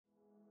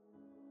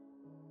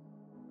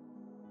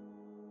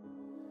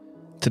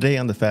Today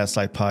on the Fast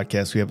Life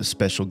Podcast, we have a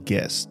special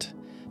guest,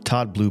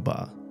 Todd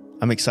Blubaugh.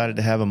 I'm excited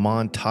to have him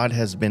on. Todd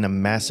has been a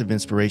massive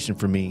inspiration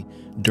for me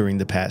during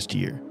the past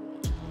year.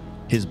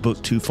 His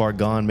book, Too Far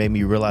Gone, made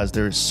me realize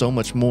there is so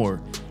much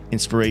more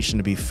inspiration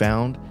to be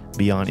found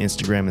beyond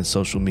Instagram and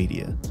social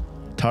media.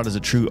 Todd is a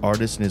true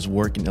artist, and his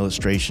work in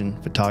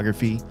illustration,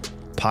 photography,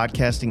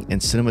 podcasting, and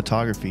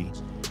cinematography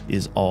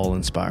is all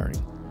inspiring.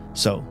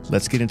 So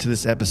let's get into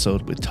this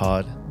episode with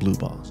Todd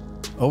Blubaugh.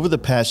 Over the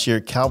past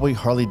year, Cowboy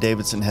Harley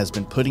Davidson has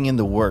been putting in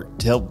the work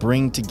to help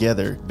bring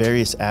together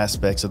various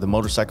aspects of the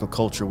motorcycle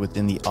culture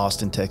within the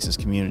Austin, Texas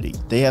community.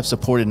 They have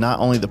supported not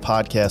only the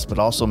podcast, but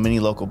also many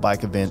local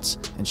bike events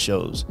and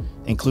shows,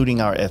 including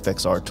our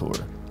FXR tour.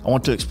 I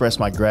want to express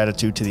my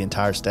gratitude to the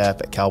entire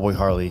staff at Cowboy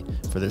Harley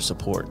for their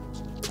support.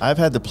 I've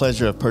had the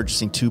pleasure of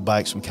purchasing 2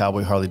 bikes from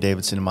Cowboy Harley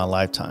Davidson in my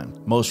lifetime.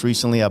 Most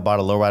recently, I bought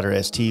a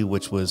Lowrider ST,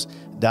 which was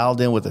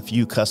dialed in with a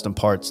few custom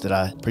parts that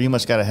I pretty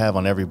much got to have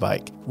on every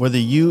bike. Whether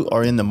you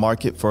are in the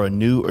market for a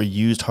new or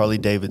used Harley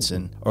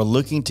Davidson or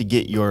looking to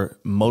get your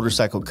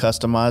motorcycle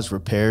customized,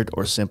 repaired,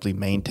 or simply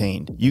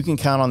maintained, you can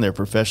count on their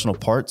professional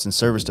parts and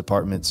service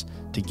departments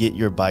to get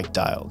your bike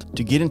dialed.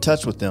 To get in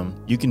touch with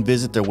them, you can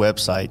visit their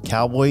website,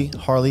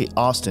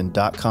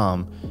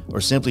 cowboyharleyaustin.com,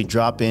 or simply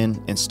drop in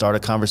and start a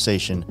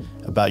conversation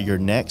about your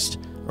next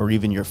or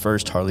even your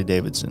first Harley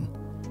Davidson.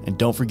 And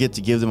don't forget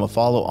to give them a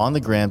follow on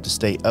the gram to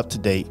stay up to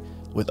date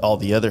with all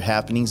the other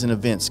happenings and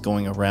events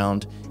going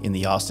around in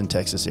the Austin,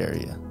 Texas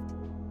area.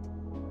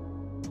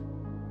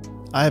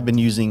 I have been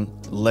using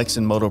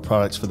Lexin moto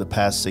products for the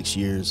past 6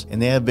 years,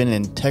 and they have been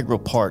an integral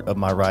part of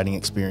my riding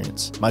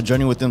experience. My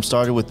journey with them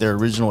started with their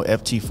original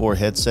FT4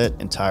 headset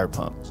and tire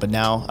pump, but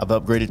now I've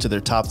upgraded to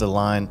their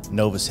top-of-the-line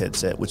Novus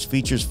headset, which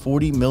features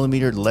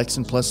 40mm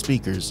Lexin Plus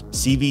speakers,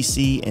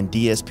 CVC and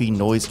DSP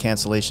noise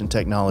cancellation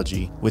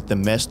technology. With the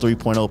Mesh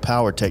 3.0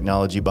 power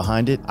technology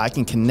behind it, I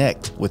can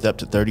connect with up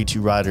to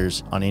 32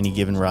 riders on any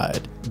given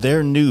ride.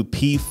 Their new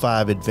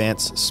P5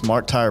 Advanced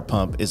Smart Tire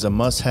Pump is a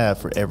must-have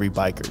for every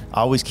biker.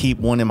 I always keep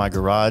one in my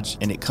garage,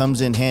 and it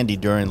comes in handy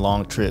during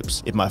long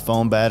trips if my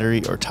phone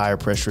battery or tire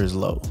pressure is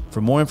low.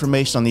 For more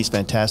information on these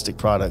fantastic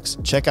products,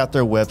 check out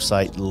their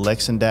website,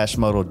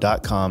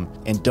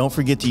 lexin-moto.com, and don't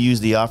forget to use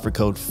the offer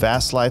code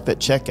FASTLIFE at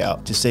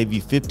checkout to save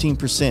you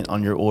 15%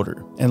 on your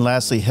order. And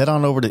lastly, head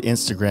on over to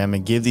Instagram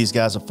and give these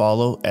guys a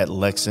follow at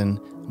Lexin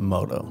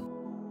Moto.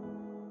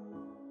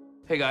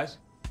 Hey guys,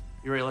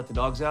 you ready to let the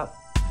dogs out?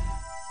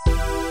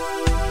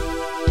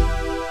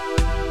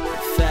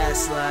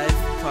 Fast Life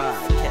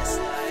Podcast.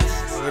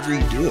 However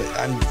you do it,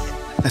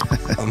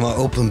 I'm an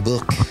open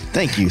book.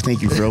 Thank you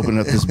for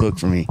opening up this book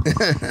for me.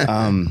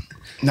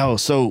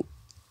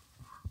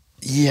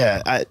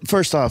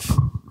 First off,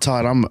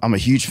 Todd, I'm a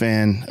huge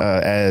fan.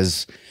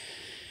 As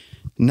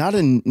not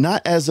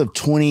as of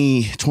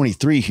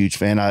 2023 huge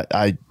fan.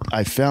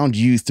 I found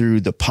you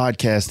through the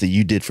podcast that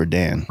you did for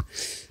Dan,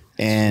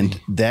 and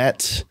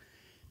that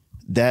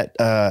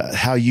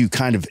how you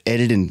kind of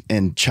edited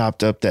and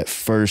chopped up that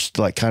first,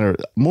 like, kind of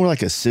more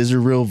like a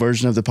scissor reel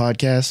version of the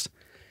podcast.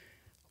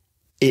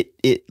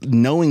 It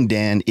knowing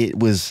Dan, it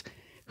was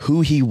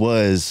who he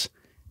was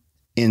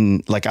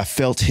in, like, I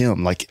felt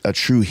him, like a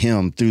true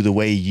him, through the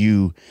way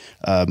you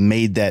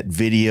made that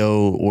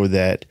video, or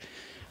that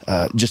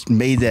just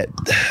made that,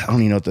 I don't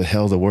even know what the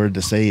hell the word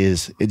to say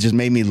is. It just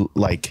made me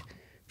like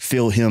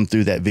feel him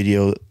through that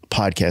video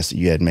podcast that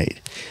you had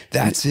made.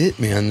 That's it,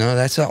 man. No,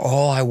 that's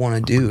all I want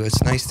to do.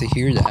 It's nice to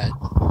hear that.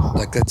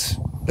 Like, that's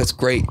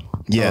great.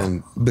 Yeah.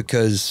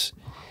 Because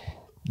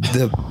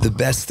the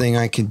best thing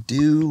I can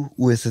do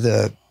with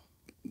the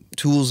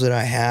tools that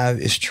I have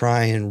is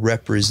try and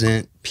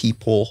represent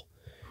people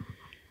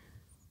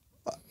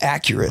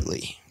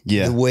accurately.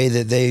 Yeah. The way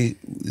that they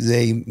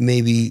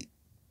maybe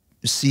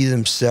see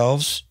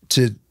themselves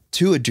to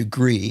a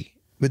degree,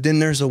 but then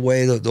there's a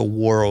way that the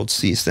world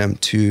sees them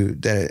too,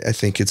 that I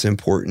think it's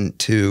important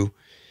to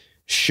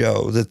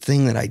show. The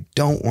thing that I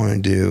don't want to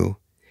do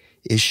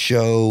is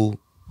show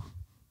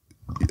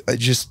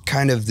just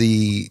kind of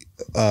the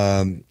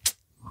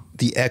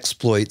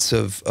exploits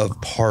of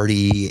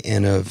party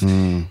and of,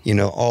 you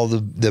know, all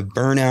the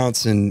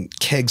burnouts and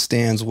keg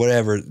stands,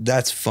 whatever.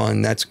 That's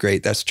fun. That's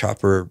great. That's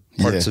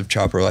parts of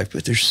chopper life,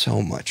 but there's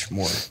so much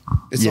more.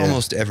 It's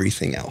almost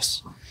everything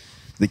else.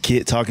 The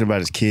kid talking about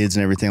his kids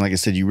and everything. Like I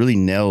said, you really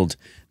nailed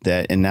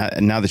that. And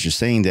now that you're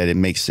saying that, it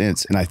makes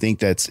sense. And I think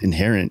that's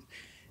inherent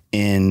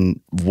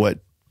in what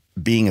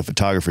being a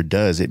photographer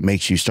does. It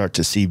makes you start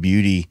to see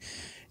beauty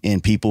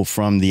in people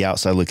from the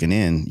outside looking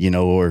in, you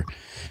know, or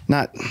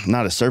not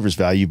a surface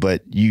value,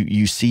 but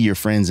you see your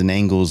friends in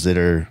angles that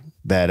are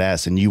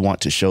badass, and you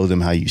want to show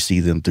them how you see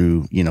them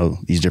through, you know,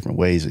 these different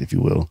ways, if you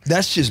will.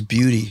 That's just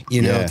beauty,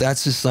 you know. Yeah.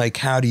 That's just like,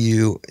 how do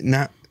you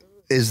not,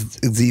 is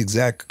the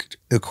exact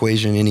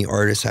equation any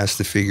artist has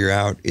to figure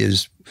out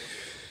is,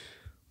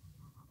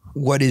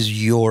 what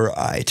is your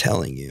eye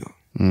telling you?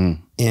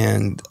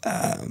 And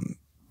I'm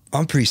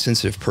a pretty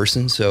sensitive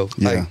person, so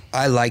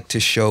I like to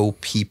show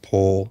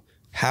people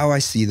how I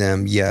see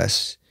them,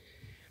 yes,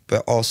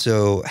 but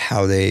also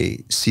how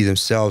they see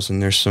themselves.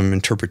 And there's some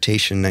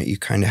interpretation that you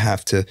kind of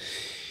have to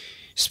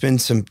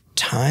spend some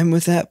time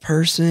with that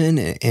person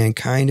and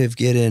kind of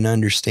get an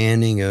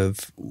understanding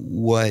of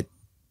what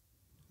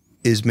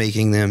is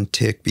making them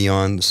tick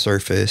beyond the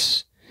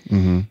surface.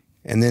 Mm-hmm.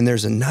 And then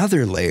there's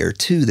another layer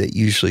too that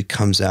usually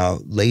comes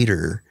out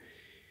later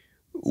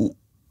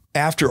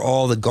after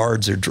all the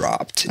guards are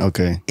dropped.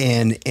 Okay.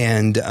 And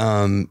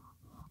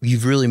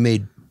you've really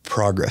made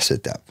progress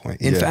at that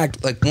point. In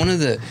fact, like one of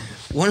the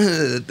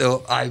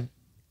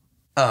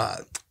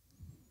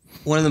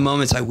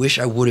moments I wish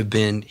I would have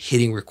been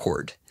hitting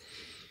record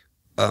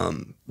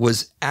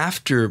was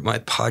after my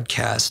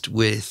podcast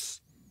with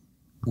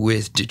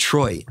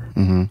Detroit.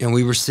 Mm-hmm. And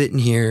we were sitting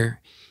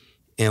here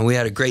and we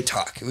had a great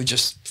talk. It would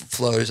just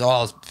flow. It was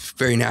all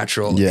very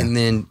natural. Yeah. And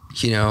then,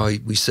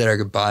 we said our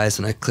goodbyes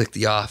and I clicked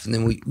the off. And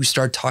then we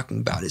started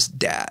talking about his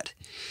dad.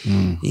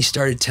 Mm. He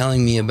started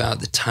telling me about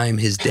the time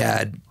his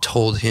dad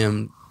told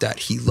him that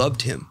he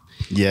loved him.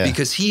 Yeah.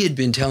 Because he had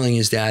been telling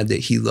his dad that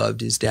he loved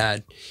his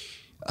dad,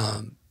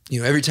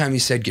 every time he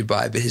said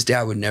goodbye, but his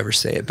dad would never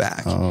say it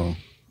back. Oh.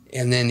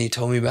 And then he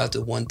told me about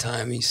the one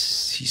time he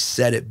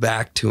said it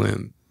back to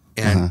him.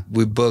 And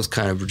we both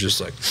kind of were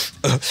just like,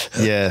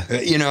 yeah,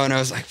 and I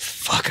was like,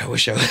 fuck, I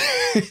wish I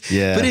would.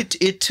 Yeah. But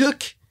it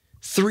took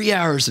 3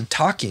 hours of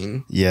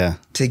talking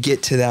to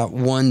get to that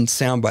one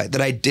soundbite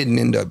that I didn't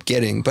end up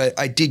getting, but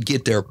I did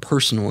get there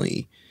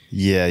personally.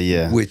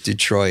 Yeah. With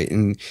Detroit.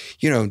 And,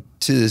 to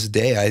this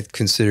day, I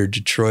consider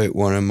Detroit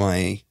one of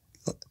my,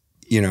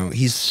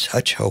 he's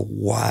such a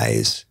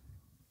wise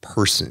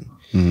person.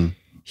 Mm-hmm.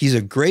 He's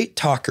a great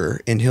talker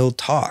and he'll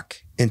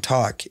talk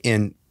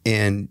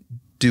and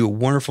do a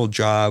wonderful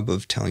job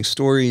of telling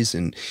stories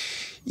and,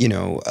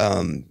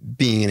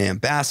 being an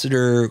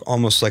ambassador,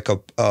 almost like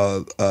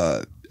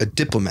a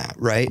diplomat,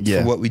 right?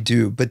 Yeah. For what we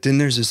do. But then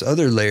there's this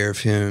other layer of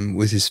him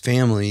with his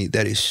family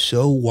that is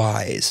so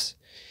wise.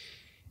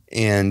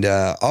 And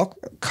I'll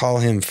call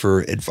him for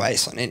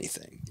advice on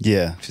anything.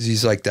 Yeah. Because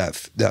he's like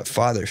that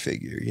father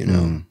figure,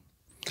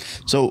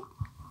 So,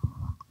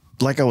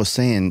 like I was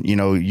saying,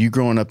 you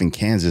growing up in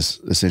Kansas,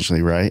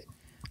 essentially, right?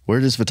 Where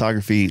does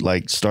photography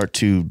start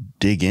to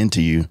dig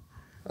into you?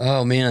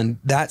 Oh man,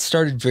 that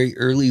started very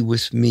early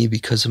with me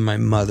because of my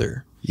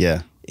mother.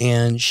 Yeah.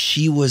 And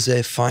she was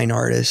a fine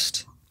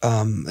artist,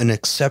 an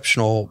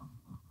exceptional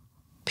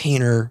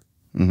painter.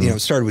 Mm-hmm. It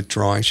started with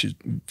drawing. She's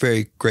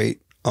very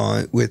great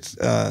with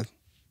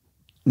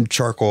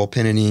charcoal,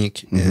 pen and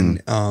ink. Mm-hmm.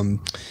 And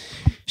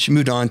she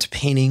moved on to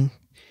painting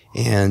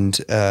and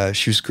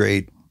she was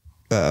great.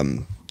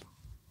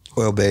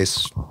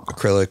 Oil-based,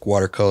 acrylic,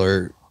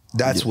 watercolor.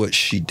 That's what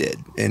she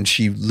did, and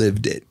she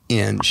lived it.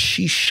 And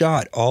she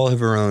shot all of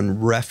her own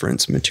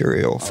reference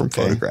material from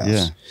photographs.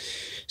 Yeah.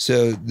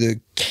 So the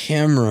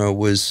camera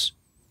was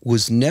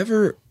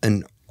never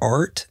an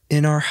art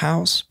in our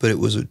house, but it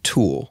was a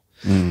tool.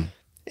 Mm.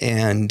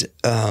 And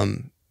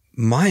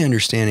my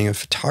understanding of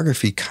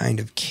photography kind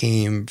of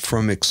came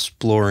from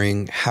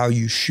exploring how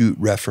you shoot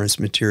reference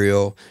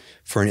material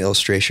for an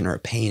illustration or a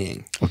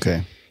painting.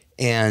 Okay.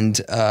 And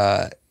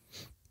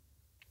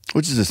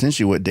which is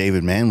essentially what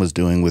David Mann was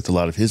doing with a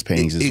lot of his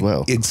paintings as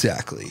well.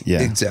 Exactly. Yeah.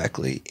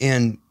 Exactly.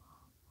 And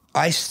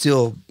I'm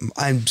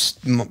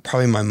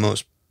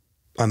probably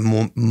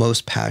I'm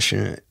most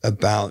passionate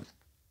about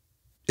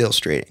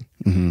illustrating.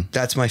 Mm-hmm.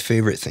 That's my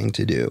favorite thing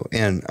to do.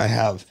 And I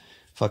have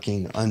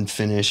fucking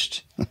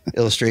unfinished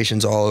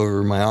illustrations all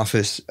over my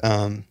office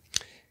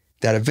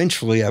that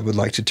eventually I would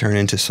like to turn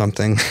into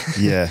something.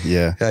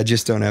 Yeah. I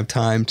just don't have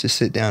time to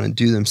sit down and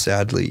do them,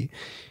 sadly.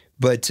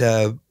 But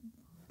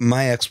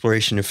my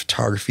exploration of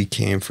photography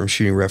came from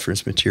shooting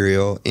reference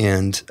material.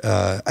 And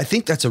I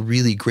think that's a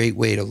really great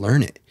way to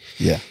learn it.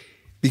 Yeah.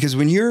 Because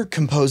when you're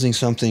composing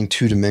something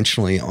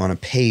two-dimensionally on a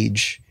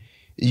page,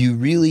 you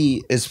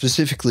really,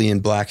 specifically in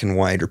black and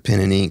white or pen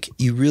and ink,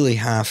 you really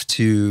have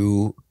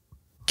to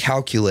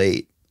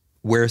calculate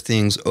where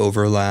things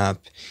overlap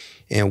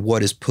and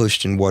what is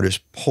pushed and what is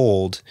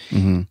pulled.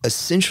 Mm-hmm.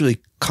 Essentially,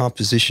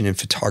 composition in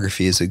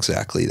photography is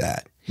exactly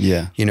that.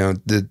 Yeah.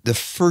 The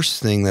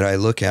first thing that I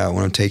look at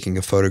when I'm taking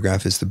a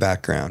photograph is the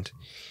background.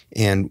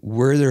 And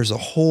where there's a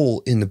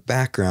hole in the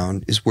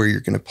background is where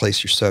you're going to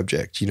place your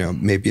subject.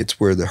 Maybe it's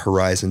where the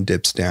horizon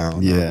dips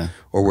down. Yeah.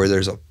 Or where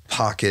there's a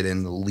pocket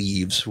in the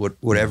leaves,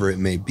 whatever it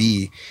may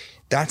be.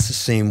 That's the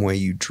same way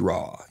you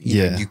draw.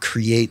 You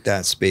create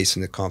that space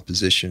in the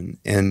composition.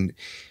 And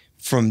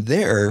from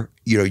there,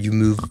 you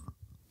move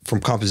from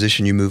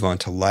composition, you move on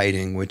to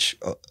lighting, which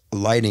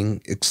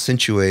lighting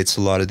accentuates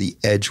a lot of the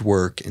edge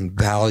work and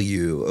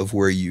value of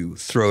where you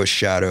throw a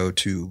shadow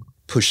to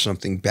push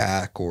something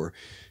back or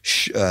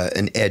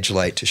an edge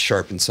light to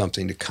sharpen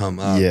something to come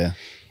up. Yeah.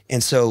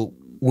 And so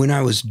when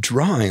I was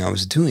drawing, I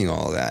was doing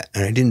all of that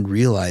and I didn't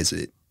realize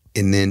it.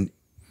 And then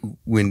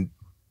when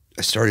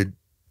I started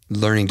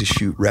learning to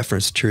shoot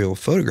reference material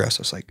photographs,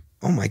 I was like,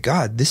 oh my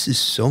God, this is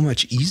so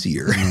much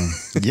easier.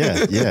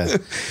 Yeah.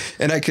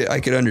 And I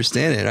could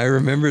understand it. I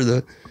remember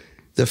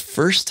the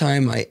first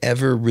time I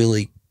ever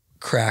really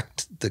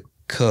cracked the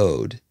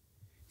code,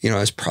 I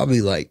was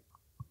probably like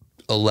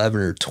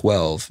 11 or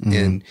 12.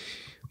 And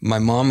my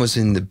mom was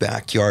in the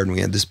backyard and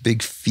we had this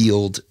big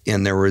field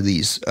and there were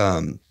these,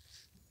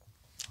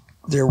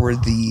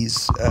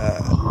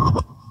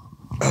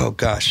 oh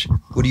gosh,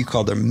 what do you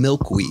call them?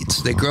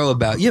 Milkweeds. They grow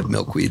about, you have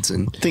milkweeds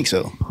and I think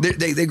so.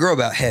 They grow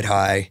about head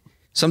high,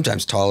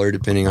 sometimes taller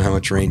depending on how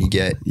much rain you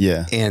get.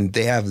 Yeah. And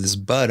they have this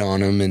bud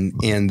on them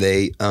and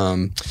they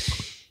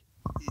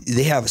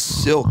have a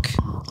silk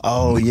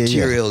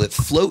material that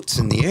floats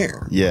in the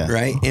air. Yeah.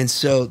 Right. And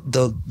so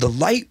the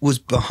light was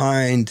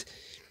behind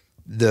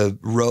the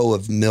row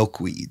of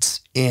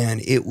milkweeds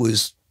and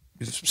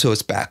so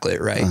it's backlit,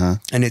 right?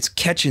 And it's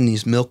catching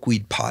these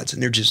milkweed pods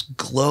and they're just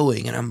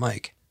glowing. And I'm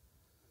like,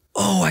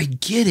 oh, I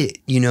get it.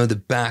 You know, the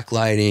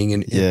backlighting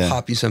and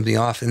popping something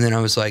off. And then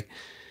I was like,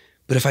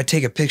 but if I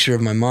take a picture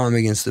of my mom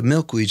against the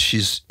milkweed,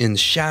 she's in the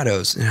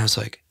shadows. And I was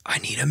like, I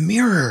need a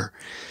mirror.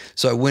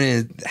 So I went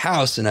in the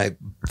house and I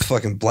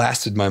fucking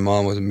blasted my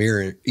mom with a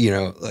mirror, you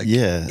know, like,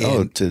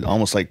 to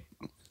almost like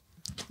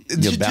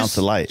bounce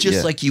the light.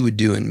 Just like you would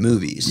do in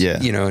movies. Yeah.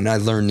 You know, and I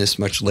learned this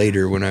much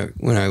later when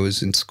I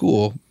was in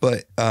school,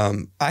 but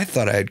I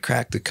thought I had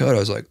cracked the code. I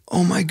was like,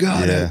 oh my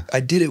God, I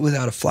did it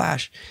without a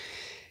flash.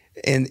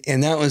 And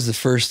that was the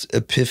first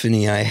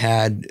epiphany I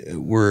had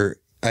where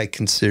I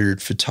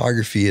considered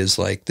photography as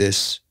like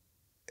this,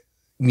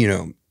 you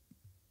know,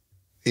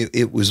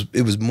 it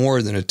was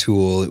more than a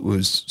tool. It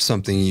was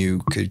something you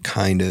could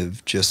kind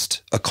of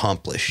just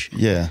accomplish.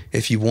 Yeah.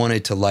 If you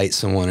wanted to light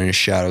someone in a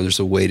shadow, there's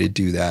a way to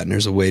do that. And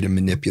there's a way to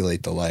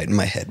manipulate the light. And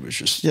my head was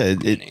just,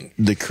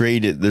 there's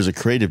a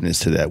creativeness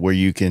to that where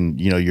you can,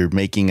 you know, you're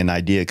making an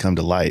idea come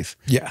to life.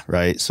 Yeah.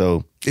 Right.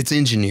 So it's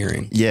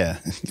engineering. Yeah.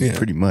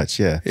 Pretty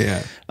much. Yeah.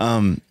 Yeah.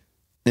 And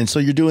so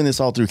you're doing this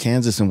all through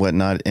Kansas and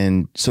whatnot.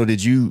 And so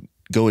did you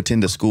go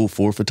attend a school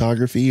for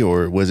photography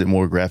or was it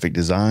more graphic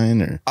design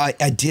or?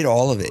 I did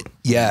all of it.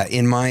 Yeah.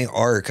 In my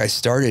arc, I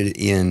started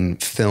in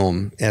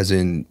film as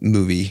in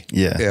movie.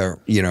 Yeah.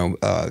 You know,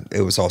 it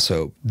was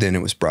also, then it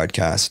was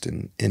broadcast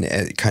and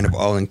kind of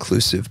all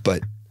inclusive,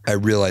 but I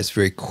realized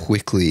very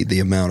quickly the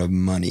amount of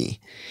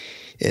money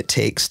it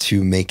takes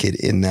to make it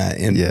in that.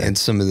 And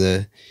some of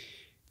the,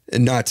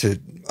 not to,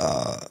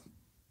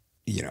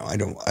 you know,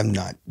 I'm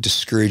not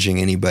discouraging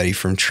anybody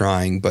from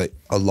trying, but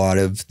a lot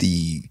of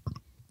the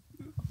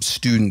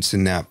students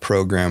in that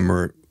program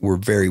were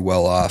very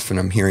well off, and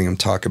I'm hearing them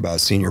talk about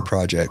senior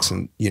projects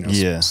and, you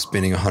know,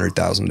 spending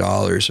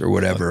 $100,000 or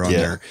whatever on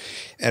there.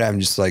 And I'm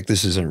just like,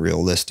 this isn't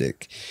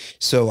realistic.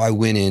 So I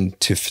went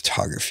into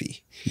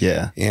photography.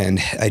 Yeah. And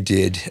I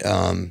did,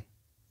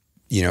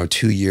 you know,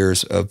 2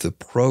 years of the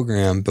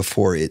program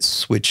before it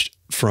switched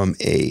from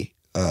a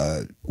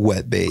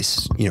wet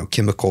base, you know,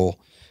 chemical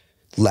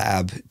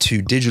lab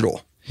to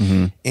digital.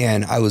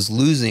 And I was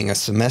losing a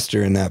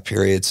semester in that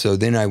period. So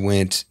then I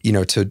went, you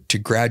know, to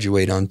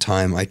graduate on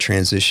time, I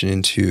transitioned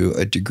into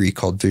a degree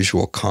called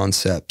visual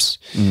concepts,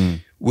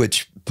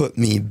 which put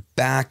me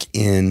back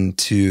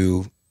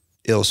into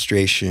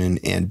illustration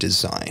and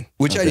design,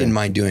 which I didn't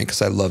mind doing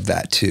because I love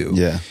that too.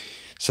 Yeah.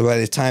 So by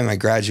the time I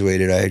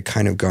graduated, I had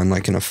kind of gone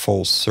like in a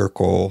full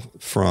circle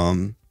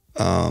from,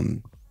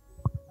 you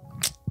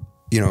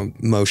know,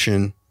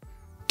 motion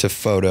to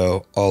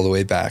photo all the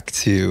way back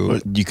to.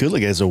 You could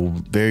look at it as a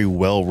very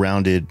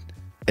well-rounded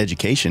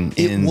education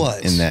in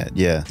that.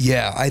 Yeah.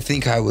 Yeah. I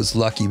think I was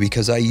lucky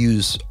because I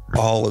use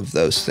all of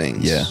those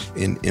things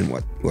in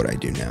what I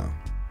do now.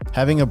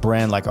 Having a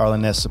brand like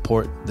Arlen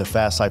support the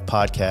Fast Life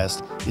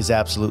podcast is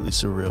absolutely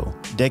surreal.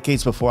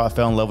 Decades before I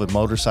fell in love with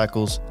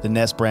motorcycles, the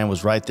Nest brand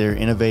was right there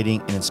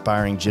innovating and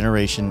inspiring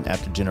generation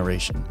after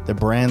generation. The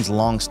brand's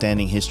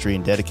long-standing history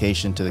and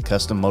dedication to the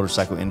custom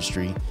motorcycle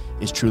industry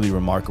is truly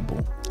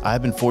remarkable. I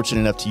have been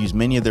fortunate enough to use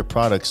many of their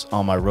products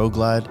on my Road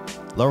Glide,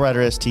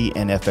 Lowrider ST,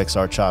 and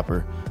FXR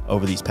chopper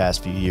over these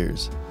past few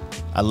years.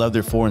 I love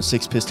their 4 and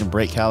 6 piston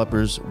brake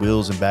calipers,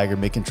 wheels, and bagger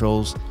mid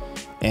controls.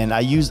 And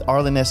I use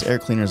Arlen air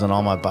cleaners on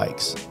all my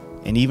bikes.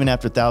 And even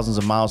after thousands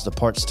of miles, the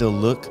parts still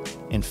look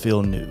and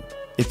feel new.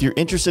 If you're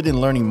interested in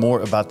learning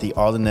more about the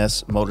Arlen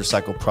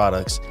motorcycle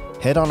products,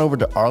 head on over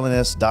to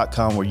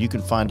arlens.com where you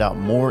can find out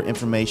more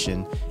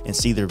information and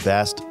see their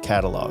vast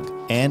catalog.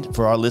 And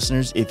for our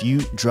listeners, if you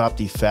drop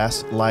the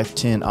Fast Life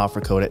 10 offer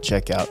code at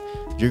checkout,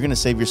 you're going to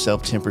save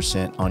yourself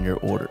 10% on your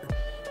order.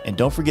 And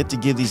don't forget to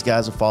give these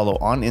guys a follow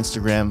on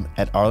Instagram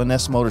at Arlen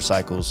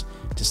Motorcycles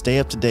to stay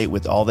up to date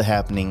with all the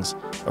happenings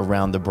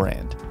around the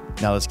brand.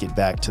 Now let's get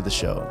back to the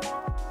show.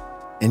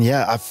 And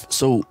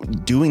so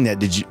doing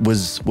that,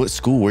 what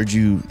school? Did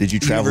you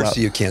travel?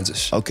 University of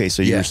Kansas. Okay,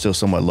 so you were still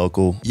somewhat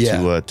local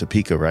to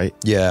Topeka, right?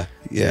 Yeah.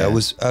 I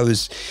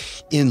was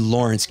in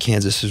Lawrence,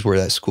 Kansas, is where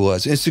that school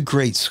is. It's a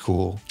great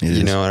school,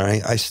 you know,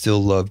 and I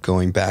still love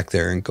going back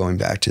there and going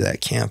back to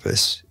that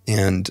campus.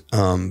 And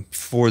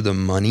for the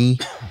money,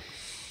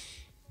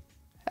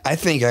 I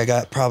think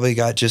I probably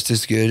got just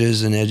as good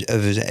as an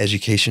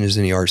education as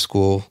any art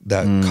school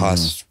that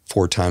costs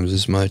 4 times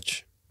as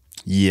much.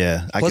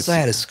 Yeah. Plus I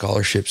had a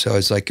scholarship, so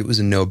it was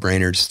a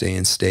no-brainer to stay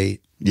in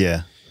state.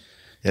 Yeah.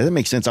 Yeah, that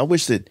makes sense. I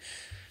wish that,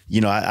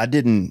 you know, I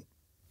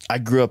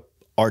grew up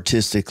not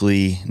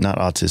artistically.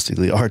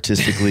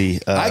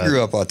 I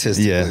grew up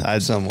autistic. Yeah, I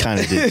kind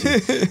of did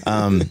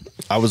too.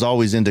 I was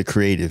always into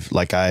creative.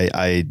 Like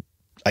I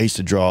used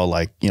to draw,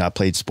 like, you know, I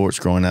played sports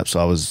growing up. So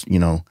I was, you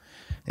know,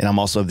 and I'm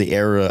also of the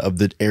era of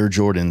the Air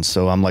Jordans.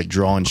 So I'm like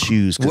drawing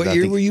shoes. What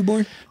year were you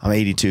born? I'm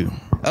 82.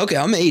 Okay,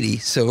 I'm 80.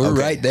 So we're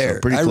right there.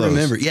 So pretty close. I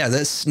remember. Yeah,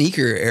 that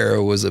sneaker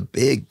era was a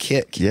big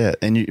kick. Yeah.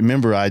 And you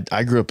remember,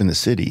 I grew up in the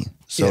city.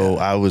 So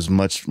I was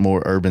much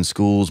more urban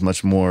schools,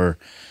 much more,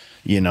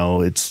 you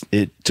know, it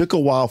took a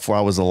while before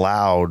I was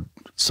allowed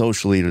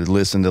socially to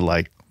listen to,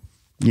 like,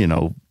 you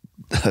know,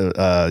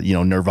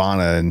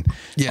 Nirvana and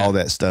all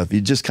that stuff.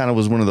 It just kind of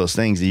was one of those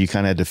things that you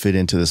kind of had to fit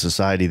into the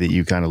society that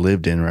you kind of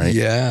lived in, right?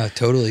 Yeah,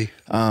 totally.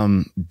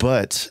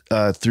 But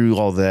through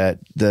all that,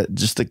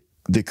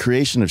 the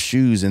creation of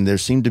shoes, and there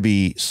seemed to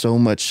be so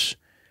much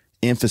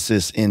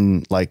emphasis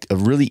in, like, a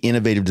really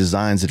innovative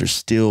designs that are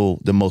still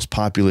the most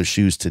popular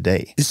shoes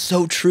today. It's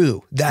so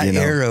true. That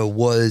era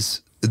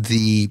was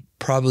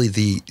probably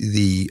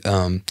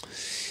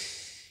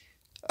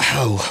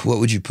what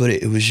would you put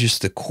it? It was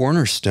just the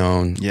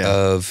cornerstone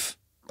of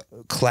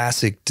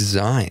classic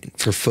design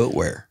for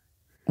footwear.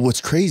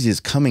 What's crazy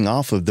is coming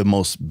off of the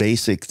most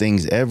basic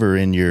things ever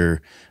in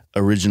your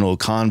original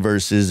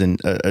Converses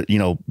and, you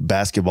know,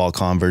 basketball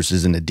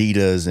Converses and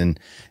Adidas and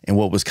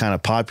what was kind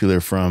of popular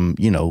from,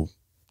 you know,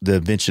 the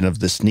invention of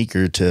the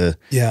sneaker to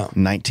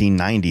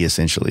 1990,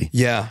 essentially.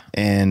 Yeah.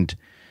 And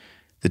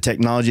the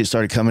technology that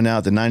started coming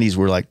out, the 90s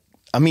were like,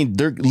 I mean,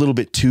 they're a little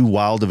bit too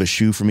wild of a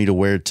shoe for me to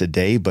wear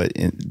today, but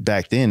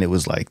back then it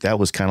was like, that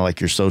was kind of like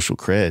your social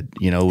cred,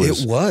 you know.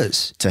 It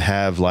was to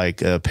have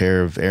like a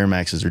pair of Air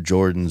Maxes or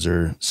Jordans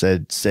or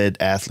said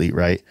athlete,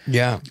 right?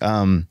 Yeah.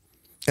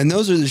 And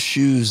those are the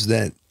shoes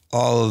that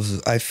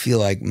I feel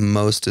like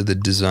most of the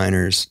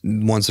designers,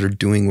 ones that are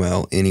doing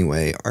well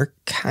anyway, are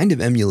kind of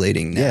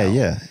emulating now.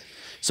 Yeah.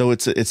 So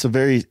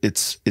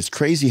it's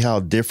crazy how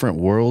different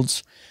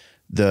worlds,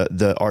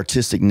 the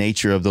artistic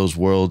nature of those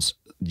worlds,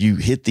 you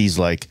hit these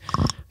like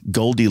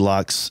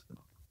Goldilocks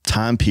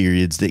time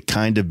periods that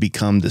kind of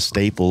become the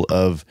staple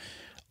of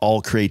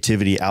all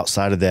creativity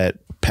outside of that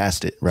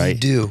past it, right? You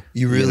do.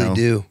 You really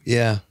do.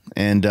 Yeah.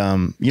 And,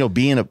 you know,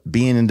 being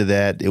into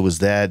that, it was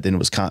that, then it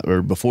was,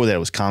 or before that it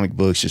was comic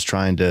books, just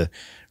trying to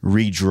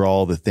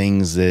redraw the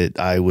things that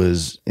I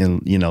was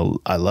in, you know,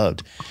 I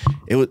loved.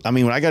 It was, I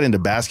mean, when I got into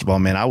basketball,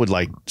 man, I would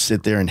like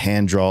sit there and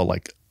hand draw,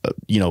 like,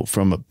 you know,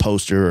 from a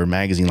poster or a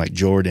magazine like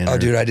Jordan. Oh,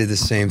 dude, I did the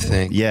same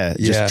thing. Yeah.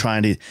 Just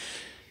trying to,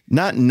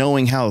 not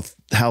knowing how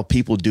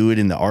people do it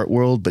in the art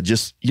world, but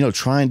just, you know,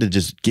 trying to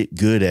just get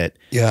good at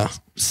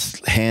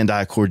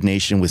hand-eye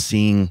coordination with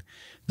seeing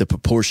the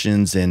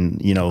proportions.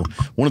 And, you know,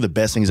 one of the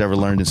best things I ever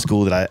learned in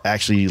school that I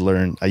actually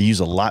I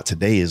use a lot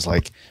today is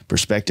like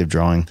perspective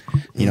drawing.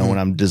 You know, when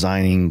I'm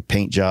designing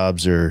paint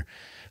jobs or,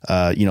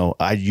 you know,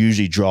 I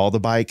usually draw the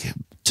bike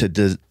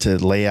to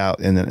lay out,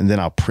 and then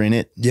I'll print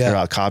it, or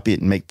I'll copy it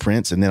and make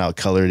prints, and then I'll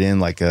color it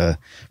in like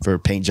for a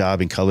paint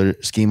job and color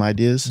scheme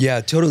ideas. Yeah,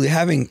 totally.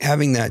 Having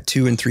that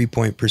 2 and 3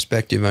 point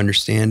perspective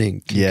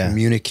understanding can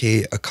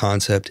communicate a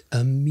concept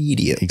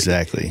immediately.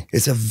 Exactly.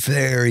 It's a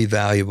very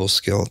valuable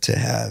skill to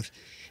have,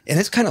 and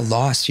it's kind of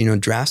lost. You know,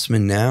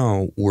 draftsmen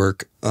now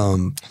work.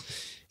 You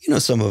know,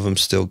 some of them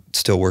still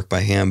work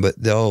by hand,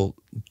 but they'll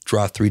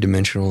draw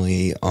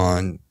 3-dimensionally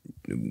on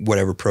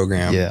whatever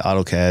program. Yeah,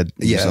 AutoCAD,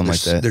 something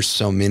like that. There's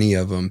so many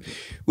of them,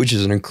 which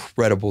is an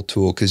incredible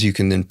tool because you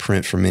can then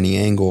print from any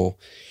angle.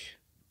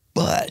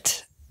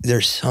 But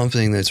there's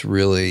something that's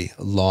really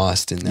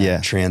lost in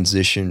that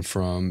transition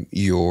from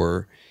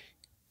your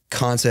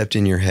concept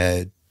in your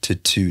head to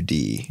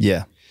 2D.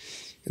 Yeah.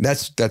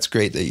 That's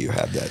great that you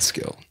have that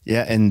skill.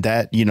 Yeah. And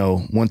that, you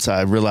know, once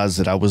I realized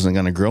that I wasn't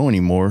going to grow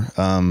anymore,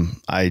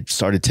 I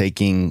started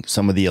taking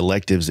some of the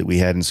electives that we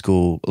had in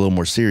school a little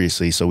more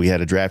seriously. So we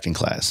had a drafting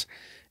class,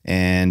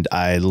 and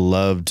I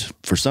loved,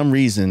 for some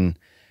reason,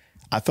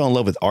 I fell in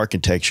love with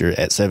architecture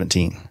at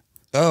 17.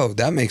 Oh,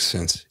 that makes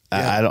sense.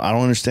 Yeah. I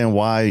don't understand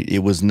why it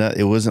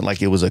wasn't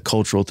like it was a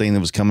cultural thing that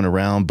was coming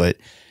around, but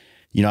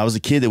you know, I was a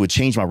kid that would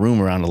change my room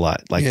around a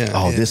lot. Like,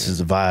 this is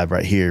the vibe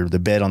right here, the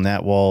bed on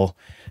that wall.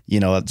 You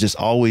know, just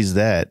always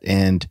that.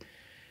 And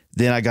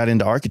then I got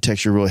into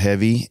architecture real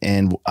heavy,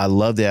 and I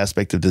love the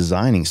aspect of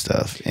designing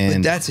stuff.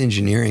 And but that's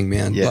engineering,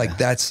 man. Yeah. Like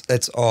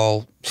that's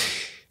all.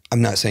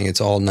 I'm not saying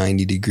it's all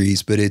 90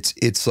 degrees, but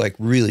it's like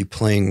really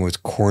playing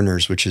with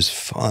corners, which is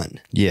fun.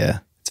 Yeah,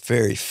 it's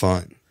very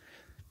fun.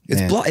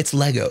 It's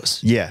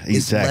Legos. Yeah,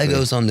 exactly.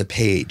 It's Legos on the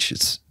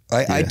page.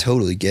 I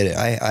totally get it.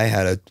 I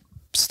had a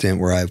stint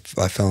where I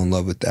fell in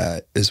love with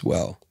that as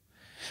well.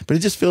 But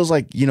it just feels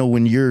like, you know,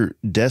 when you're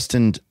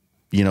destined,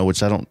 you know,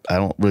 which I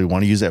don't really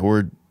want to use that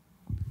word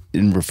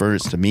in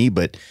reference to me,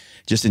 but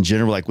just in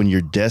general, like when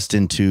you're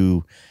destined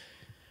to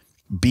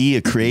be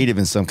a creative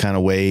in some kind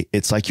of way,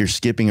 it's like you're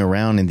skipping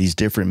around in these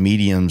different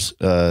mediums,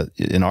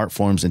 in art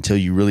forms, until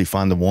you really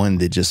find the one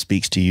that just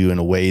speaks to you in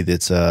a way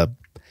that's,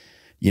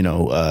 you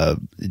know,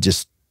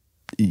 just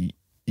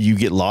you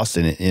get lost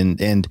in it.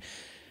 And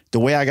the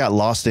way I got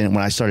lost in it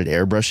when I started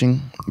airbrushing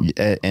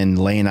and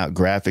laying out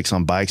graphics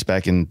on bikes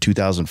back in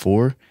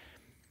 2004,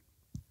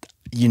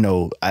 you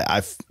know,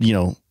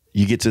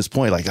 you get to this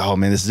point like, oh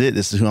man, this is it.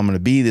 This is who I'm going to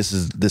be. This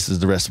is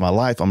the rest of my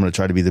life. I'm going to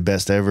try to be the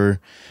best ever,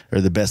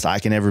 or the best I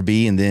can ever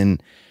be. And then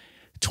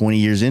 20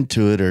 years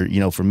into it, or, you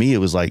know, for me, it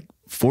was like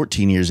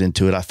 14 years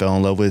into it, I fell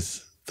in love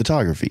with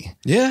photography.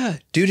 Yeah,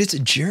 dude, it's a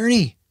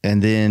journey.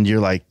 And then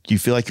you're like, you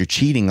feel like you're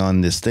cheating on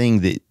this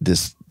thing that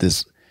this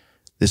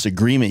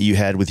agreement you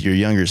had with your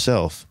younger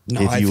self,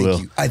 no, if you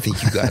will. I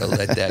think you got to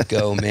let that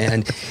go,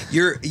 man.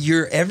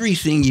 You're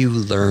everything you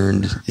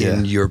learned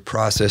in your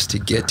process to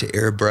get to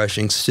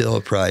airbrushing still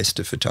applies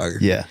to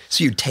photography. Yeah.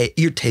 So you're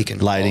taking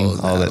lighting,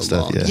 all that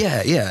stuff.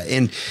 Yeah. Yeah.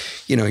 And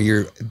you know,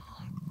 you're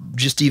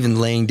just even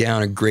laying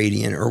down a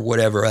gradient or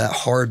whatever, that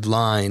hard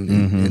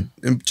line,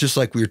 and just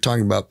like we were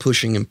talking about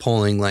pushing and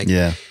pulling, like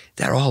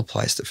that all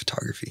applies to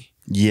photography.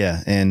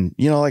 Yeah. And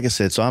you know, like I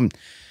said, so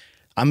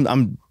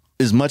I'm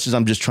as much as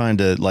I'm just trying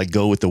to like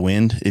go with the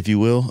wind, if you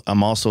will,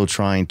 I'm also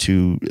trying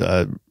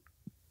to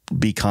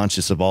be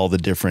conscious of all the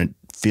different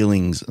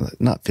feelings,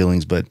 not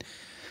feelings, but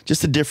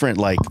just the different,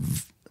 like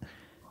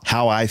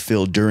how I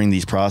feel during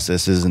these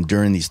processes and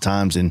during these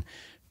times. And,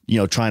 you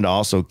know, trying to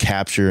also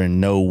capture and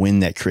know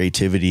when that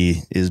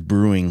creativity is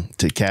brewing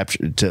to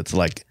capture, to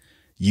like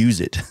use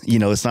it. You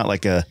know, it's not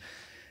like an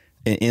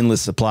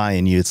endless supply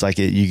in you. It's like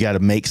you got to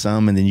make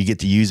some, and then you get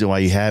to use it while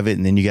you have it.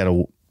 And then you got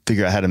to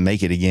figure out how to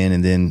make it again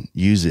and then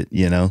use it,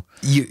 you know?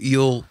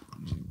 You'll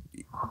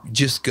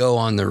just go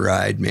on the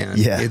ride, man.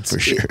 Yeah, for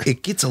sure.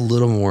 It gets a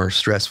little more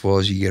stressful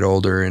as you get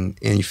older, and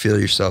you feel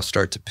yourself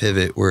start to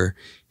pivot where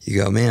you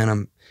go,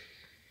 man,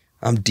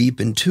 I'm deep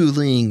in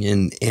tooling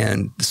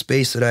and the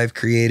space that I've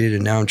created,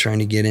 and now I'm trying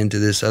to get into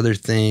this other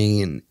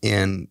thing.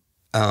 And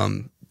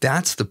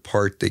that's the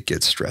part that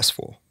gets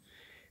stressful.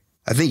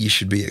 I think you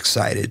should be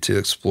excited to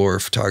explore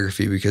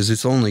photography because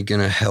it's only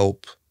going to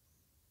help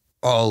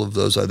all of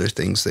those other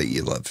things that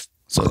you love.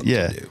 So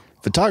yeah, to do.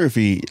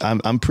 Photography,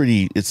 I'm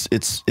pretty,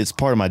 it's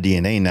part of my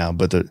DNA now,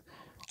 but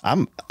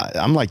I'm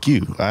like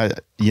you, I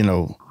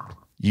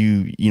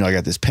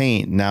got this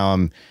paint. Now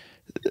I'm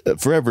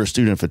forever a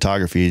student of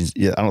photography.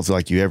 I don't feel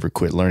like you ever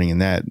quit learning in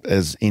that,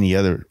 as any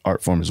other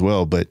art form as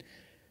well. But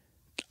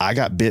I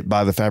got bit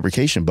by the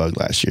fabrication bug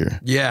last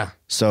year. Yeah.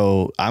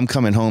 So I'm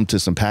coming home to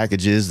some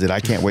packages that I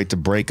can't wait to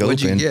break open.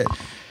 What'd you get?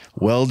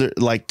 Welder,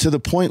 like to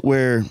the point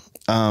where,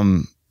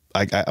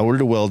 I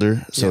ordered a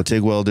welder, so a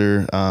TIG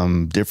welder,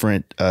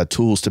 different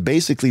tools to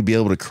basically be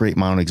able to create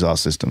my own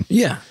exhaust system.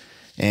 Yeah.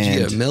 And did you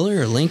get a Miller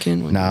or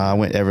Lincoln? Nah, I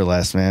went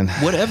Everlast, man.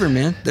 Whatever,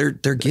 man. They're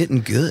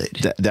getting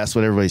good. That's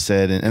what everybody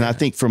said. And I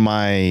think for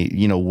my,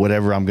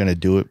 whatever I'm going to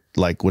do it,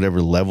 like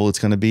whatever level it's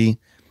going to be,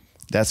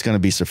 that's going to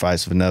be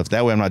suffice enough.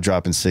 That way I'm not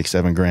dropping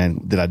 $6-7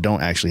 grand that I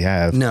don't actually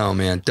have. No,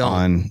 man.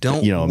 Don't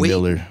a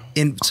Miller.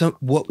 And so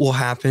what will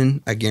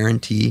happen, I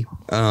guarantee,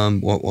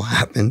 what will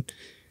happen,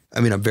 I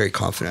mean, I'm very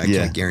confident. I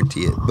can't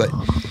guarantee it, but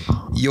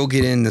you'll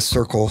get in the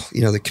circle,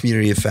 the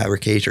community of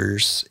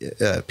fabricators,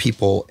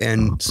 people,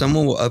 and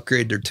someone will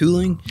upgrade their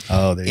tooling.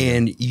 Oh,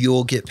 and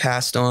you'll get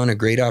passed on a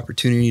great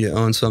opportunity to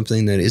own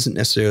something that isn't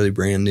necessarily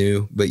brand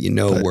new, but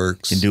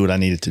works. And do what I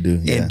need it to do.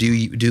 Yeah. And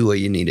do what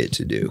you need it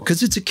to do.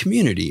 Because it's a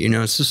community,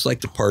 it's just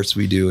like the parts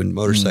we do in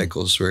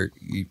motorcycles where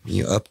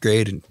you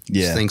upgrade and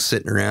things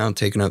sitting around,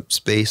 taking up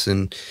space,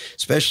 and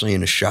especially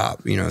in a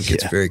shop, it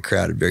gets very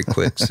crowded very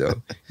quick.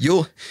 So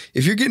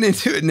if you're getting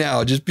into it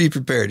now, just be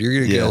prepared. You're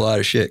going to get a lot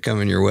of shit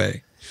coming your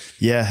way.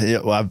 Yeah.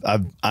 Well,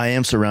 I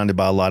am surrounded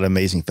by a lot of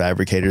amazing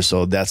fabricators.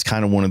 So that's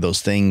kind of one of those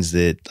things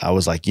that I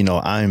was like,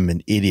 I'm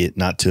an idiot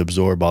not to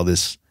absorb all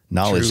this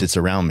knowledge that's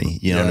around me.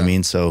 You know what I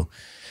mean? So,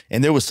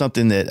 and there was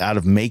something that out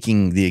of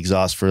making the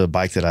exhaust for the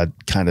bike that I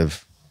kind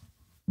of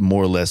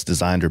more or less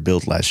designed or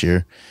built last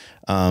year,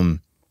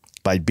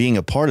 by being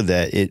a part of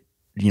that,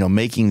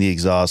 making the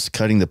exhaust,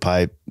 cutting the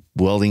pipe,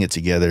 welding it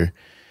together,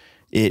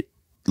 it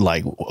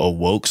like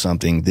awoke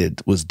something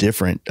that was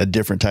different, a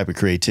different type of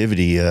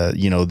creativity.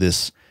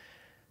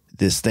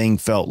 This thing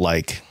felt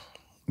like,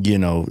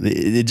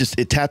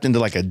 it tapped into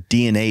like a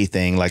DNA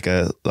thing, like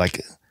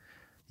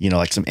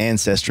some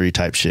ancestry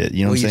type shit.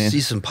 You know what I'm saying? You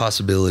see some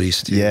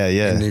possibilities too. Yeah.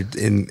 Yeah.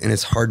 And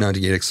it's hard not to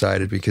get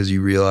excited because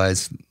you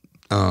realize,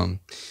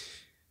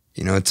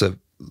 it's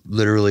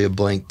literally a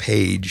blank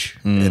page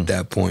at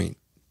that point.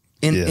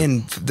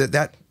 And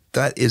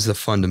that is the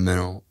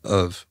fundamental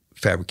of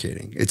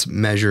fabricating. It's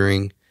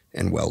measuring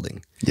and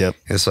welding. Yep.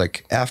 And it's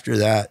like after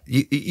that,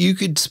 you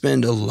could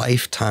spend a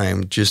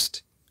lifetime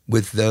just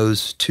with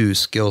those two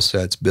skill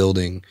sets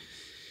building,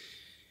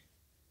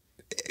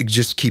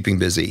 just keeping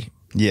busy.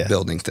 Yeah.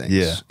 Building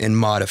things and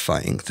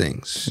modifying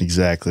things.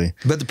 Exactly.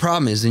 But the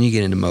problem is then you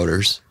get into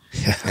motors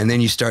and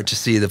then you start to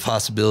see the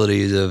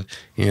possibilities of,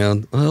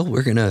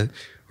 we're going to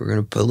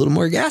put a little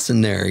more gas in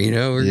there,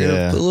 we're going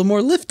to put a little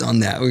more lift on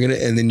that.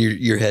 And then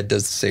your head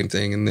does the same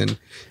thing. And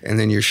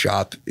then your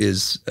shop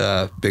is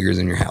bigger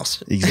than your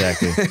house.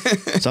 Exactly.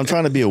 So I'm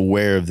trying to be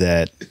aware of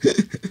that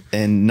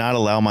and not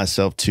allow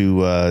myself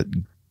to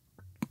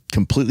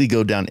completely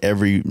go down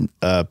every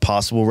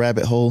possible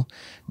rabbit hole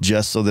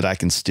just so that I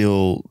can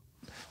still.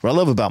 What I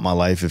love about my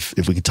life,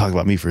 if we could talk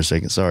about me for a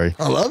second, sorry.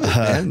 I love it,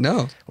 man.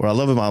 No. What I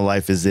love about my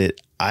life is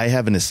that I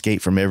have an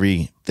escape from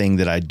everything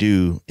that I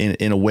do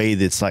in a way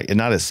that's like, and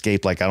not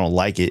escape like I don't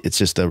like it. It's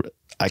just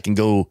I can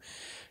go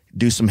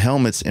do some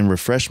helmets and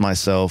refresh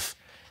myself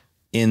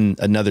in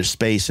another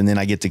space. And then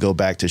I get to go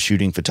back to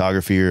shooting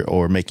photography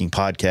or making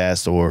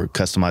podcasts or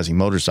customizing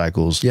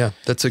motorcycles. Yeah,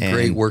 that's a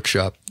great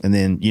workshop. And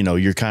then, you know,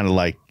 you're kind of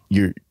like,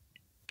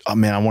 oh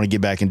man, I want to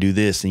get back and do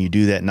this. And you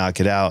do that, knock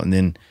it out. And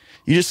then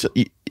you just,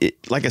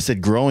 like I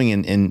said, growing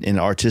in an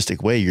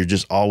artistic way, you're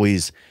just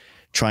always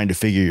trying to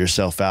figure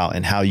yourself out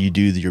and how you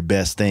do your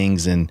best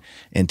things and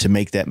to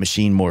make that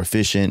machine more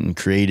efficient and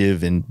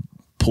creative and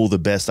pull the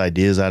best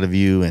ideas out of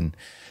you and,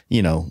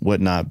 you know,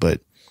 whatnot.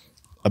 But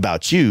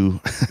about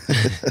you.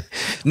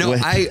 No,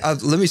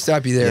 let me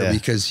stop you there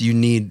because you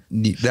need,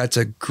 that's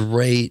a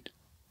great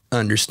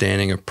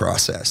understanding of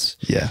process.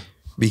 Yeah.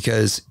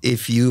 Because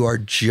if you are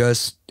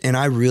just, and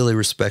I really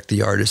respect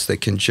the artists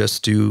that can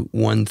just do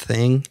one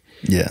thing.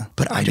 Yeah.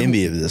 But I'm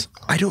envious of this.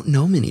 I don't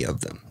know many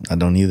of them. I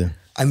don't either.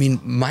 I mean,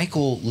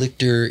 Michael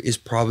Lichter is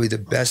probably the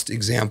best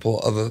example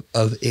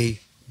of a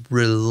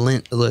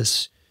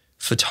relentless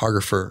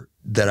photographer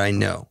that I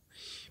know,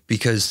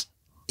 because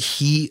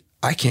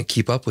I can't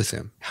keep up with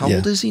him. How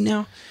old is he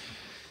now?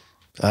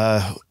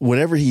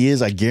 Whatever he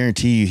is, I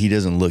guarantee you he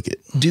doesn't look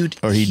it. Dude.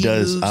 Or he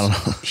does. Moves, I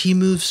don't know. He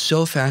moves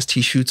so fast.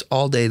 He shoots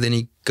all day. Then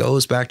he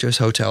goes back to his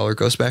hotel or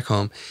goes back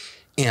home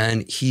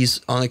and he's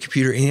on the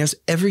computer and he has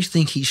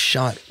everything he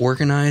shot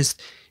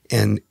organized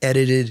and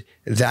edited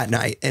that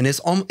night. And it's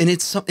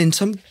in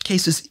some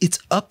cases, it's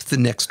up the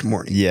next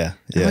morning. Yeah.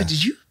 Yeah. Like,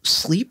 did you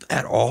sleep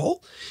at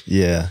all?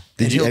 Yeah.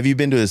 Have you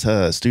been to his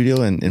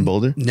studio in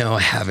Boulder? No,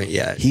 I haven't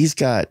yet. He's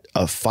got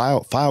a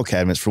file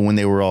cabinets for when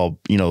they were all,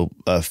 you know,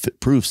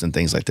 proofs and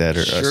things like that,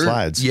 or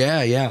slides.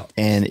 Yeah, yeah.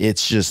 And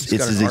it's just,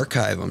 it's an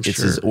archive, I'm sure.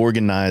 It's as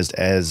organized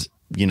as,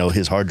 you know,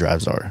 his hard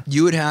drives are.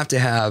 You would have to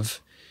have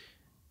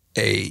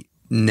a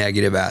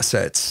negative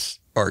assets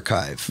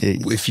archive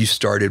if you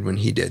started when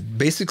he did.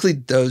 Basically,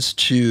 those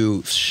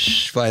two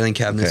filing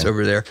cabinets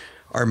over there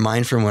are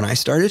mine from when I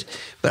started,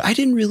 but I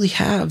didn't really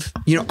have,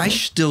 you know, I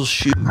still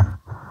shoot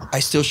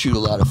a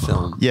lot of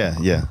film. Yeah,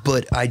 yeah.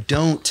 But I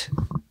don't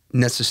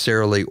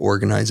necessarily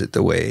organize it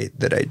the way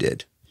that I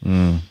did.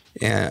 And,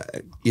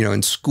 you know,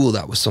 in school,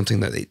 that was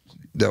something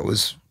that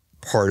was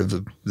part of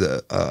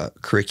the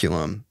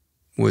curriculum,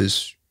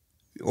 was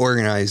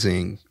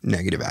organizing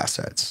negative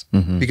assets,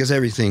 because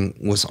everything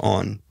was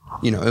on,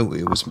 you know,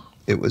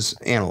 it was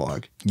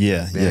analog.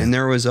 Yeah. And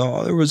there was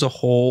a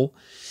whole,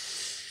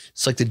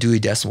 it's like the Dewey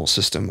Decimal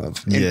System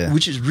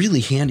which is really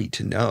handy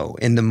to know.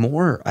 And the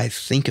more I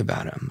think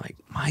about it, I'm like,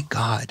 my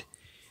God,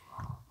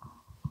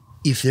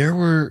 if there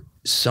were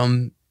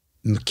some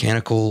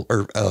mechanical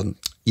or,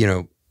 you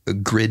know, a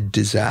grid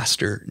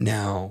disaster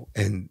now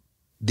and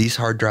these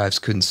hard drives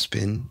couldn't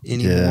spin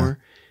anymore,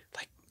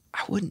 like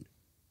I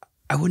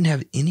wouldn't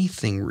have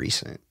anything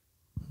recent.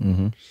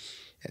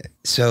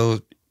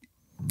 So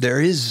there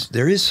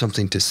is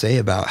something to say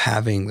about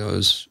having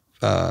those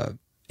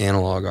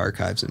analog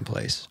archives in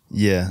place.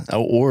 Yeah.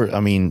 Or,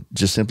 I mean,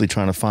 just simply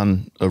trying to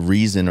find a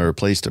reason or a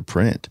place to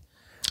print,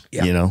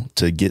 you know,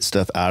 to get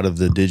stuff out of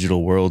the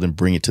digital world and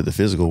bring it to the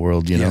physical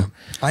world, you know?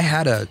 I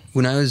had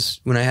when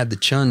I had the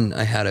Chun,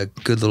 I had a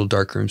good little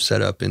darkroom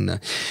set up I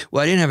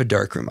didn't have a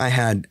darkroom. I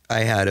had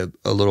a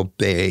little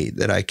bay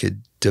that I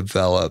could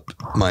develop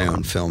my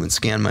own film and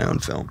scan my own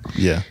film.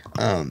 Yeah.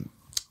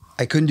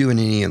 I couldn't do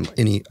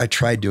any, I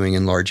tried doing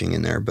enlarging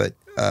in there, but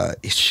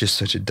it's just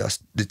such a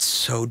dust. It's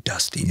so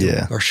dusty.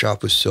 Yeah. Our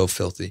shop was so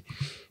filthy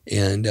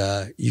and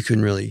you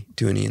couldn't really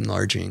do any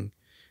enlarging.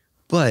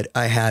 But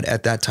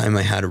at that time,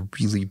 I had a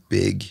really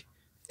big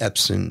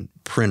Epson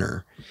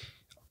printer.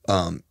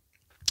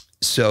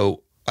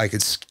 So I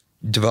could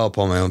develop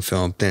all my own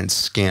film, then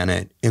scan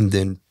it and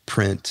then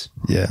print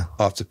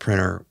off the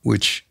printer,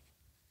 which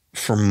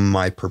for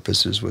my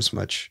purposes was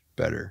much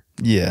better.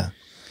 Yeah.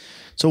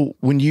 So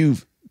when you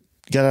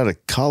got out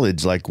of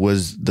college, like,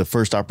 was the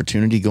first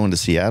opportunity going to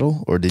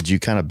Seattle, or did you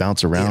kind of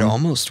bounce around?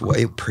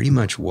 It pretty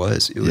much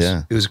was. It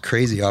was a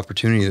crazy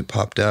opportunity that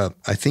popped up.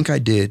 I think I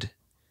did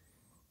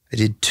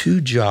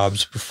 2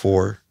 jobs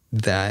before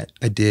that.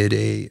 I did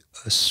a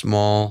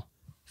small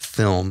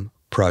film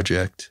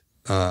project,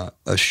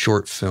 a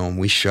short film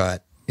we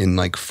shot in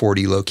like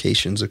 40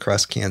 locations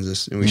across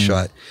Kansas, and we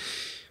shot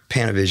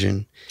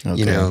Panavision,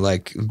 you know,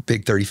 like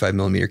big 35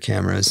 millimeter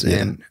cameras.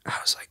 And I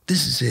was like,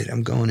 this is it.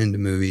 I'm going into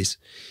movies.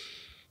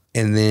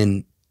 And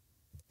then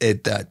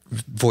that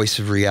voice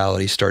of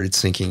reality started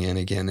sinking in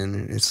again.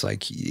 And it's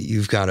like,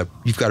 you've got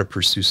to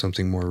pursue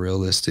something more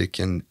realistic.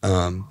 And,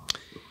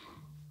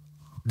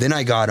 then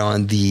I got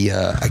on the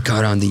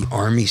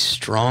Army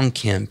Strong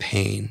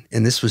campaign,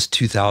 and this was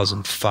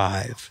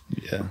 2005,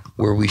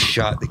 where we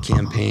shot the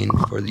campaign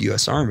for the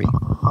U.S. Army.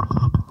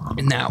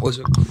 And that was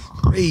a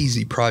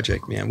crazy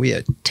project, man. We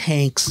had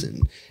tanks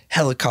and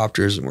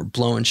helicopters and we're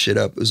blowing shit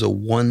up. It was a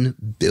 $1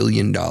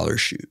 billion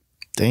shoot.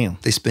 Damn.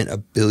 They spent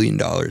 $1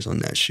 billion on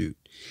that shoot.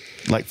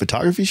 Like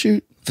photography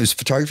shoot? It was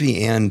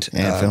photography and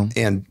film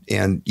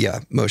and yeah,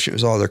 motion. It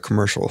was all their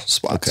commercial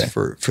spots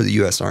for the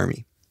U.S.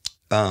 Army.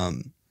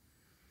 And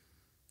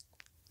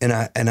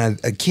I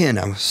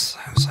was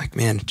like,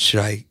 man, should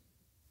I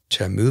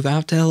move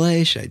out to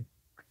LA? Should I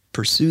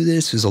pursue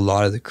this? Because a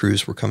lot of the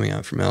crews were coming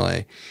out from LA.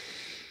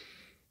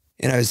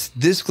 And I was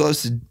this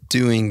close to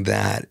doing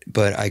that,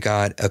 but I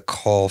got a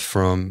call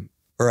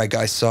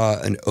I saw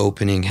an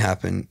opening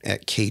happen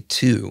at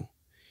K2,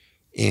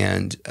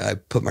 and I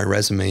put my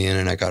resume in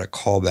and I got a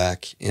call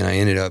back, and I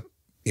ended up,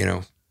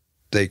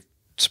 they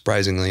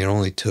surprisingly, it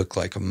only took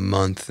like a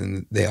month,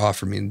 and they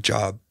offered me a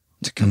job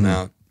to come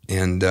out.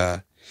 And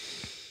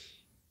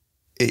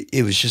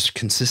it was just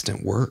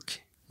consistent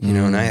work,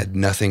 and I had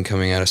nothing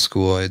coming out of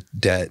school. I had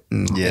debt,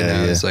 and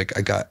I was like,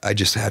 I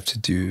just have to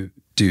do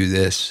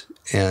this.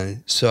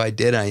 And so I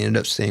did. I ended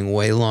up staying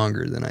way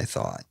longer than I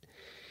thought,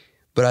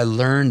 but I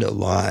learned a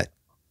lot.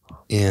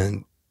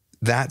 And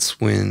that's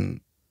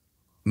when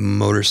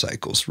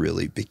motorcycles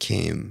really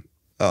became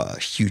a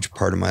huge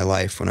part of my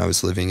life, when I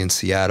was living in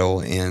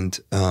Seattle. And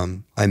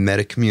I met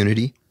a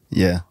community.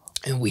 Yeah.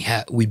 And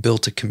we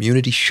built a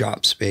community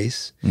shop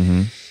space.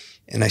 Mm-hmm.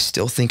 And I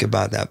still think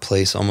about that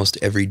place almost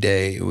every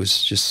day. It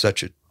was just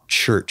such a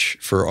church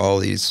for all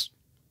these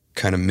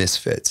kind of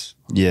misfits.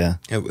 Yeah.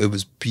 It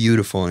was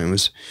beautiful. And it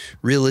was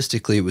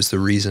the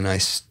reason I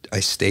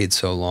stayed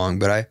so long.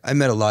 But I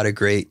met a lot of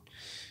great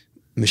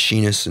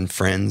machinists and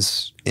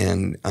friends.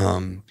 And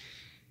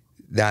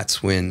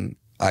that's when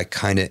I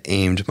kind of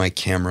aimed my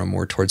camera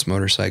more towards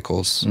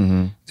motorcycles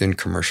than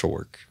commercial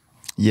work.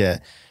 Yeah.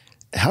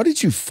 How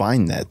did you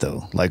find that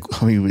though? Like,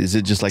 I mean, is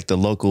it just like the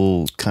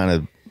local kind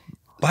of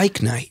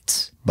bike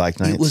nights?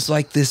 It was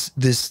like this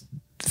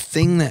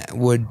thing that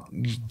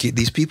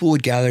these people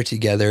would gather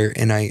together,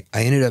 and I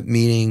ended up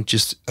meeting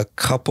just a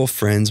couple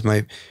friends.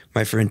 My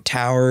friend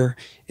Tower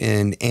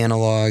and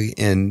Analog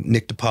and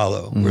Nick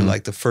DiPaolo were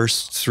like the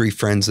first 3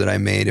 friends that I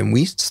made, and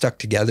we stuck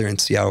together in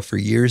Seattle for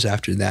years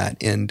after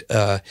that. And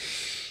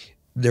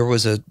there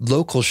was a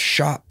local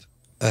shop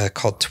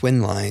called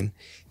Twin Line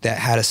that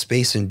had a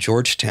space in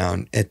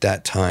Georgetown at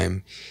that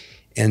time,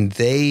 and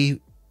they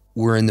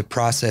were in the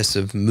process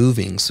of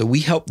moving. So we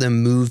helped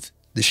them move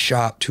the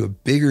shop to a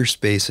bigger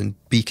space in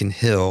Beacon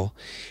Hill,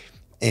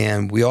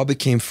 and we all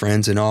became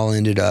friends and all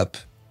ended up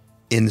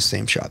in the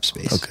same shop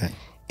space. Okay.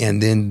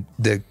 And then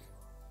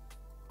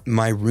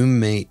my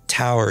roommate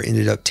Tower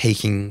ended up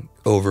taking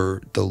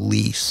over the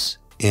lease,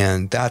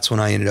 and that's when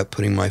I ended up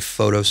putting my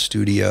photo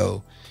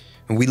studio,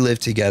 and we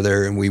lived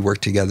together and we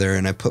worked together,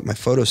 and I put my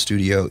photo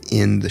studio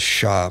in the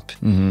shop.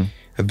 Mm-hmm.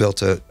 I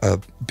built a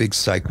big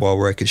cyc wall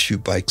where I could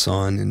shoot bikes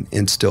on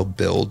and still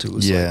build. It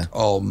was like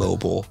all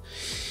mobile.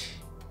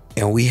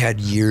 And we had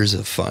years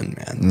of fun,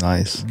 man.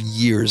 Nice.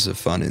 Years of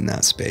fun in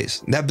that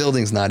space. And that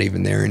building's not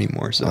even there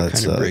anymore, so it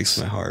kind of breaks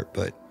my heart.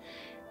 But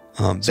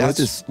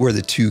that's where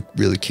the two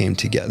really came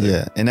together.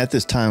 Yeah, and at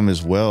this time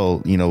as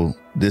well,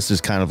 this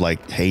is kind of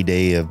like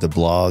heyday of the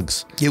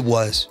blogs. It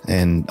was.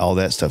 And all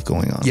that stuff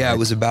going on. Yeah, right?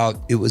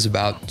 It was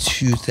about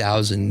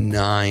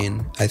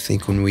 2009, I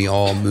think, when we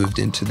all moved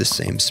into the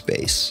same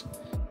space.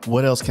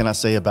 What else can I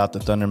say about the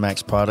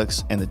ThunderMax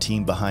products and the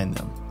team behind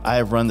them? I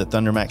have run the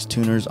ThunderMax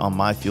tuners on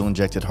my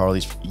fuel-injected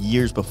Harleys for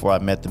years before I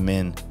met the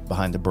men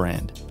behind the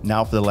brand.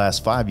 Now for the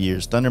last 5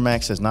 years,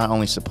 ThunderMax has not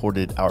only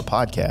supported our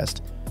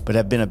podcast, but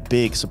have been a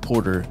big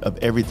supporter of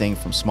everything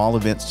from small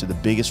events to the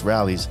biggest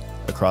rallies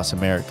across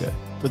America.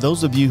 For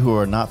those of you who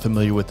are not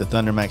familiar with the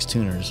ThunderMax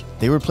tuners,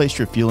 they replaced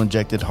your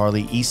fuel-injected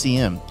Harley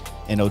ECM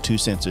and O2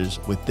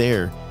 sensors with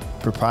their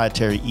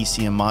proprietary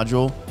ECM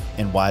module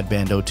and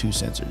wideband O2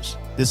 sensors.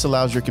 This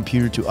allows your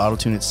computer to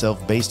auto-tune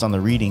itself based on the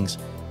readings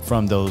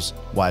from those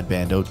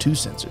wideband O2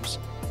 sensors.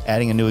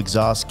 Adding a new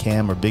exhaust,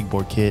 cam, or big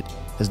bore kit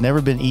has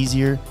never been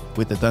easier,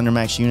 with the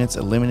ThunderMax units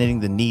eliminating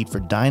the need for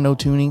dyno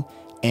tuning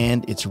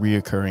and its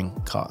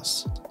reoccurring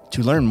costs.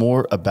 To learn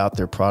more about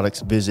their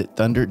products, visit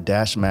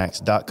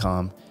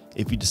thunder-max.com.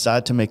 If you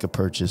decide to make a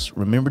purchase,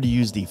 remember to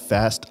use the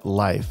Fast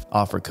Life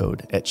offer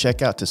code at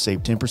checkout to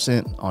save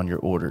 10% on your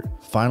order.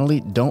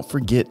 Finally, don't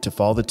forget to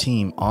follow the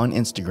team on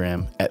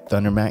Instagram at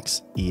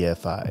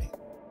ThunderMaxEFI.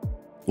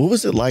 What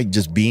was it like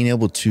just being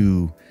able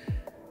to,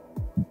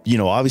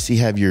 obviously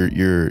have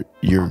your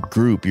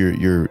group,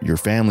 your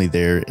family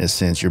there, in a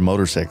sense, your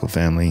motorcycle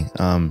family,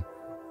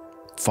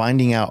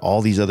 finding out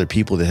all these other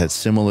people that had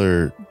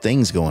similar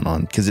things going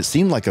on? Because it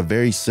seemed like a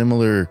very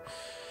similar,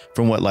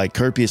 from what like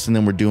Kirpius and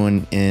them were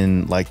doing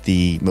in like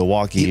the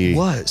Milwaukee. It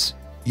was,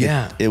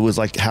 yeah. It was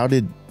like, how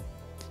did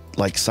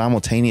like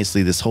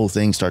simultaneously this whole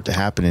thing start to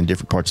happen in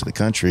different parts of the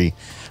country?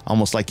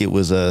 Almost like it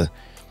was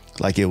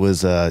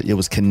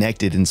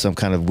connected in some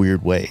kind of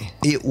weird way.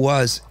 It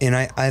was. And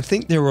I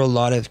think there were a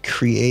lot of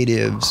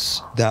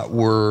creatives that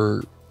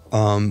were,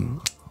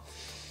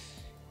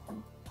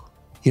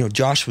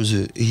 Josh was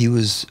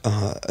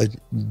a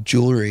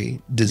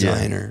jewelry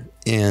designer,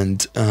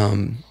 and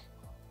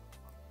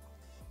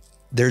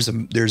there's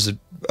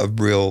a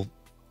real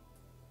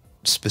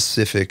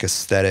specific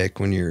aesthetic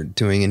when you're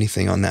doing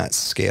anything on that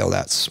scale,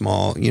 that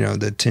small, you know,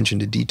 the attention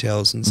to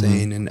detail is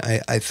insane. And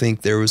I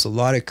think there was a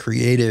lot of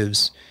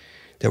creatives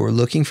that were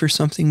looking for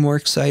something more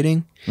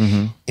exciting.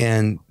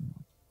 And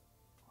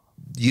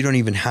you don't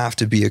even have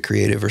to be a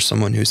creative or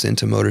someone who's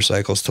into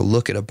motorcycles to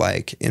look at a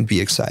bike and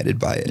be excited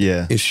by it.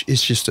 Yeah.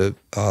 It's just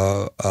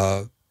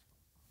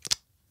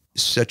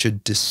such a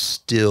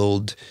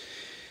distilled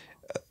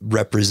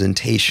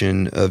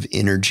representation of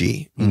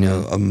energy, you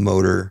know, a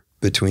motor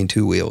between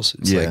two wheels.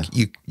 It's like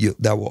you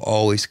that will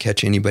always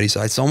catch anybody's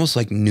eye. It's almost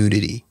like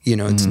nudity, you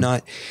know. It's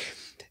not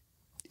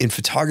in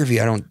photography.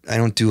 I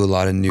don't do a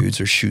lot of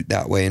nudes or shoot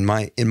that way in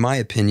my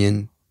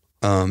opinion.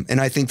 And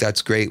I think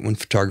that's great when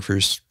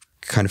photographers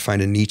kind of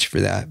find a niche for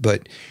that.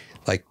 But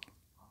like,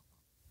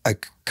 I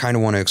kind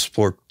of want to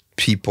explore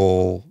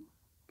people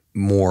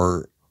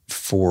more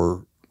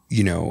for,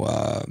 you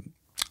know,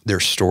 their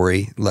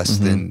story less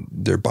than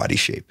their body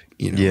shape,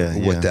 you know,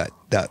 what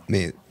that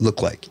may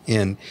look like.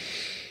 And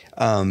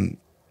I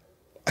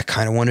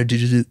kind of wanted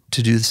to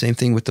do the same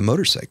thing with the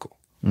motorcycle.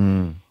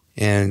 And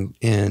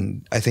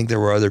I think there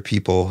were other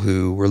people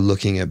who were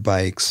looking at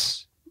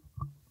bikes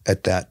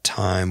at that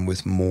time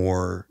with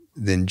more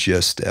than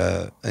just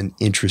an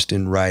interest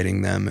in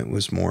riding them. It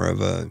was more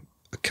of a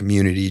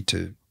community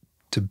to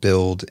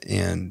build,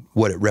 and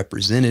what it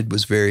represented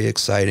was very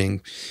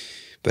exciting.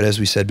 But as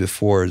we said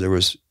before, it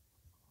was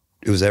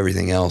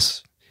everything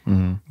else.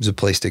 It was a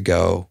place to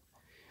go.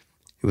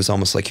 It was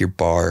almost like your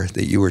bar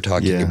that you were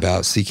talking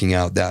about, seeking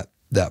out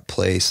that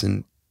place.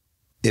 And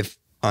if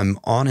I'm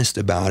honest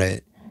about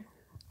it,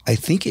 I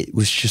think it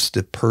was just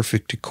the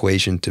perfect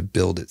equation to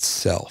build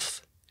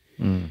itself.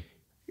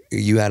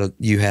 You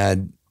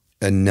had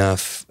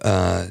enough,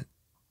 I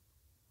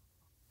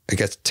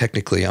guess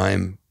technically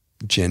I'm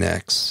Gen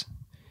X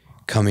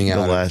coming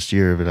out. The last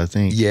year of it, I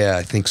think. Yeah,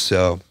 I think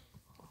so.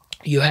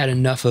 You had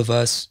enough of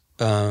us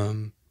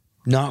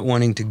not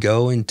wanting to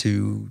go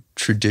into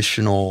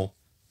traditional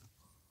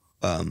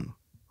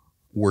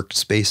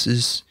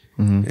workspaces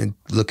and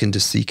looking to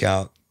seek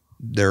out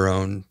their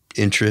own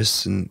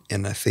interests. And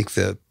I think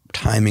the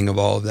timing of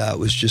all of that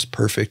was just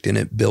perfect. And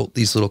it built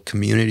these little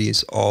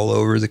communities all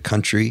over the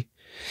country.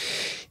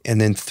 And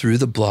then through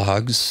the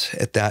blogs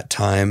at that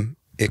time,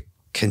 it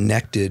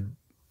connected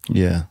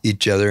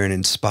each other and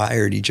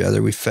inspired each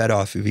other. We fed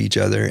off of each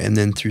other. And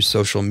then through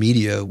social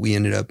media, we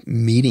ended up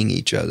meeting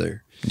each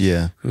other.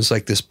 Yeah. It was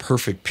like this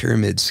perfect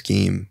pyramid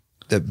scheme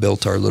that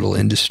built our little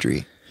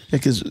industry. Yeah,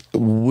 because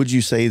would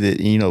you say that,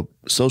 you know,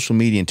 social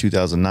media in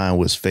 2009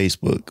 was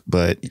Facebook,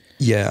 but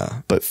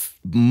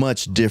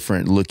much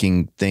different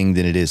looking thing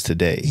than it is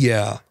today.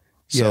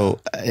 So,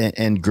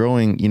 and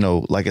growing, you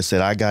know, like I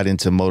said, I got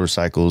into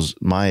motorcycles,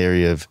 my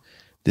area of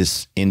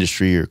this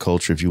industry or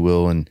culture, if you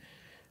will, and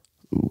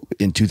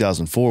in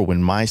 2004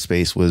 when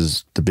MySpace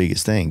was the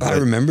biggest thing. But I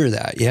remember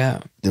that.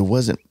 There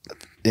wasn't,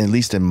 at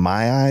least in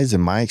my eyes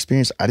and my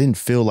experience, I didn't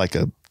feel like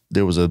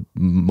there was a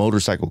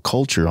motorcycle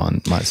culture on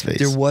MySpace.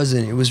 There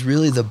wasn't. It was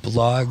really the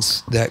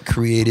blogs that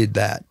created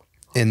that.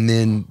 And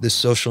then the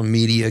social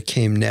media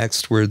came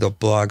next, where the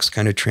blogs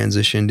kind of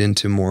transitioned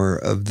into more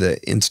of the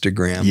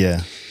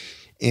Instagram.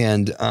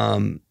 And,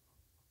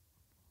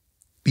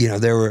 you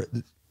know,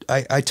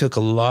 I took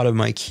a lot of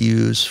my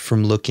cues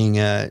from looking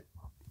at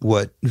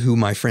who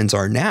my friends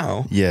are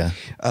now.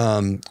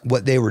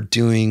 What they were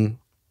doing,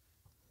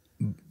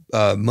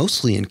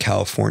 mostly in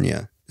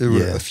California. There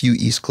were a few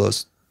East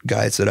Coast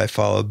guys that I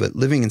followed, but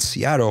living in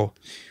Seattle,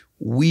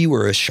 we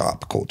were a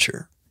shop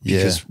culture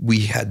because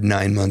we had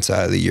 9 months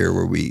out of the year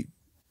where we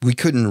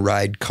couldn't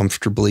ride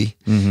comfortably.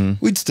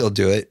 We'd still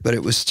do it, but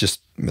it was just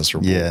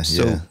miserable.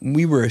 So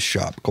we were a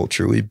shop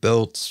culture. We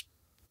built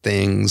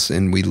things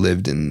and we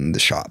lived in the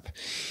shop.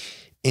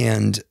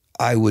 And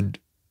I would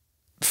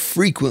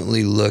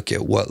frequently look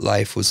at what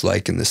life was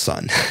like in the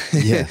sun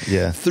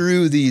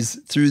through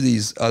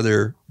these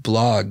other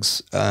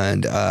blogs.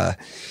 And,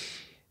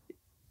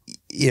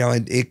 you know,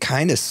 it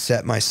kind of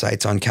set my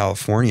sights on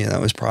California.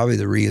 That was probably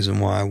the reason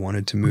why I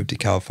wanted to move to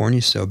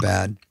California so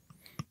bad.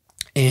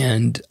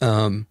 And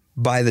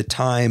by the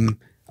time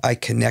I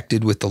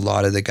connected with a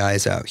lot of the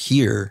guys out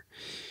here,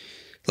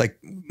 like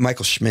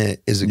Michael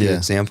Schmidt is a good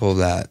example of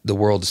that. The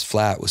World is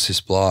Flat was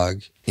his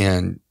blog.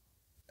 And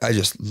I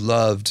just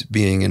loved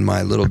being in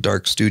my little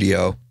dark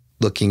studio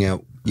looking at,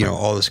 you know,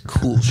 all this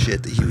cool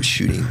shit that he was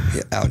shooting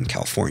out in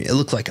California. It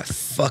looked like a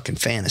fucking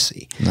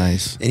fantasy.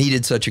 Nice. And he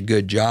did such a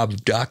good job of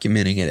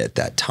documenting it at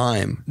that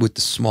time with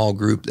the small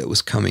group that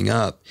was coming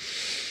up.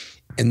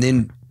 And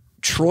then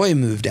Troy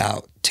moved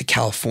out to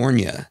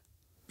California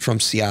from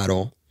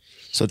Seattle.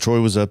 So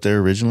Troy was up there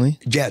originally?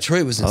 Yeah,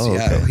 Troy was in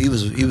Seattle. Okay. He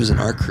was in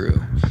our crew.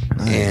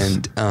 Nice.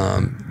 And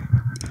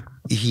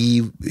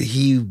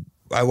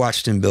I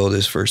watched him build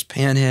his first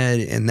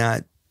panhead, and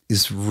that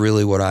is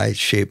really what I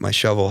shaped my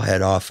shovel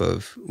head off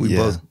of. We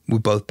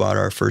both bought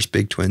our first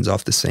big twins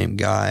off the same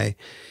guy.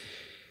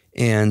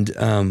 And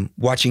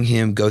watching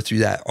him go through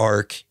that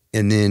arc,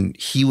 and then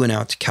he went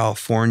out to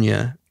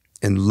California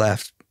and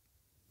left,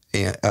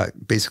 and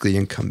basically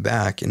didn't come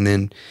back. And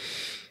then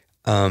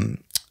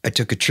I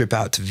took a trip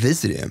out to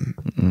visit him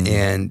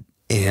and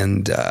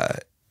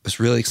was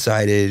really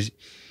excited.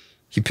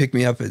 He picked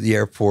me up at the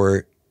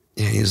airport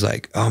and he was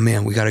like, oh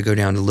man, we got to go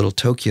down to Little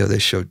Tokyo. They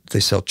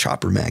sell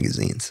chopper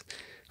magazines.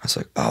 I was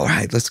like, all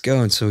right, let's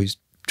go. And so he's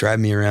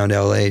driving me around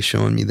LA,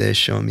 showing me this,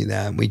 showing me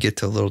that. And we get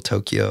to Little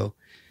Tokyo.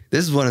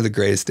 This is one of the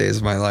greatest days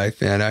of my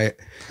life, man.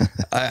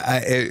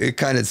 It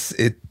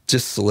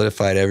just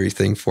solidified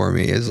everything for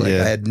me. It's like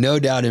I had no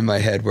doubt in my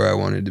head where I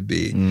wanted to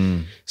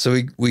be. So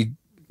we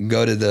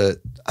go to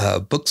the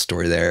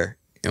bookstore there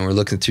and we're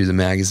looking through the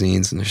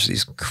magazines and there's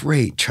these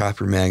great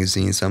chopper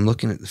magazines. I'm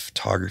looking at the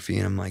photography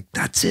and I'm like,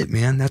 that's it,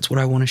 man. That's what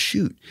I want to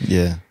shoot.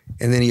 Yeah.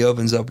 And then he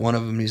opens up one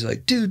of them and he's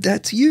like, dude,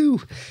 that's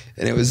you.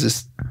 And it was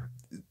this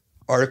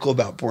article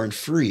about Born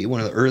Free, one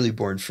of the early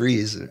Born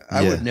Frees.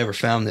 I would have never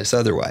found this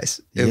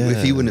otherwise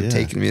if he wouldn't have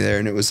taken me there.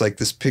 And it was like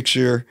this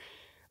picture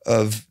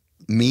of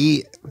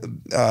me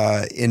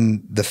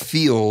in the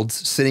field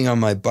sitting on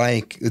my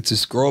bike. It's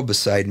this girl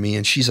beside me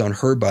and she's on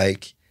her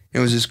bike.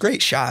 And it was this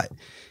great shot.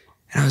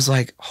 And I was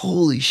like,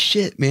 holy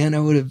shit, man.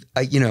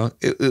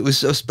 It was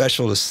so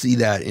special to see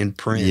that in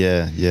print.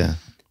 Yeah, yeah.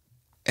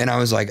 And I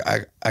was like,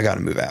 I got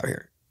to move out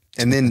here.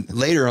 And then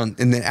later on,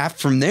 and then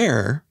from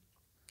there,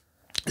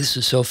 this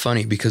is so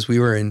funny because we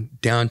were in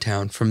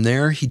downtown. From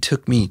there, he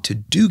took me to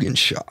Dugan's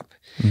shop,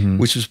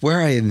 which was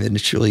where I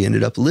eventually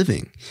ended up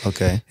living.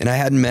 Okay. And I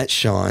hadn't met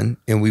Sean,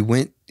 and we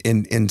went,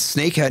 and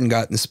Snake hadn't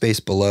gotten the space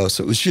below.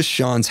 So it was just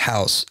Sean's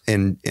house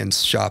and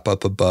shop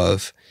up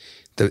above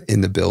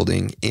in the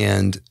building.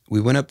 And we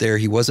went up there.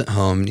 He wasn't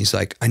home. And he's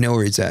like, I know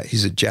where he's at.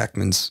 He's at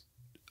Jackman's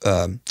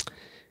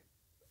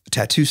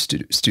tattoo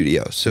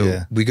studio. So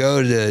we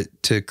go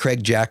to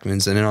Craig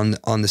Jackman's, and then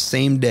on the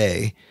same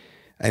day,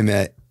 I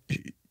met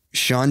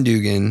Sean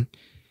Dugan,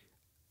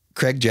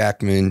 Craig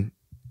Jackman,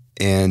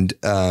 and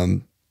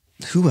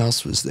who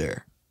else was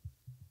there?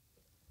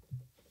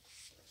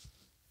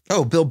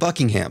 Oh, Bill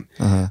Buckingham.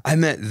 I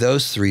met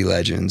those three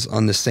legends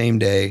on the same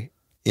day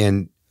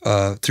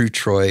through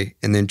Troy,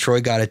 and then Troy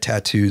got a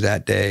tattoo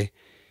that day,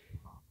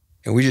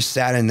 and we just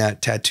sat in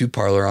that tattoo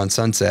parlor on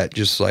Sunset,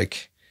 just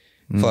like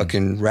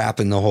fucking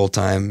rapping the whole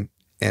time.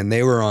 And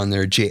they were on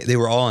they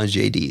were all on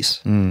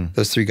JDs.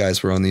 Those three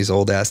guys were on these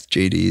old ass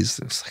JDs.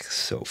 It was like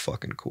so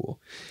fucking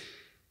cool.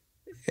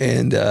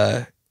 And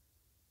that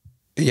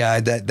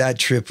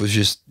trip was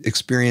just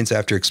experience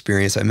after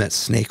experience. I met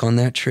Snake on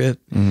that trip.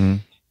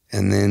 And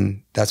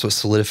then that's what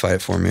solidified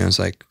it for me. I was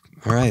like,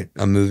 all right,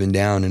 I'm moving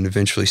down. And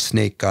eventually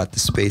Snake got the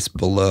space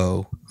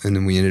below. And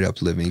then we ended up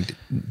living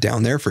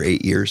down there for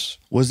 8 years.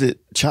 Was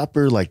it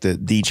Chopper, like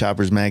the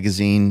Choppers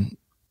magazine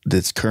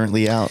that's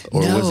currently out,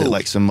 or was it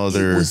like some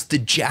other? It was the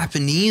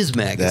Japanese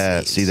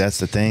magazines. That's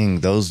the thing.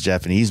 Those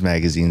Japanese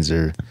magazines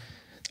are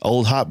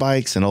old hot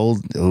bikes and old.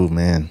 Oh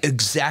man,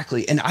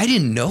 exactly. And I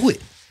didn't know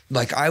it.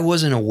 Like I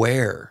wasn't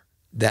aware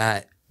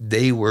that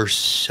they were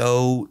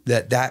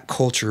that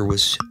culture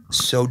was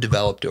so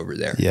developed over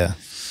there. Yeah,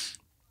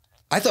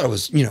 I thought it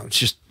was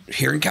just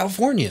here in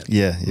California.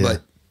 Yeah.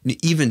 But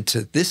even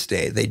to this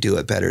day, they do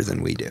it better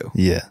than we do.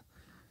 Yeah,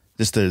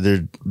 just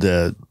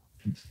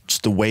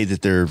just the way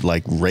that they're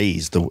like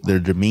raised, their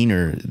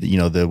demeanor,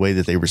 the way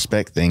that they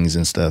respect things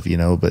and stuff,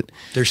 but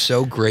they're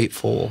so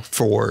grateful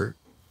for,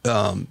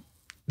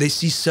 they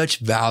see such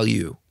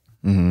value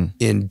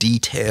in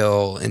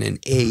detail and in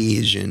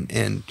age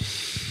and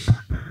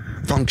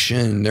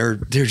function. They're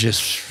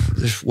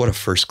what a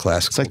first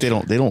class. It's culture.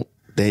 Like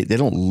they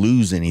don't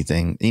lose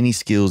anything, any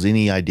skills,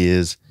 any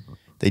ideas.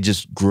 They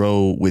just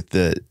grow with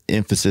the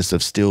emphasis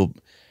of still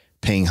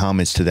paying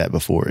homage to that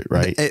before it,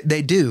 right?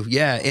 They do,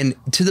 yeah. And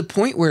to the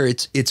point where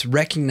it's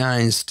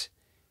recognized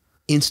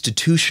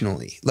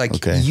institutionally. Like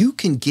you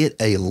can get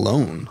a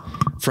loan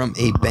from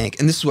a bank,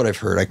 and this is what I've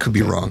heard, I could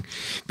be wrong,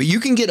 but you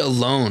can get a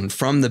loan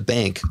from the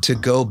bank to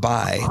go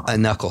buy a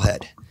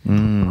knucklehead.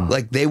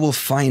 Like they will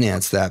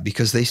finance that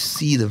because they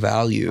see the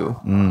value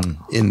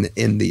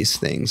in these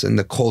things and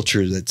the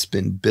culture that's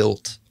been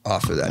built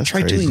off of that. That's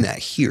Try crazy. doing that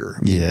here.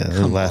 Yeah,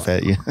 they'll laugh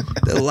at you.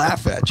 They'll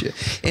laugh at you.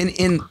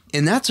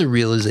 And that's a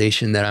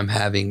realization that I'm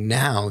having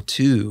now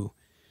too.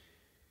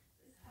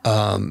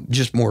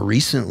 Just more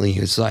recently,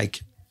 it's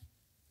like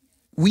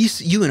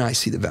you and I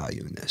see the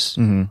value in this.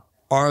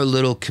 Our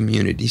little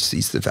community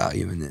sees the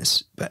value in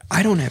this, but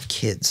I don't have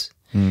kids.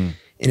 And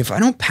if I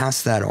don't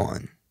pass that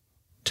on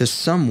to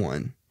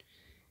someone,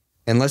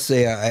 and let's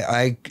say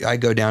I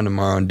go down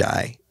tomorrow and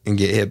die and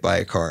get hit by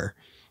a car,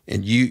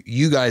 and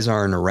you guys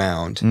aren't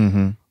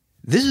around,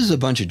 this is a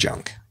bunch of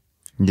junk.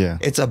 Yeah.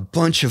 It's a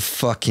bunch of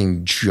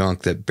fucking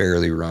junk that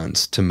barely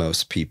runs to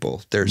most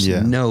people. There's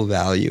no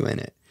value in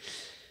it.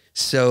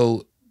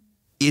 So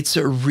it's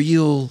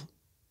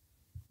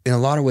in a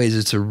lot of ways,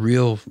 it's a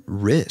real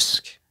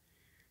risk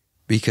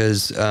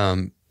because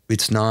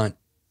it's not,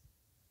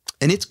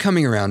 and it's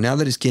coming around now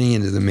that it's getting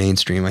into the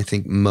mainstream. I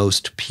think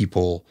most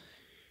people,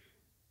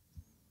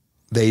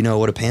 they know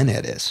what a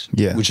panhead is,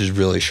 which is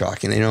really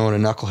shocking. They know what a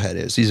knucklehead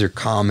is. These are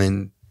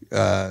common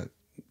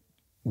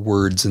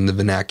words in the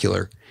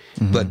vernacular,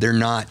 but they're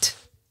not,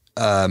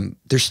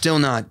 they're still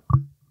not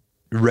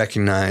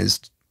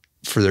recognized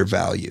for their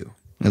value,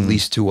 at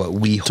least to what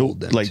we hold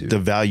them like to. the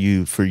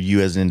value for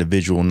you as an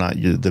individual, not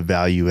the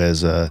value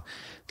as I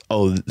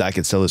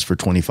could sell this for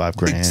 25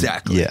 grand.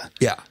 Exactly.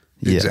 Yeah.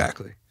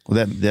 Exactly.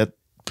 Well, that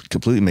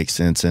completely makes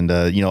sense. And,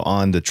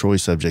 on the Troy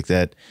subject,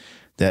 that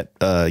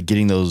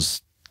getting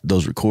those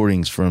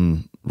recordings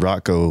from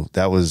Rocco,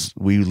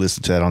 we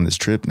listened to that on this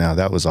trip. Now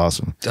that was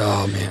awesome.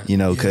 Oh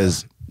man.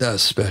 Cause that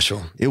was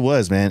special. It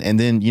was, man. And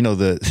then,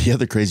 the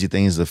other crazy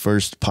thing is the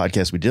first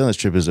podcast we did on this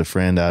trip is a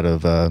friend out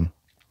of,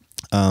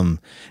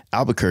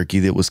 Albuquerque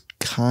that was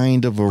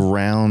kind of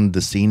around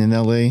the scene in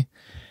LA.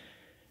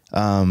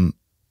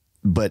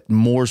 But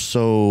more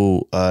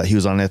so, he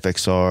was on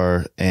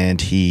FXR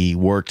and he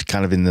worked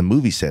kind of in the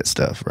movie set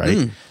stuff,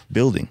 right?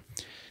 Building.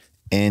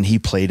 And he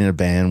played in a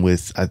band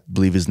with, I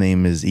believe his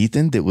name is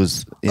Ethan, that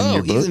was in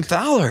your book. Ethan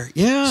Fowler.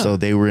 Yeah. So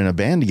they were in a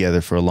band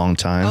together for a long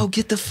time. Oh,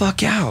 get the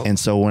fuck out. And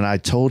so when I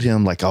told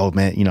him like, oh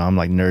man, I'm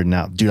like nerding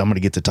out, dude, I'm going to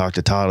get to talk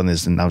to Todd on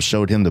this. And I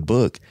showed him the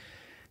book.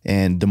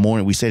 And the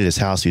morning we stayed at his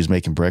house, he was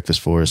making breakfast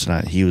for us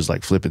and he was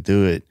like flipping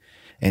through it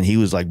and he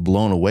was like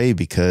blown away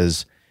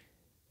because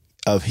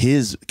of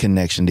his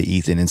connection to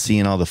Ethan and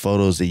seeing all the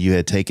photos that you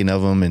had taken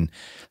of him. And,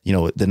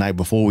 the night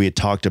before we had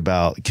talked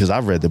about, because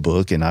I've read the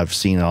book and I've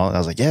seen it all. I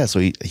was like, yeah. So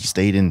he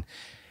stayed in,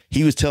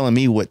 he was telling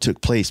me what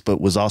took place,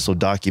 but was also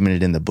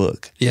documented in the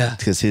book. Yeah.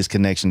 Because his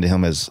connection to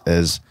him as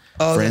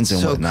friends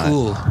and whatnot.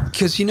 Cool.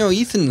 Because,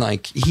 Ethan,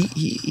 like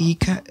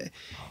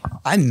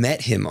I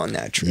met him on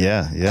that trip.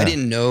 Yeah. Yeah. I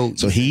didn't know.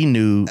 So he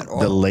knew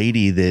the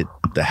lady the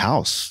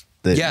house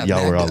that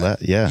y'all were all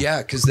at. Yeah.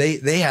 Yeah. Because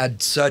they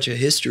had such a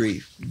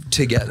history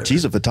together.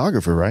 She's a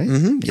photographer, right?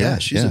 Mm-hmm. Yeah.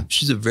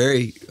 She's a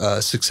very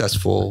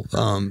successful,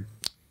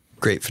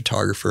 great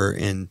photographer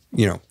and,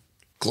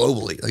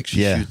 globally, like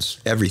she shoots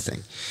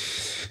everything.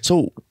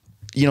 So,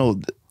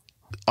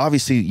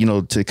 obviously,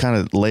 to kind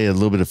of lay a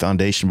little bit of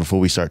foundation before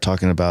we start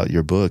talking about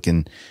your book.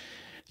 And,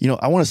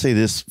 I want to say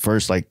this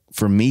first, like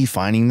for me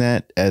finding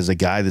that as a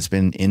guy that's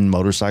been in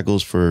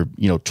motorcycles for,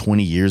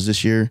 20 years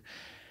this year,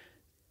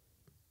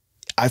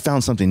 I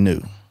found something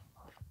new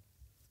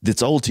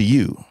that's old to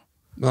you,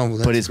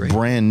 but it's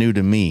brand new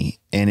to me.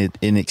 And it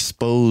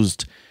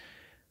exposed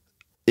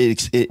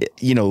it,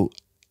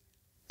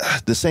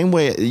 the same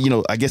way,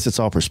 I guess it's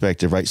all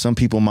perspective, right? Some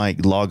people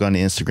might log on to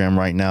Instagram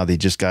right now. They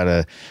just got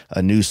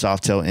a new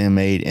Softail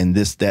M8 and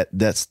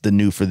that's the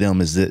new for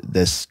them is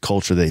this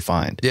culture they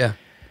find. Yeah.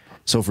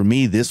 So for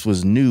me, this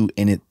was new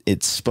and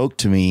it spoke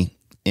to me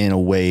in a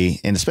way,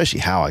 and especially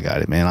how I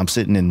got it, man. I'm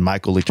sitting in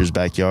Michael Lichter's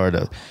backyard,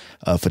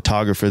 a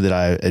photographer that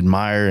I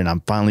admire, and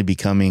I'm finally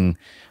becoming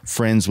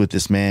friends with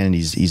this man. And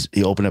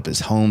he opened up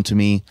his home to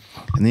me,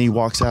 and then he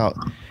walks out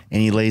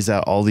and he lays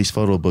out all these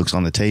photo books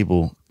on the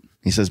table.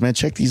 He says, man,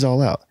 check these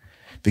all out.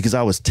 Because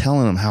I was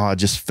telling him how I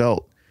just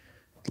felt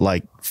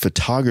like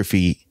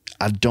photography,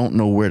 I don't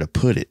know where to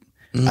put it.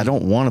 I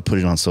don't want to put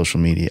it on social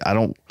media. I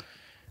don't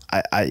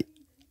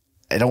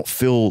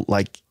feel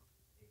like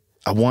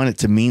I want it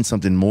to mean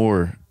something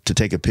more to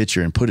take a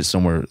picture and put it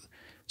somewhere.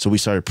 So we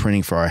started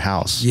printing for our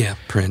house. Yeah,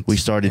 print. We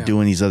started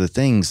doing these other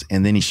things.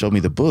 And then he showed me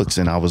the books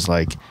and I was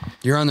like,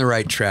 you're on the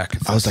right track.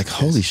 I was like,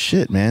 holy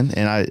shit, man.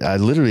 And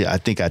I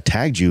think I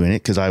tagged you in it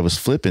because I was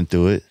flipping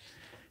through it.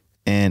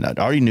 And I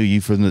already knew you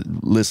from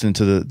listening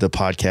to the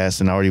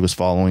podcast and I already was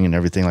following and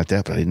everything like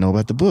that, but I didn't know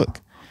about the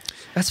book.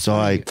 So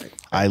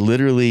I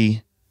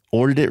literally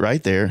ordered it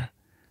right there.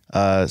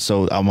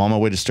 So I'm on my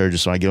way to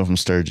Sturgis. So I get home from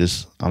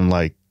Sturgis. I'm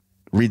like,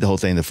 read the whole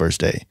thing the first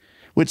day,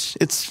 which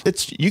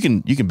you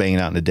can bang it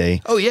out in a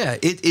day. Oh yeah.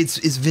 It's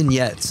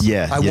vignettes.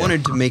 Yeah. I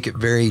wanted to make it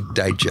very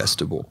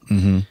digestible.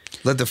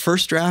 Like the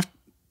first draft,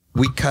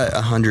 we cut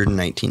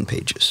 119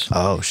 pages.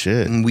 Oh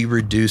shit. And we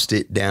reduced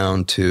it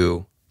down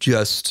to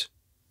just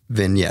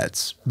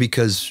vignettes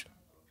because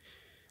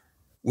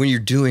when you're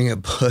doing a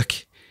book,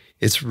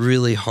 it's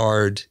really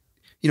hard.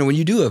 When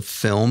you do a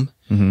film,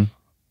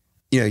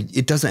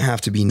 it doesn't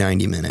have to be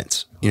 90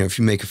 minutes. If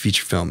you make a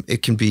feature film,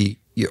 it can be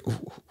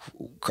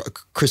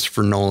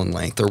Christopher Nolan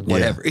length or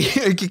whatever.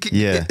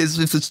 Yeah.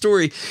 It's a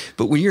story,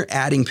 but when you're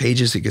adding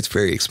pages, it gets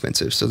very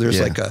expensive. So there's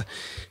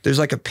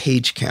like a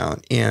page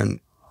count,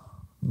 and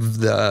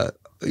the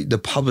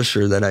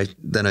publisher that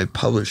I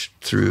published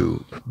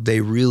through, they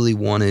really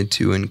wanted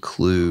to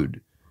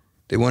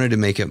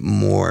make it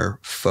more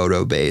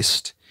photo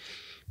based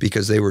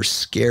because they were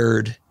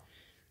scared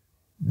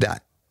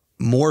that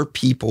more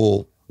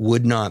people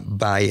would not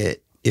buy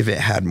it if it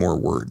had more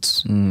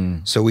words.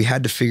 So we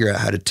had to figure out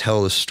how to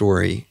tell the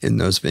story in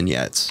those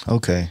vignettes.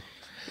 Okay.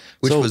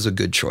 Which was a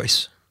good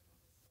choice.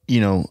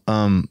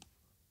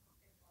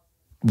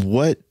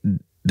 What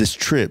this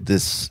trip,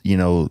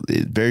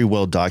 very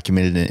well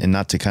documented, and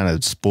not to kind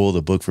of spoil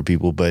the book for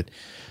people, but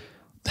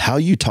how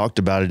you talked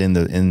about it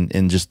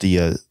in just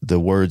the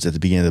words at the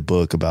beginning of the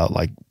book about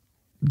like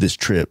this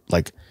trip,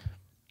 like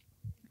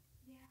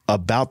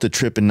about the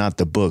trip and not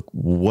the book.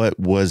 What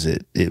was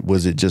it?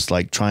 Was it just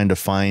like trying to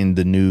find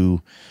a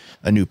new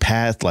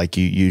path? Like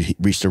you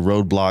reached a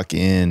roadblock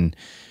in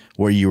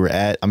where you were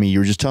at? I mean, you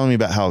were just telling me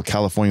about how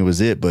California was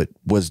it, but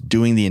was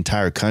doing the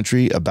entire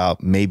country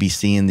about maybe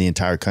seeing the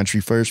entire country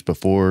first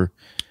before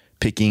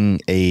picking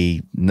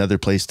another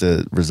place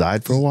to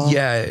reside for a while?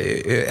 Yeah,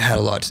 it had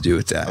a lot to do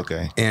with that.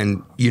 Okay.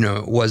 And,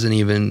 it wasn't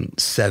even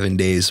 7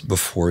 days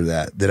before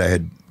that I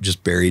had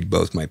just buried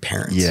both my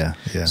parents. Yeah.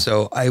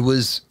 So I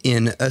was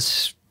in a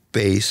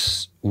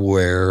space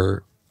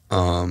where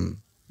I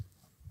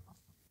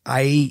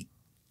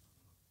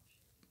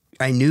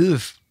knew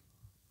if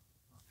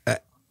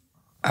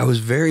I was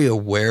very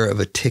aware of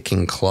a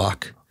ticking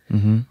clock.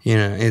 Mm-hmm.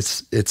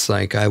 It's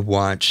like I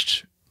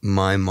watched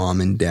my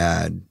mom and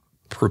dad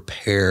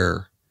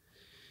prepare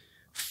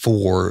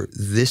for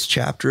this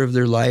chapter of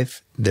their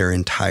life, their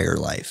entire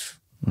life.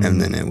 Mm-hmm.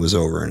 And then it was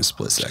over in a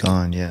split second.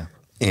 Gone, yeah.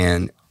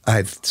 And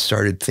I've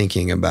started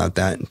thinking about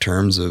that in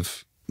terms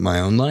of my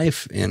own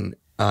life. And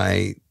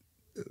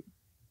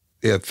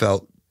it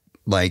felt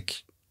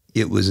like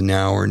it was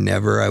now or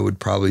never. I would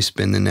probably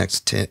spend the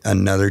next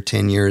another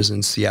 10 years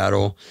in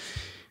Seattle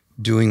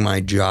doing my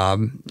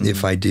job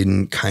if I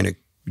didn't kind of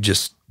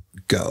just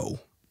go.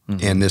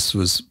 Mm-hmm. And this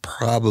was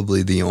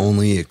probably the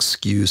only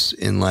excuse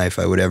in life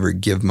I would ever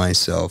give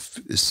myself,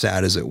 as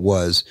sad as it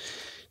was,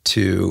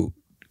 to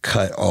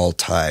cut all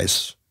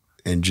ties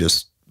and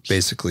just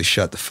basically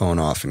shut the phone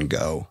off and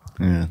go.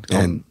 Yeah.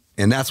 And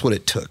that's what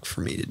it took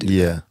for me to do.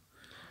 Yeah. That.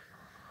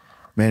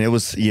 Man, it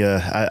was,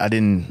 I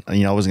didn't,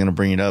 I wasn't going to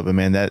bring it up, but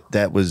man, that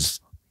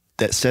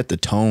set the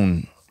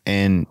tone.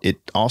 And it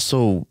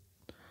also,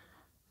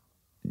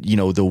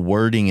 the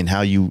wording and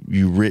how you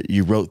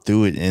wrote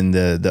through it, and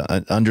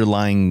the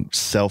underlying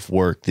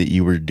self-work that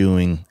you were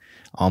doing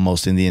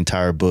almost in the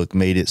entire book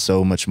made it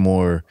so much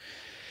more,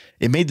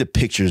 it made the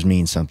pictures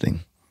mean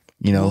something,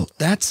 Well,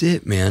 that's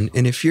it, man.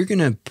 And if you're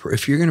going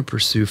to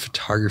pursue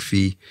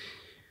photography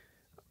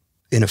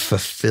in a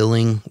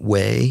fulfilling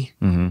way,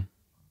 mm-hmm.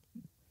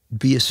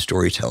 be a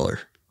storyteller.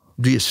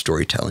 Be a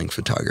storytelling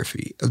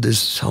photography. There's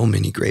so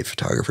many great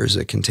photographers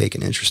that can take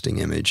an interesting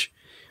image,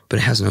 but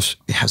it has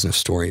no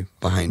story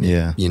behind it.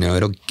 Yeah.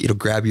 It'll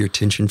grab your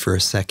attention for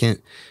a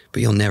second,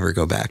 but you'll never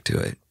go back to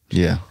it.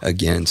 Yeah.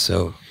 Again.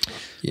 So,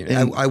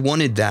 I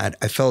wanted that.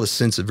 I felt a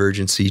sense of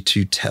urgency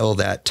to tell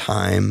that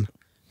time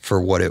for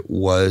what it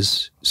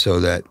was, so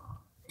that,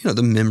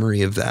 the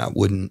memory of that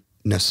wouldn't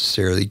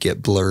necessarily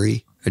get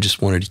blurry. I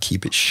just wanted to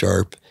keep it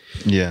sharp.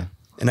 Yeah.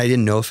 And I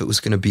didn't know if it was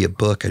going to be a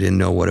book. I didn't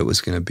know what it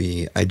was going to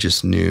be. I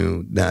just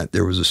knew that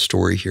there was a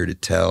story here to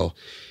tell.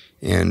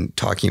 And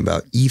talking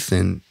about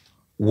Ethan,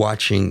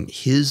 watching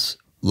his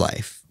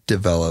life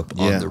develop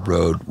on the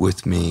road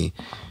with me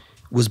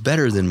was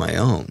better than my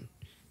own.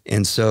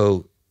 And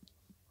so,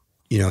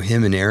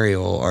 him and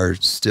Ariel are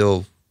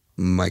still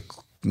my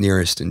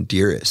nearest and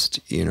dearest,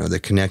 the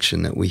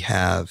connection that we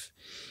have,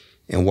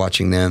 and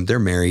watching them, they're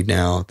married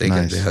now. They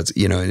got their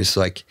husbands, and it's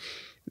like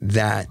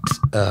that,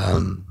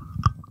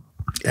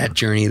 that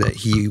journey that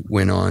he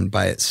went on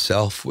by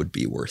itself would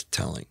be worth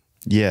telling.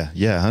 Yeah,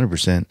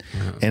 100%.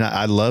 Yeah. And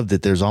I love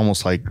that there's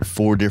almost like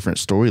 4 different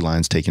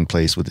storylines taking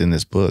place within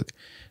this book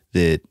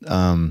that,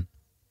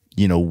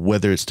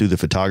 whether it's through the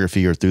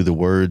photography or through the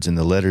words and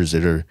the letters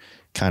that are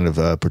kind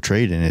of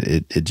portrayed in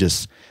it,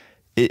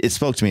 it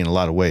spoke to me in a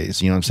lot of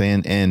ways, you know what I'm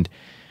saying? And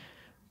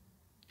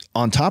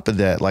on top of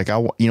that, like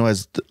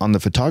as on the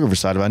photographer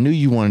side of it, I knew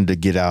you wanted to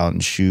get out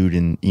and shoot,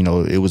 and,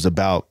 it was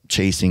about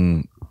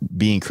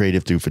being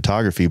creative through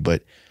photography,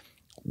 but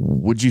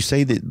would you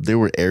say that there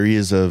were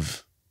areas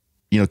of,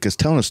 because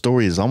telling a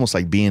story is almost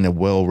like being a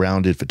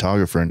well-rounded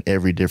photographer in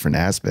every different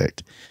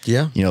aspect.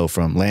 Yeah.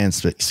 From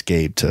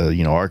landscape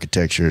to,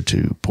 architecture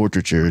to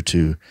portraiture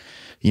to,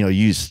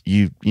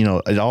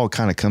 it all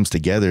kind of comes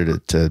together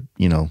to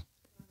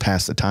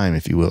pass the time,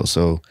 if you will.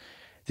 So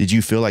did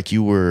you feel like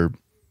you were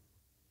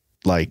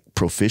like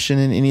proficient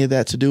in any of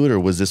that to do it? Or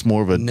was this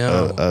more of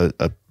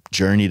a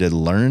journey to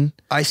learn?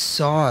 I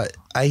saw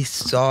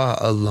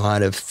a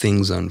lot of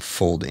things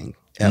unfolding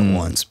at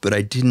once, but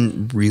I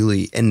didn't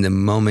really, in the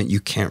moment, you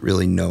can't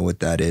really know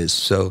what that is.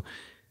 So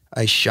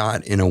I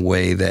shot in a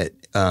way that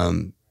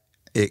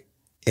it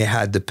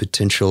had the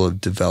potential of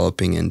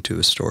developing into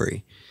a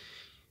story,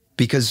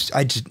 because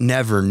I just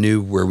never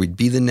knew where we'd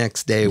be the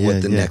next day,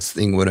 what the next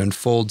thing would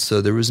unfold.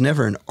 So there was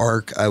never an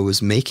arc I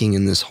was making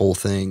in this whole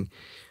thing,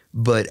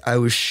 but I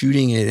was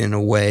shooting it in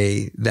a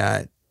way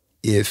that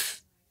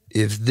if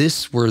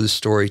this were the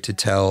story to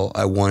tell,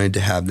 I wanted to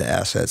have the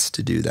assets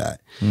to do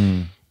that.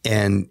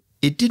 And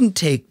it didn't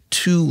take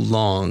too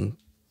long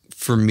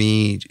for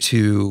me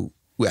to,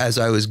 as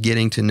I was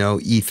getting to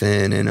know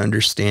Ethan and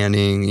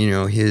understanding,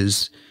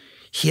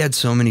 he had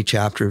so many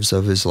chapters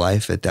of his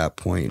life at that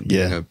point,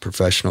 being a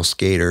professional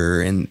skater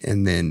and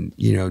then,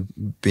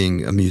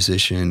 being a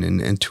musician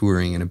and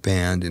touring in a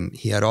band. And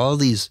he had all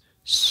these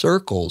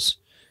circles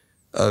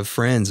of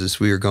friends as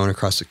we were going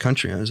across the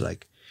country. I was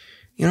like,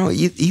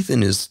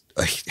 Ethan is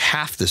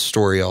half the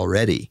story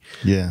already.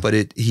 Yeah.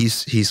 But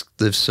he's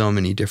lived so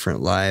many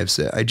different lives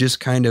that I just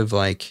kind of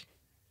I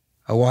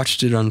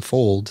watched it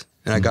unfold,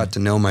 and I got to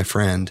know my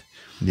friend.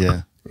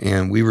 Yeah.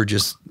 and we were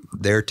just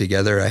there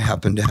together. I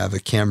happened to have a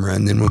camera.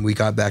 And then when we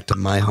got back to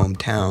my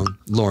hometown,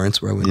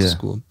 Lawrence, where I went to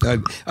school,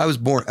 I was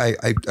born,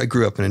 I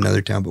grew up in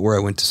another town, but where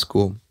I went to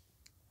school,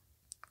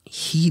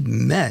 he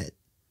met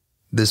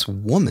this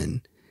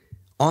woman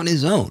on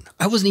his own.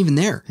 I wasn't even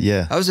there.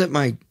 Yeah. I was at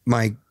my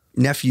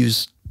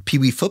nephew's Pee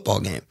Wee football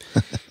game.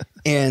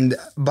 And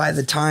by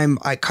the time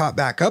I caught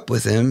back up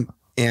with him,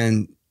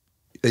 and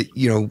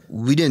you know,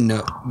 we didn't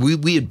know,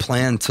 we had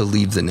planned to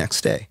leave the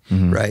next day.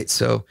 Right.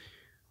 So,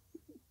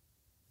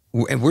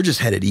 and we're just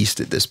headed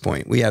east at this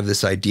point. We have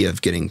this idea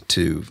of getting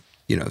to,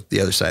 you know, the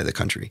other side of the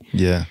country.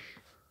 Yeah.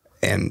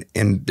 And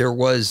there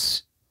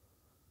was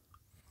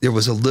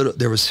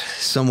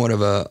somewhat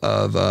of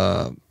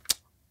a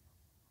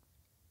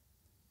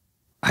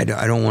I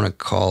don't want to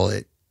call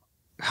it,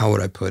 how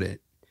would I put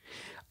it?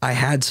 I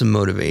had some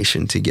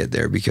motivation to get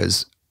there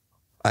because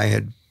I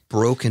had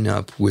broken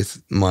up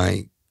with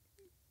my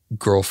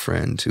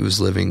girlfriend who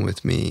was living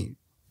with me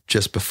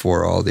just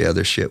before all the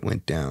other shit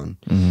went down.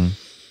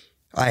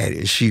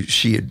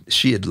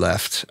 She had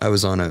left. I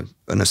was on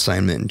an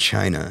assignment in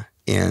China,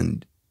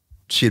 and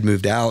she had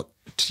moved out,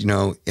 you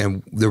know,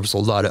 and there was a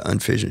lot of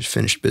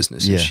unfinished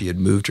business. Yeah. And she had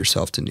moved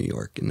herself to New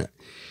York, and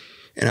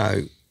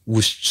I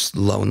was just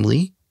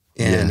lonely,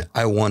 and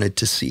I wanted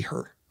to see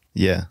her.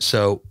 Yeah.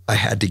 So I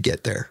had to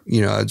get there.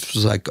 You know, I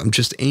was like, I'm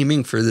just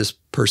aiming for this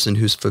person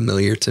who's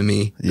familiar to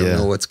me. I don't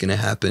know what's going to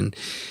happen.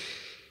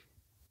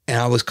 And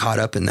I was caught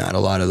up in that a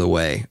lot of the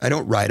way. I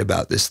don't write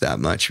about this that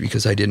much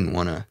because I didn't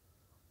want to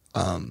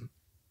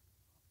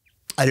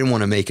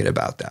make it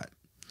about that.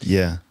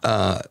 Yeah.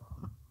 But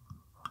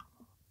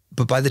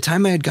by the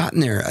time I had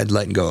gotten there, I'd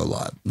let go a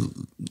lot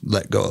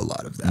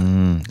of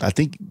that. I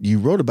think you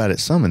wrote about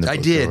it some in the book.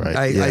 I did. Though,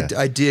 right?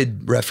 I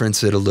did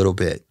reference it a little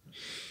bit.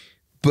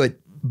 But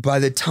by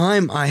the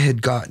time I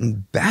had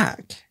gotten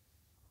back,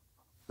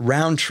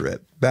 round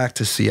trip back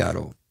to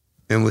Seattle,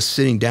 and was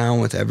sitting down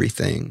with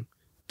everything,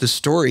 the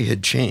story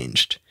had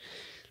changed.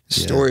 The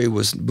story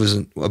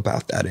wasn't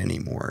about that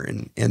anymore.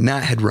 And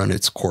that had run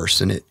its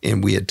course,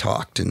 and we had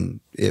talked, and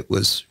it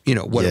was, you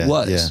know, what it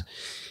was. Yeah.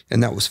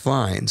 And that was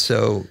fine.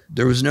 So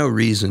there was no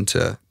reason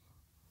to,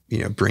 you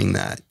know, bring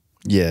that.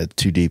 Yeah,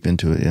 too deep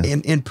into it.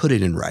 Yeah. And put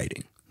it in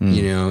writing.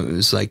 You know, it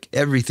was like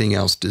everything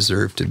else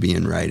deserved to be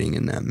in writing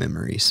in that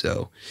memory.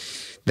 So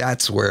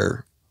that's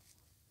where,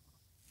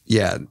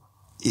 I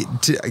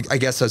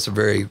guess that's a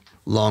very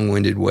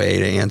long-winded way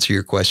to answer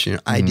your question.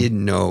 I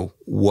didn't know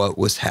what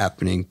was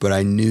happening, but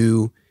I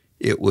knew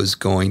it was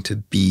going to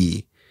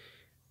be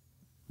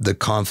the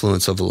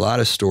confluence of a lot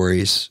of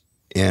stories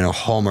and a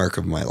hallmark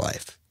of my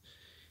life.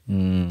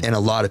 And a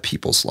lot of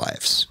people's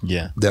lives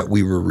that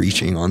we were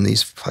reaching on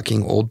these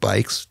fucking old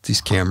bikes, these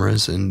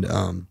cameras, and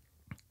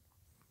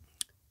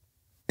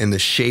the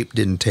shape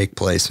didn't take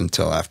place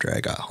until after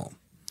I got home.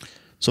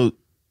 So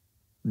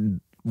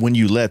when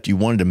you left, you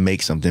wanted to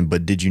make something,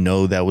 but did you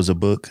know that was a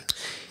book?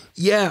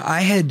 Yeah,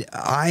 I had,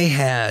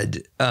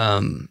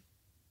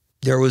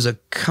 there was a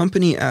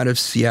company out of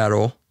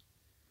Seattle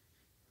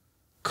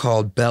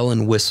called Bell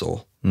and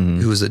Whistle,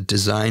 who was a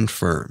design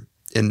firm.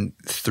 And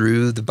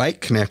through the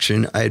Bike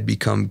Connection, I had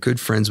become good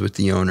friends with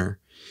the owner.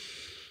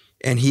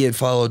 And he had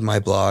followed my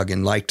blog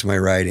and liked my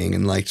writing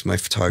and liked my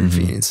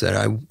photography and said,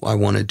 I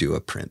want to do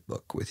a print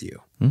book with you.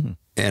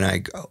 And I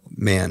go,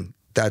 man,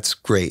 that's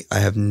great. I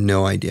have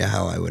no idea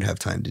how I would have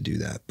time to do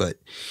that. But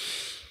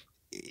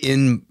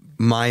in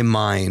my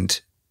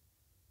mind,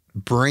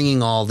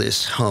 bringing all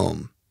this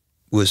home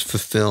was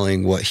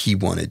fulfilling what he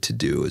wanted to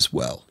do as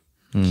well.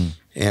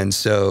 And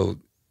so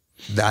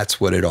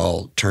that's what it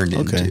all turned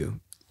into.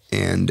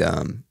 And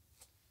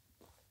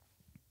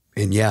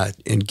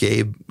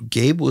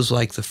Gabe was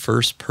like the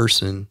first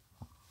person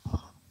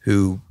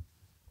who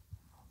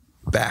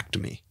backed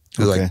me,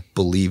 who like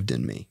believed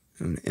in me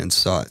and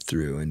saw it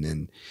through. And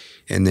then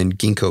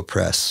Ginkgo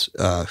Press,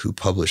 who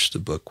published the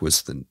book,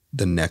 was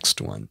the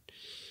next one.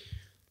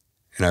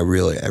 And I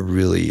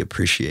really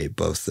appreciate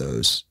both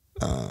those.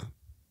 And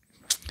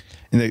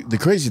the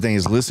crazy thing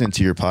is listening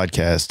to your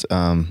podcast,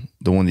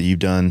 the one that you've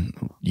done,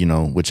 you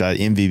know, which I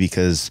envy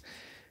because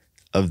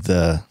of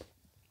the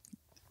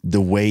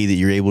way that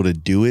you're able to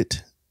do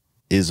it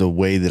is a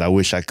way that I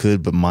wish I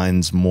could, but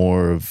mine's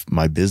more of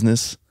my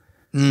business,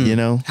 you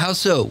know? How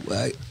so?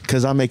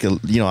 Because I make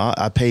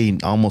I pay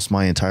almost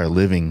my entire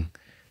living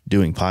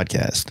doing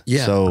podcast.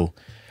 Yeah. So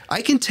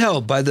I can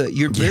tell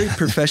you're very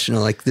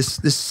professional. Like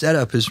this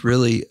setup is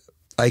really,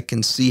 I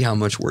can see how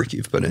much work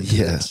you've put into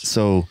this.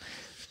 So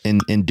in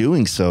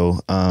doing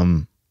so,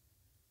 and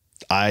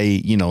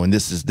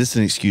this is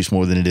an excuse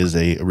more than it is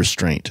a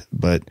restraint,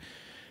 but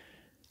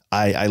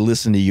I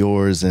listen to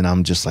yours and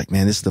I'm just like,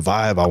 man, this is the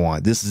vibe I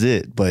want. This is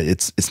it, but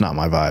it's not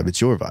my vibe.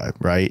 It's your vibe.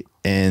 Right.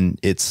 And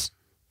it's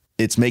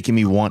making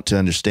me want to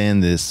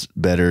understand this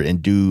better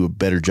and do a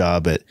better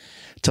job at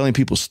telling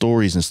people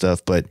stories and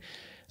stuff. But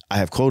I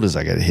have quotas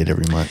I got to hit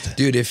every month.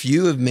 Dude, if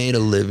you have made a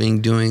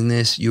living doing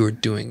this, you are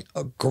doing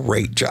a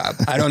great job.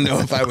 I don't know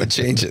if I would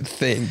change a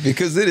thing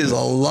because it is a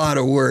lot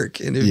of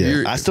work. And if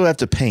you're, I still have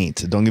to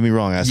paint. Don't get me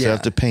wrong. I still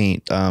have to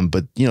paint.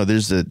 But you know,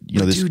 there's a, you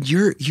know, this, dude,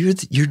 you're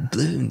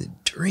living the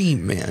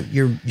dream, man.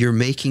 You're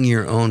making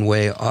your own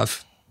way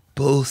off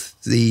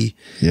both the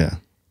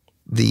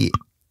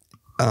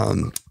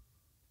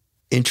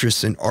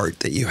interest in art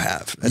that you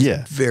have. That's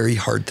a very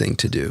hard thing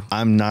to do.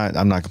 I'm not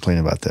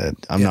complaining about that.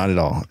 I'm not at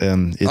all.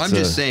 I'm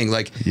just saying,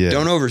 like,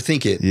 don't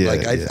overthink it.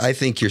 I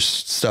think your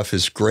stuff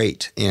is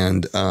great,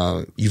 and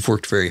you've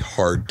worked very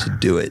hard to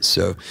do it.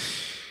 So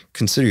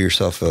consider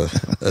yourself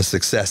a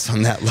success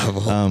on that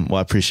level. Well,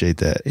 I appreciate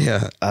that.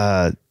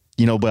 Yeah.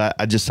 You know, but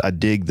I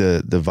dig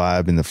the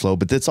vibe and the flow,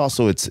 but that's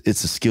also, it's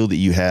a skill that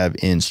you have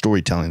in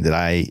storytelling that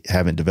I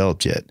haven't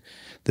developed yet,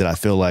 that I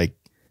feel like,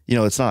 you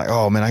know, it's not like,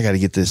 oh man, I got to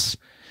get this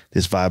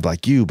vibe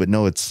like you, but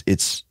no,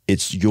 it's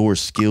your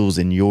skills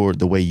and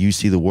the way you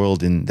see the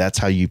world, and that's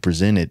how you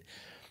present it.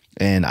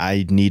 And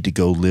I need to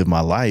go live my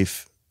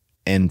life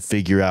and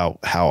figure out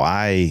how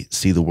I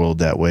see the world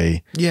that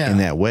way. Yeah. In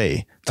that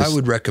way. I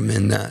would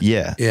recommend that.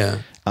 Yeah. Yeah.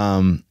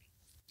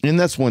 And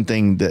that's one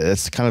thing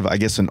that's kind of, I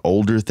guess, an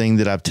older thing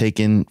that I've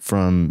taken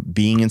from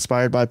being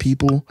inspired by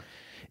people,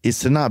 is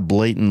to not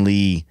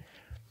blatantly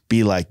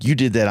be like, you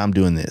did that, I'm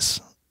doing this,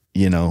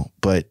 you know,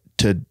 but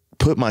to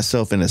put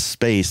myself in a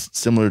space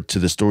similar to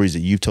the stories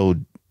that you've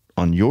told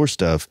on your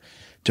stuff,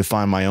 to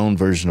find my own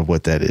version of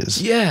what that is.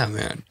 Yeah,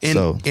 man. And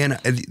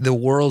the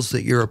worlds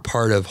that you're a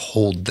part of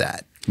hold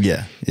that.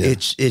 Yeah.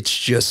 It's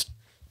just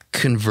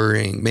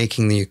converting,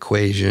 making the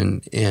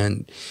equation.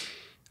 And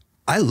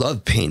I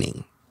love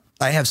painting.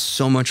 I have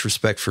so much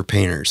respect for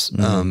painters.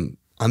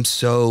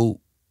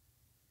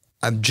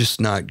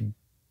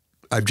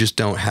 I just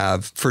don't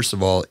have, first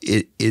of all,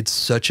 it's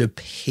such a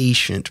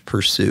patient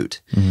pursuit.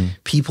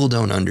 People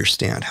don't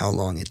understand how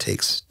long it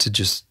takes to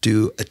just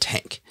do a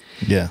tank.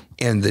 Yeah.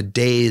 And the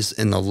days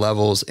and the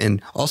levels,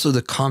 and also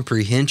the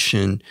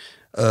comprehension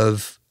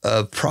of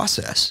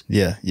process.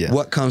 Yeah. Yeah.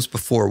 What comes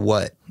before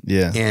what?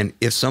 Yeah. And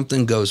if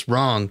something goes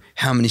wrong,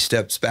 how many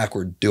steps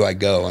backward do I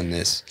go on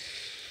this?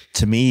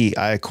 To me,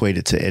 I equate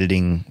it to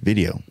editing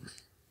video.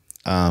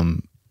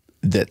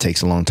 That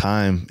takes a long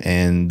time,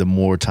 and the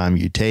more time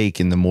you take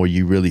and the more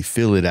you really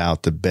feel it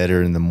out, the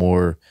better, and the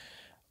more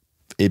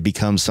it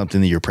becomes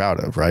something that you're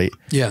proud of, right?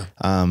 Yeah.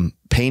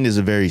 Paint is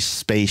a very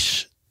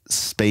space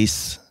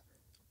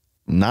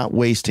not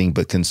wasting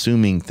but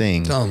consuming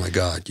thing. Oh my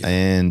God. Yeah.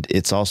 And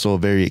it's also a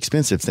very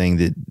expensive thing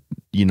that,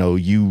 you know,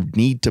 you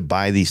need to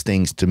buy these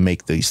things to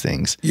make these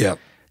things. Yeah.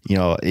 You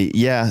know,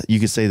 you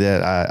could say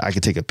that I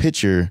could take a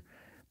picture,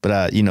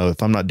 but you know,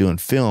 if I'm not doing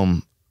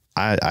film,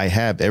 I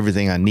have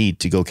everything I need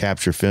to go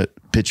capture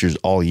pictures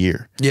all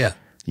year. Yeah.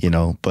 You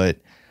know, but,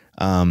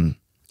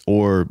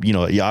 or, you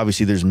know,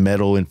 obviously there's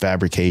metal and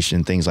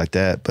fabrication, things like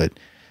that, but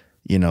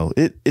you know,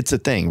 it's a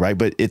thing, right?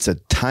 But it's a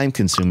time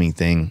consuming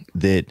thing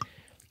that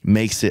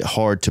makes it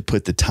hard to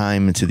put the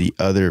time into the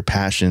other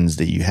passions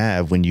that you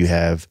have when you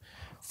have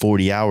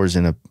 40 hours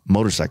in a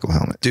motorcycle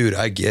helmet. Dude,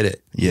 I get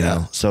it. You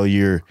know, so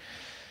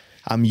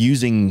I'm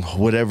using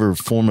whatever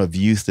form of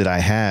youth that I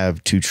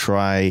have to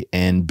try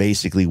and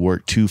basically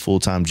work 2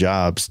 full-time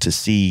jobs to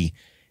see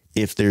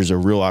if there's a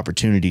real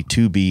opportunity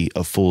to be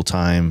a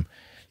full-time,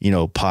 you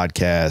know,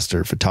 podcast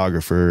or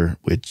photographer,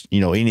 which,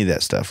 you know, any of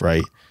that stuff,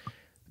 right?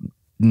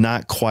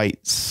 Not quite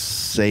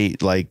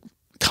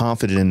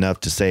confident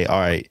enough to say, all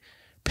right,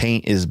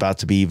 paint is about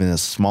to be even a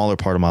smaller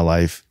part of my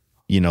life.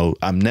 You know,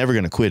 I'm never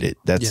going to quit it.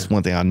 That's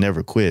one thing I'll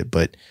never quit.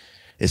 But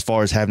as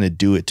far as having to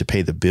do it to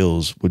pay the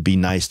bills, would be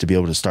nice to be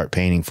able to start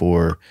painting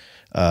for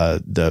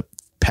the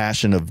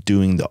passion of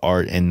doing the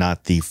art and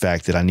not the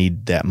fact that I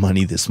need that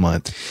money this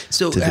month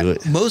to do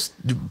it. Most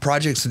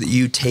projects that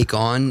you take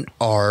on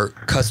are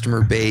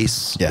customer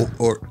base. Yeah.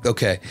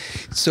 Okay.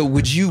 So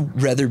would you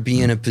rather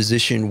be in a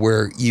position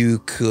where you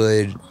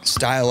could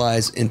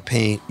stylize and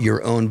paint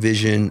your own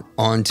vision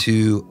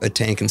onto a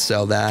tank and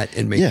sell that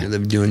and make your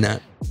living doing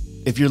that?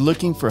 If you're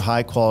looking for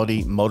high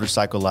quality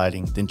motorcycle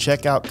lighting, then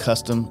check out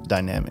Custom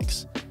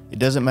Dynamics. It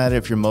doesn't matter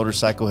if your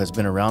motorcycle has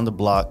been around the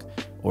block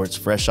or it's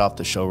fresh off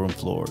the showroom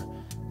floor.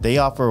 They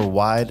offer a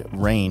wide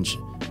range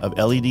of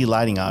LED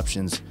lighting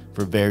options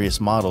for various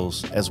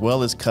models, as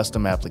well as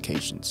custom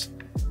applications.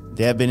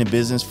 They have been in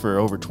business for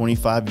over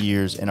 25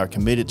 years and are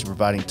committed to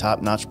providing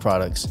top-notch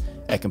products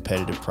at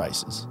competitive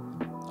prices.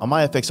 On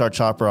my FXR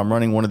chopper, I'm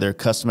running one of their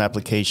custom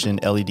application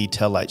LED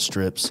taillight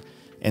strips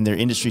and their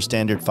industry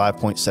standard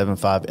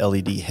 5.75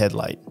 LED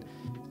headlight.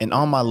 And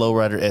on my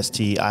Lowrider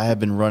ST, I have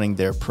been running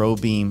their Pro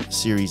Beam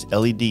Series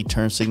LED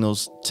turn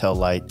signals,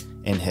 taillight,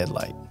 and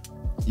headlight.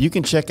 You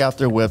can check out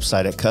their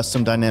website at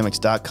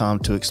customdynamics.com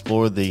to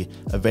explore the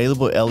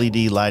available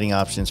LED lighting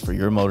options for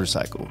your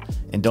motorcycle.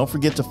 And don't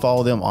forget to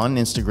follow them on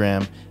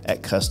Instagram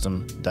at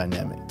Custom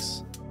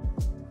Dynamics.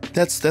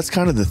 That's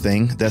kind of the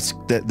thing.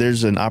 That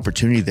there's an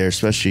opportunity there,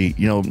 especially,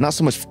 you know, not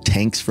so much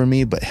tanks for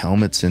me, but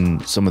helmets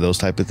and some of those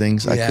type of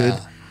things I could.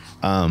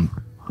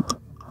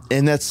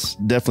 And that's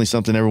definitely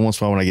something every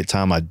once in a while when I get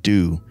time I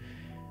do.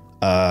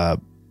 But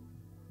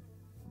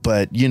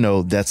you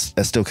know, that's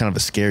still kind of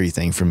a scary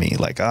thing for me.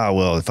 Like,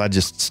 well, if I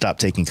just stop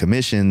taking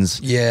commissions,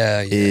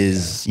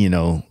 you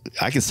know,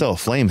 I can sell a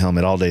flame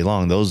helmet all day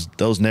long.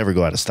 Those never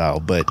go out of style.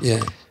 But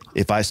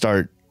if I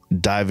start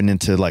diving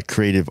into like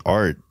creative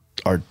art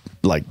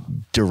like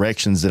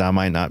directions that I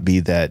might not be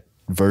that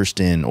versed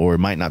in, or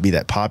might not be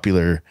that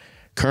popular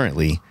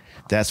currently,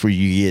 that's where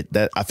you get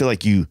that. I feel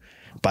like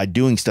by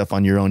doing stuff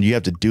on your own, you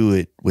have to do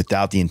it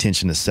without the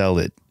intention to sell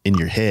it in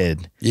your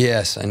head.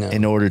 Yes, I know.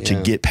 In order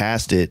to get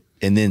past it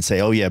and then say,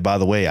 oh yeah, by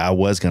the way, I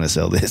was going to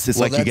sell this. It's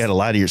like you got to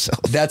lie to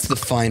yourself. That's the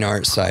fine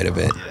art side of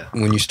it.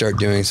 When you start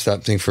doing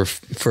something for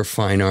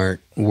fine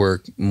art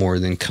work more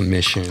than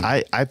commission.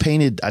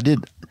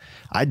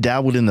 I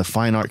dabbled in the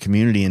fine art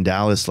community in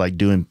Dallas, like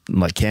doing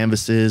like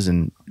canvases,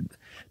 and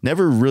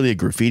never really a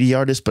graffiti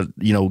artist, but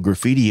you know,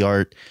 graffiti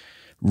art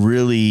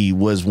really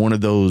was one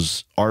of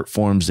those art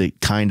forms that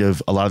kind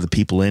of a lot of the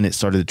people in it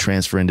started to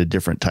transfer into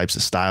different types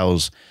of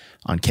styles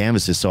on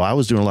canvases. So I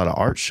was doing a lot of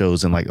art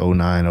shows in like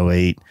 09,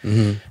 08,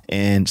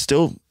 and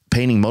still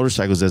painting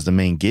motorcycles as the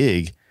main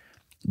gig.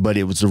 But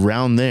it was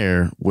around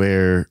there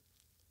where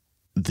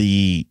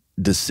the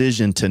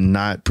decision to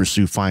not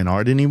pursue fine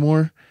art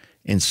anymore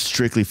and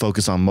strictly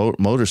focus on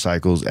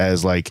motorcycles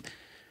as like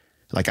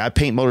I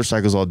paint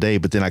motorcycles all day,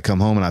 but then I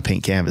come home and I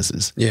paint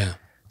canvases. Yeah.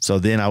 So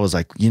then I was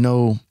like, you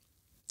know,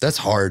 that's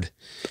hard.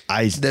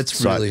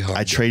 That's really hard.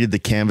 I traded the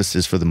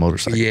canvases for the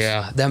motorcycles.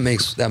 Yeah, that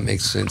makes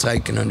sense. I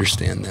can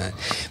understand that.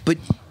 But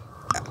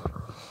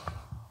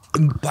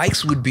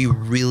bikes would be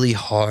really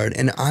hard,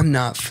 and I'm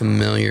not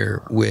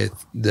familiar with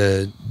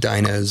the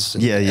Dynas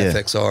and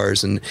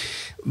FXRs,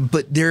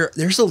 but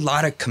there's a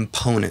lot of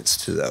components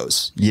to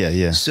those.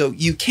 Yeah. So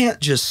you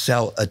can't just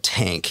sell a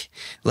tank.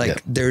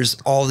 Like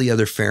there's all the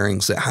other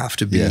fairings that have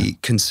to be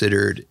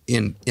considered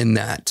in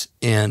that,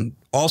 and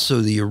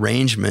also the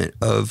arrangement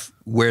of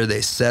where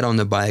they set on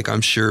the bike,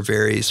 I'm sure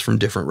varies from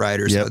different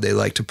riders how they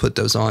like to put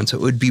those on. So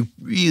it would be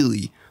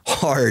really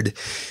hard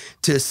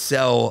to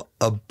sell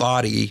a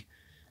body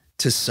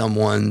to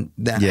someone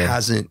that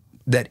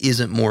that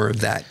isn't more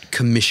of that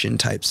commission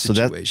type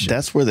situation. So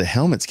that's where the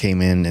helmets came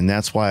in, and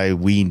that's why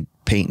we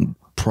paint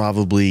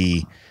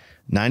probably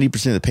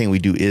 90% of the paint we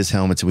do is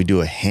helmets, and we do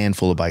a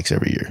handful of bikes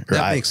every year.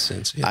 That makes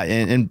sense. Yeah.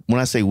 And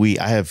when I say we,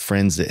 I have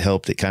friends that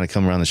help that kind of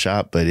come around the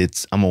shop, but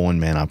I'm a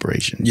one-man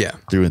operation. Yeah.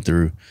 Through and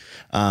through.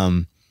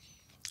 And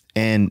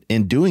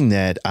in doing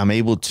that, I'm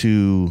able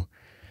to,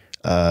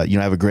 I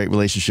have a great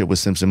relationship with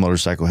Simpson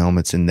motorcycle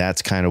helmets, and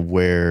that's kind of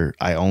where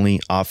I only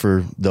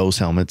offer those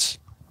helmets.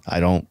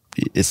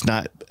 It's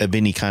not of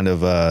any kind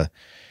of,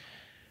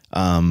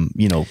 How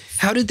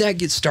did that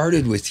get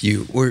started with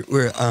you?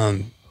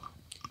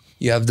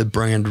 You have the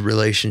brand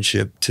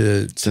relationship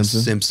to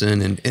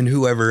Simpson and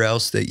whoever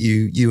else that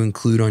you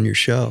include on your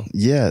show.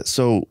 Yeah.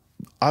 So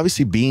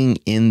obviously being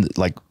in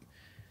like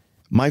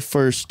my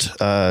first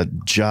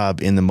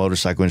job in the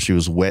motorcycle industry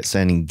was wet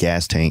sanding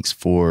gas tanks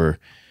for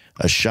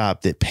a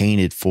shop that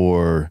painted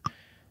for,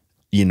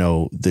 in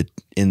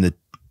the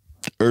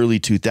early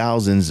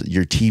 2000s,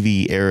 your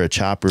TV era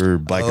chopper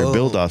biker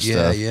build off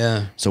stuff.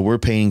 Yeah. So we're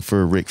painting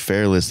for Rick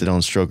Fairless that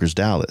owns Strokers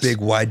Dallas. Big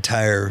wide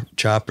tire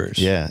choppers.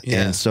 Yeah.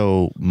 And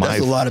so that's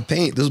a lot of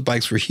paint. Those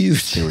bikes were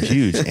huge. They were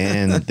huge,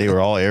 and they were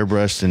all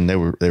airbrushed, and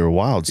they were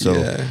wild.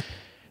 So,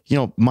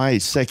 my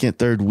second,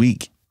 third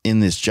week in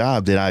this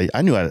job that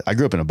I knew I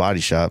grew up in a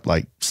body shop,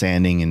 like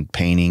sanding and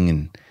painting,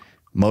 and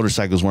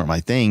motorcycles weren't my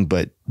thing,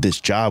 but this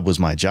job was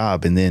my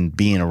job. And then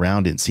being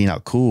around it and seeing how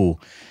cool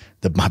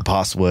my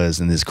boss was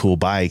and his cool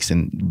bikes,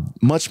 and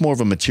much more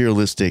of a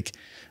materialistic,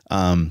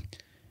 I'm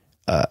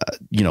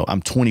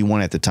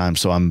 21 at the time.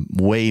 So I'm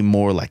way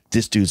more like,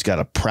 this dude's got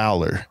a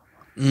Prowler.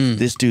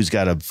 This dude's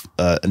got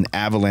an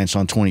Avalanche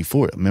on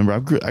 24. Remember, I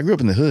grew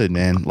up in the hood,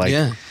 man.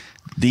 Like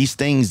these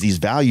things, these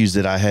values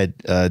that I had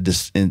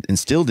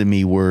instilled in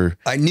me were.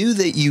 I knew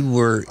that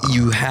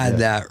you had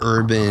that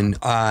urban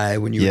eye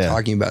when you were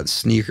talking about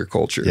sneaker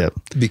culture,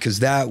 because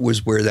that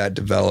was where that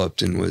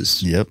developed and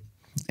was.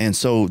 And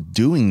so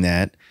doing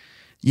that,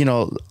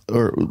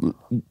 or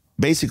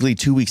basically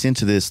 2 weeks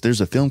into this, there's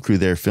a film crew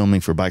there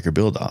filming for Biker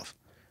Build Off,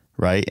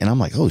 right? And I'm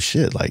like, oh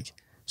shit, like,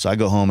 so I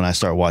go home and I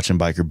start watching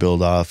Biker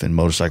Build Off and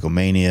Motorcycle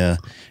Mania,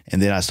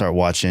 and then I start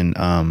watching,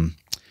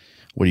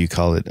 what do you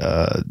call it?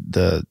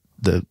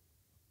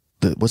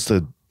 What's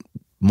the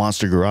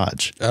Monster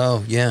Garage?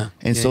 Oh yeah.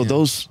 And so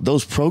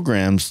those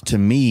programs, to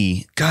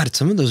me, God,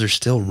 some of those are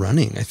still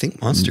running. I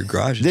think Monster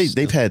Garage.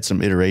 They've had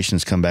some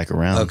iterations come back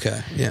around.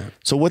 Okay, yeah.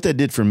 So what that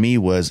did for me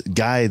was, a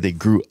guy that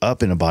grew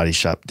up in a body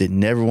shop that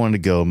never wanted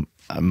to go.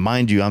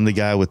 Mind you, I'm the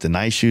guy with the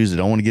nice shoes that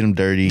don't want to get them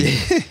dirty,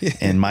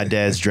 and my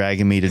dad's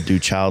dragging me to do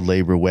child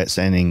labor, wet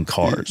sanding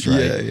cars.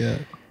 Right? Yeah.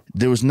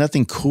 There was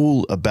nothing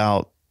cool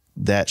about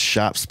that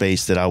shop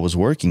space that I was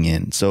working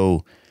in.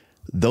 So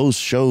those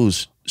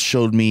shows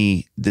showed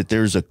me that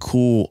there's a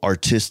cool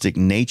artistic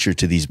nature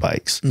to these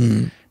bikes,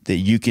 that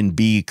you can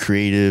be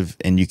creative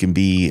and you can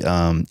be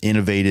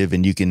innovative,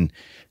 and you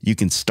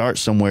can start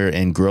somewhere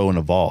and grow and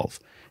evolve.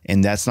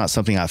 And that's not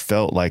something I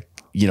felt like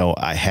you know,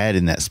 I had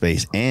in that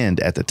space. And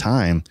at the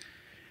time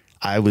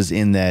I was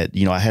in that,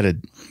 you know, I had a,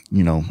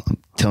 you know, I'm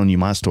telling you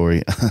my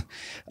story.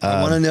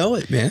 I want to know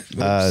it, man.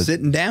 We're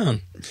sitting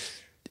down.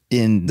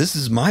 This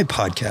is my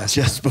podcast.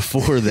 Just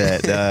before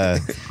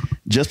that,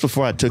 just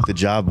before I took the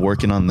job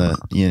working on the,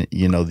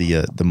 you know,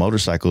 the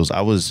motorcycles,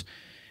 I was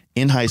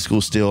in high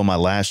school still my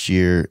last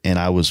year, and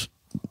I was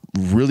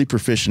really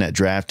proficient at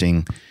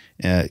drafting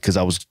because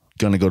I was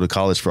going to go to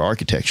college for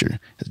architecture.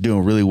 I was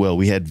doing really well.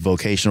 We had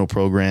vocational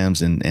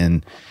programs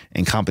and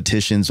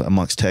competitions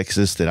amongst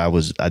Texas that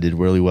I did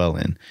really well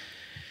in.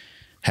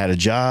 Had a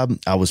job.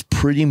 I was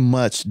pretty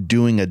much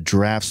doing a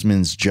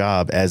draftsman's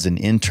job as an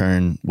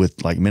intern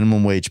with like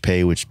minimum wage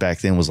pay, which back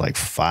then was like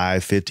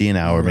 $5.50 an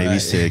hour, maybe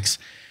 $6.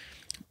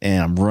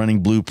 And I'm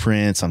running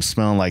blueprints. I'm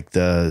smelling like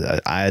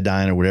the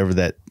iodine or whatever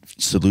that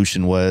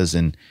solution was.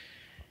 And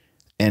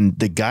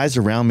the guys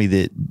around me,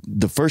 that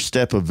the first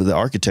step of the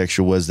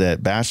architecture was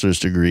that bachelor's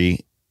degree.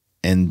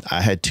 And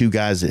I had two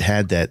guys that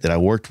had that I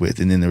worked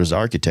with. And then there was an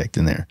architect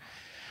in there.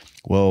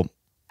 Well,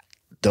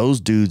 those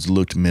dudes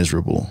looked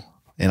miserable.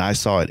 And I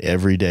saw it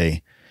every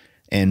day.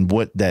 And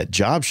what that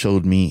job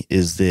showed me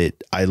is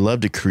that I love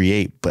to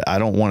create, but I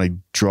don't want to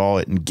draw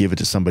it and give it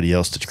to somebody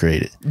else to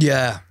create it.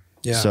 Yeah.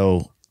 Yeah.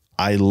 So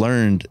I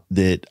learned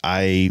that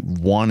I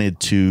wanted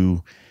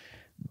to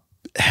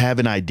have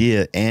an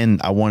idea, and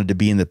I wanted to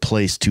be in the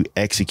place to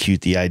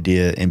execute the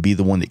idea and be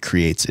the one that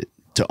creates it,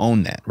 to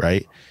own that.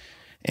 Right.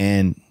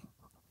 And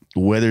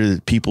whether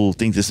people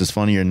think this is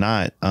funny or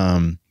not,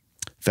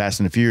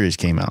 Fast and the Furious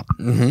came out.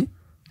 Mm-hmm.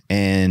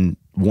 And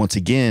once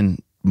again,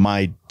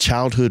 my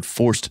childhood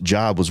forced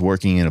job was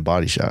working in a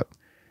body shop.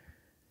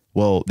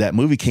 Well, that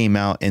movie came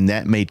out, and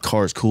that made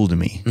cars cool to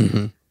me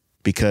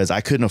because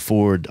I couldn't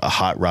afford a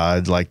hot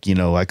rod. Like, you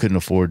know, I couldn't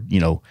afford, you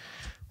know,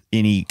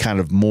 any kind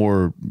of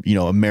more, you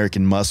know,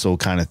 American muscle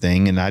kind of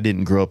thing. And I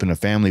didn't grow up in a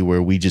family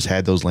where we just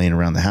had those laying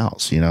around the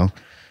house, you know?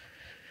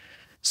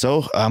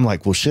 So I'm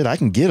like, well, shit, I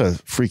can get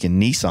a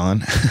freaking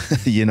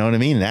Nissan, you know what I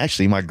mean? And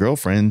actually my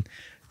girlfriend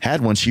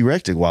had one. She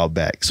wrecked it a while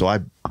back. So I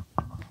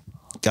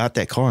got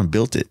that car and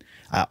built it.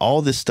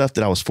 All this stuff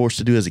that I was forced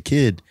to do as a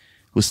kid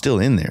was still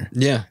in there.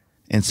 Yeah.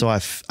 And so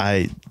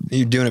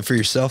you're doing it for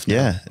yourself now.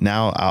 Yeah.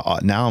 Now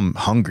I'm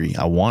hungry.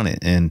 I want it.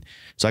 And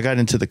so I got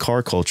into the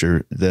car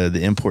culture, the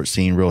import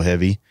scene real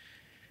heavy,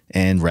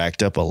 and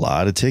racked up a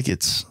lot of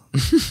tickets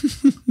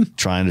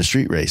trying to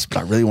street race. But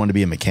I really wanted to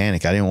be a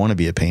mechanic. I didn't want to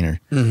be a painter.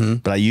 Mm-hmm.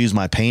 But I used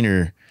my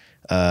painter,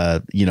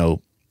 you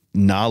know,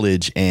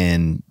 knowledge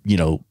and, you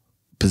know,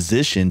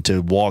 position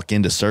to walk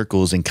into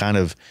circles and kind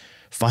of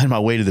find my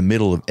way to the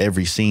middle of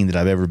every scene that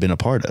I've ever been a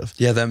part of.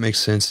 Yeah, that makes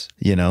sense.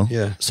 You know?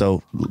 Yeah.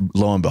 So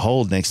lo and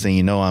behold, next thing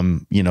you know,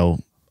 I'm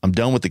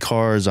done with the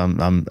cars.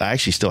 I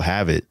actually still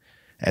have it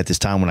at this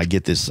time when I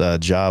get this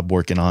job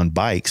working on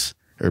bikes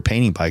or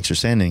painting bikes or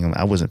sanding them.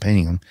 I wasn't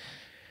painting them.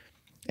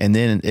 And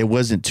then it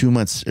wasn't 2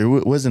 months, it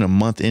wasn't a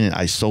month in it,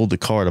 I sold the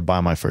car to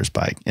buy my first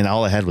bike. And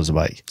all I had was a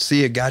bike.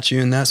 See, it got you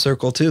in that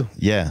circle too.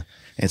 Yeah.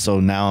 And so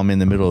now I'm in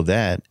the middle of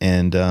that.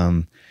 And,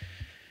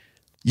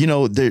 you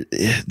know,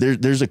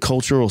 there's a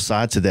cultural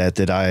side to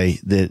that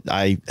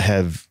I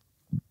have,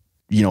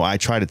 you know, I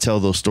try to tell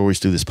those stories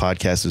through this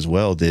podcast as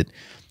well, that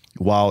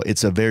while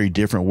it's a very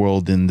different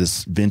world than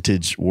this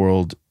vintage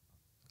world,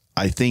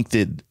 I think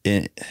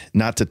that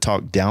not to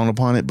talk down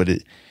upon it, but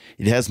it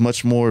has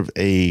much more of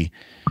a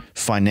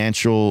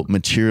financial,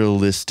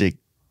 materialistic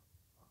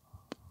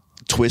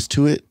twist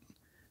to it,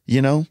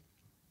 you know,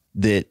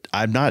 that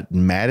I'm not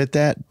mad at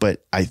that,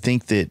 but I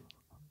think that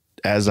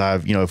as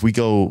I've, you know, if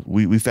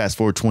we fast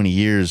forward 20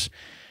 years,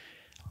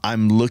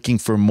 I'm looking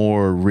for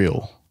more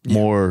real,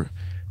 more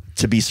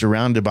to be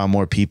surrounded by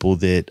more people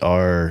that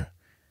are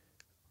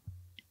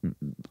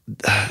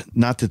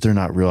not that they're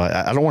not real.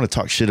 I don't want to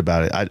talk shit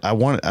about it.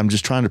 I'm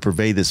just trying to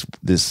purvey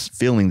this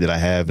feeling that I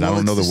have, and I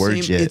don't know the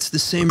words yet. It's the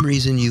same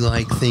reason you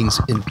like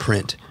things in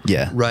print.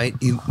 Yeah. Right.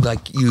 You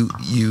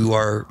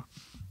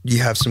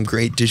have some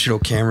great digital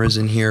cameras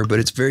in here, but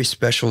it's very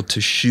special to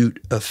shoot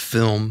a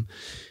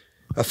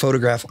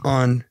photograph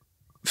on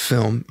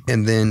film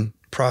and then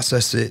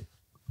process it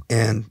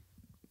and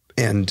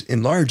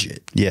enlarge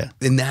it. Yeah.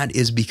 And that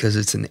is because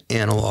it's an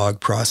analog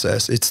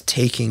process. It's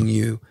taking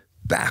you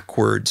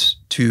backwards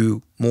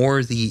to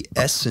more the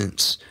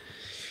essence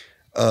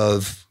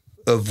of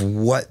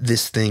what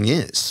this thing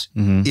is.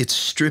 Mm-hmm. It's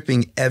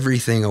stripping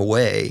everything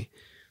away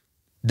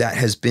that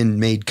has been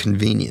made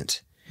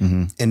convenient.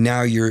 Mm-hmm. And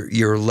now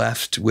you're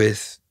left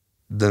with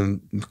the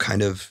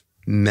kind of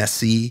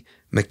messy,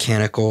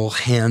 mechanical,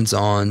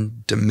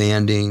 hands-on,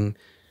 demanding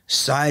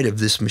side of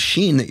this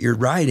machine that you're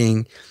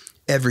riding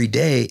every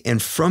day.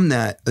 And from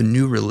that, a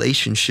new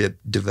relationship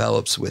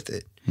develops with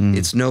it. Mm.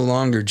 It's no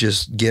longer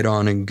just get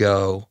on and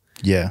go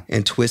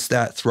and twist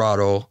that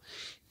throttle.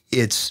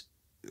 It's,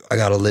 I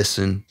got to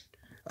listen.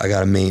 I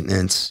got to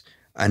maintenance.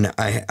 And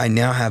I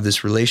now have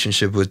this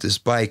relationship with this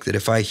bike that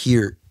if I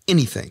hear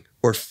anything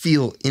or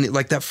feel in it,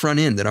 like that front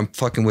end that I'm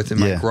fucking with in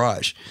my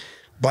garage,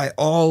 by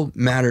all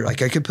matter,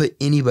 like I could put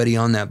anybody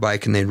on that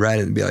bike and they'd ride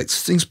it and be like,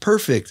 this thing's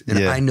perfect. And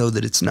I know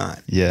that it's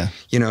not. Yeah.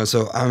 You know,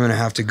 so I'm going to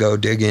have to go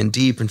dig in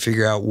deep and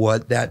figure out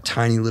what that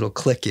tiny little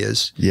click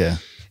is. Yeah.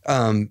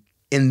 And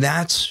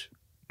that's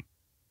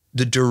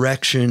the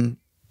direction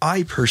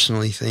I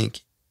personally think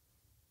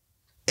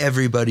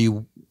everybody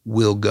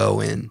will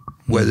go in,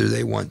 whether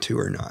they want to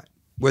or not.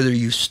 Whether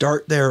you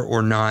start there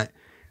or not,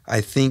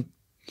 I think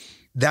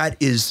that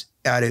is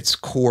at its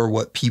core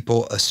what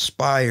people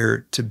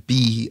aspire to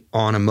be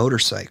on a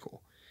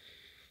motorcycle,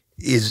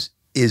 is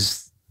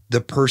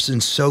the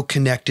person so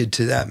connected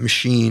to that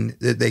machine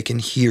that they can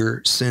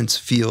hear, sense,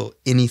 feel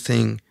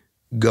anything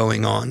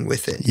going on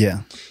with it.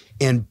 Yeah.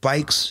 And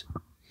bikes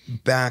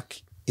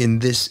back in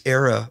this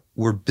era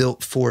were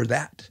built for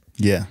that.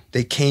 Yeah.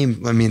 They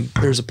came, I mean,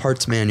 there's a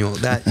parts manual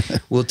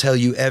that will tell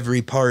you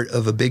every part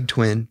of a big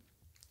twin.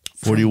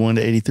 41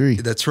 to 83.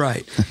 That's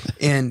right.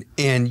 And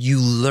you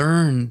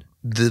learn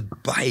the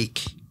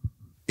bike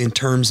in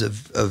terms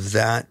of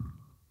that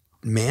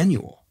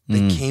manual.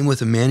 They came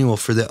with a manual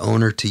for the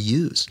owner to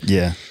use.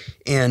 Yeah.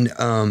 And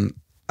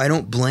I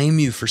don't blame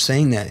you for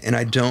saying that. And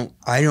I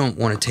don't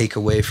want to take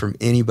away from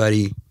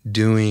anybody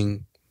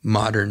doing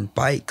modern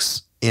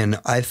bikes. And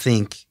I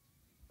think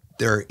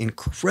they're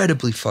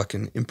incredibly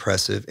fucking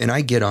impressive. And I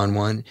get on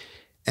one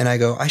and I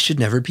go, I should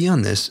never be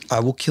on this. I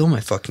will kill my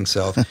fucking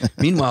self.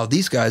 Meanwhile,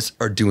 these guys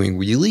are doing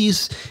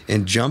wheelies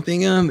and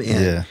jumping them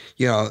and,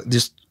 you know,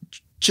 just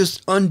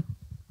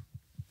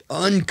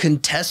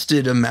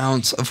uncontested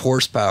amounts of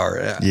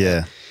horsepower.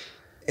 Yeah.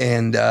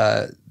 And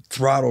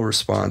throttle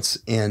response.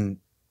 And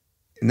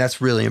that's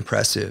really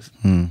impressive.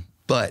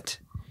 But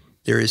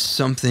there is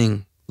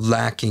something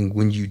lacking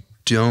when you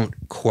don't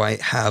quite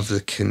have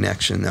the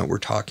connection that we're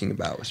talking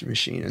about with your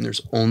machine. And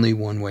there's only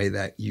one way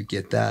that you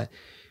get that.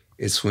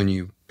 It's when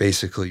you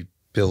basically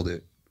build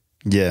it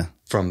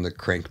from the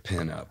crank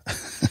pin up.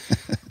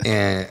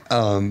 And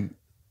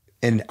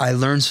I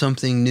learn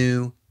something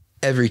new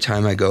every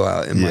time I go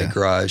out in my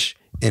garage,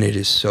 and it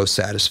is so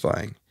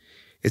satisfying.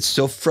 It's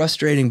so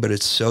frustrating, but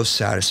it's so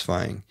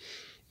satisfying.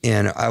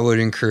 And I would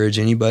encourage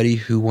anybody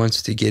who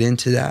wants to get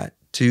into that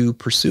to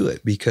pursue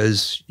it,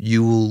 because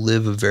you will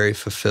live a very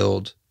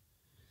fulfilled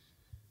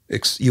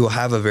you will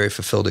have a very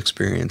fulfilled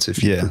experience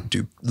if you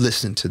do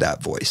listen to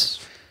that voice.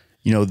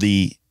 You know,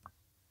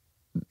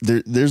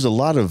 there's a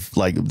lot of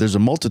there's a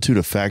multitude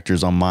of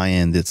factors on my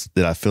end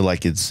that I feel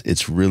like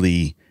it's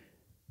really,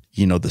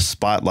 you know, the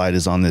spotlight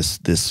is on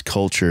this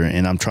culture,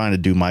 and I'm trying to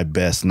do my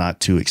best not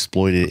to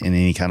exploit it in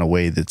any kind of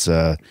way that's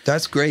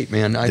great,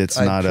 man. I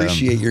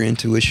appreciate your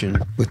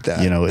intuition with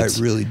that. You know, I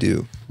really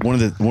do. One of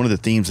the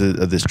themes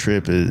of this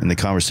trip and the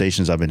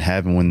conversations I've been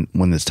having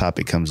when this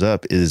topic comes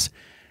up is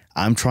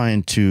I'm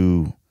trying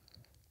to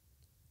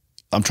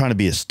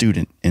be a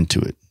student into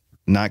it,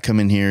 not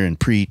come in here and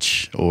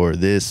preach or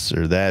this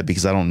or that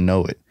because I don't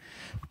know it.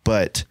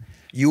 But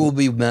you will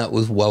be met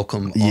with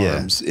welcome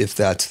arms if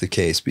that's the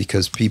case,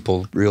 because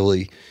people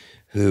really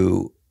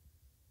who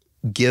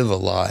give a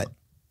lot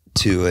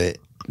to it,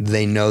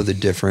 they know the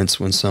difference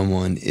when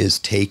someone is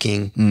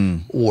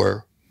taking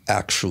or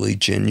actually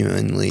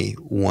genuinely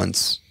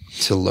wants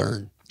to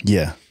learn.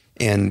 Yeah.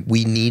 And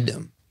we need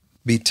them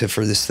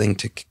for this thing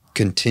to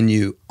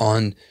continue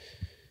on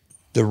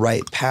the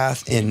right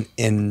path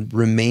and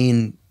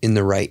remain in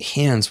the right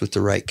hands with the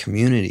right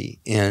community.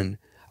 And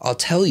I'll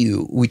tell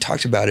you, we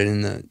talked about it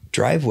in the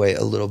driveway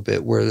a little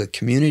bit, where the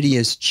community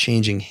is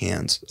changing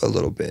hands a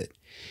little bit.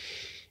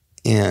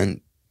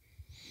 And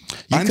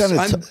you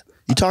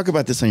talk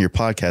about this on your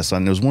podcast,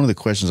 and it was one of the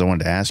questions I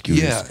wanted to ask you.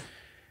 Yeah. Is,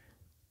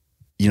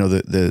 you know,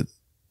 the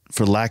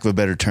for lack of a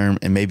better term,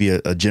 and maybe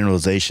a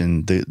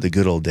generalization, the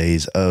good old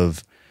days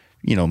of,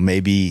 you know,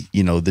 maybe,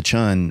 you know, the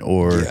Chun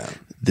or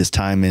this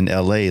time in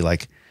LA,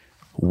 like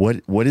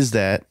what is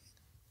that?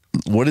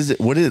 What is it?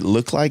 What did it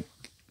look like?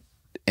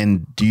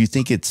 And do you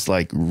think it's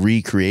like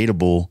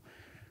recreatable?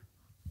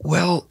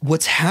 Well,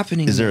 what's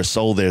happening? Is there a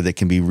soul there that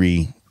can be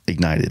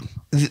reignited?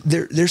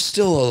 There's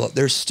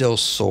still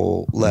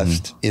soul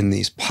left in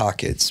these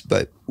pockets,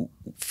 but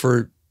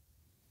for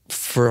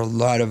a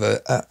lot of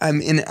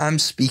I'm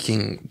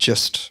speaking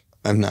just,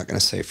 I'm not going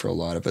to say for a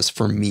lot of us,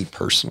 for me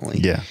personally.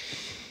 Yeah.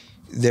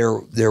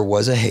 There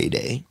was a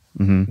heyday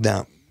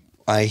that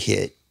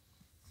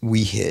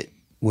we hit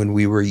when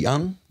we were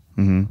young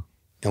and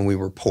we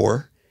were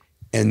poor,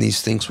 and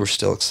these things were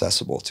still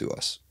accessible to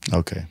us.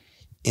 Okay.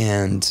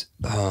 And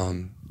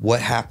what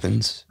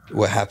happened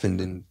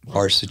in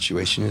our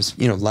situation is,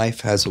 you know,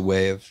 life has a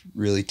way of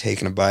really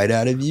taking a bite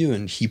out of you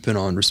and heaping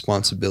on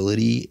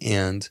responsibility.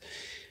 And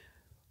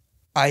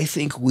I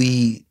think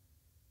we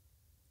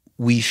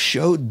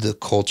showed the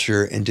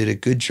culture and did a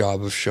good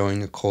job of showing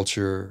the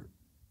culture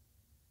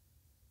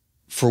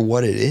for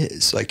what it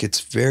is. Like,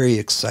 it's very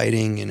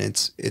exciting and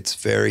it's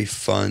very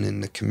fun,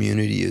 and the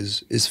community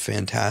is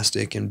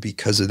fantastic. And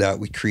because of that,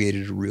 we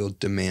created a real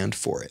demand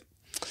for it.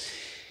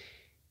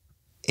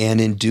 And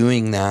in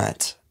doing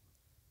that,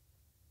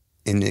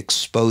 in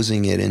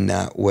exposing it in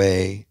that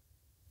way,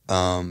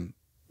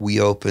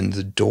 we opened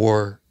the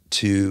door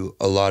to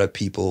a lot of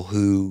people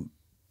who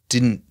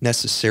didn't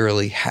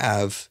necessarily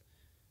have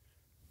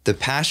the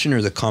passion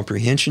or the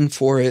comprehension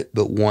for it,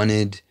 but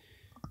wanted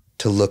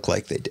to look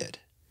like they did.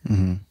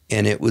 Mm-hmm.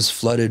 And it was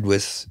flooded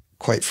with,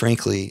 quite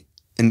frankly,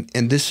 and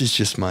this is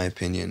just my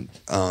opinion,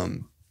 a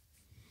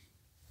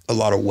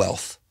lot of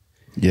wealth.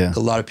 Yeah. A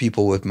lot of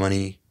people with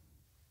money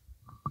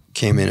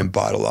came in and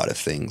bought a lot of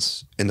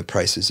things, and the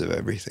prices of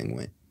everything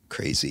went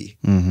crazy.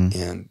 Mm-hmm.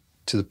 And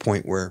to the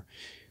point where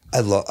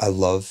I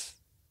love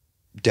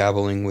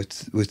dabbling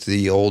with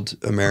the old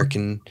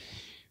American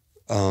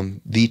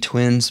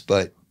V-twins,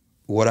 but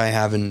what I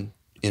have in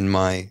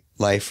my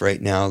life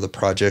right now, the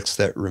projects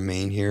that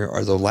remain here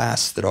are the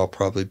last that I'll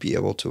probably be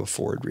able to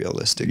afford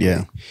realistically.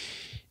 Yeah.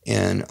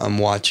 And I'm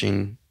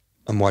watching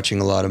a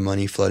lot of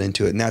money flood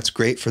into it, and that's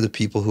great for the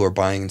people who are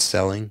buying and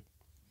selling,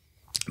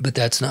 but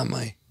that's not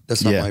my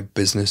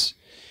business.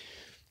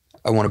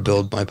 I want to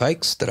build my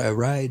bikes that I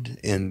ride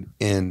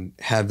and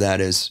have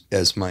that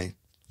as my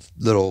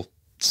little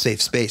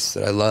safe space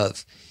that I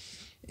love.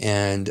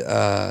 And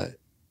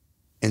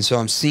so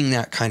I'm seeing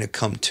that kind of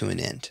come to an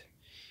end,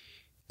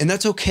 and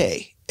that's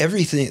okay.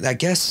 Everything, I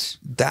guess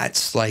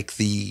that's like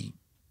the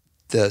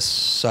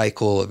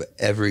cycle of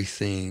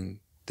everything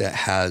that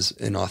has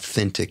an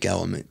authentic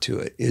element to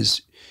it.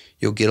 Is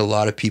you'll get a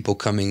lot of people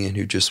coming in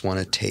who just want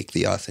to take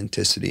the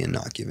authenticity and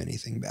not give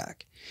anything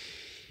back.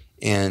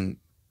 And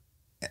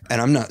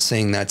I'm not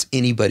saying that's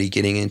anybody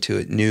getting into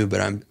it new,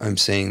 but I'm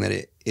saying that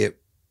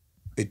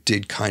it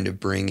did kind of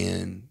bring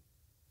in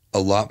a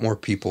lot more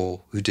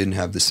people who didn't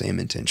have the same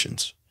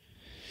intentions.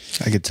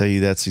 I could tell you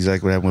that's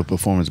exactly what happened with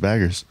performance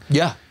baggers.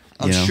 Yeah.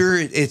 I'm sure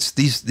it's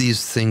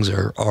these things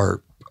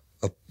are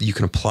you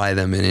can apply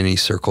them in any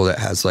circle that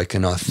has like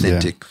an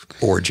authentic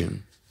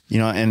origin.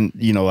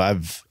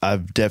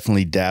 I've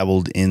definitely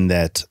dabbled in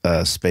that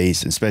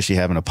space, especially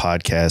having a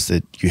podcast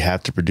that you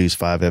have to produce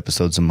 5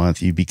 episodes a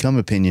month. You become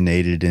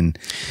opinionated and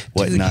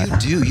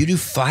whatnot. Dude, you do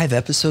 5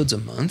 episodes a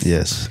month?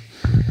 Yes.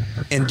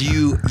 And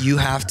do you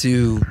have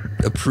to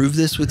approve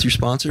this with your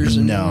sponsors?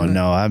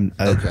 No.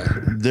 Okay.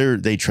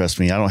 They trust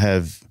me. I don't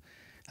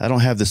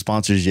have the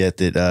sponsors yet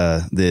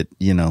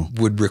that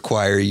would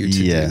require you to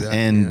do that.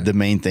 And the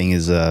main thing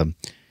is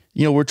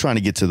we're trying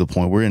to get to the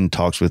point. We're in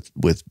talks with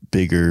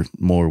bigger,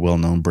 more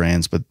well-known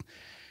brands, but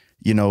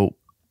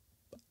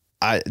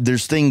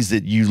there's things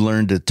that you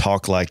learn to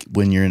talk like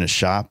when you're in a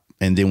shop,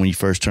 and then when you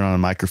first turn on a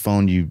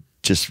microphone, you're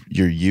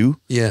you.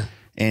 Yeah.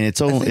 And I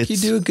think you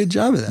do a good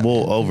job of that.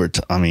 Well,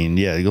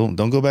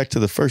 don't go back to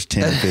the first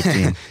 10 or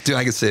 15. Dude,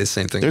 I could say the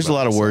same thing. There's a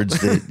lot of words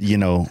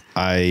that,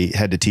 I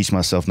had to teach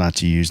myself not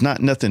to use.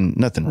 Nothing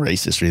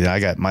racist or anything. I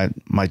got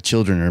my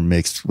children are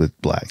mixed with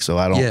black, so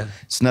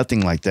it's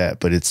nothing like that,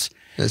 but that's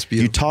beautiful.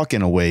 You talk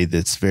in a way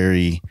that's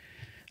very,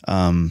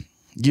 like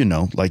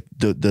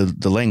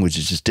the language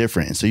is just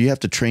different. And so you have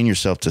to train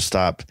yourself to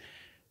stop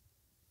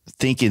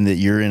thinking that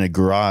you're in a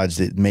garage,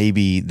 that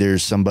maybe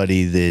there's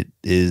somebody that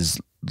is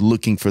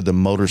looking for the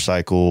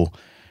motorcycle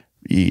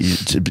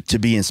to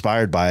be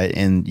inspired by it,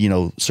 and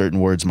certain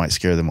words might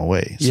scare them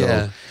away.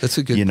 Yeah, so, that's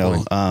a good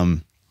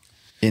point.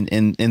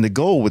 And the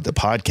goal with the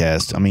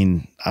podcast,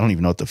 I don't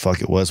even know what the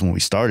fuck it was when we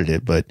started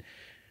it, but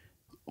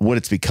what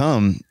it's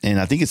become, and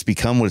I think it's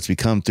become what it's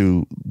become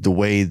through the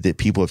way that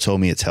people have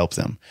told me it's helped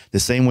them. The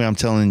same way I'm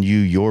telling you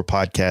your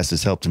podcast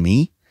has helped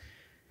me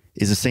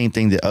is the same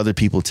thing that other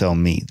people tell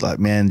me. Like,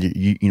 man,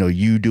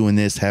 you doing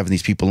this, having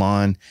these people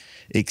on,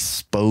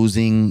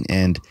 exposing,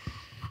 and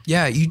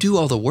you do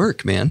all the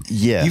work, man.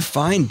 Yeah. You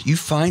find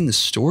the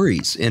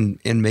stories and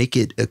make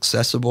it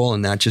accessible,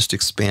 and that just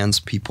expands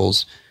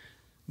people's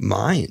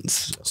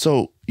minds.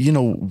 So,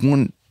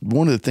 one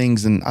of the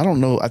things, and I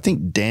don't know, I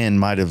think Dan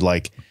might have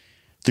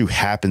through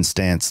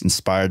happenstance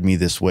inspired me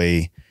this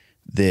way,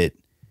 that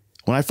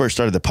when I first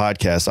started the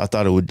podcast, I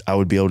thought I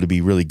would be able to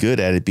be really good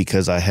at it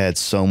because I had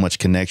so much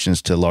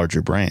connections to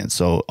larger brands.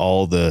 So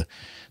all the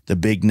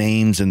big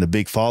names and the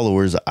big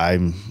followers, I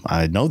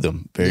know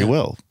them very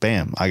well.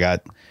 Bam. I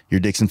got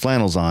your Dixon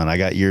Flannels on. I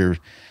got your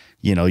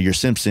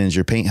Simpsons,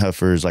 your Paint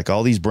Huffers, like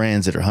all these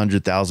brands that are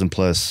 100,000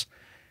 plus.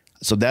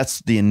 So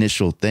that's the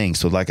initial thing.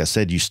 So like I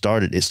said, it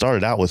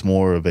started out with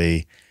more of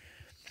a,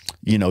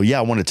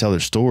 I want to tell their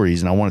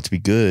stories and I want it to be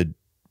good,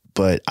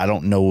 but I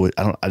didn't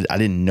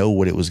know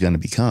what it was going to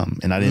become,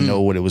 and I didn't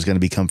know what it was going to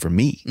become for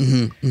me.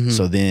 Mm-hmm, mm-hmm.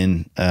 So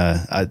then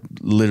I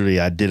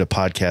did a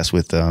podcast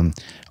with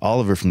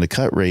Oliver from the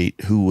Cut Rate,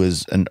 who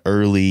was an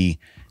early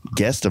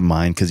guest of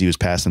mine because he was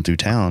passing through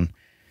town.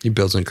 He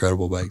builds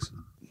incredible bikes.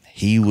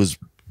 He was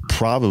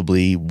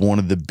probably one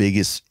of the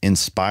biggest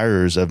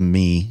inspirers of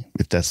me,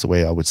 if that's the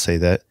way I would say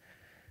that.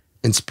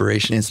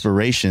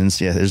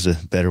 Inspirations. Yeah, there's a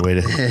better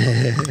way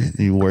to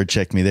you word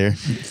check me there.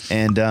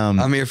 And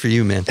I'm here for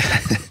you, man.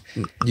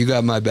 You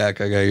got my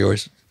back, I got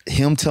yours.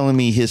 Him telling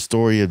me his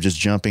story of just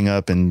jumping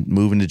up and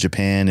moving to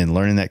Japan and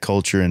learning that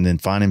culture and then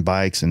finding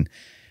bikes, and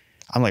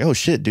I'm like, oh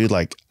shit, dude,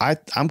 like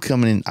I'm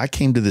coming in, I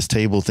came to this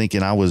table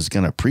thinking I was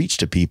gonna preach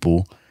to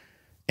people,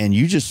 and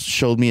you just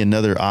showed me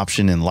another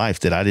option in life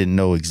that I didn't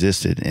know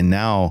existed. And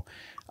now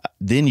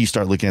then you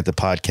start looking at the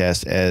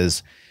podcast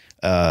as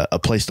a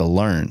place to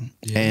learn.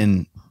 Yeah.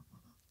 And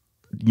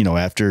you know,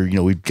 after, you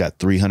know, we've got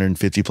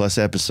 350 plus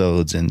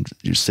episodes and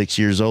you're 6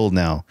 years old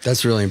now.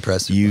 That's really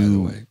impressive, by the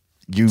way.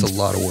 It's a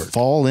lot of work.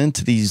 Fall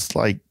into these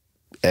like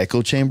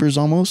echo chambers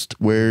almost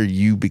where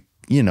you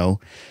know,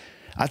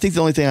 I think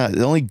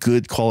the only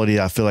good quality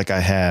I feel like I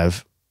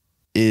have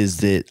is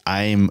that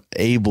I'm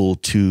able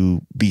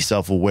to be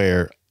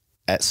self-aware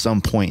at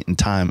some point in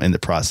time in the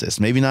process.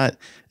 Maybe not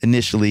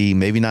initially,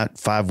 maybe not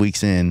 5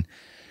 weeks in,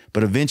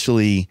 but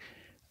eventually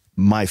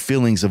my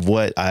feelings of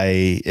what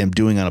I am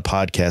doing on a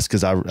podcast,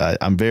 because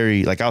I'm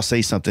very, like, I'll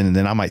say something and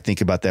then I might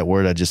think about that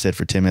word I just said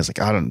for 10 minutes.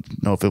 Like, I don't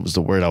know if it was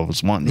the word I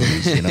was wanting to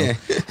use, you know,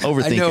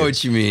 overthinking. I know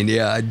what you mean.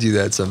 Yeah, I do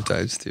that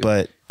sometimes too.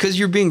 But because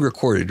you're being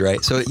recorded,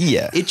 right? So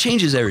it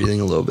changes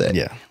everything a little bit.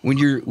 Yeah.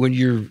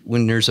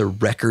 When there's a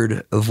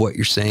record of what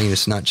you're saying,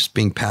 it's not just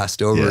being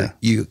passed over.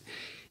 Yeah.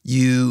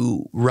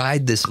 You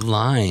ride this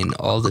line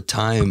all the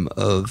time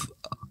of,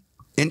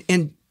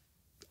 and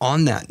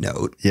on that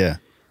note, yeah,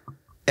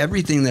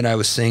 everything that I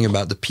was saying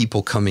about the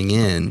people coming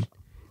in,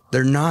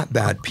 they're not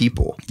bad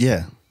people.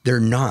 Yeah. They're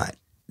not.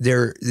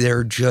 They're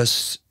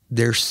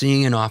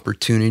seeing an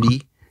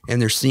opportunity,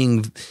 and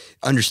they're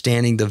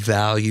understanding the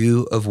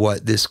value of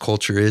what this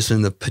culture is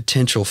and the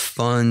potential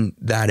fun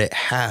that it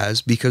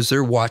has because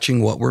they're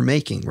watching what we're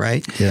making,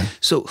 right? Yeah.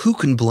 So who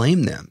can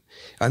blame them?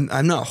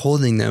 I'm not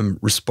holding them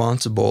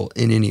responsible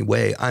in any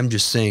way. I'm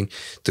just saying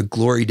the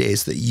glory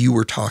days that you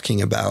were talking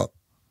about,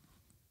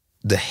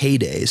 the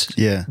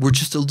heydays, were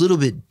just a little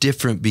bit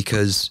different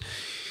because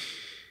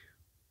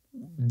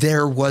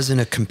there wasn't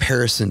a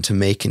comparison to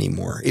make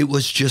anymore. It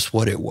was just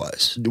what it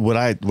was. What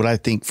I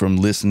think from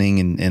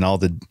listening and all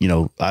the, you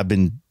know, I've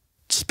been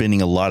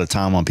spending a lot of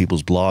time on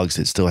people's blogs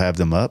that still have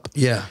them up.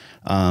 Yeah.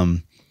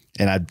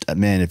 And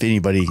man, if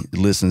anybody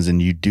listens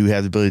and you do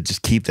have the ability,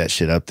 just keep that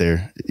shit up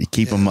there.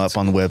 Keep them up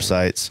on the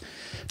websites,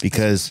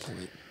 because,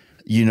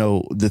 you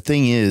know, the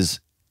thing is,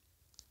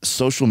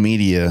 social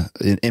media,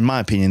 in my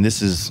opinion,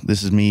 this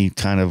is me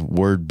kind of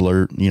word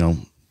blurt, you know,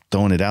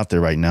 throwing it out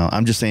there right now.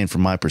 I'm just saying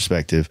from my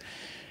perspective,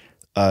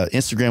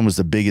 Instagram was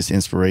the biggest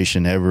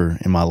inspiration ever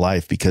in my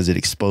life because it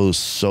exposed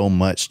so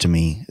much to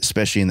me,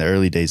 especially in the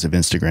early days of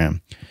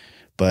Instagram.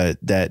 But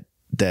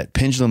that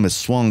pendulum has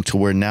swung to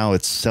where now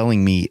it's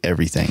selling me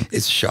everything.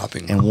 It's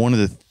shopping. And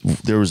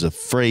there was a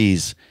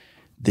phrase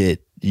that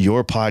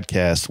your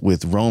podcast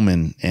with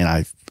Roman,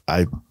 and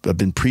I've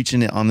been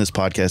preaching it on this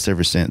podcast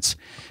ever since,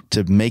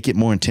 to make it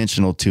more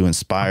intentional to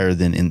inspire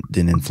than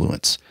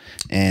influence.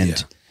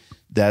 And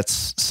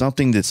that's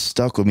something that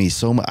stuck with me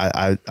so much.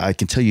 I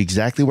can tell you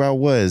exactly where I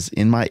was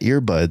in my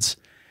earbuds,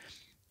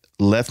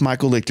 left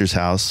Michael Lichter's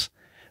house,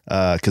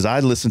 because I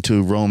listened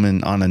to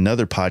Roman on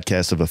another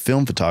podcast of a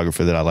film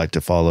photographer that I like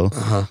to follow.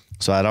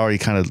 So I'd already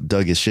kind of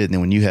dug his shit. And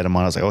then when you had him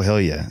on, I was like, oh, hell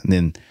yeah. And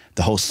then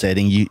the whole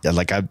setting,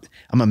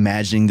 I'm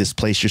imagining this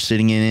place you're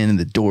sitting in and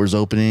the doors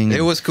opening.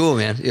 It was cool,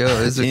 man. Yeah,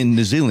 it was in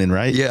New Zealand,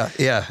 right? Yeah.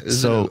 It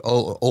was an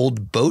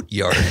old boat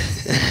yard.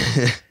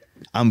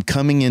 I'm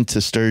coming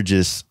into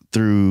Sturgis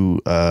through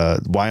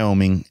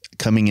Wyoming,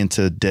 coming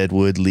into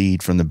Deadwood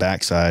Lead from the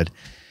backside.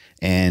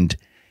 And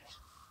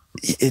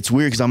it's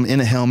weird because I'm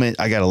in a helmet.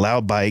 I got a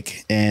loud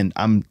bike and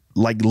I'm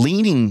like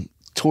leaning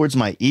towards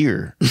my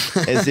ear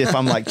as if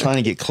I'm like trying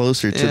to get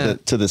closer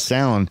to the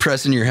sound.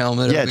 Pressing your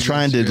helmet. Yeah,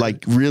 trying to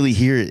like really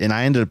hear it. And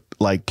I ended up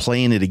like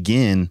playing it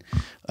again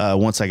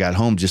once I got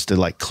home just to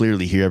like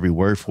clearly hear every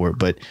word for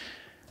it.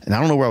 And I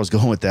don't know where I was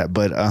going with that,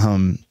 but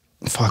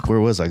fuck, where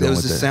was I going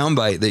with that? There was a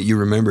soundbite that you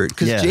remembered.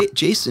 Because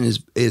Jason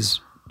is,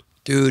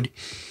 dude,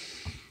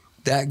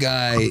 that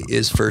guy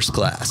is first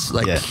class.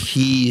 Like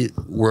he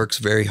works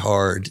very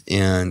hard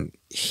and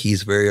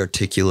he's very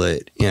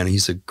articulate and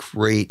he's a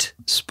great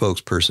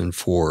spokesperson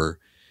for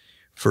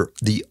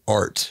the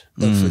art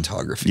of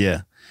photography.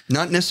 Yeah.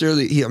 Not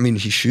necessarily,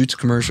 he shoots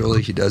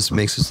commercially,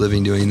 makes his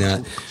living doing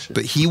that,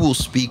 but he will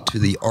speak to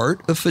the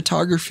art of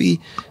photography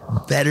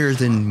better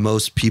than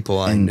most people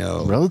I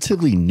know.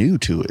 Relatively new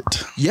to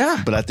it.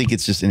 Yeah. But I think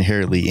it's just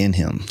inherently in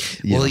him.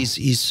 Well,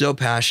 he's so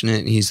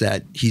passionate, and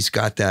he's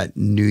got that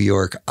New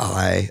York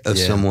eye of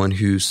someone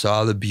who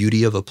saw the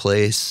beauty of a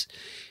place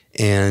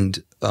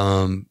and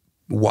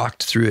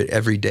walked through it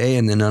every day.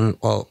 And then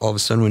all of a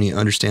sudden, when you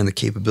understand the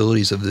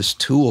capabilities of this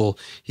tool,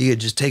 he could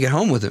just take it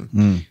home with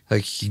him.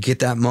 Like you get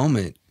that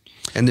moment.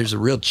 And there's a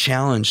real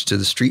challenge to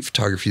the street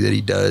photography that he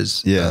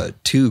does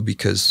too,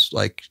 because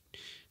like,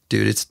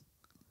 dude, it's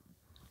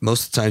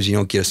most of the times you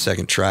don't get a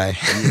second try.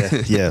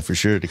 Yeah, for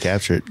sure, to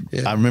capture it.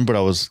 Yeah. I remember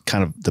I was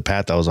kind of the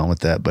path I was on with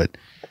that, but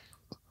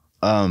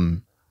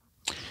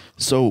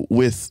so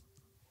with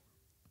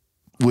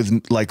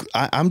like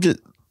I'm just,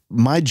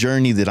 my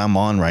journey that I'm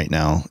on right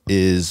now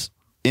is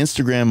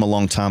Instagram a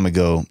long time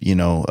ago,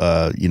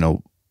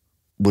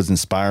 was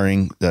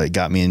inspiring. It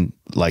got me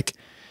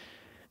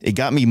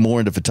more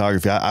into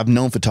photography. I've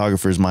known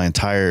photographers my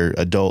entire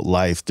adult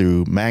life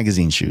through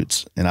magazine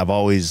shoots, and I've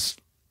always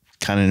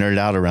kind of nerded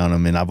out around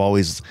them, and I've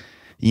always,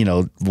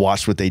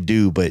 watched what they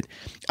do, but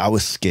I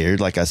was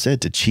scared, like I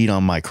said, to cheat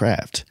on my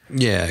craft.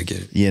 Yeah, I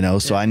get it.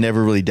 So I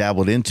never really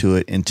dabbled into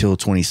it until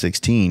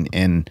 2016.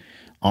 And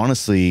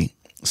honestly,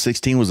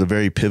 16 was a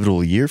very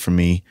pivotal year for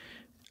me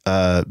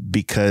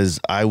because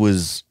I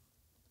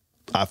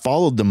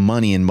followed the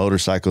money in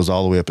motorcycles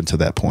all the way up until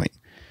that point.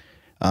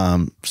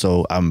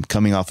 So I'm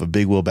coming off of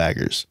big wheel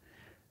baggers,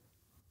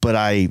 but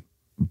I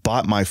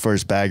bought my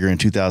first bagger in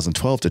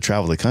 2012 to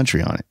travel the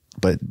country on it.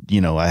 But,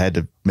 you know, I had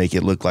to make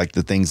it look like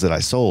the things that I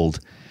sold.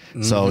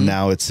 So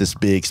now it's this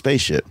big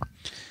spaceship.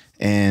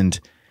 And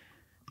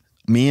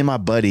me and my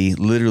buddy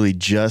literally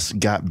just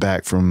got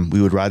back from,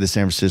 we would ride to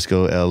San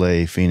Francisco,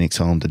 LA, Phoenix,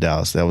 home to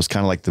Dallas. That was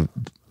kind of like the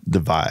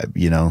vibe,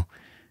 you know?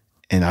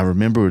 And I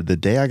remember the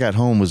day I got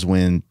home was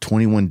when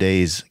 21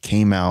 Days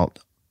came out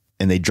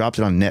and they dropped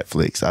it on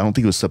Netflix. I don't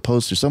think it was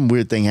supposed to. Some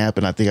weird thing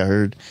happened. I think I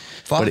heard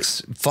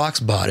Fox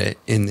bought it.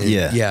 And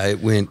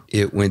it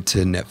went to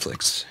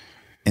Netflix.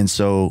 And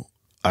so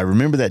I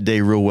remember that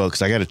day real well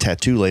because I got a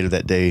tattoo later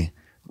that day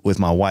with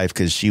my wife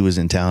because she was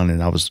in town,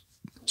 and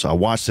so I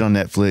watched it on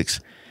Netflix,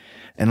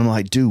 and I'm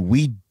like,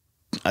 dude,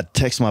 I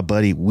text my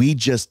buddy, we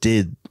just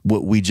did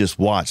what we just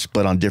watched,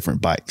 but on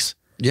different bikes.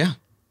 Yeah.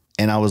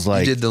 And I was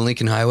like, you did the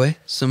Lincoln Highway?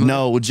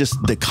 No,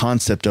 just the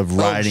concept of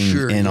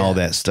riding all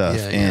that stuff.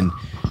 Yeah, and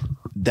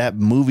that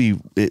movie,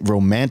 it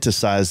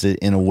romanticized it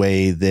in a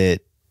way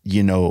that,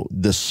 you know,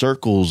 the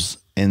circles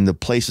and the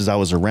places I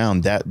was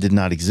around, that did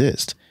not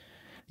exist.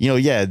 You know,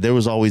 yeah, there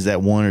was always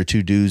that one or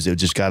two dudes that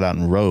just got out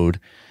and rode.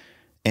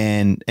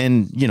 And,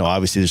 you know,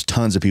 obviously there's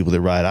tons of people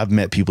that ride. I've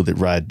met people that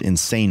ride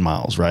insane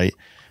miles, right?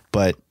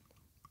 But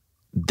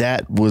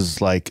that was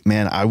like,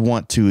 man, I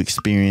want to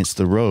experience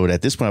the road.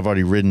 At this point, I've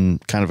already ridden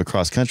kind of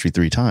across country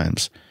 3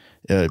 times,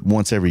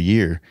 once every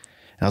year.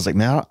 And I was like,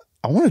 man,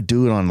 I want to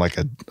do it on like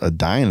a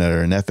Dyna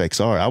or an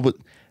FXR.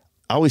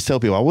 I always tell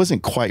people I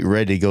wasn't quite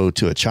ready to go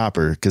to a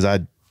chopper because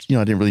I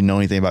didn't really know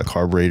anything about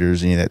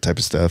carburetors, any of that type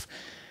of stuff.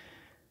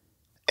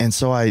 And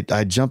so I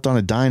jumped on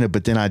a Dyna,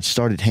 but then I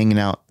started hanging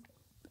out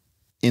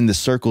in the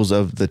circles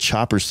of the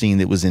chopper scene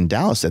that was in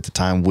Dallas at the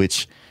time,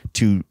 which,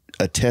 to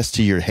attest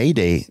to your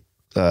heyday,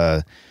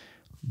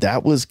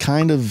 that was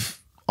kind of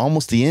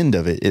almost the end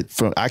of it.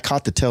 I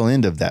caught the tail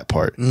end of that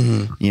part.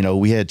 You know,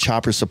 we had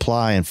Chopper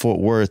Supply in Fort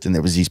Worth, and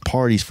there was these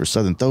parties for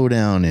Southern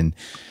Throwdown. And,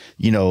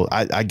 you know,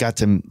 I got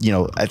to, you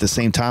know, at the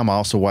same time, I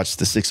also watched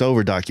the 6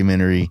 Over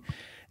documentary,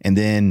 and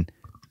then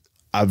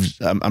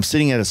I'm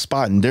sitting at a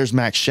spot and there's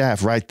Max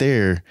Schaff right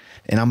there.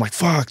 And I'm like,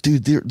 fuck,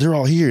 dude, they're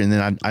all here. And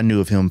then I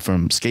knew of him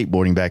from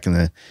skateboarding back in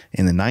the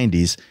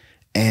 90s,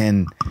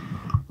 and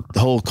the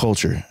whole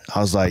culture. I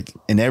was like,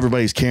 and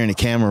everybody's carrying a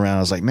camera around.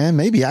 I was like, man,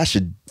 maybe I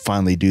should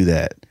finally do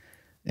that.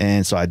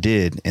 And so I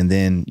did. And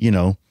then, you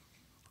know,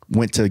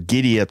 went to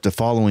Giddy Up the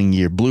following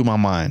year, blew my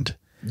mind.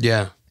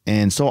 Yeah.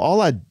 And so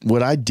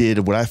what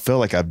I felt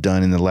like I've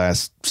done in the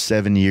last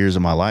 7 years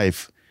of my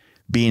life,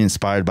 being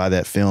inspired by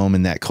that film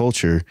and that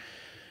culture,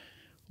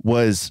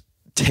 was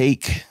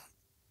take,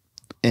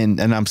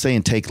 and I'm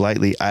saying take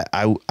lightly,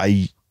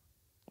 I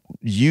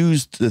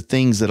used the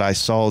things that I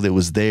saw that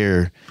was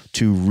there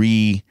to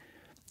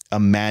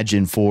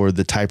reimagine for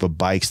the type of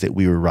bikes that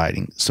we were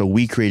riding. So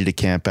we created a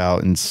camp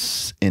out in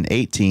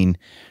 18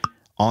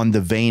 on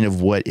the vein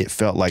of what it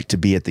felt like to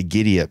be at the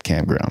Giddy Up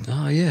campground.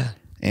 Oh yeah.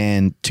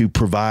 And to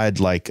provide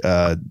like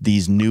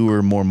these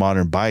newer, more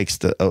modern bikes,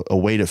 a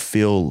way to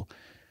feel,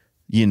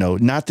 you know,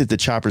 not that the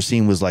chopper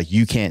scene was like,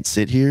 you can't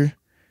sit here,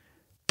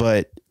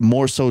 but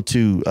more so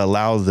to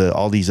allow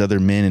all these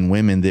other men and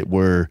women that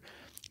were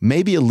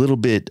maybe a little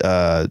bit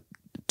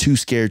too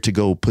scared to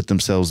go put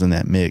themselves in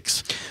that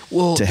mix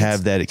to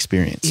have that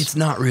experience. It's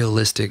not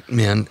realistic,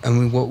 man. I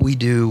mean, what we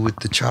do with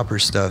the chopper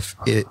stuff,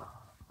 it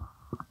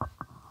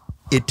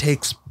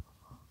takes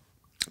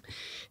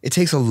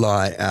a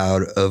lot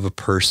out of a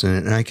person,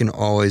 and I can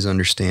always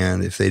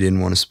understand if they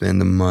didn't want to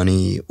spend the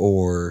money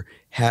or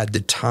had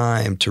the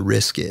time to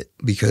risk it,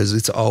 because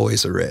it's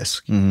always a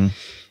risk.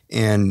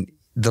 And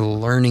the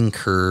learning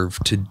curve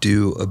to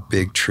do a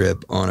big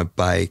trip on a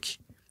bike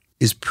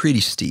is pretty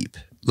steep.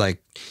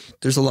 Like,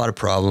 there's a lot of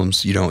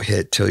problems you don't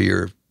hit till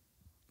you're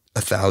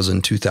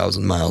 1,000,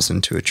 2,000 miles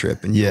into a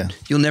trip, and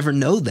you'll never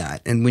know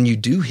that. And when you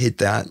do hit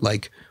that,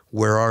 like,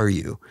 where are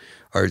you?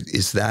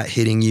 Is that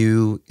hitting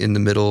you in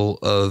the middle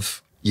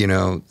of, you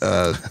know,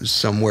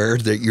 somewhere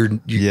that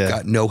you've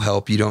got no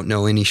help, you don't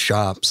know any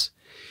shops?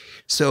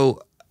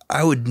 So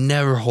I would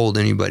never hold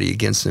anybody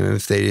against them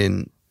if they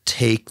didn't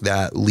take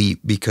that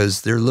leap,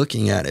 because they're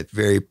looking at it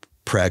very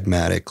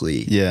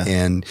pragmatically.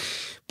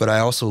 But I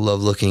also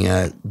love looking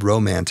at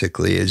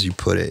romantically, as you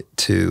put it,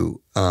 to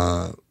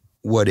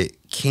what it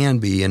can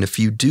be. And if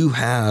you do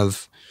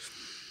have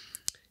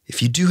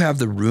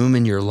the room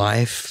in your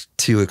life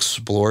to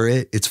explore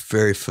it, it's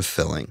very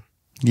fulfilling.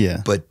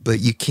 But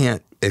you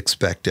can't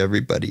expect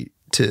everybody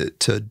to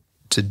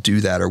do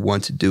that or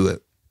want to do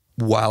it,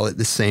 while at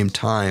the same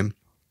time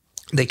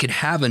they could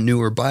have a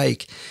newer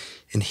bike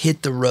and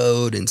hit the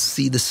road and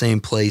see the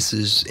same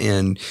places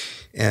and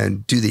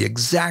do the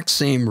exact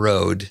same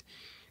road.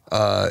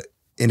 And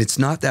it's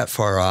not that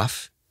far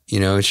off. You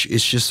know,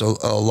 it's just a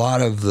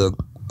lot of the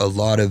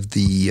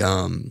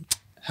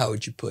how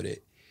would you put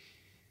it?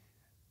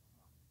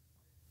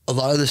 a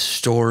lot of the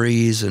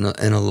stories and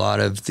a lot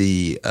of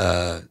the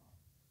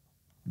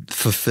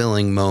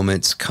fulfilling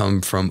moments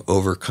come from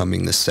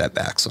overcoming the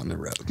setbacks on the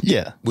road.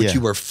 Yeah. Which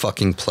you were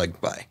fucking plagued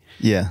by.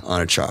 Yeah.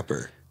 On a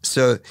chopper.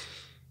 So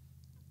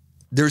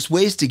there's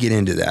ways to get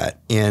into that.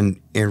 And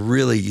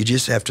really you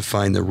just have to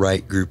find the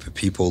right group of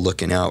people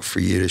looking out for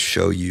you to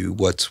show you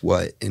what's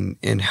what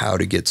and how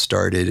to get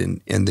started.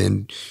 And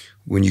then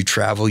when you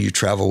travel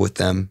with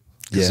them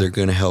because they're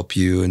going to help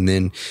you. And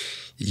then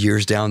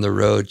years down the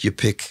road, you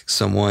pick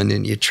someone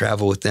and you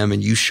travel with them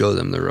and you show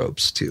them the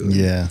ropes too.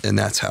 Yeah. And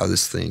that's how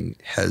this thing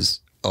has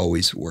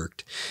always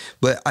worked.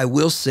 But I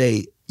will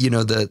say, you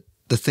know, the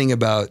thing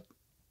about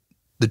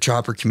the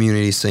chopper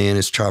community saying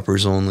it's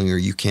choppers only, or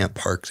you can't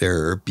park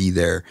there or be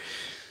there.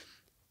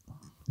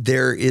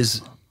 There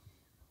is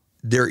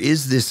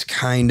this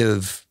kind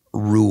of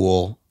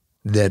rule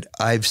that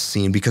I've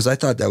seen, because I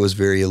thought that was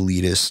very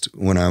elitist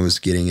when I was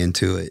getting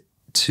into it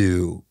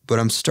too. But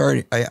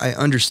I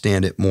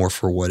understand it more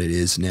for what it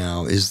is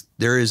now.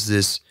 There is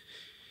this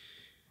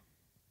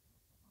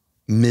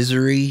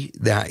misery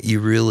that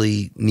you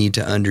really need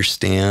to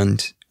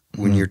understand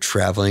when you're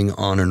traveling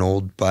on an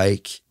old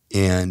bike.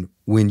 And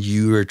when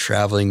you are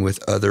traveling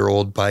with other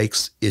old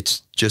bikes,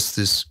 it's just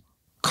this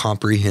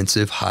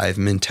comprehensive hive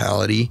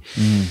mentality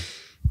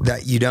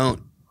that you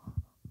don't,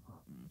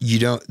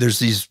 there's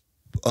these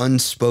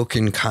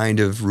unspoken kind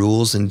of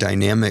rules and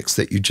dynamics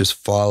that you just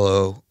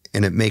follow,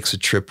 and it makes a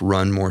trip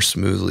run more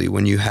smoothly.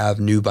 When you have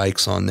new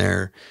bikes on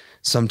there,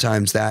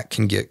 sometimes that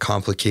can get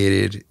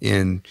complicated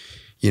in,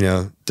 you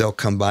know, they'll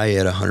come by you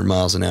at 100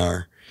 miles an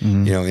hour,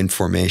 you know, in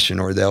formation,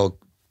 or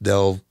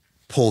they'll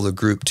pull the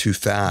group too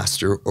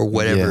fast or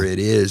whatever it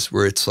is,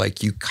 where it's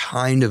like you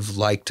kind of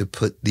like to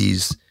put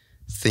these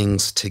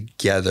things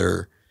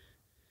together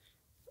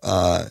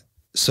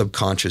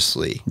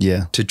subconsciously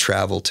to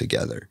travel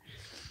together.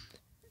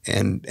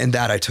 And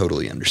that I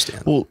totally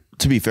understand. Well,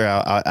 to be fair,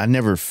 I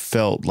never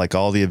felt like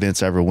all the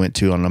events I ever went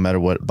to on no matter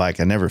what bike,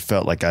 I never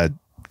felt like I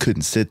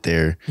couldn't sit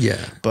there.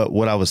 Yeah. But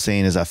what I was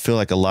saying is I feel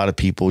like a lot of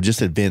people,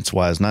 just events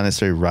wise, not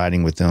necessarily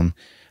riding with them,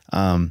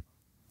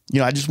 you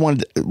know, I just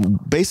wanted to,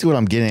 basically what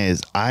I'm getting at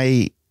is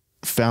I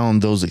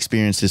found those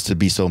experiences to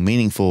be so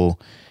meaningful,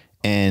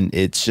 and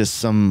it's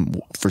just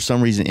for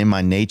some reason in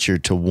my nature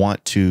to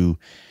want to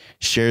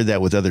share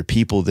that with other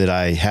people that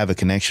I have a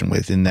connection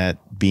with, and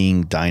that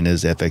being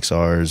Dynas,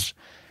 FXRs,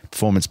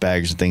 performance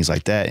baggers and things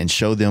like that, and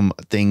show them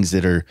things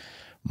that are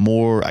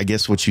more, I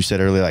guess what you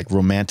said earlier, like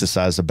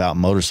romanticized about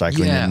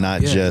motorcycling, and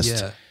not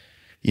just,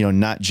 you know,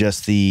 not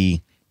just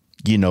the,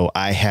 you know,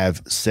 I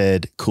have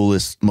said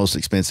coolest, most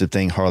expensive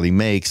thing Harley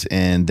makes,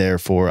 and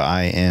therefore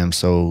I am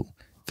so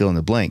fill in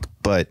the blank.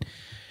 But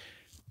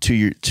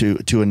to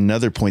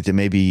another point that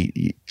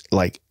maybe,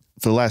 like,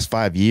 for the last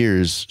 7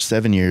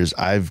 years,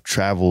 I've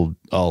traveled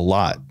a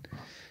lot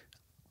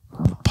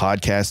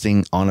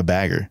podcasting on a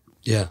bagger.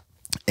 Yeah.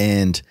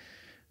 And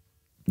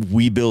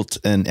we built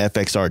an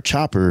FXR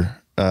chopper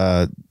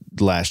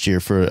last year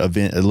for a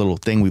little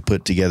thing we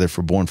put together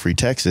for Born Free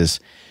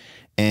Texas.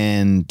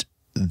 And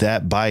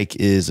that bike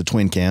is a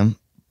twin cam,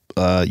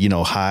 you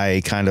know,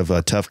 high, kind of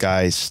a tough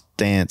guy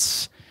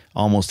stance,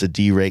 almost a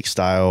D-rake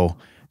style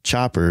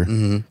chopper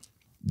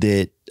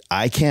that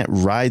I can't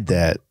ride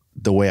that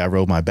the way I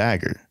rode my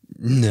bagger.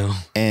 No.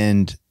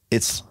 And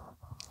it's,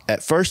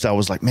 at first I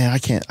was like, man, I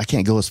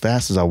can't go as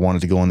fast as I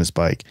wanted to go on this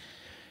bike.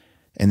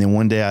 And then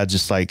one day I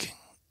just like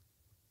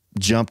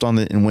jumped on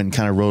it and went and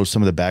kind of rode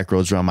some of the back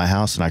roads around my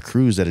house, and I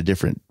cruised at a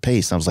different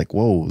pace. I was like,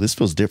 whoa, this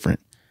feels different.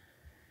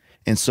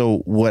 And so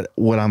what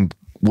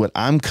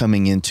I'm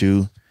coming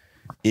into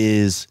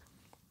is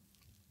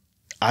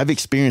I've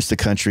experienced the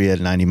country at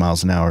 90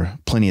 miles an hour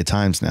plenty of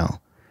times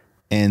now.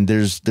 And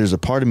there's a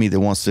part of me that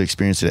wants to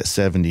experience it at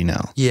 70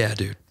 now. Yeah,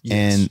 dude.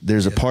 Yes. And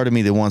there's a part of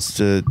me that wants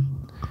to,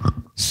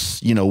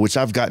 you know, which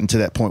I've gotten to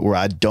that point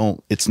where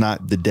it's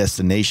not the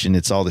destination,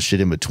 it's all the shit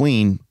in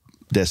between.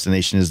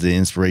 Destination is the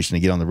inspiration to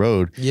get on the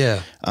road.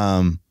 Yeah.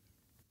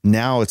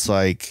 Now it's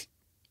like,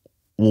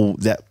 well,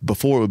 that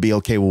before it would be,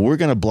 okay, well, we're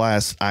going to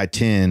blast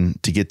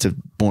I-10 to get to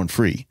Born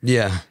Free.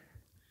 Yeah.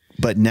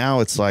 But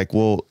now it's like,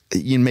 well,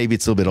 you know, maybe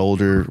it's a little bit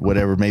older,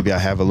 whatever. Maybe I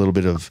have a little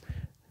bit of,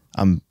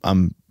 I'm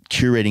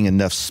curating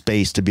enough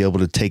space to be able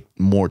to take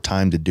more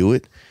time to do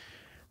it.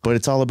 But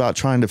it's all about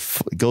trying to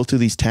go through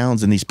these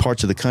towns and these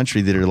parts of the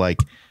country that are like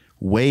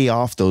way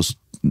off those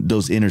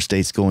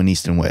interstates going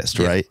east and west,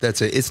 right?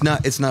 That's it. It's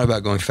not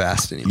about going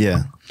fast anymore.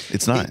 Yeah,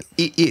 it's not.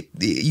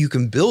 You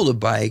can build a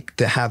bike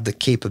that have the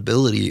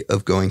capability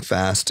of going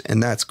fast,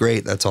 and that's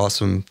great. That's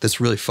awesome. That's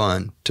really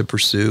fun to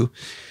pursue.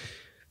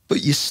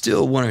 But you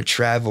still want to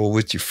travel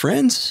with your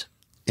friends,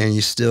 and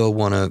you still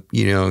want to,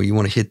 you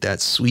want to hit that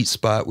sweet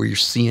spot where you're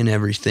seeing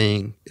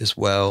everything as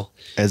well.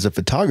 As a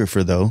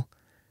photographer, though,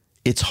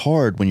 it's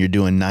hard when you're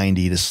doing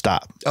 90 to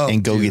stop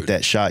and go get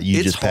that shot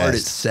you just passed.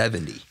 It's hard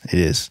at 70. It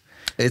is.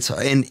 It's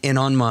and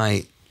on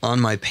my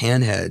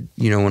panhead,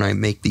 when I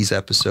make these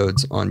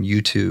episodes on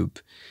YouTube,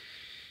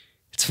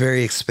 it's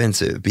very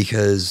expensive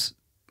because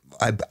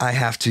I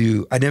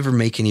never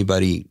make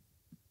anybody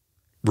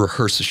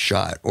rehearse a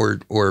shot or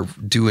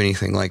do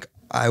anything. Like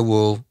I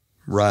will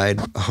ride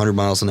 100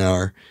 miles an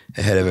hour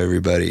ahead of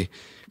everybody,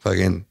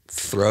 fucking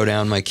throw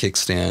down my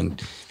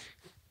kickstand,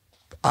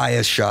 eye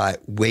a shot,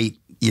 wait,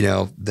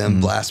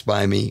 them blast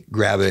by me,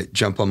 grab it,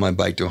 jump on my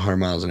bike to 100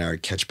 miles an hour,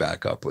 catch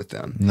back up with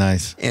them.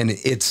 Nice. And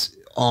it's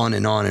on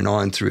and on and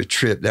on through a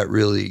trip that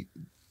really,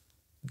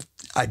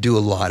 I do a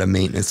lot of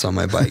maintenance on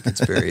my bike.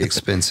 It's very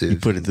expensive. You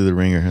put it through the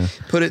ringer, huh?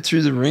 Put it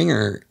through the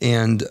ringer.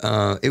 And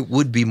it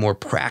would be more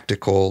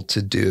practical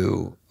to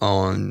do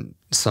on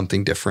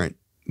something different.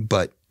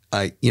 But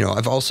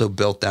I've also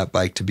built that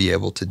bike to be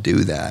able to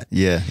do that.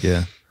 Yeah,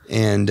 yeah.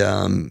 And,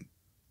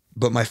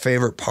 but my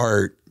favorite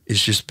part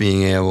is just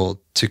being able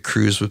to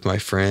cruise with my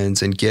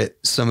friends and get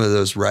some of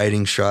those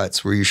riding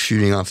shots where you're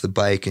shooting off the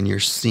bike and you're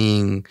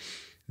seeing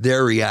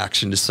their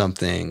reaction to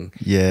something.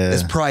 Yeah.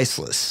 It's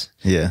priceless.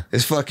 Yeah.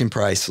 It's fucking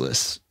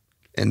priceless.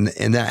 And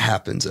that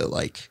happens at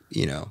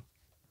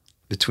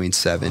between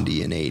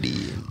 70 and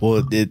 80.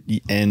 Well,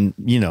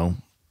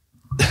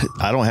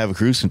 I don't have a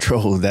cruise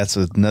control. That's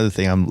another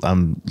thing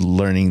I'm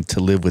learning to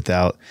live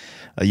without.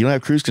 You don't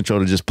have cruise control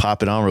to just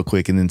pop it on real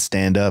quick and then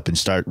stand up and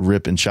start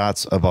ripping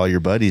shots of all your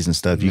buddies and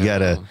stuff. You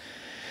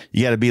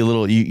gotta be a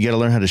little, you gotta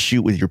learn how to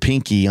shoot with your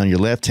pinky on your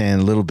left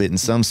hand a little bit in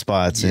some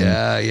spots.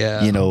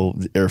 And,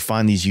 or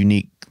find these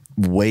unique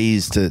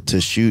ways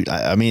to shoot.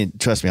 I mean,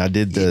 trust me, I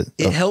did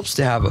it helps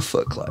to have a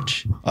foot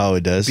clutch. Oh,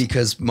 it does?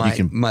 Because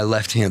my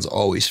left hand's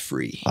always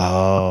free.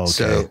 Oh, okay.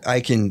 So I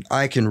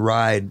can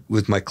ride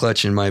with my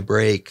clutch and my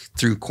brake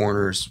through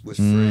corners with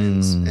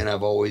friends, and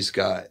I've always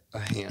got a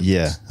hand.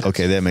 Yeah.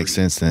 Okay, that makes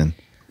sense then.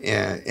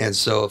 And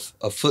so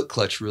a foot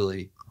clutch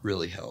really,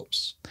 really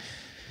helps.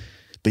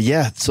 But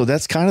yeah, so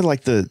that's kind of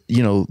like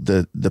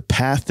the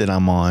path that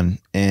I'm on.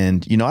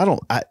 And,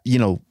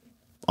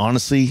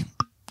 honestly,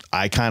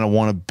 I kind of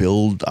want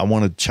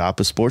to chop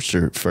a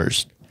Sportster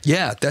first.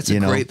 Yeah, that's a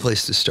great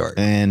place to start.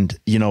 And,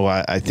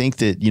 I think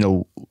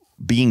that,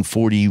 being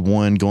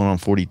 41, going on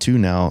 42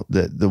 now,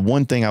 the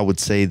one thing I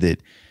would say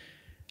that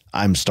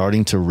I'm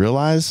starting to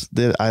realize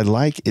that I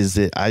like is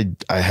that I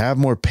have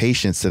more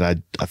patience.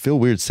 That I feel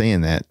weird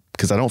saying that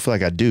because I don't feel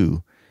like I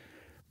do,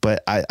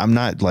 but I'm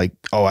not like,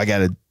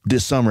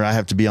 this summer I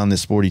have to be on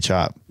this sporty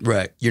chop.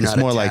 Right. You're not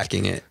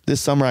attacking it. This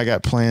summer I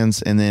got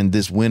plans, and then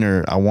this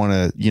winter I want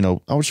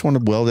to, I just want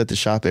to weld at the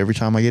shop every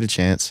time I get a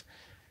chance.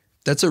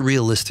 That's a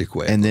realistic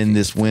way. And then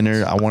this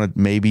winter I want to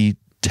maybe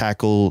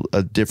tackle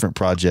a different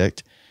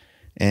project,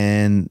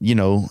 and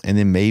and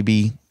then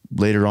maybe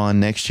later on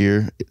next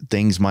year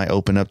things might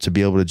open up to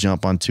be able to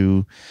jump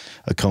onto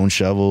a cone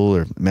shovel,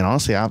 or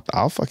honestly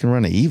I'll fucking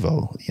run an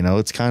Evo.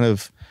 It's kind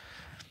of,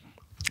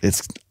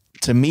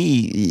 to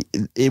me,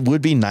 it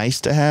would be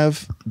nice to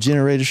have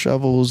generator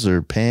shovels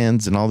or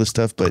pans and all this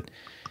stuff, but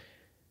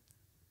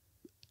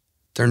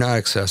they're not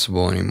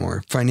accessible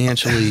anymore.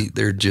 Financially,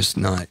 they're just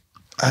not.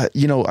 I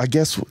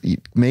guess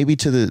maybe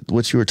to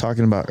what you were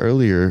talking about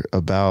earlier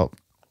about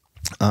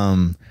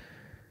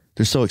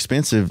they're so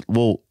expensive.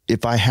 Well,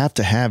 if I have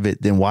to have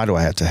it, then why do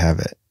I have to have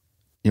it?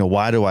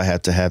 Why do I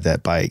have to have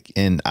that bike?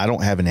 And I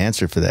don't have an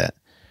answer for that.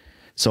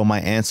 So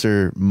my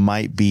answer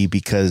might be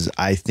because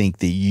I think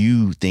that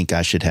you think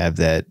I should have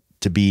that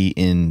to be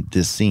in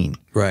this scene.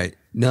 Right.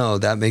 No,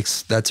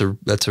 that's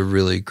a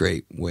really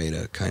great way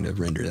to kind of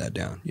render that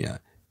down. Yeah.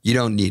 You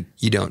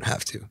don't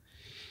have to.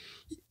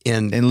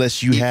 And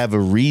unless you have a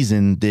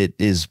reason that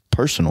is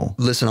personal.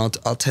 Listen, I'll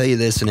tell you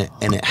this, and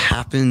it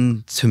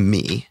happened to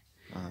me.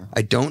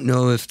 I don't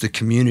know if the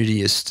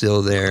community is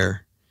still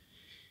there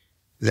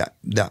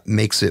that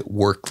makes it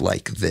work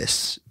like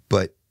this,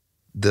 but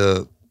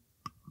the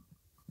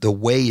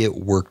way it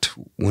worked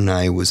when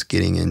I was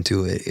getting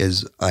into it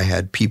is I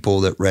had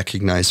people that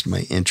recognized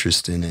my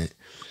interest in it.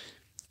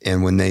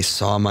 And when they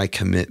saw my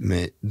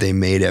commitment, they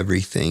made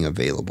everything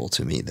available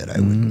to me that I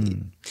would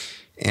need.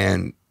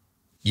 And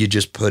you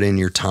just put in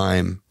your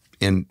time,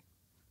 and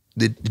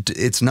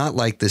it's not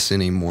like this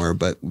anymore.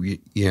 But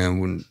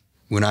when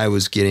I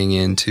was getting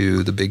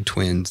into the big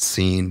twin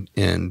scene,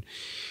 and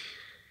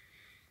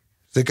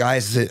the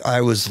guys that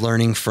I was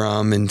learning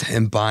from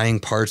and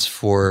buying parts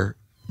for,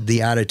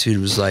 the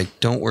attitude was like,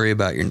 don't worry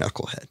about your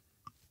knucklehead.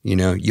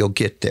 You'll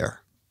get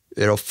there.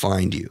 It'll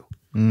find you,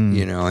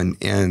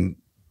 and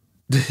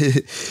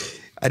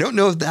I don't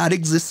know if that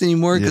exists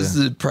anymore because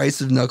the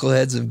price of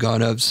knuckleheads have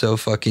gone up so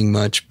fucking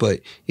much. But,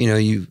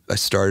 I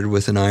started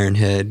with an iron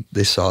head.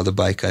 They saw the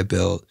bike I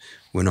built,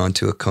 went on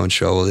to a cone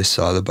shovel. They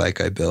saw the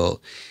bike I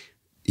built.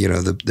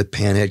 The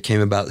pan head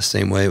came about the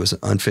same way. It was an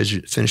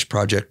unfinished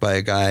project by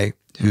a guy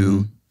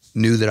who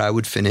knew that I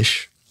would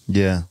finish.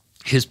 Yeah.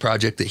 His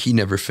project that he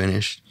never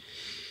finished.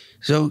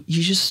 So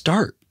you just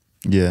start.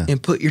 Yeah.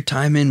 And put your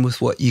time in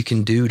with what you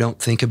can do. Don't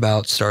think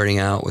about starting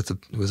out with a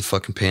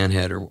fucking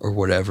panhead or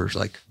whatever. It's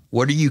like,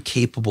 what are you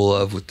capable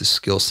of with the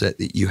skill set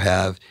that you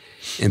have?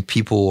 And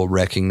people will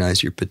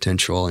recognize your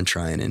potential and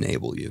try and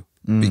enable you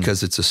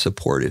because it's a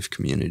supportive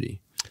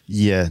community.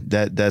 Yeah,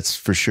 that's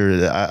for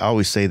sure. I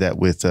always say that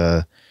with,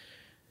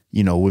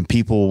 when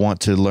people want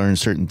to learn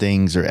certain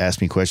things or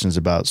ask me questions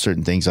about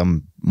certain things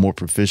I'm more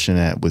proficient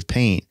at with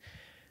paint,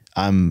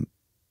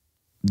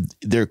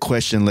 their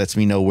question lets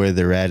me know where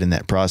they're at in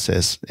that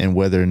process and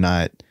whether or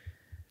not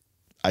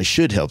I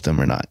should help them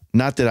or not.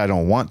 Not that I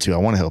don't want to. I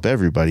want to help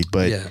everybody,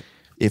 but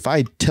if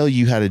I tell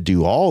you how to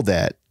do all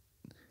that,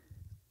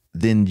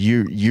 then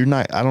you're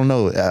not, I don't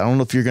know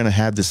if you're going to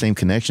have the same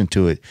connection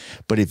to it,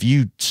 but if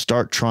you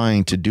start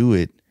trying to do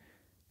it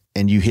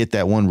and you hit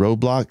that one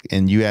roadblock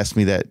and you ask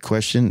me that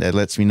question, that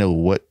lets me know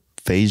what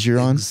phase you're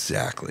on.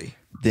 Exactly.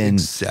 Then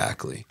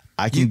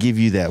I can give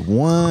you that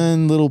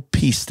one little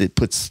piece that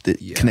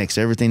connects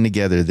everything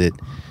together that,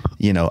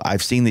 you know,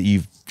 I've seen that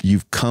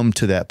you've come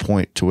to that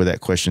point to where that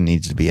question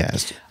needs to be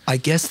asked. I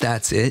guess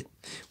that's it.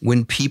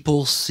 When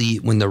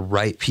the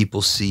right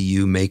people see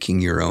you making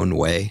your own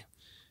way,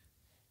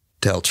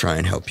 they'll try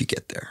and help you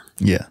get there.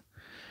 Yeah.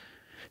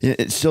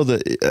 So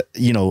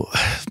you know,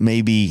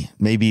 maybe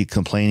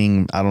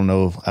complaining, I don't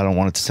know. I don't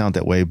want it to sound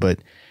that way, but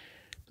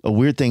a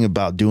weird thing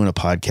about doing a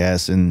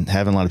podcast and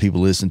having a lot of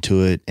people listen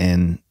to it.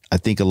 And I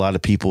think a lot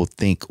of people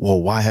think,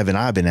 well, why haven't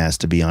I been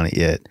asked to be on it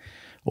yet?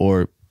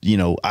 Or, you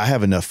know, I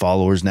have enough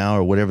followers now,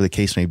 or whatever the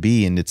case may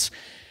be. And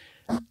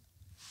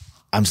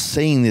I'm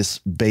saying this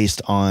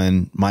based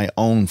on my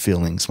own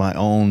feelings, my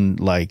own,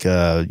 like,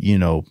 you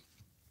know,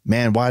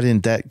 man, why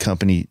didn't that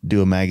company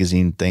do a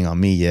magazine thing on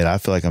me yet? I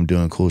feel like I'm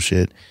doing cool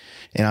shit.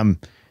 And I'm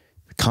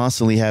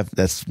constantly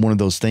that's one of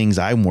those things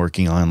I'm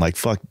working on. Like,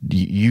 fuck,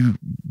 you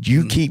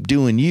keep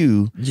doing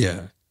you.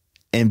 Yeah.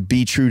 And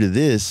be true to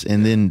this.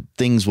 And then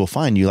things will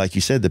find you. Like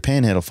you said, the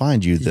panhead will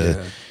find you.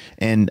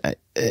 And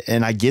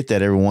I get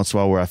that every once in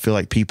a while where I feel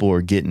like people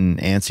are getting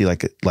antsy.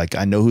 Like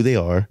I know who they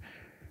are,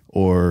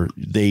 or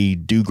they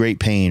do great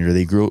paint, or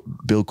they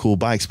build cool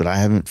bikes, but I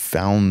haven't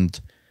found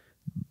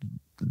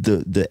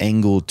the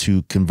angle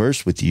to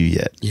converse with you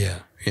yet. Yeah.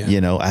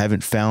 You know, I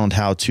haven't found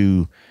how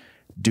to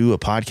do a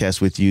podcast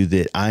with you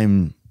that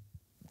I'm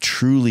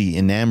truly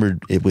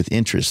enamored with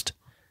interest.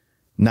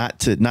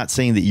 Not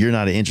saying that you're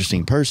not an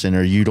interesting person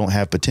or you don't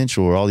have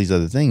potential or all these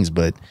other things,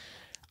 but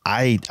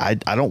I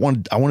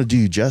want to do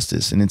you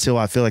justice. And until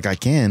I feel like I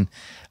can,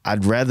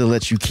 I'd rather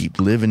let you keep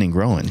living and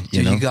growing.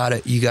 You know?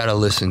 You gotta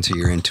listen to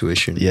your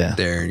intuition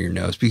there in your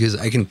nose, because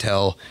I can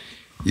tell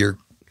you're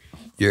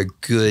a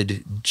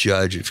good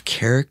judge of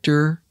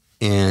character,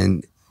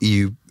 and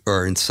you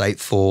are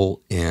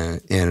insightful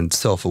and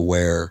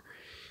self-aware.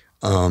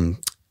 And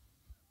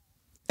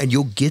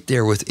you'll get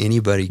there with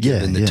anybody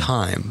given the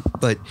time,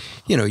 but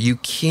you know,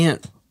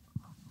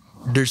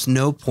 there's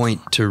no point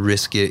to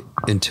risk it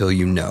until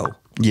you know.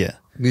 Yeah.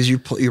 Because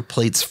your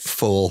plate's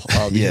full,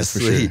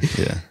 obviously. For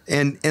sure. Yeah.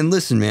 And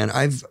listen, man,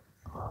 I've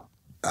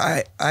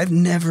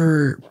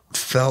never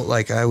felt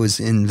like I was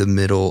in the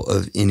middle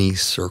of any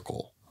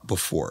circle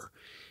before.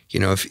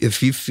 You know,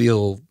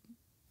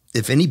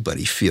 if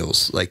anybody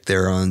feels like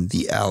they're on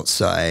the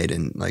outside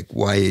and like,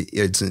 why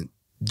isn't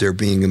there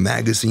being a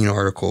magazine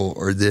article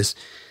or this,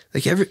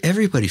 like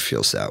everybody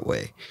feels that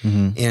way.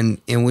 Mm-hmm.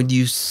 And when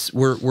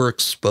we're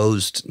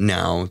exposed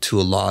now to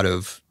a lot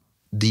of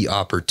the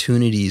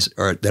opportunities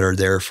that are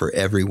there for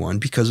everyone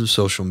because of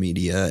social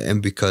media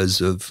and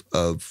because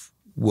of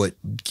what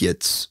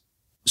gets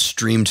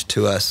streamed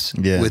to us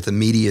with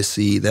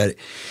immediacy, that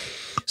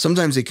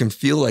sometimes it can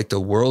feel like the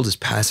world is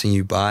passing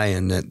you by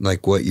and that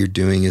like what you're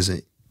doing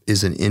isn't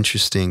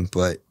interesting,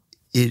 but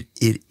it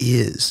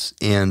is.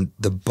 And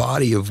the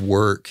body of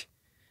work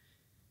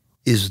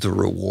is the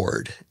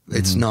reward. Mm-hmm.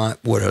 It's not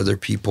what other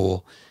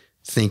people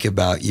think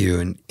about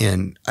you.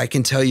 And I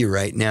can tell you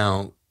right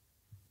now,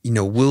 you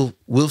know,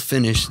 we'll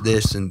finish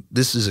this, and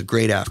this is a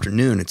great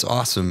afternoon. It's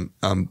awesome.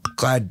 I'm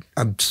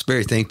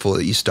very thankful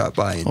that you stopped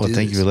by and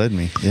thank you for letting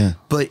me. Yeah.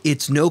 But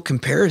it's no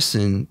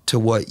comparison to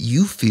what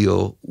you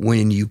feel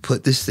when you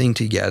put this thing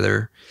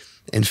together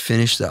and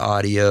finish the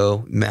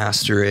audio,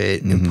 master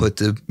it, and put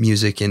the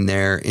music in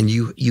there, and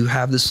you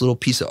have this little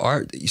piece of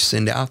art that you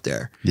send out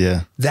there.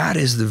 Yeah. That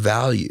is the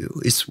value.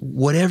 It's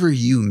whatever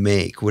you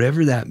make,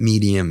 whatever that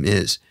medium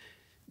is,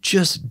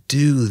 just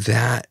do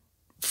that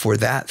for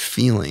that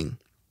feeling.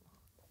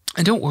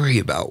 And don't worry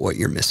about what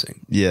you're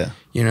missing. Yeah.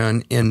 You know,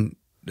 and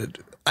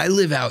I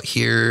live out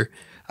here.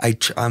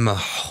 I'm a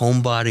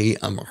homebody.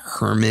 I'm a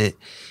hermit.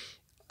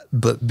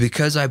 But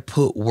because I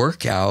put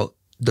work out,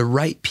 the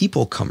right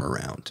people come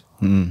around.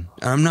 Mm.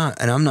 I'm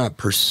not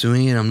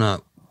pursuing it. I'm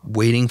not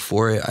waiting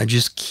for it. I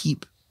just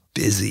keep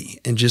busy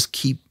and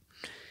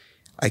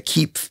I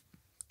keep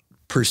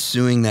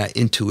pursuing that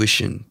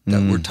intuition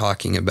that we're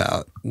talking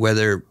about.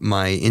 Whether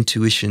my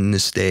intuition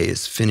this day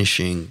is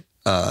finishing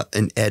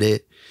an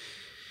edit,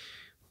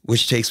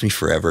 which takes me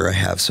forever. I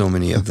have so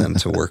many of them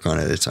to work on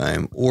at a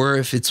time. Or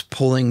if it's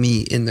pulling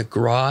me in the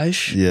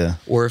garage,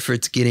 or if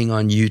it's getting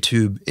on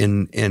YouTube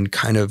and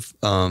kind of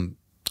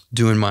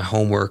doing my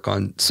homework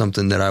on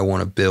something that I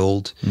want to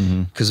build,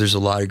 because there's a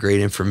lot of great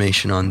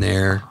information on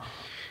there.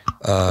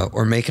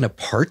 Or making a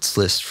parts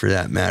list for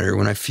that matter.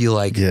 When I feel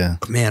like,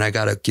 man, I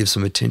got to give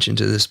some attention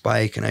to this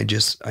bike, and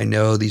I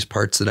know these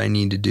parts that I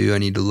need to do. I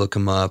need to look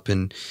them up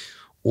and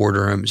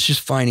order them. It's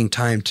just finding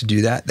time to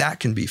do that.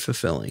 That can be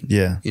fulfilling.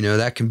 Yeah. You know,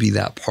 that can be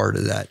that part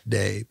of that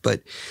day.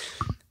 But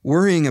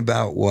worrying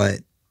about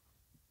what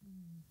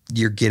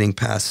you're getting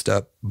passed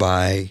up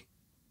by,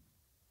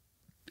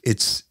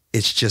 it's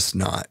just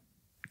not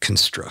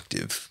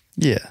constructive.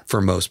 Yeah. For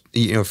most,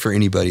 for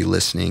anybody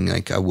listening,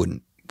 like I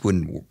wouldn't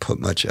put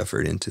much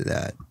effort into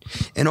that.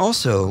 And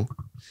also,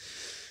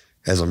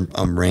 as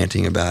I'm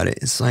ranting about it,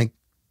 it's like,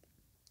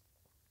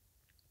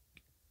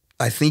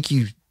 I think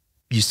you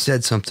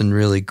said something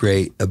really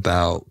great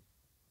about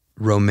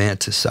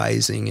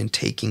romanticizing and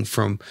taking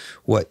from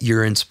what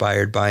you're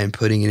inspired by and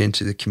putting it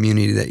into the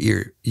community that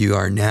you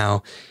are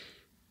now.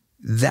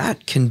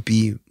 That's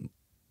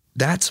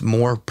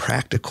more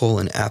practical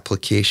and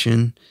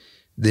application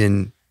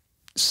than,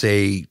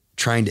 say,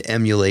 trying to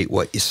emulate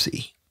what you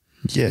see.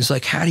 Yeah. It's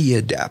like, how do you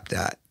adapt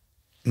that?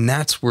 And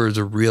that's where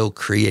the real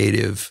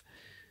creative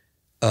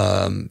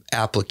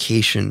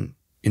application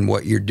in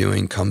what you're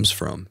doing comes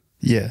from.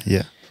 Yeah.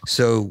 Yeah.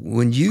 So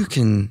when you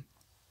can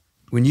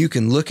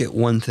look at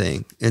one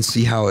thing and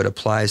see how it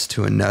applies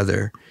to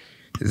another,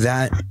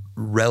 that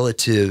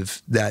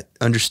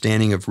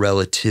understanding of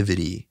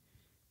relativity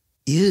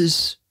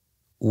is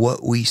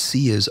what we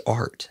see as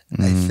art,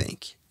 I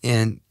think.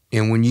 And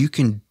when you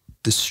can,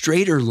 the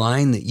straighter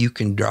line that you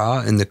can draw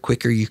and the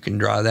quicker you can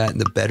draw that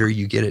and the better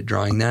you get at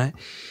drawing that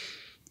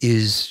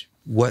is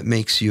what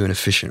makes you an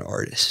efficient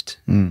artist.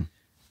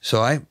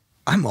 So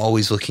I'm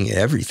always looking at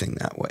everything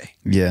that way.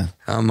 Yeah.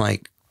 I'm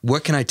like,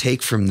 what can I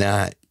take from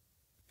that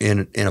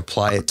and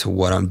apply it to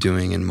what I'm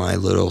doing in my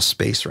little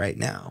space right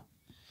now?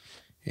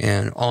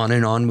 And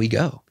on we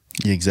go.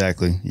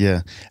 Exactly.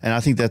 Yeah. And I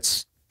think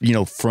that's,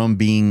 from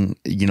being,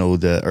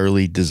 the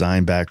early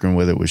design background,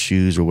 whether it was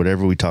shoes or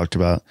whatever we talked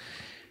about,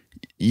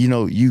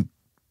 you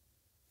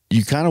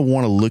kind of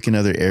want to look in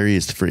other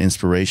areas for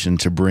inspiration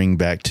to bring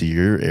back to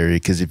your area.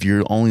 Because if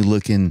you're only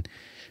looking,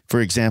 for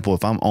example,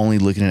 if I'm only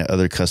looking at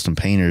other custom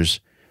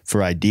painters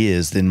for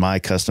ideas, then my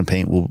custom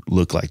paint will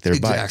look like their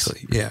bikes.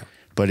 Exactly. Yeah.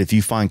 But if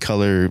you find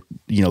color,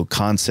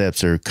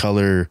 concepts or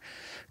color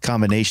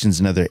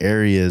combinations in other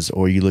areas,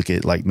 or you look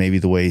at like maybe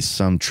the way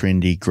some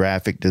trendy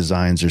graphic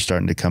designs are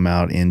starting to come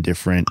out in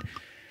different,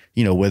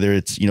 whether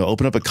it's,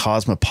 open up a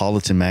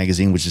Cosmopolitan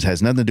magazine, which just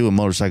has nothing to do with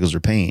motorcycles or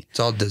paint. It's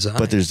all design.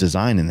 But there's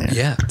design in there.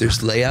 Yeah.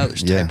 There's layout,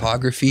 there's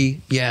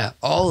typography. Yeah.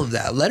 All of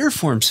that. Letter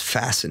forms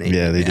fascinate me.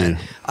 Yeah, they do.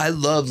 I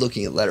love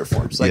looking at letter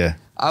forms. Like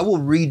I will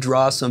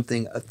redraw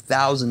something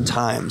 1,000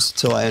 times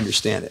till I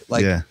understand it.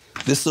 Like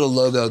this little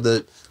logo,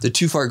 the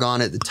Too Far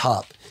Gone at the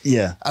top.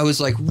 Yeah. I was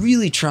like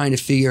really trying to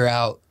figure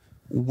out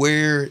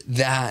where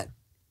that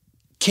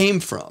came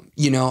from.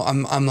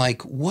 I'm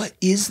like, what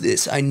is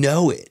this? I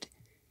know it.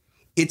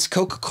 It's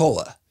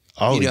Coca-Cola.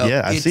 Oh,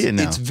 yeah, I see it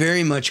now. It's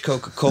very much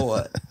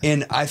Coca-Cola.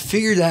 And I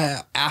figured that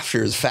out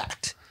after the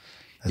fact.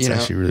 That's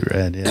actually really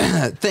rad,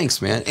 yeah.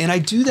 Thanks, man. And I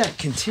do that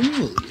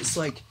continually. It's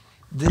like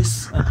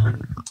this,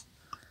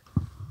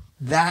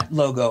 that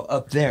logo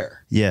up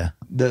there. Yeah.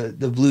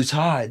 The blue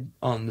Todd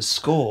on the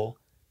skull.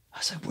 I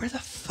was like, where the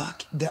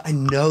fuck? I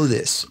know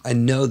this.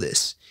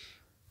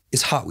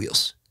 It's Hot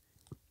Wheels.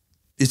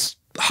 It's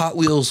Hot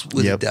Wheels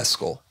with a death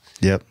skull.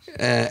 Yep.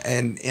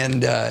 And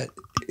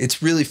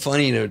it's really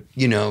funny to,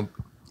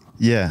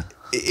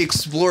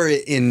 explore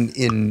it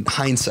in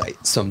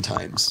hindsight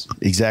sometimes.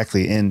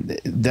 Exactly. And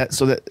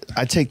that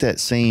I take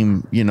that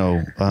same,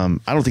 I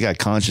don't think I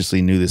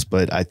consciously knew this,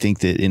 but I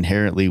think that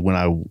inherently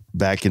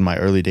back in my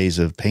early days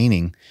of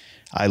painting,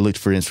 I looked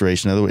for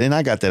inspiration and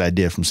I got that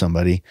idea from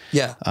somebody.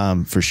 Yeah.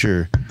 For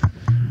sure.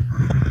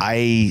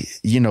 When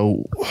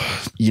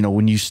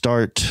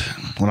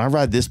I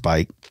ride this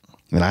bike,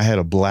 and I had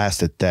a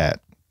blast at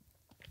that,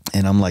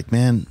 and I'm like,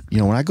 man,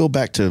 when I go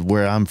back to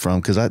where I'm from,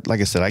 because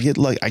like I said, I get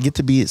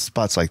to be at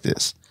spots like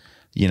this,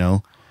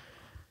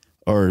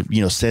 or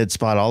said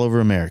spot all over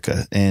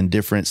America and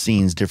different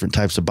scenes, different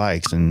types of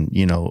bikes, and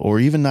or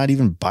even not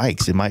even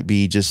bikes. It might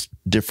be just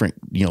different,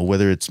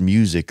 whether it's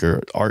music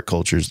or art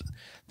cultures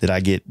that I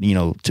get,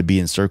 to be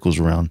in circles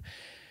around.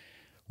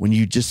 When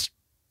you just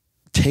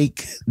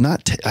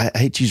I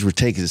hate to use the word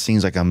take because it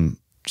seems like I'm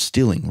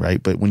stealing,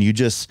 right? But when you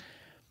just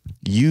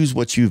use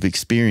what you've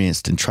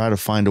experienced and try to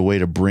find a way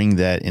to bring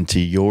that into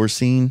your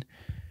scene,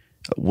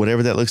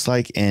 whatever that looks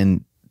like,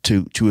 and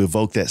to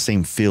evoke that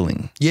same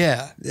feeling.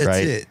 Yeah, that's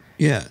it.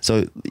 Yeah.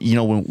 So,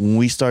 when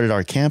we started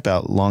our camp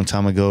out a long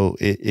time ago,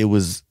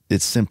 it's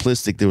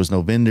simplistic. There was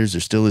no vendors.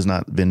 There still is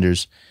not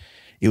vendors.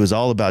 It was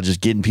all about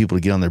just getting people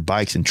to get on their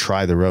bikes and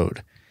try the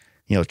road,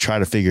 try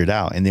to figure it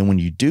out. And then when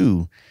you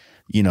do,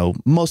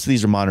 most of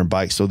these are modern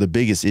bikes. So the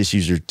biggest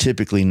issues are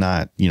typically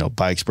not,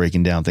 bikes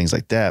breaking down, things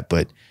like that,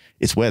 but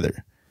it's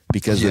weather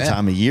because of the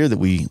time of year that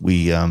we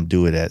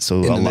do it at.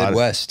 So in the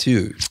Midwest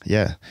too.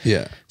 Yeah.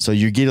 Yeah. So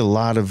you get a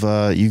lot of,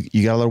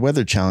 you got a lot of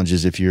weather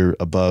challenges if you're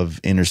above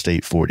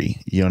Interstate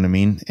 40, you know what I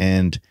mean?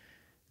 And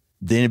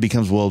then it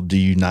becomes, well, do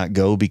you not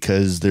go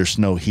because there's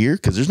snow here?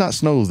 Because there's not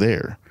snow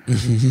there.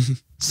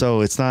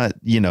 So it's not,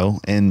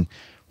 and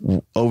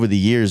over the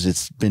years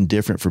it's been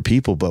different for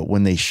people, but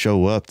when they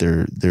show up,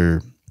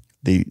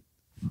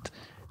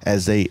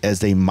 as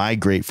they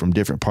migrate from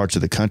different parts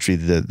of the country,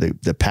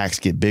 the packs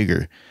get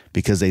bigger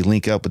because they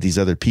link up with these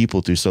other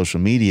people through social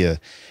media,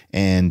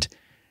 and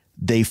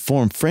they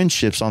form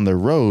friendships on the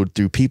road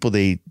through people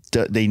they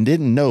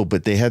didn't know,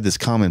 but they had this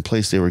common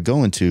place they were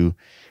going to.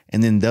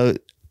 And then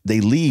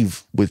they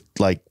leave with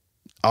like,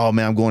 oh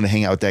man, I'm going to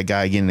hang out with that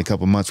guy again in a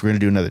couple of months. We're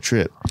going to do another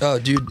trip. Oh,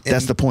 dude.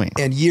 That's the point.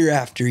 And year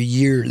after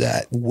year,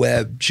 that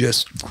web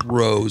just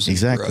grows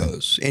and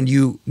grows. And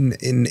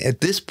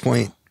at this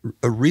point,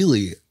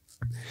 really,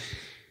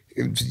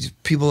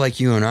 people like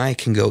you and I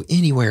can go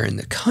anywhere in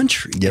the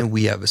country and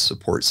we have a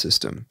support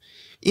system.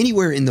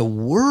 Anywhere in the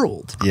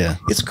world. Yeah.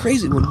 It's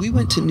crazy. When we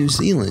went to New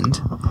Zealand,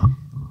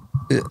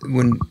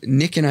 when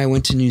Nick and I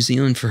went to New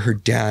Zealand for her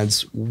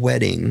dad's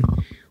wedding,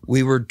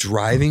 we were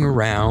driving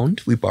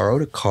around. We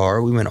borrowed a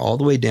car. We went all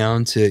the way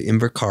down to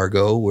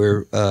Invercargill,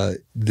 where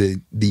the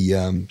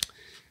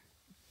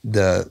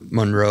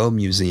Monroe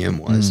Museum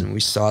was, and we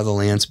saw the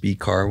Lance B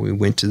car. We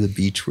went to the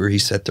beach where he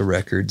set the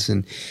records,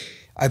 and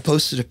I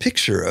posted a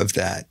picture of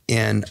that,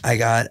 and I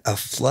got a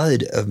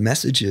flood of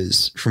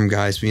messages from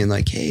guys being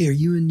like, "Hey,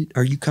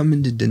 are you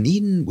coming to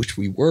Dunedin?" Which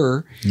we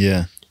were.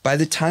 Yeah. By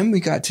the time we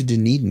got to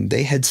Dunedin,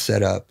 they had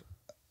set up,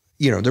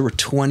 there were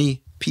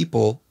 20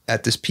 people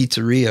at this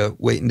pizzeria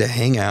waiting to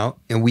hang out,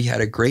 and we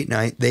had a great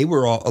night. A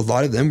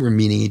lot of them were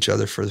meeting each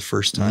other for the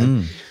first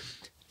time.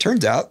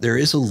 Turns out there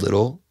is a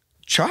little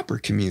chopper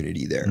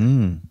community there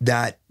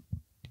that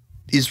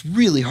is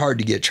really hard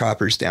to get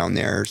choppers down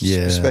there,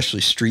 especially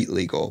street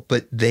legal,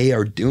 but they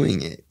are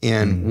doing it.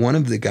 And one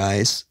of the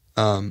guys,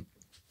 Andy,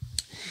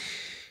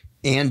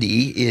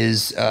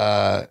 is,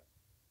 oh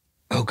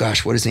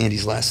gosh, what is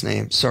Andy's last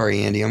name?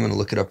 Sorry, Andy, I'm going to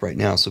look it up right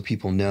now so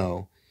people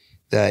know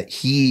that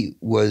he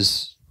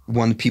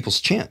won the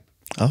People's Champ.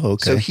 Oh,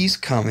 okay. So he's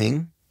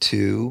coming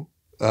to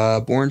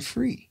Born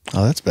Free.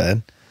 Oh, that's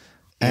bad.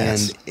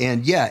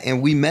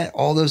 And we met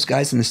all those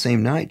guys in the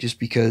same night just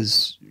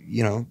because,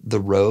 the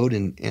road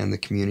and the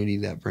community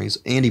that brings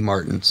Andy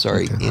Martin.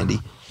 Sorry, okay. Andy.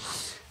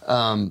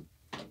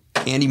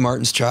 Andy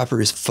Martin's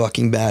chopper is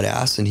fucking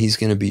badass, and he's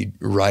going to be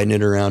riding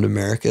it around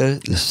America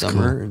this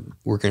summer. Cool. And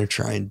we're going to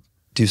try and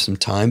do some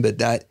time, but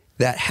that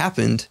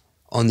happened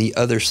on the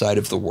other side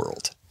of the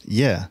world.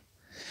 Yeah.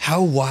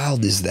 How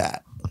wild is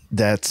that?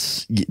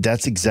 That's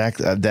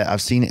exactly that.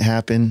 I've seen it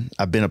happen.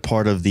 I've been a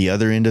part of the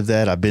other end of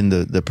that. I've been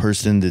the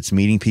person that's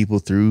meeting people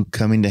through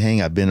coming to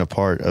hang. I've been a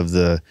part of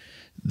the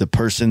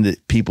person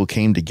that people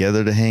came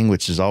together to hang,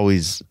 which is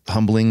always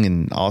humbling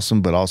and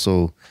awesome, but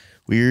also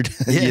weird,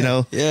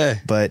 Yeah.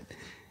 But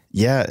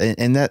yeah.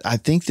 And that, I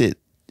think that,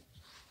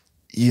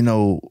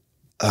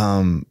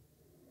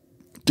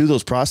 through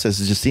those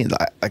processes, just seeing,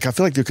 like, I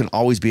feel like there can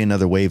always be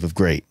another wave of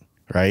great,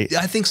 right?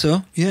 I think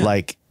so. Yeah.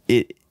 Like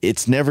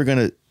it's never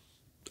going to,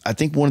 I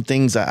think one of the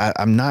things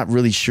I'm not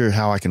really sure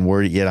how I can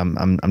word it yet.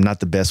 I'm not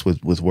the best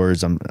with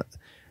words. I'm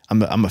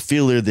a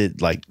feeler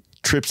that like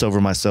trips over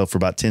myself for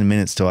about 10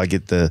 minutes till I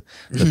get the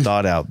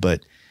thought out.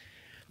 But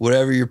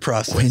whatever your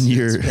process when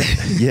you're,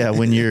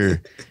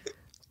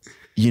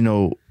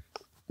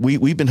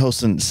 we've been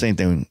hosting the same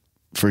thing.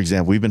 For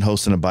example, we've been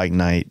hosting a bike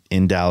night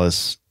in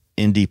Dallas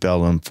in Deep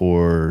Ellum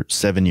for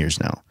 7 years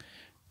now,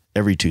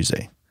 every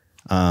Tuesday.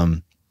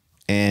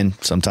 And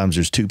sometimes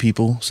there's 2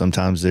 people,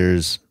 sometimes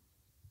there's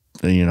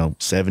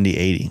 70,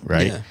 80,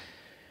 right? Yeah.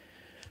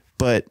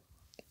 But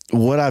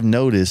what I've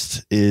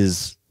noticed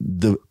is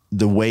the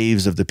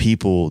waves of the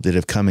people that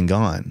have come and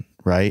gone,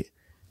 right?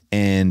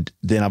 And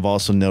then I've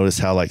also noticed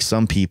how like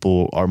some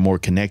people are more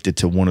connected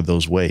to one of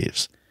those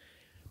waves.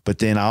 But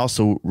then I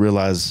also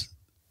realize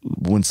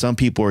when some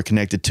people are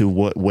connected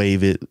to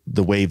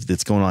the wave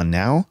that's going on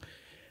now,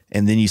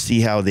 and then you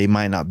see how they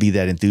might not be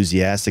that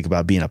enthusiastic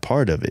about being a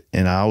part of it.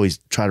 And I always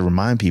try to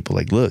remind people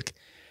like, look,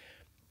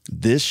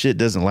 this shit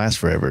doesn't last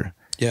forever.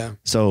 Yeah.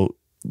 So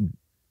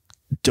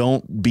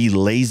don't be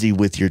lazy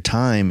with your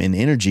time and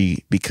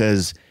energy,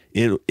 because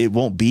it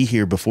won't be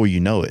here before you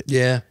know it.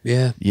 Yeah.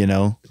 Yeah.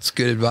 It's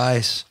good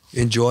advice.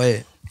 Enjoy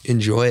it.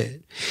 Enjoy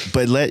it.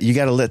 But you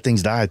got to let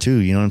things die too.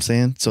 You know what I'm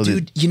saying? So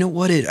dude, you know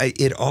what?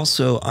 It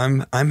also,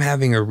 I'm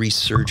having a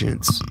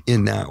resurgence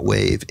in that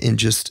wave in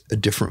just a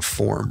different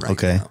form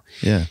right now.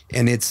 Yeah.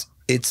 And it's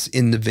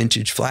in the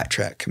vintage flat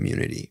track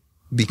community,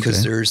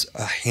 because there's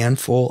a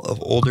handful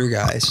of older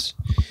guys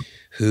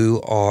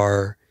who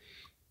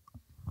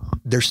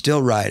they're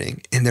still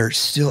riding, and they're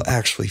still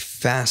actually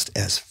fast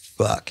as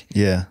fuck.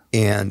 Yeah.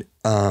 And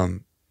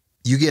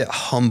you get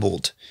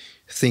humbled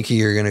thinking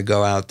you're going to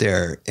go out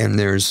there and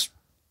there's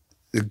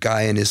a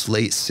guy in his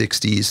late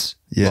 60s,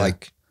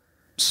 like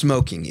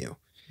smoking you,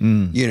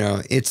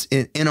 it's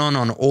on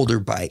an older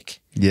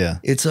bike. Yeah.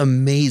 It's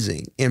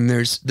amazing. And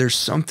there's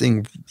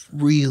something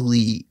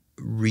really,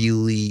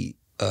 really,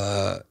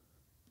 gosh,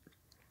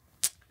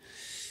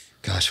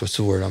 what's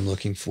the word I'm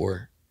looking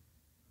for?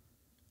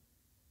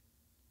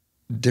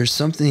 There's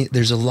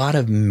a lot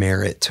of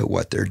merit to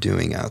what they're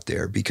doing out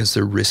there, because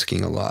they're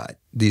risking a lot.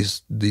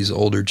 These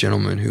older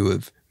gentlemen who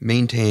have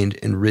maintained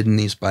and ridden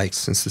these bikes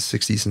since the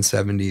 60s and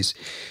 70s,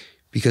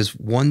 because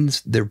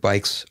their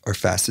bikes are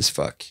fast as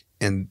fuck,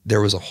 and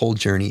there was a whole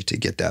journey to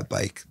get that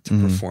bike to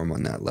perform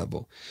on that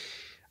level.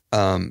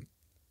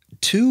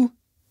 2,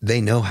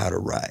 they know how to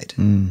ride.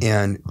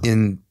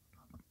 And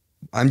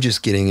I'm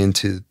just getting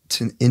into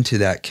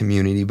that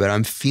community, but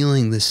I'm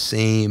feeling the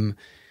same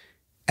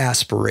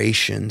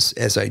aspirations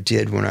as I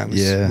did when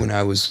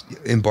I was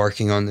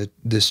embarking on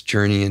this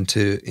journey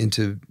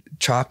into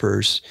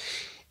choppers.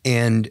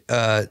 And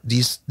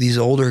these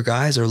older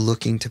guys are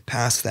looking to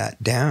pass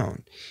that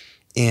down.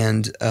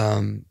 And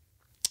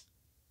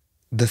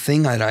the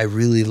thing that I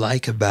really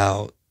like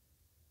about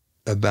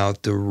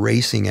the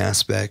racing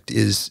aspect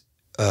is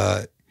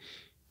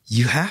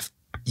you have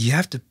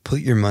to put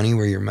your money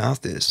where your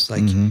mouth is.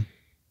 Like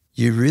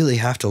you really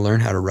have to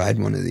learn how to ride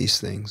one of these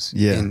things.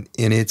 Yeah. And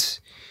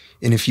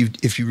if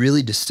you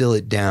really distill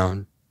it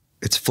down,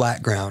 it's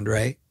flat ground,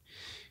 right?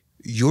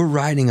 You're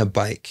riding a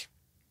bike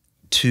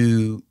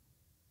to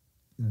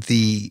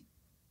the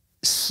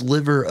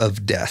sliver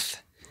of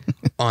death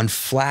on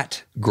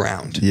flat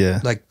ground. Yeah.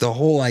 Like the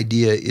whole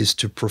idea is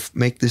to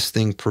make this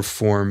thing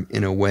perform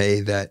in a way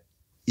that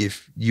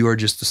if you are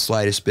just the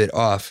slightest bit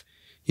off,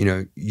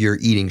 you're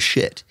eating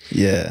shit.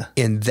 Yeah.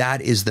 And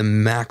that is the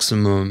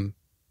maximum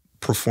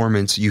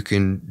performance you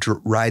can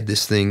ride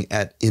this thing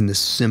at in the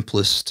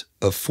simplest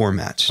of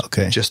formats.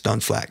 Okay. Just on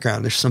flat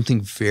ground. There's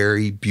something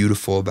very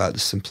beautiful about the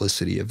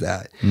simplicity of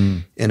that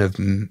and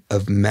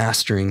of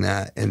mastering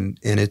that. And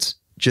it's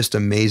just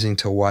amazing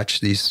to watch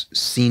these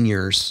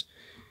seniors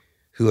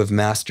who have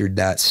mastered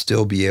that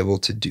still be able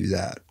to do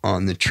that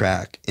on the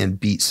track and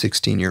beat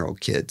 16-year-old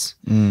kids.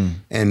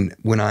 And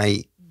when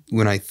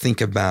I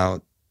think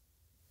about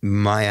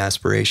my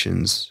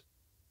aspirations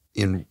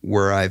in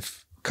where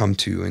I've come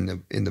to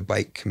in the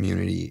bike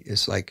community,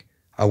 it's like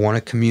I want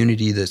a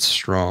community that's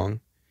strong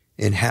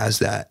and has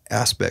that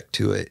aspect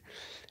to it.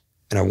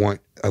 And I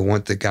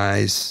want the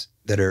guys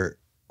that are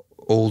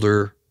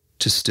older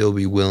to still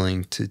be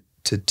willing to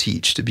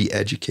teach, to be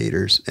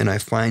educators. And I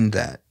find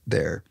that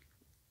there.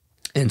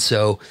 And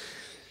so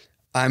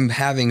I'm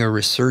having a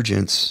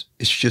resurgence.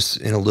 It's just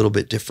in a little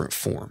bit different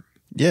form.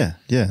 Yeah.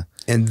 Yeah.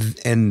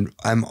 And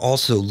I'm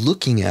also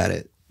looking at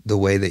it the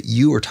way that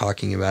you were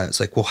talking about. It's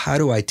like, well, how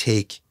do I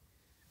take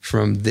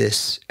from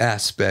this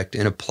aspect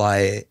and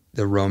apply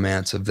the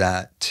romance of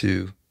that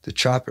to the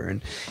chopper?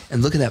 And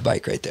look at that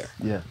bike right there.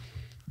 Yeah.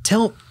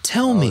 Tell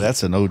me.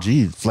 That's an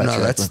OG flat No,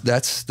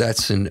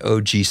 that's an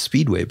OG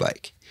speedway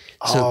bike.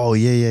 So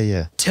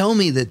yeah. Tell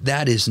me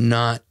that is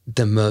not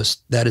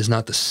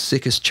the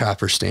sickest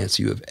chopper stance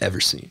you have ever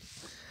seen.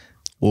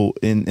 Well,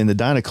 in the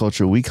Dyna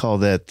culture, we call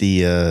that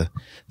the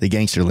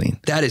gangster lean.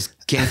 That is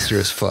gangster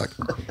as fuck.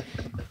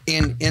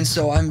 And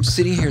so I'm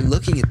sitting here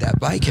looking at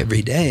that bike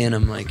every day, and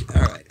I'm like,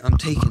 all right,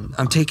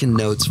 I'm taking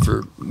notes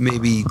for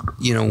maybe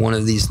one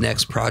of these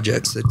next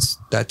projects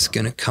that's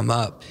gonna come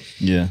up.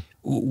 Yeah.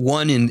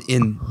 One in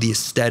the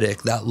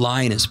aesthetic, that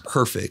line is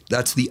perfect.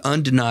 That's the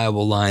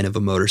undeniable line of a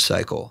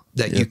motorcycle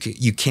that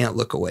you can't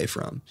look away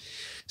from.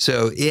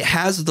 So it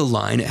has the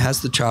line, it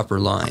has the chopper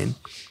line,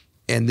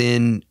 and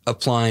then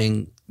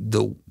applying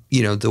the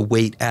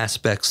weight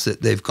aspects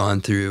that they've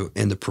gone through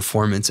and the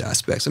performance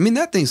aspects. I mean,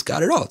 that thing's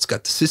got it all. It's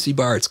got the sissy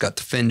bar, it's got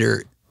the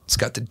fender, it's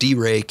got the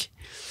D-rake.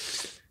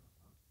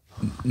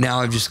 Now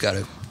I've just got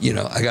to,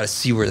 I got to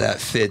see where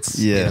that fits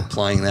in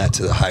applying that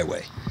to the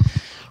highway.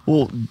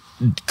 Well,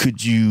 do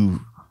you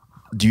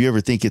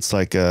ever think it's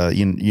like,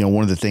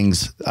 one of the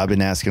things I've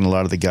been asking a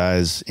lot of the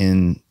guys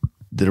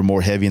that are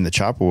more heavy in the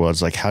chopper world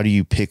is like, how do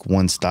you pick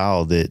one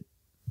style that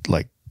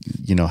like,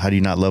 how do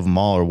you not love them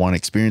all or want to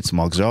experience them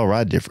all? Cause they all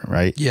ride different,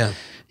 right? Yeah.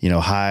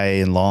 High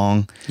and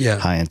long,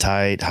 high and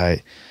tight,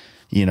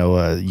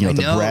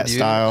 the brat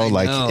style,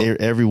 like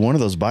every one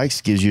of those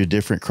bikes gives you a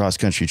different cross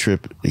country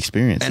trip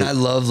experience. And I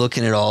love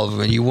looking at all of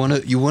them. And you want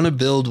to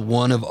build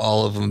one of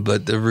all of them,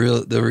 but the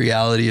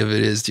reality of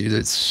it is, dude,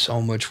 it's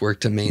so much work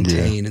to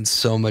maintain and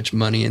so much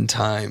money and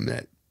time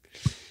that,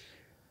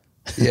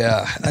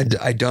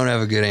 I don't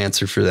have a good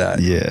answer for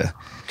that. Yeah.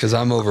 Cause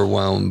I'm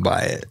overwhelmed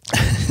by it.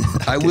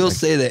 I will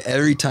say that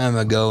every time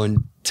I go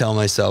and tell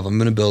myself I'm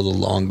going to build a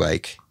long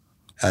bike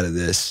out of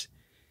this,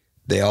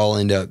 they all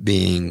end up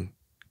being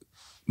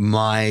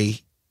my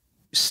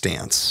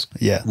stance,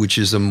 which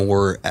is a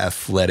more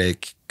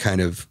athletic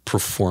kind of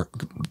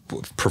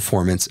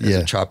performance as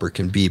a chopper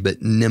can be,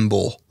 but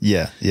nimble.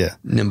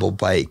 Nimble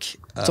bike.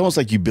 It's almost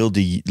like you build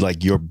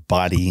your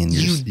body and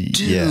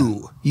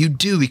you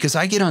do because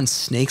I get on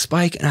Snake's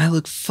bike and I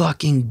look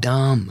fucking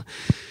dumb.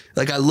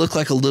 Like I look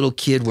like a little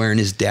kid wearing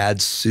his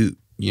dad's suit.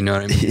 You know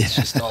what I mean? It's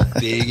just all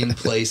big in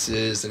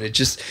places and it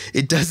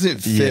doesn't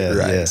fit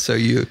right. Yeah. So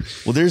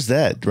well, there's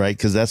that, right?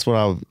 Cause that's what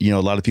a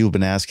lot of people have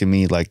been asking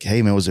me like,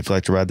 hey man, what does it feel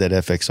like to ride that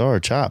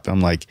FXR chop?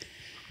 I'm like,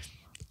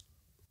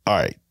 all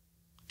right,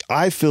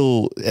 I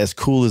feel as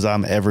cool as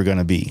I'm ever going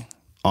to be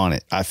on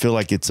it. I feel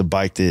like it's a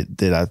bike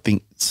that I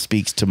think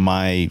speaks to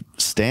my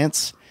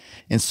stance.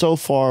 And so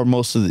far,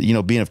 most of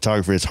the, being a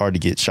photographer, it's hard to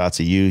get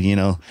shots of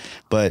you,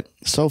 but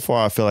so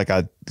far I feel like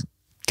I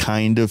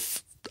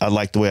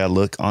like the way I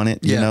look on it,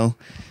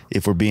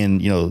 if we're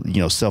being,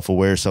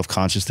 self-aware,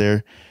 self-conscious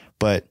there.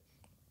 But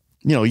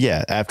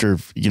yeah, after,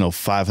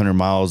 500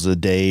 miles a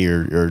day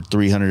or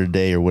 300 a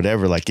day or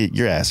whatever, like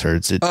your ass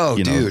hurts. Dude,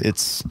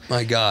 it's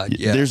my God.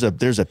 Yeah.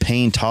 There's a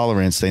pain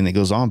tolerance thing that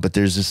goes on, but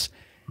there's this,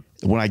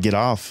 when I get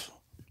off,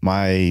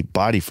 my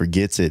body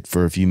forgets it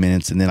for a few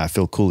minutes and then I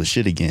feel cool as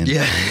shit again.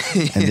 Yeah.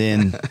 And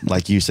then,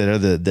 like you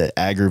said, the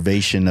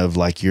aggravation of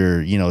like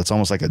it's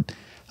almost like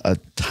a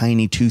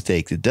tiny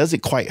toothache that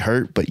doesn't quite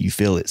hurt, but you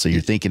feel it. So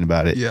you're thinking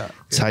about it. Yeah.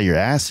 It's how your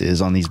ass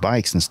is on these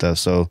bikes and stuff.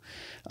 So,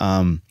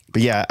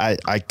 but yeah,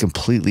 I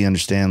completely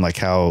understand like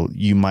how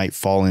you might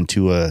fall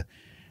into a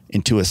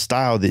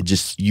style that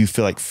just you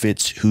feel like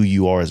fits who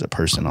you are as a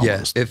person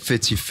almost. Yeah, it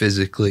fits you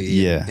physically.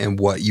 Yeah. And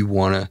what you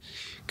want to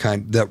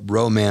that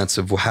romance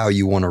of how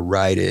you want to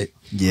ride it.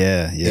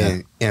 Yeah. Yeah.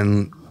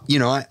 And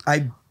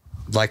I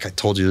like I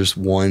told you, there's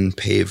one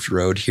paved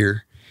road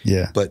here.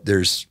 Yeah. But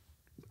there's,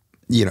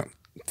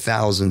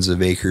 thousands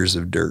of acres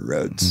of dirt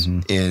roads. Mm-hmm.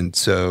 And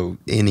so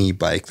any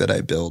bike that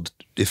I build,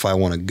 if I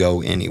want to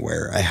go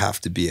anywhere, I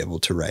have to be able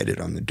to ride it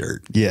on the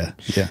dirt. Yeah.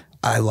 Yeah.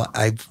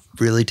 I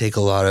really take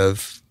a lot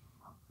of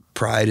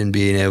pride in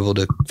being able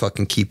to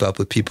fucking keep up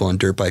with people on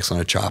dirt bikes on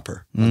a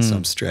chopper on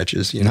some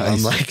stretches.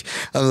 Nice.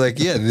 I'm like,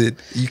 yeah,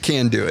 you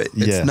can do it.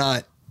 It's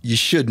not, you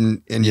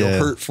shouldn't, and you'll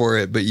hurt for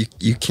it, but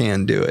you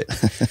can do it.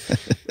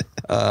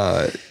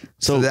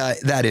 So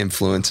that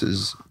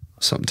influences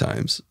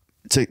sometimes.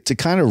 To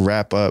kind of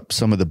wrap up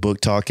some of the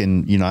book talk,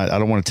 and I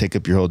don't want to take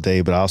up your whole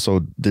day, but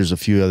also there's a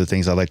few other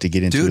things I'd like to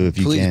get into. Dude, if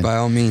you please, can, by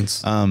all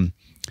means. To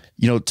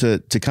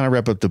kind of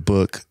wrap up the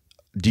book,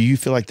 do you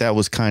feel like that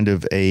was kind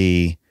of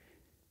a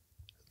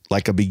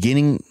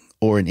beginning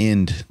or an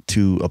end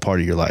to a part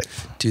of your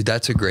life? Dude,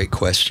 that's a great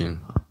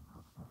question.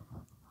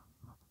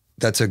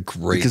 That's a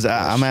great because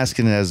question. I'm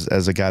asking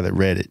as a guy that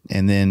read it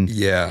and then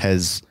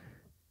has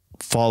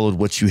followed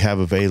what you have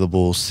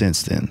available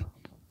since then.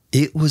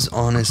 It was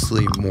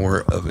honestly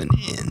more of an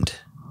end.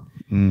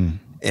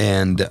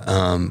 And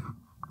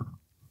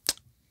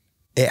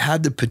it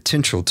had the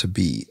potential to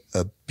be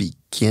a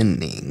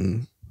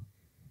beginning,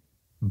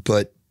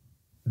 but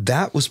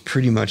that was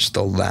pretty much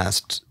the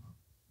last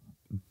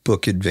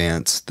book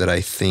advance that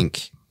I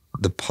think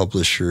the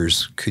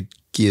publishers could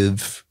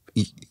give,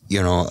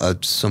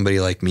 somebody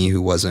like me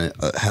who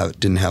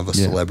didn't have a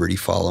celebrity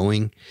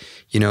following,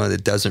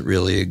 that doesn't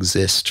really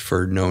exist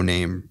for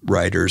no-name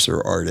writers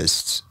or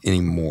artists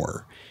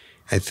anymore.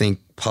 I think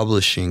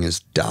publishing is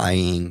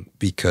dying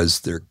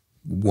because they're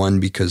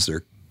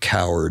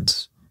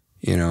cowards,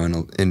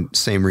 and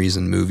same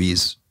reason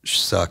movies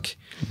suck,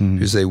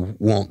 because they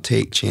won't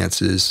take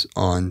chances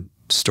on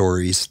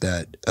stories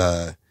that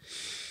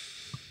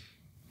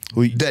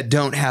that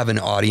don't have an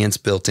audience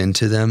built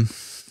into them.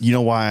 You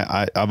know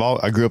why?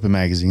 I grew up in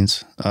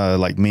magazines,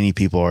 like many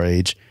people our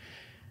age.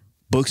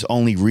 Books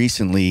only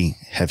recently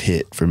have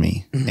hit for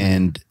me,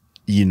 and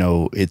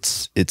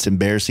it's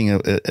embarrassing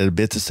a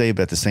bit to say,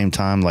 but at the same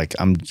time, like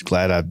I'm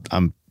glad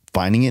I'm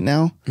finding it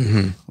now.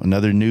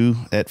 Another new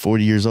at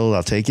 40 years old,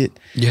 I'll take it.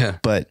 Yeah,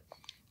 but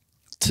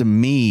to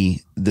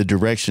me, the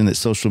direction that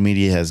social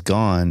media has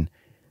gone,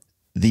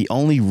 the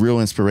only real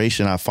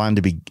inspiration I find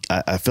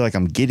I feel like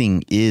I'm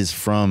getting is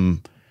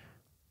from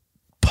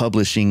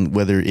publishing,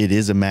 whether it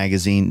is a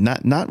magazine,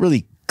 not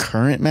really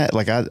current,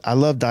 like I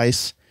love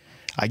Dice.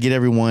 I get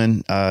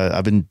everyone.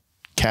 I've been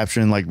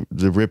capturing like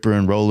the Ripper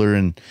and Roller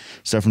and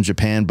stuff from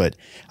Japan, but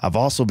I've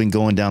also been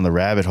going down the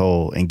rabbit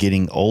hole and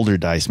getting older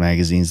Dice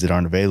magazines that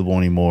aren't available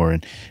anymore,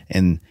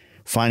 and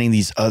finding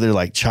these other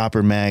like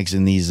chopper mags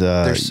and these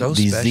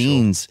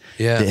zines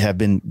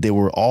that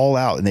were all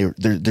out, and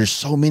there's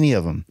so many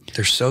of them.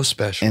 They're so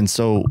special. And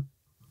so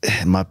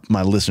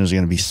my listeners are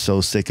going to be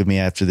so sick of me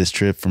after this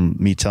trip from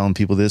me telling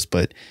people this,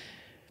 but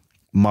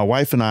my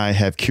wife and I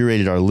have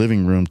curated our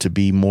living room to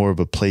be more of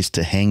a place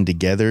to hang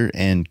together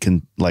and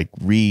can like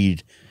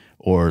read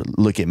or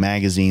look at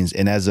magazines.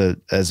 And as a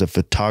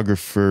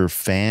photographer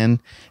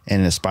fan and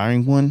an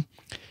aspiring one,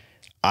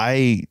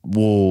 I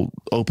will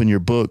open your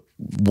book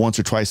once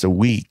or twice a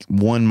week.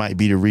 One might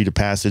be to read a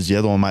passage. The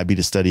other one might be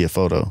to study a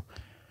photo,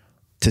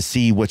 to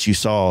see what you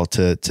saw,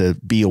 to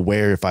be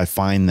aware if I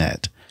find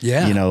that.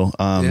 Yeah.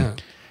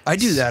 I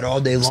do that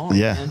all day long.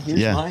 Yeah. Man.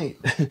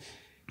 Here's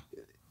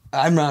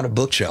I'm not a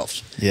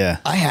bookshelf. Yeah.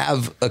 I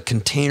have a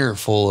container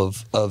full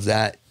of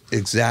that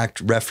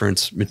exact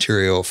reference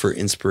material for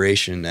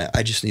inspiration.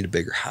 I just need a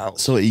bigger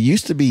house. So it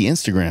used to be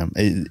Instagram.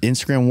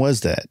 Instagram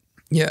was that.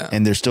 Yeah.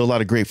 And there's still a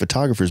lot of great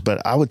photographers,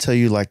 but I would tell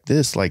you like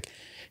this, like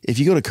if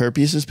you go to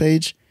Curpius's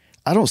page,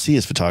 I don't see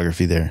his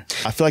photography there.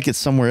 I feel like it's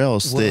somewhere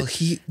else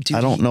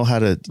I don't know how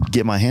to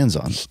get my hands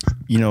on.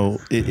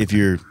 If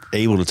you're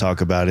able to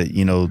talk about it,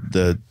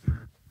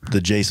 the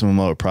Jason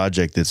Momoa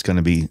project that's going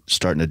to be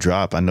starting to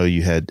drop. I know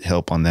you had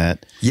help on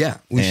that. Yeah,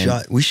 we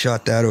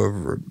shot that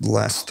over the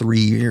last 3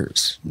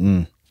 years.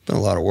 Been a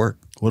lot of work.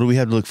 What do we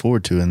have to look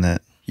forward to in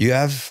that? You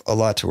have a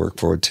lot to work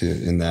forward to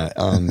in that.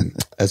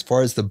 As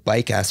far as the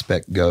bike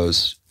aspect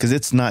goes, because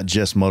it's not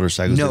just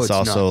motorcycles. No, it's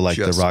also like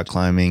the rock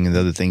climbing and the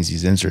other things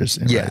he's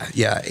interested in. Yeah, right?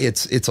 Yeah.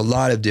 It's a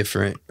lot of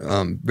different,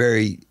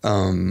 very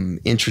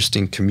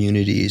interesting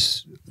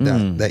communities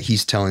that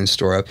he's telling the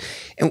story of.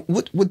 And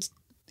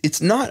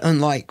it's not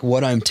unlike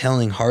what I'm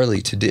telling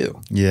Harley to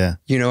do. Yeah.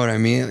 You know what I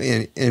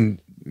mean?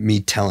 And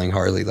me telling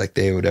Harley like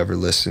they would ever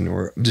listen,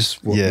 or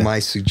just my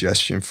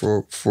suggestion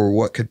for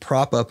what could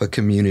prop up a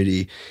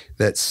community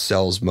that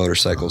sells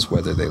motorcycles,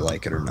 whether they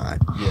like it or not.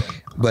 Yeah.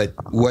 But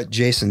what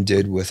Jason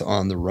did with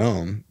On the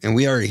Roam, and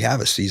we already have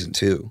a season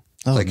 2.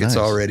 Oh, like nice. it's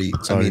already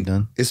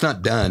done. It's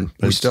not done.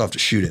 We still have to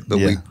shoot it, but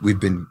we've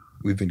been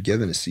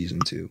given a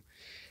season 2.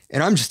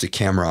 And I'm just a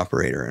camera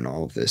operator in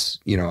all of this.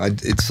 You know,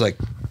 it's like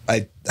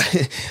I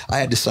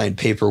had to sign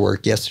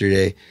paperwork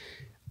yesterday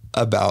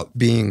about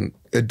being.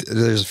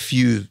 There's a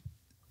few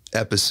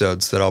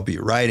episodes that I'll be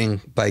riding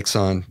bikes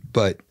on,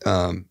 but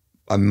I'm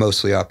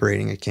mostly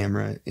operating a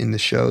camera in the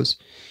shows.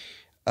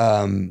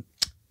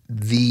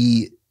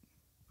 The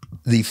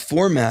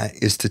format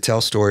is to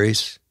tell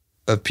stories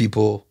of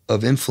people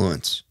of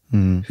influence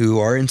who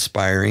are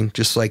inspiring,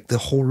 just like the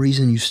whole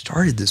reason you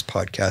started this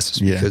podcast is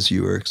because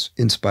you were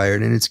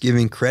inspired, and it's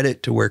giving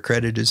credit to where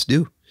credit is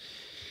due.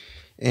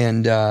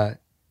 And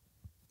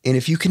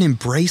if you can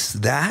embrace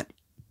that,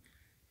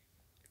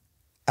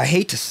 I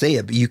hate to say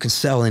it, but you can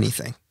sell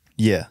anything.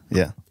 Yeah,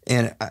 yeah.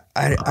 And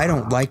I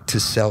don't like to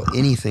sell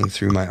anything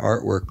through my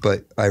artwork,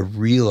 but I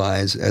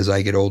realize as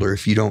I get older,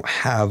 if you don't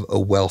have a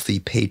wealthy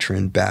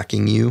patron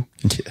backing you,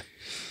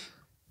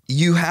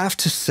 you have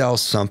to sell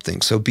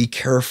something. So be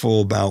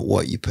careful about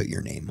what you put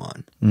your name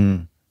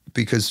on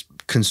because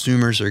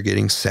consumers are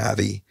getting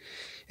savvy.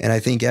 And I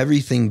think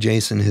everything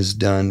Jason has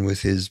done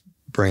with his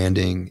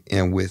branding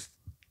and with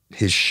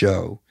his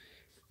show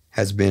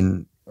has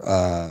been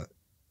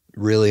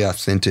really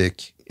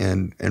authentic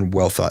and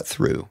well thought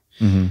through.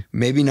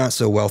 Maybe not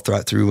so well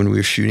thought through when we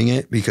were shooting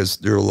it, because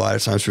there were a lot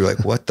of times we were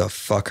like, what the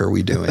fuck are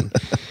we doing?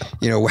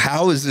 You know,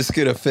 how is this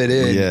going to fit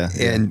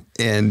in?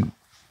 And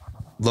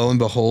lo and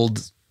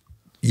behold,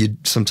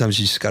 sometimes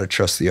you just got to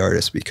trust the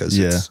artist, because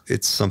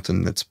it's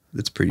something that's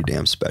pretty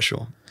damn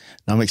special.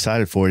 I'm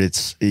excited for it.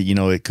 It's, you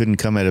know, it couldn't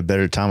come at a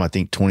better time. I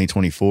think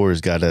 2024 has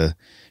got a,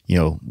 you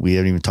know, we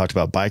haven't even talked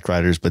about bike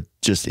riders, but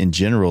just in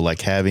general,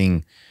 like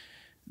having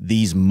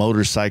these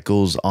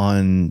motorcycles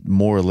on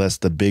more or less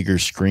the bigger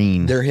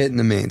screen. They're hitting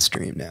the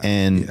mainstream now.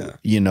 And,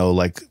 you know,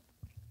 like,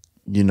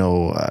 you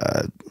know,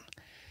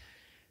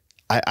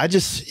 I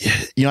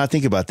just, you know, I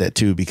think about that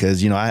too,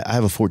 because, you know, I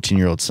have a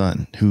 14-year-old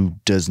son who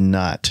does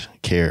not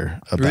care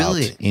about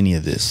any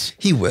of this.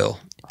 He will.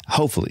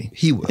 Hopefully.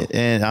 He will.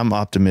 And I'm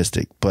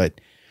optimistic,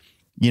 but,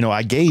 you know,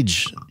 I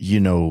gauge,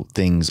 you know,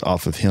 things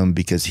off of him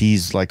because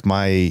he's like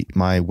my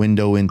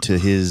window into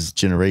his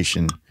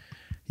generation,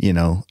 you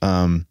know.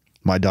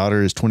 My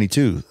daughter is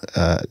 22.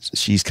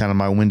 She's kind of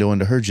my window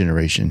into her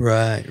generation.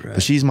 Right.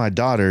 But she's my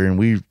daughter, and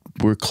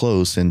we're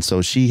close. And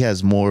so she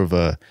has more of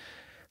a,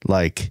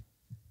 like,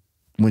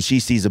 when she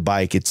sees a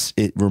bike, it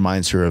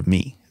reminds her of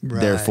me. Right.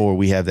 Therefore,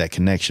 we have that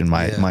connection.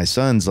 My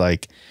son's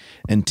like,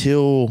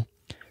 until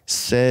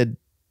said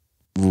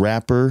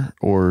rapper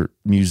or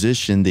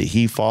musician that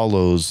he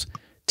follows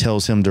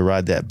tells him to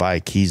ride that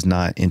bike, he's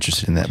not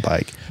interested in that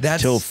bike.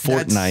 Till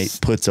Fortnite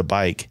puts a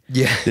bike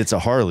that's a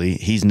Harley,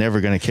 he's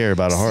never going to care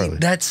about a Harley.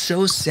 That's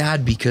so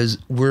sad, because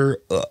we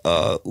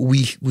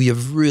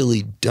have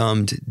really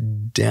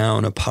dumbed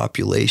down a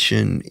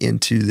population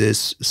into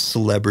this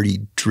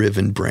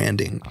celebrity-driven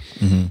branding.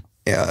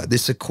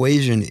 This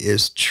equation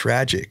is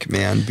tragic,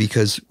 man,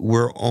 because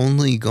we're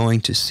only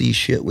going to see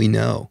shit we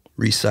know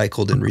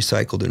recycled and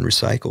recycled and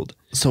recycled.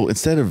 So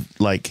instead of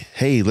like,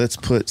 hey, let's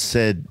put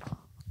said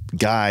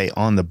guy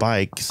on the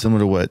bike, similar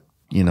to what,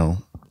 you know,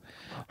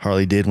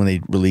 Harley did when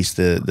they released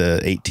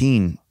the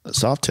 18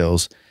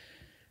 Softails,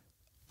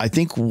 I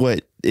think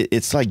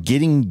it's like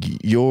getting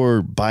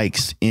your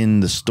bikes in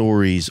the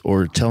stories,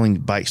 or telling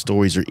bike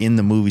stories, or in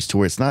the movies, to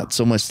where it's not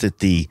so much that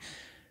the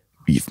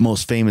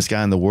most famous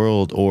guy in the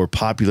world or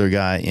popular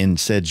guy in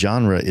said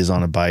genre is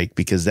on a bike,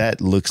 because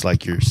that looks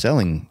like you're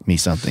selling me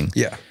something.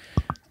 Yeah.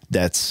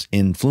 That's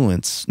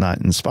influence, not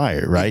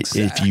inspire, right?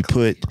 Exactly. If you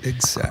put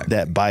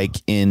that bike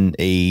in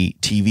a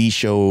TV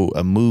show,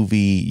 a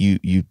movie,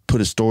 you put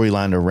a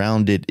storyline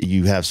around it,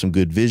 you have some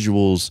good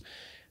visuals,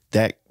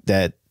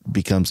 that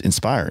becomes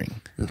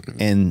inspiring.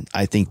 And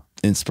I think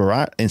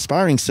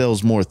inspiring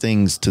sells more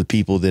things to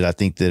people that I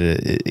think that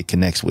it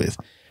connects with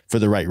for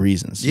the right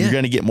reasons. You're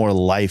going to get more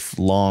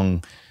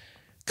lifelong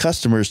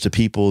customers to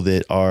people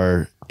that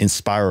are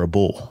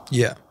inspirable.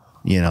 Yeah.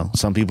 You know,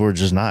 some people are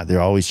just not.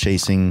 They're always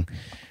chasing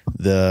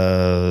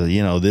the,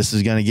 you know, this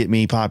is going to get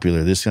me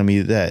popular, this is going to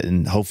be that.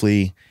 And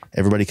hopefully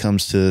everybody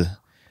comes to,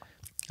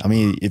 I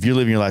mean, if you're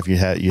living your life, you're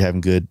having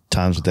good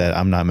times with that.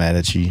 I'm not mad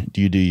at you.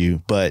 You do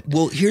you. But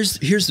well, here's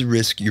the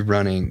risk you're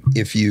running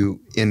if you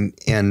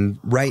and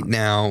right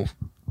now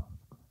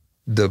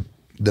the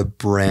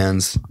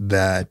brands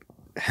that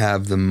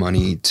have the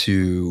money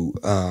to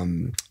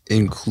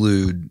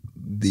include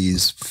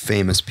these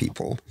famous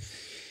people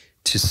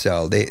to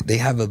sell, they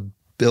have a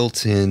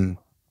built-in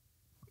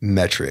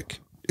metric.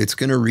 It's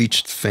going to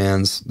reach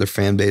fans. Their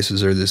fan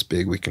bases are this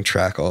big. We can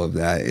track all of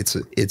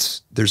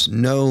that. There's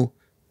no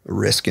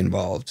risk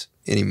involved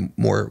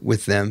anymore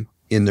with them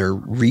in their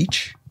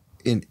reach.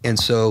 And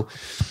so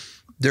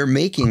they're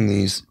making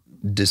these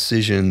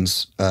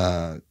decisions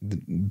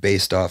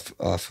based off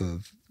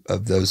of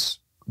those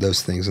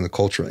things and the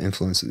cultural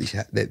influence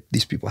that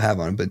these people have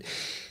on them. But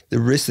the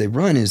risk they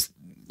run is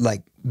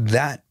like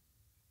that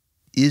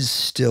is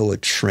still a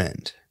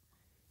trend,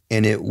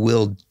 and it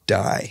will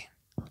die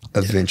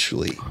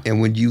eventually.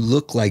 And when you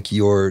look like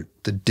you're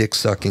the dick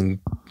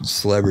sucking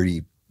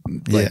celebrity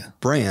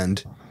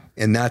brand,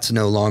 and that's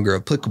no longer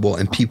applicable,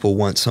 and people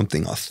want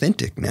something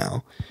authentic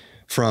now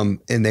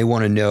and they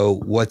want to know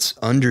what's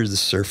under the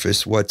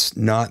surface, what's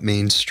not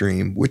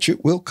mainstream, which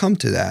it will come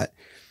to that.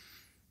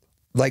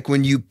 Like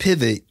when you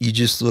pivot, you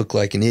just look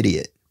like an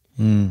idiot.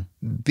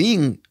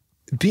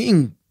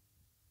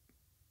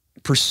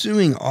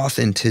 Pursuing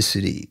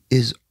authenticity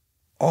is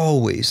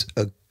always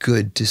a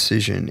good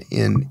decision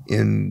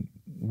in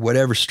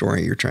whatever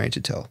story you're trying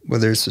to tell,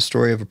 whether it's the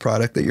story of a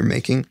product that you're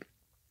making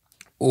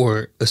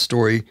or a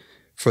story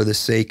for the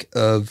sake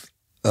of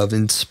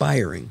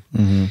inspiring.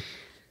 Mm-hmm.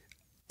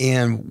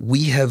 And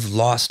we have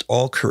lost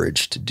all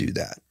courage to do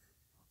that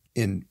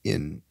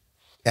in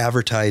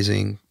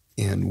advertising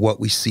and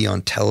what we see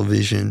on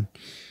television.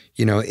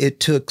 You know, it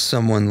took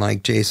someone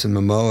like Jason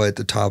Momoa at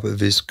the top of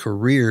his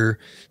career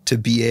to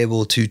be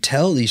able to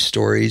tell these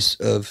stories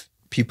of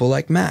people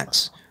like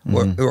Max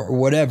or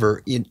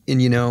whatever. And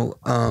you know,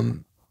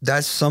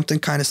 that's something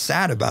kind of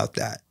sad about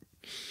that,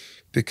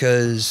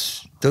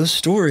 because those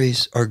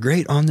stories are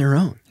great on their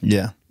own.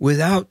 Yeah.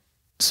 Without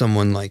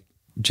someone like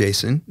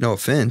Jason, no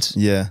offense,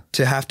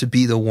 to have to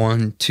be the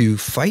one to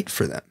fight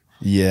for them.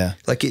 Yeah.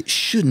 Like, it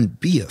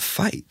shouldn't be a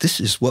fight. This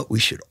is what we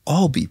should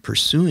all be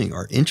pursuing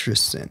our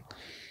interests in.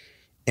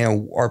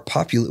 And we're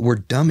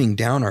dumbing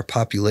down our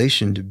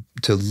population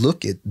to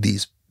look at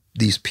these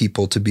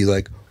people to be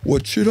like,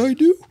 what should I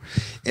do?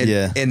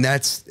 And, and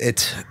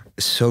it's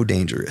so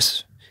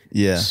dangerous.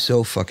 Yeah.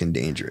 So fucking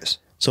dangerous.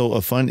 So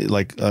a fun,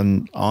 like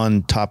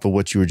on top of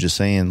what you were just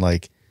saying,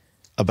 like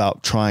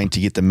about trying to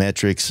get the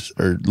metrics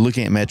or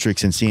looking at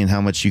metrics and seeing how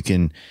much you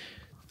can,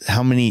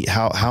 how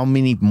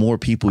many more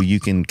people you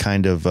can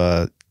kind of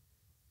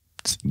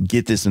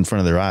get this in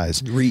front of their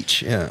eyes.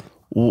 Reach. Yeah.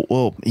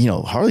 Well, you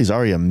know, Harley's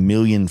already a 1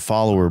 million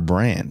follower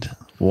brand.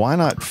 Why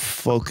not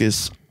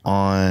focus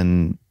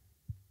on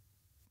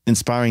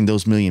inspiring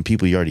those 1 million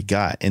people you already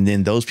got? And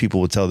then those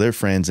people will tell their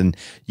friends and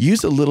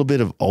use a little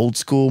bit of old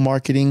school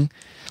marketing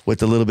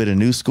with a little bit of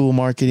new school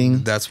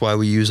marketing. That's why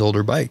we use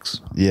older bikes.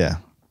 Yeah.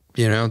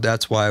 You know,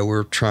 that's why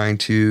we're trying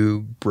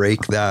to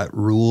break that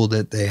rule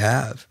that they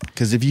have.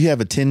 Because if you have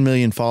a 10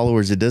 million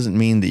followers, it doesn't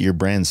mean that your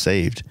brand's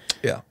saved.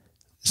 Yeah.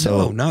 So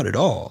no, not at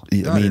all.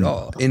 Not at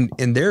all. And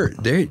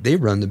they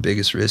run the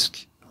biggest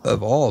risk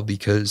of all,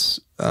 because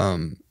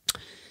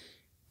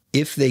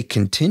if they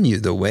continue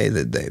the way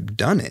that they've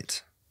done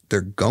it,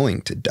 they're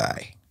going to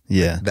die.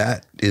 Yeah.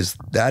 That is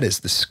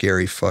the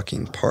scary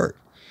fucking part.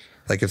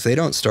 Like, if they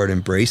don't start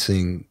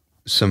embracing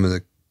some of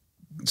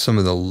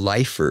the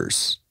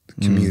lifers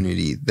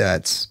community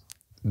that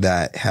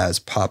has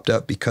popped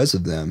up because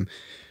of them,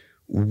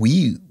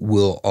 we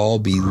will all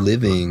be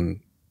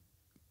living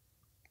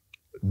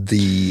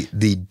the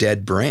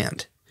dead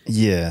brand.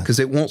 Yeah. Because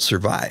it won't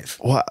survive.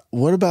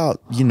 What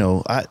about, you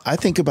know, I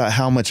think about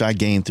how much I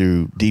gain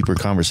through deeper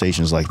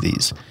conversations like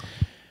these.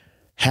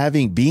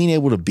 Being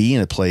able to be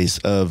in a place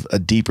of a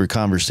deeper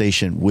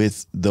conversation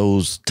with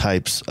those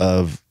types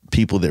of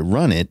people that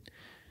run it,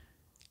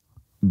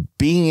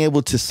 being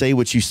able to say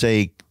what you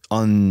say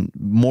on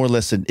more or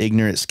less an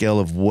ignorant scale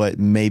of what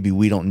maybe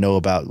we don't know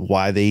about,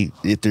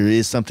 if there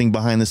is something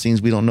behind the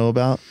scenes we don't know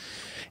about,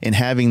 and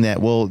having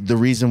that, well, the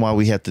reason why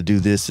we have to do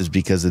this is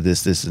because of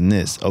this, this, and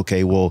this.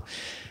 Okay, well,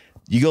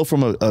 you go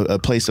from a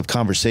place of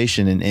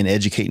conversation and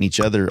educating each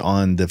other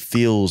on the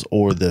feels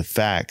or the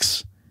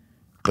facts.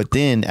 But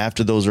then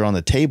after those are on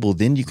the table,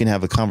 then you can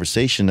have a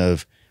conversation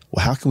of,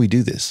 well, how can we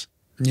do this?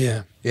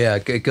 Yeah. Yeah.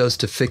 It goes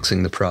to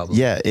fixing the problem.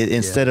 Yeah.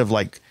 Instead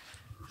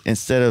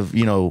of,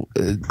 you know,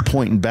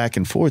 pointing back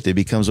and forth, it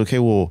becomes, okay,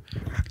 well,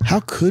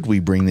 how could we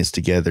bring this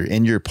together?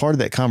 And you're part of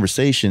that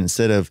conversation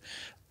instead of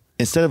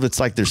it's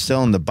like they're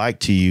selling the bike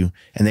to you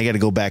and they got to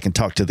go back and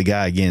talk to the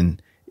guy again,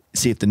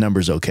 see if the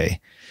number's okay.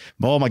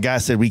 Oh, my guy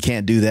said we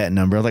can't do that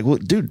number. I'm like, well,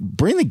 dude,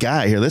 bring the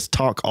guy here. Let's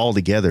talk all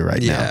together now.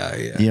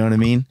 Yeah. You know what I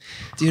mean?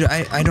 Dude,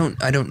 I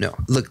don't know.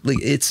 Look, like,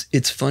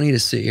 it's funny to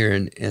sit here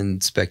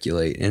and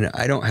speculate, and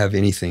I don't have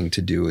anything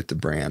to do with the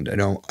brand.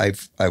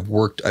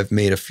 I've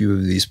made a few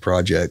of these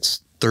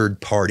projects third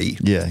party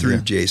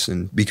through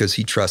Jason, because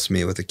he trusts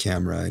me with a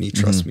camera and he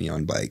trusts me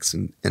on bikes,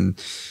 and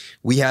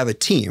we have a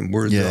team.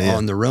 We're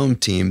on the Rome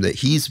team that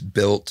he's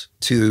built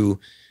to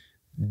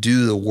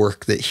do the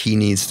work that he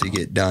needs to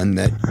get done.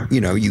 That,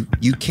 you know,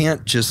 you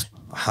can't just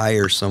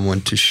hire someone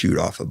to shoot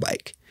off a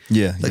bike.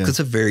 Yeah. Like, that's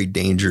a very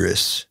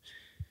dangerous,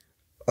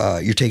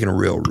 you're taking a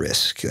real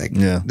risk. Like,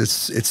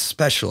 it's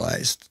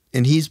specialized,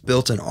 and he's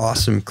built an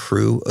awesome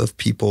crew of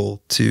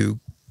people to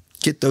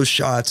get those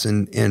shots,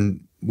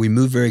 and we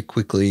move very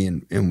quickly,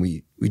 and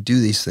we do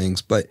these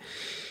things, but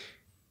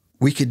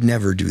we could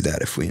never do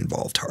that if we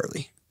involved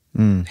Harley.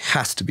 It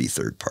has to be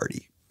third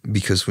party.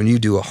 because when you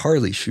do a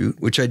Harley shoot,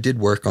 which I did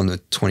work on the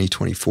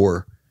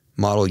 2024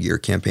 model year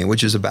campaign,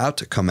 which is about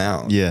to come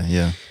out. Yeah,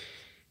 yeah.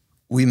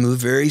 We move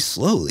very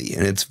slowly,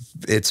 and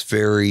it's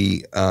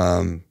very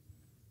how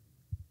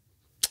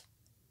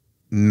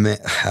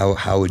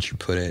would you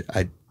put it?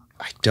 I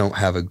don't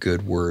have a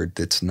good word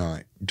that's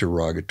not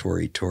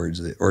derogatory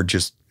towards it, or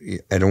just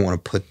I don't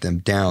want to put them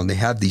down. They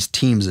have these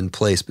teams in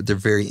place, but they're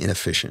very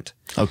inefficient.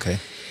 Okay.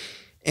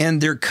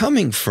 And they're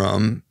coming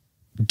from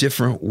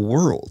different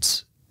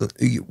worlds.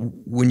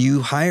 When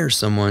you hire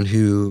someone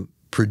who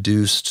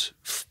produced,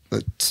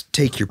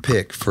 take your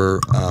pick for,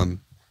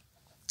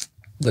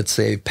 let's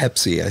say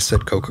Pepsi. I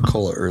said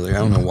Coca-Cola earlier. I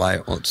don't know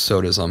why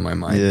soda's on my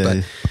mind,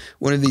 but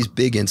one of these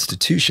big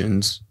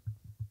institutions,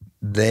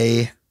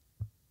 let's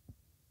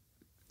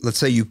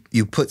say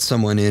you put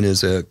someone in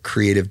as a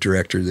creative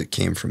director that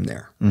came from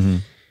there. Mm-hmm.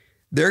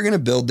 They're going to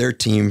build their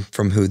team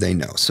from who they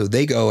know. So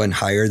they go and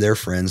hire their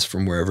friends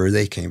from wherever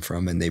they came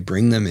from, and they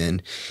bring them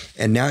in.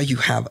 And now you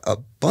have a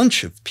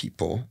bunch of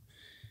people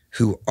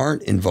who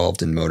aren't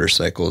involved in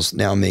motorcycles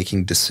now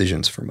making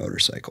decisions for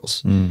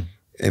motorcycles.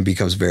 It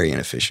becomes very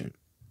inefficient.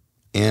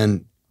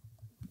 And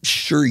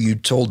sure, you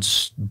told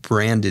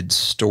branded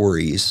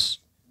stories.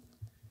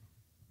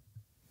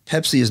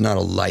 Pepsi is not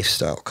a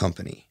lifestyle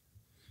company.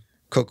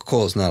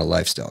 Coca-Cola is not a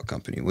lifestyle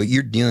company. What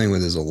you're dealing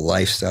with is a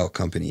lifestyle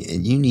company,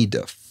 and you need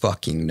to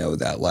fucking know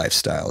that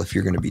lifestyle if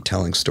you're going to be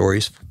telling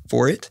stories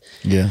for it.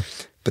 Yeah.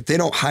 But they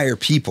don't hire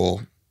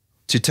people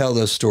to tell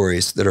those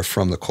stories that are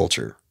from the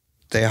culture.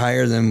 They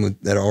hire them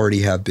that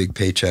already have big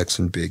paychecks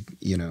and big,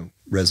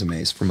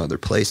 resumes from other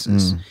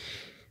places.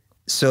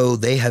 So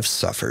they have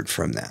suffered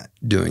from that,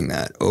 doing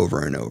that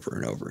over and over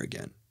and over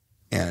again.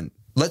 And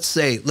let's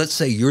say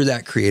you're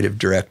that creative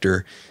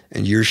director,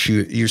 and you're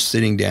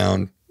sitting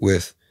down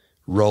with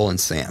Roland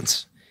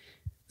Sands.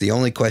 The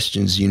only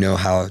questions you know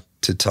how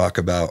to talk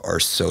about are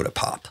soda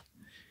pop.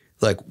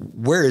 Like,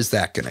 where is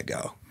that going to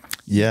go?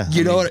 Yeah.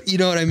 You know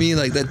what I mean?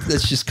 Like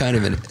that's just kind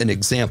of an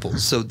example.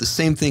 So the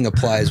same thing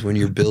applies when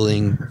you're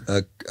building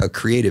a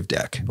creative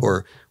deck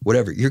or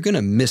whatever. You're going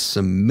to miss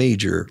some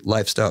major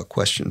lifestyle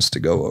questions to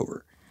go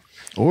over.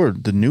 Or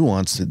the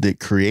nuance that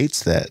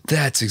creates that.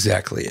 That's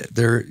exactly it.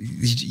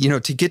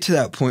 To get to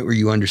that point where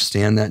you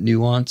understand that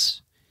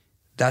nuance,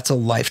 that's a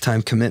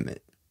lifetime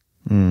commitment.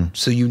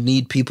 So you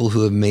need people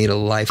who have made a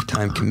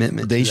lifetime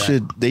commitment. They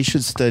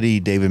should study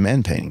David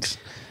Mann paintings.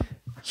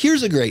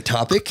 Here's a great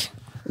topic.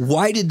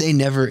 Why did they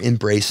never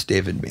embrace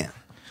David Mann?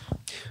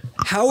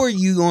 How are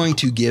you going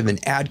to give an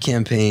ad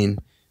campaign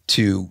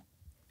to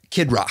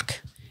Kid Rock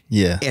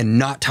and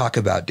not talk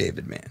about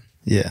David Mann?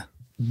 Yeah.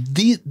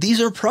 These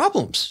are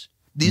problems.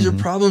 These are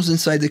problems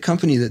inside the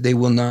company that they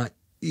will not,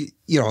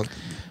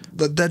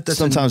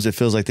 sometimes it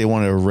feels like they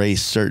want to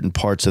erase certain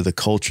parts of the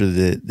culture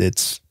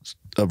that's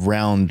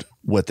around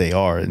what they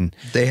are. And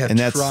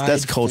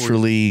that's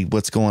culturally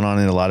what's going on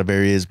in a lot of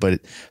areas,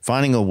 but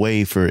finding a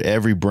way for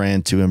every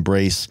brand to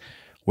embrace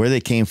where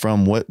they came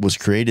from, what was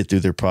created through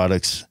their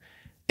products,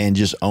 and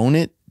just own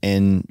it.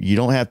 And you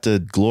don't have to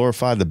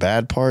glorify the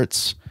bad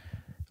parts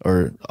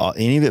or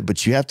any of it,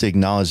 but you have to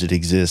acknowledge it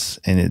exists,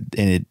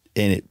 and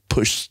it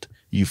pushed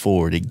you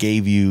forward. It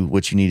gave you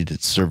what you needed to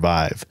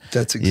survive.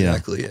 That's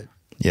exactly it.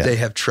 Yeah. They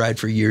have tried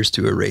for years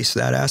to erase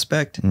that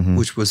aspect,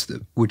 which was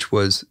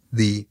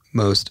the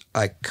most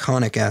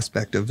iconic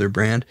aspect of their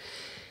brand.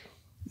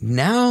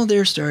 Now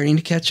they're starting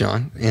to catch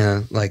on.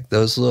 Like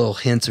those little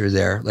hints are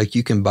there. Like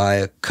you can buy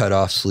a cut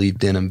off sleeve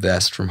denim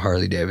vest from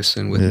Harley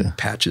Davidson with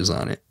patches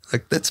on it.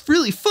 Like that's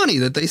really funny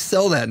that they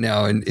sell that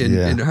now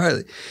in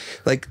Harley.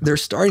 Like they're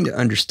starting to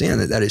understand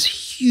that is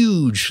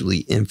hugely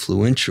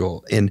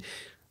influential and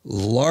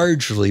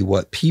largely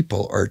what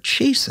people are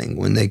chasing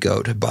when they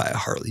go to buy a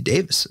Harley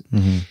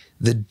Davidson.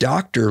 The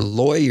doctor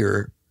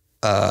lawyer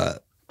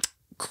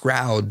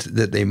crowd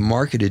that they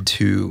marketed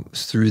to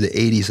through the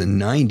 80s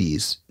and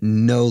 90s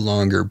no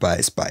longer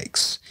buys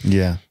bikes.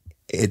 Yeah.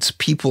 It's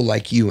people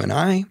like you and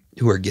I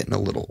who are getting a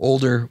little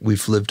older.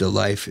 We've lived a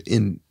life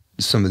in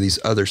some of these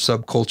other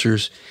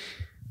subcultures.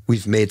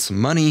 We've made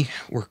some money.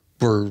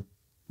 We're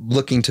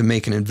looking to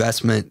make an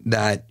investment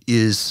that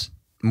is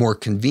more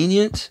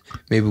convenient.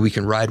 Maybe we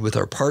can ride with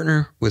our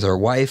partner, with our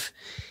wife,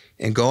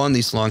 and go on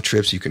these long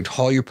trips. You can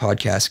haul your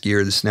podcast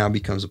gear. This now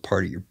becomes a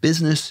part of your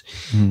business.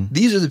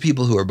 These are the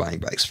people who are buying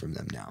bikes from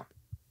them now.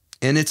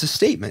 And it's a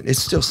statement.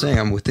 It's still saying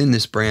I'm within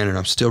this brand and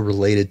I'm still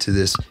related to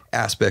this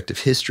aspect of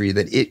history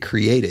that it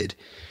created.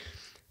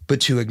 But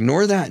to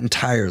ignore that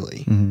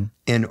entirely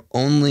and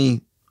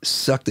only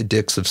suck the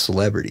dicks of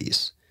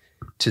celebrities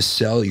to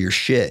sell your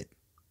shit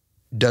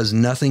does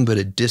nothing but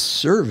a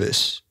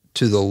disservice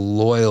to the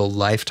loyal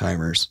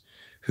lifetimers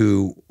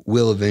who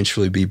will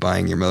eventually be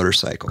buying your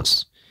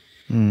motorcycles.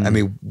 I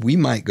mean, we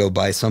might go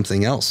buy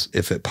something else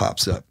if it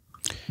pops up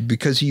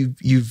because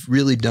you've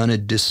really done a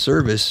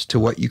disservice to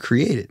what you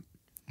created.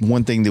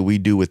 One thing that we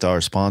do with our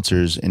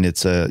sponsors, and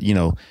it's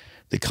the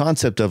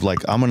concept of like,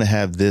 I'm going to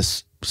have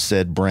this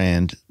said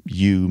brand,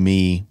 you,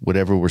 me,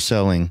 whatever we're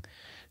selling,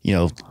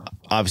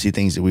 obviously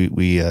things that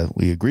we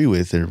agree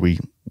with or we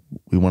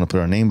want to put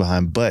our name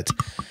behind, but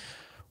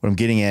what I'm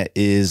getting at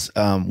is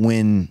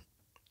when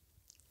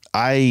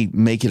I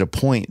make it a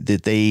point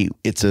that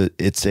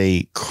it's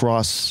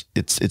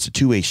a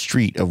two-way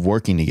street of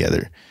working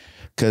together,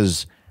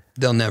 because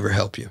they'll never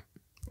help you.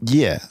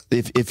 Yeah.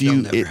 They'll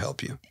never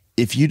help you.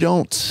 If you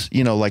don't,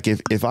 like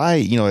if I,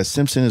 as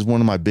Simpson is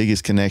one of my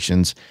biggest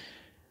connections,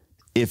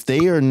 if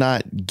they are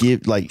not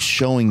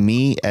showing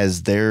me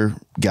as their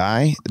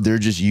guy, they're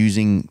just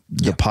using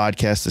the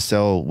podcast to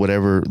sell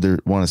whatever they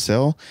want to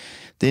sell,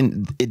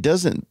 then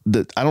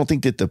I don't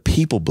think that the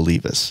people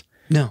believe us.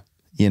 No.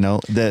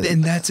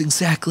 And that's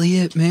exactly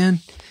it, man.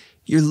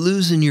 You're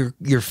losing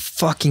your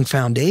fucking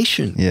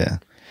foundation. Yeah.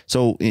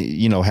 So,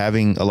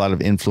 having a lot of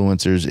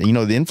influencers,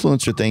 the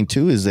influencer thing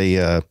too is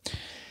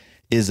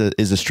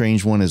a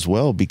strange one as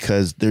well,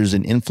 because there's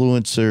an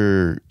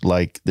influencer,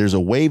 there's a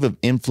wave of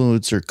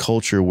influencer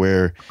culture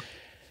where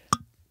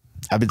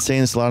I've been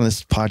saying this a lot on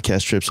this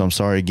podcast trip, so I'm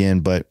sorry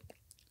again, but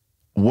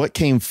what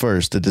came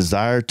first, the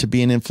desire to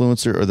be an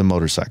influencer or the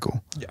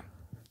motorcycle? Yeah.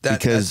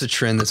 That's a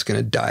trend that's going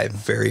to die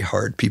very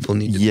hard. People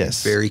need to be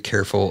very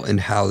careful in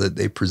how that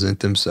they present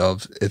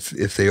themselves.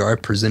 If they are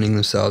presenting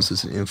themselves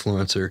as an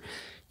influencer,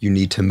 you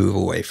need to move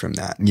away from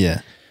that.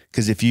 Yeah.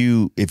 Because if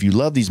you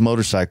love these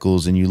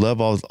motorcycles and you love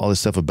all this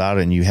stuff about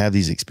it and you have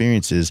these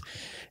experiences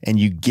and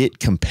you get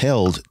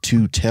compelled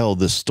to tell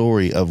the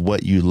story of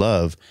what you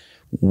love,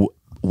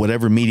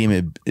 whatever medium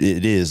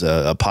it is,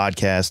 a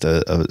podcast,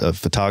 a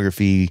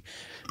photography,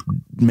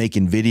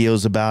 making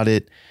videos about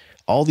it,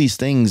 all these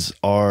things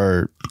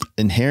are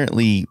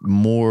inherently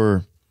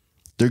more,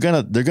 they're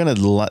gonna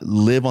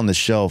live on the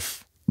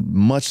shelf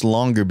much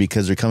longer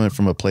because they're coming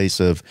from a place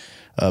of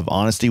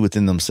honesty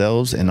within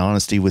themselves and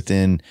honesty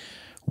within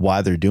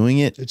why they're doing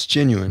it. It's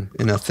genuine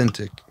and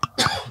authentic.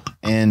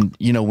 And,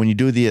 when you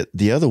do it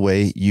the other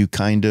way, you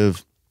kind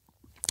of,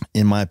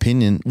 in my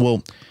opinion,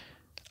 well,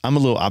 I'm a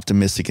little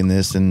optimistic in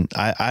this. And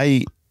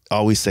I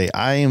always say,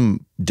 I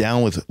am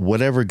down with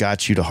whatever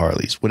got you to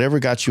Harleys, whatever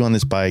got you on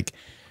this bike,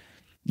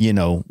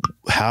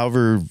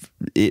 however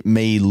it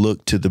may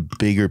look to the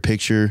bigger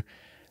picture,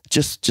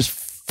 just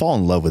fall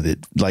in love with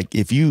it. Like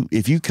if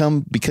you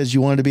come because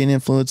you wanted to be an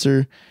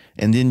influencer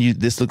and then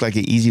this looked like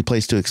an easy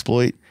place to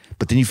exploit,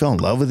 but then you fell in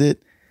love with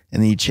it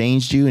and then you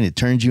changed you and it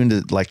turned you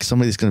into like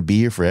somebody that's going to be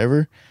here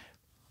forever.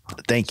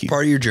 Thank you.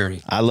 Part of your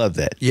journey. I love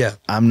that. Yeah.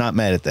 I'm not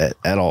mad at that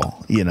at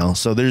all.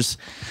 So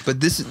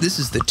but this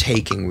is the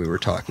taking we were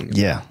talking about.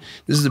 Yeah.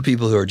 This is the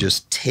people who are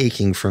just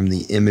taking from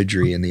the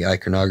imagery and the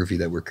iconography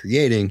that we're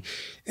creating.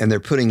 And they're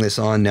putting this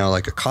on now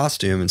like a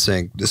costume and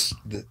saying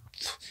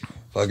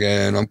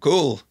fucking, I'm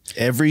cool.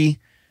 Every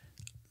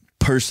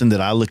person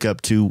that I look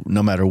up to,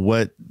 no matter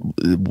what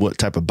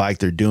type of bike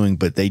they're doing,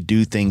 but they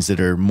do things that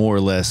are more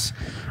or less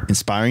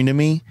inspiring to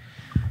me.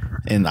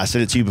 And I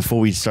said it to you before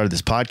we started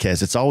this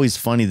podcast. It's always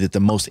funny that the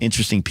most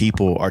interesting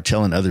people are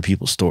telling other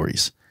people's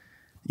stories,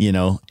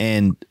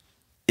 and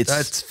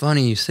that's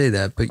funny you say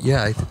that, but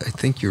yeah, I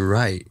think you're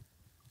right.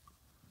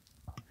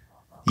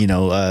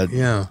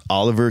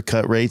 Oliver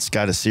Cutrate's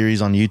got a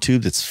series on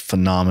YouTube that's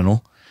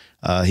phenomenal.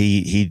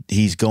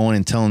 He's going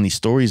and telling these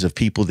stories of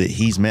people that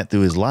he's met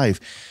through his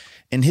life,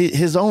 and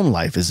his own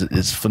life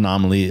is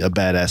phenomenally a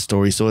badass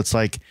story. So it's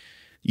like,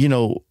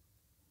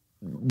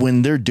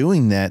 when they're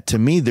doing that, to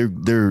me,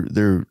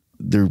 they're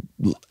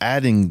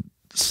adding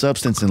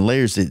substance and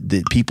layers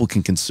that people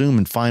can consume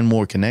and find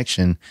more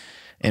connection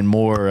and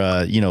more,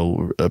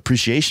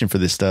 appreciation for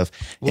this stuff.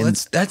 Well, and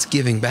that's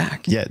giving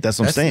back. Yeah, that's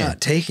what I'm saying. That's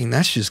not taking,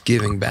 that's just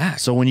giving back.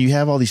 So when you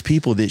have all these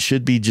people that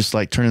should be just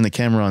like turning the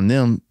camera on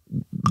them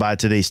by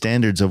today's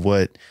standards of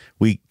what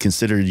we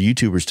consider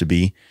YouTubers to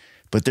be,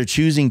 but they're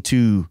choosing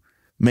to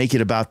make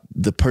it about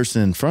the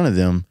person in front of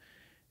them.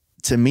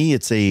 To me,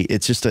 it's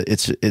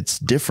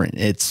different.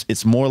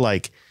 It's more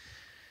like,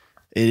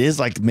 it is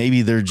like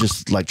maybe they're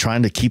just like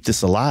trying to keep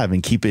this alive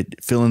and keep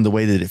it feeling the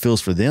way that it feels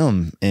for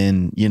them.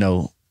 And,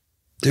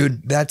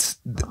 dude, that's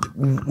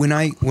when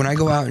I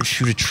go out and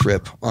shoot a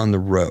trip on the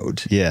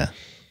road. Yeah.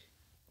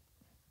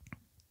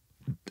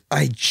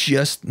 I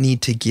just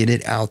need to get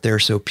it out there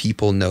so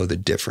people know the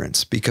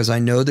difference, because I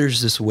know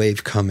there's this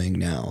wave coming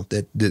now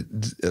that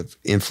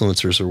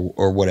influencers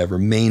or whatever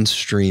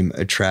mainstream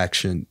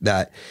attraction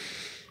that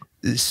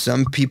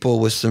some people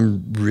with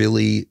some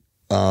really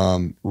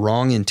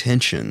wrong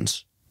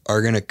intentions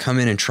are going to come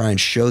in and try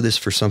and show this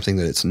for something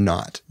that it's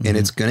not. Mm-hmm. And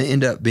it's going to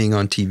end up being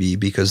on TV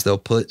because they'll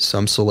put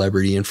some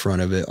celebrity in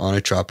front of it on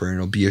a chopper, and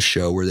it'll be a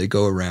show where they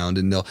go around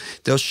and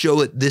they'll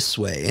show it this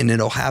way, and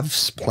it'll have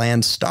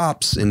planned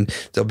stops, and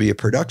there'll be a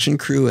production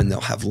crew, and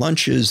they'll have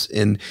lunches,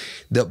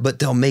 but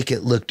they'll make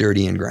it look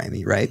dirty and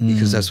grimy, right? Mm-hmm.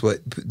 Because that's what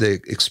the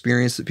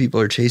experience that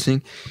people are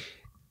chasing.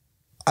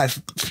 I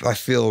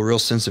feel a real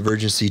sense of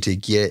urgency to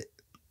get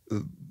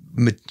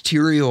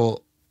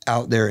material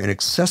out there and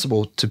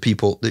accessible to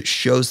people that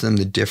shows them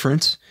the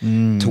difference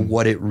to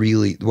what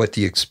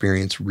the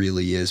experience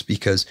really is,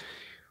 because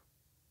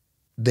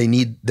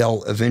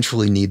they'll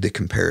eventually need the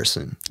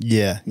comparison.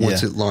 Yeah.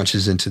 Once it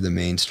launches into the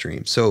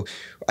mainstream. So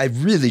I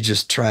really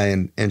just try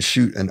and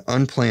shoot an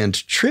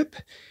unplanned trip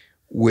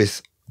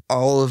with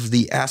all of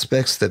the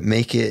aspects that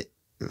make it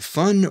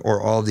fun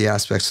or all the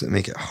aspects that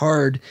make it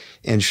hard,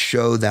 and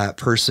show that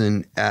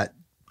person at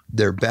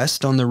their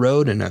best on the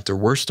road and at their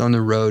worst on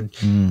the road,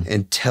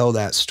 and tell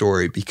that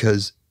story.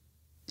 Because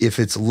if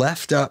it's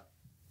left up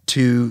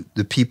to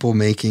the people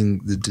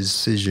making the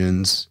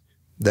decisions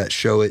that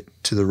show it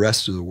to the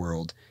rest of the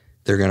world,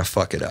 they're going to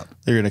fuck it up.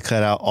 They're going to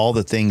cut out all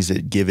the things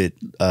that give it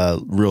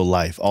real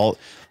life.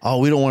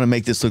 We don't want to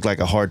make this look like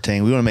a hard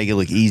thing. We want to make it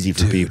look easy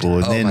for people.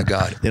 And then my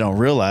God. They don't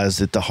realize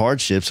that the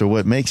hardships are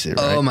what makes it,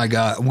 right? Oh my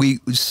God.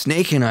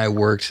 Snake and I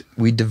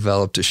we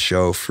developed a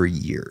show for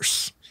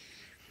years.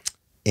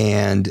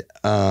 And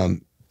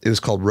it was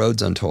called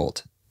Roads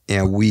Untold.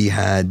 And we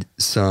had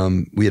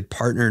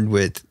partnered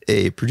with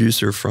a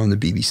producer from the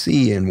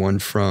BBC and one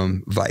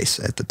from Vice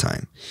at the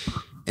time.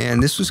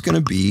 And this was going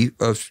to be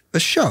a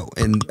show.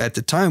 And at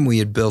the time we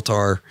had built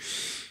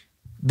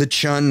the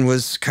Chun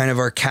was kind of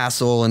our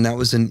castle, and that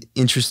was an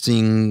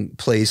interesting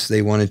place.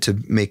 They wanted to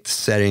make the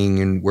setting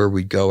and where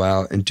we'd go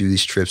out and do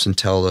these trips and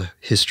tell the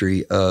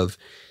history of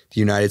the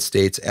United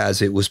States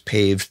as it was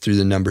paved through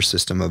the number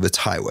system of its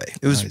highway.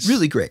 It was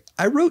really great.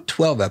 I wrote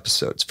 12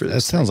 episodes for this.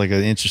 That sounds like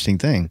an interesting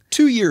thing.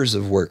 2 years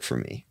of work for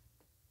me.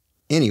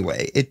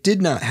 Anyway, it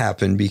did not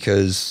happen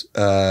because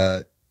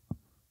the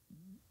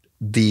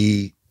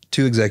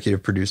two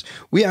executive producers,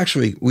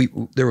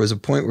 there was a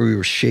point where we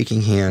were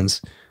shaking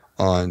hands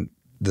on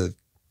the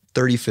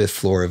 35th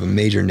floor of a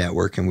major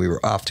network, and we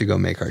were off to go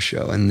make our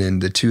show. And then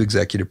the two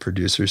executive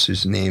producers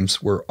whose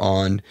names were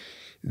on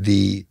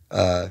the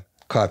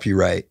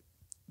copyright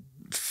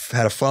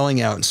had a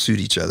falling out and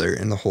sued each other,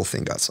 and the whole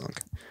thing got sunk.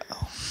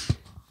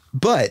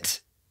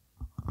 But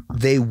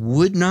they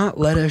would not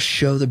let us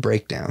show the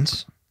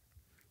breakdowns.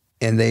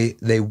 And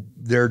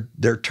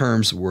their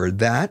terms were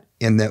that,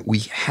 and that we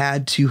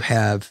had to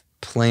have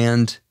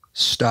planned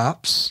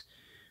stops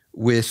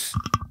with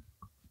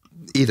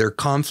either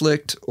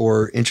conflict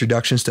or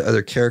introductions to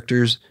other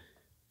characters.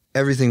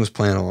 Everything was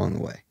planned along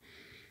the way.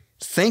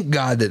 Thank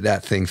God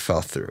that thing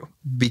fell through,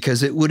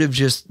 because it would have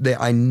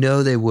I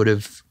know they would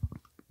have,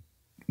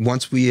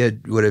 once we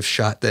would have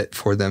shot that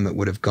for them, it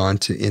would have gone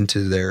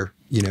into their,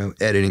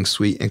 editing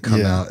suite and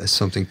come out as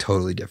something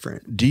totally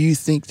different. Do you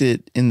think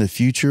that in the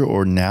future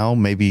or now,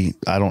 maybe,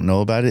 I don't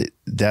know about it,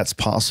 that's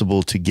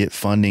possible to get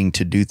funding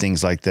to do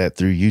things like that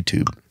through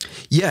YouTube?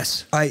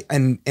 Yes. I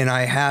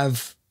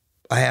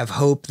have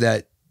hope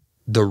that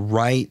the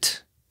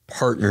right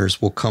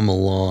partners will come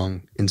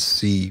along and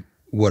see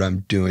what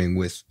I'm doing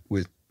with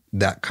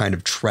that kind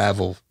of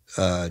travel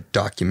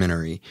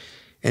documentary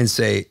and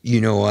say, you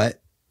know what?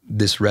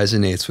 This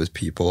resonates with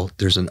people.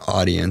 There's an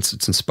audience.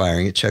 It's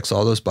inspiring. It checks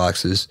all those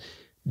boxes.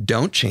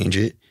 Don't change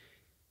it.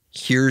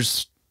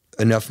 Here's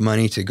enough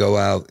money to go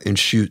out and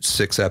shoot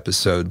 6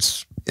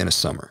 episodes in a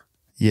summer.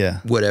 Yeah.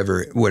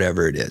 Whatever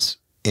it is.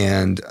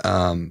 And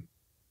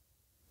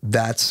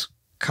that's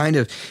kind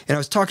of, and I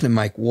was talking to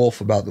Mike Wolf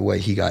about the way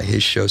he got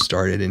his show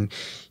started, and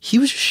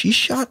he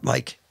shot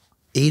like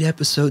 8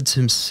 episodes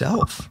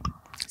himself.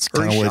 It's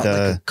kind of what like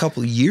a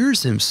couple of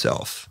years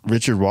himself.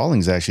 Richard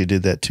Rawlings actually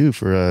did that too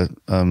for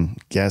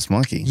Gas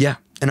Monkey. Yeah.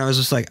 And I was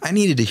just like, I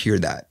needed to hear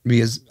that,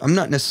 because I'm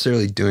not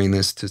necessarily doing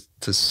this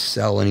to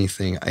sell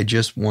anything. I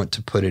just want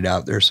to put it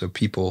out there so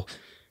people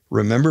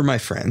remember my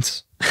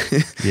friends.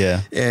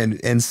 Yeah.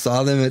 and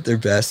saw them at their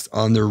best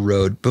on their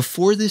road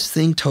before this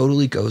thing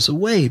totally goes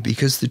away,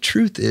 because the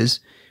truth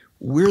is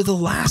we're the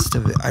last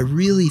of it. I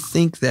really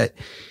think that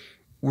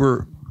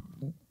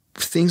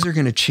things are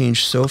going to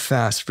change so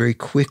fast very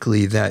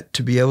quickly that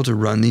to be able to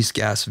run these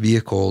gas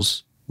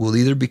vehicles will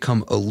either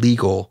become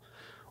illegal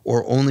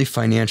or only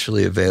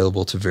financially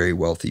available to very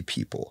wealthy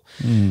people.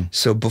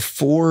 So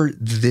before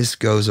this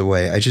goes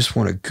away, I just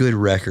want a good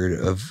record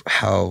of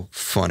how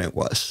fun it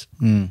was.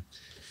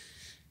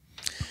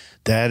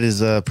 That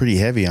is pretty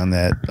heavy on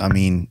that. I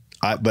mean,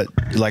 but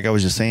like I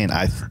was just saying,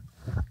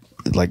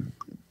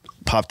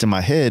 popped in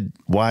my head,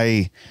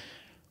 why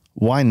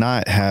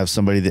not have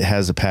somebody that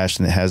has a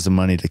passion, that has the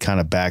money to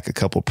kind of back a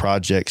couple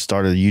projects,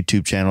 start a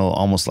YouTube channel,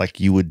 almost like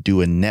you would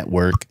do a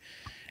network,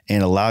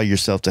 and allow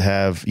yourself to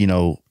have,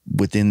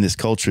 within this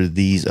culture,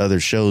 these other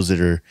shows that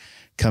are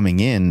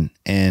coming in,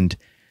 and,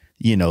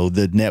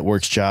 the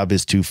network's job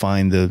is to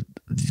find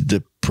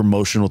the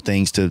promotional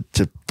things to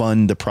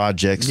fund the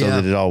project so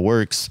that it all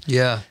works.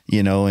 Yeah.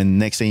 And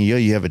next thing you know,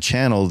 you have a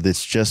channel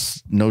that's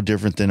just no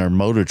different than our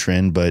Motor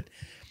Trend, but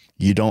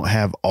you don't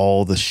have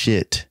all the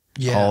shit.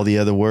 Yeah. All the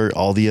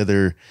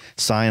other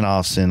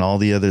sign-offs and all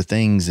the other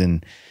things.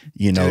 And,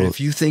 Dude,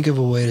 if you think of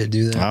a way to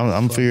do that,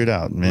 I'm figured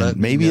out, man.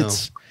 Maybe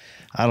it's,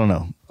 I don't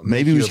know.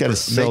 Maybe we just got to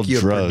sell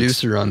drugs. A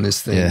producer on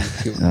this thing.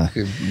 Yeah.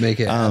 Could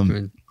make it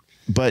happen.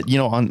 But,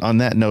 on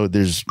that note,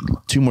 there's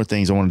 2 more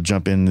things I want to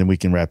jump in, and then we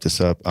can wrap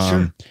this up.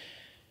 Sure.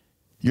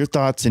 Your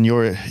thoughts and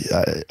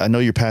I know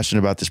you're passionate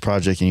about this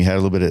project and you had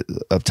a little bit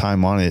of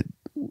time on it.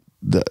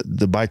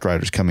 The bike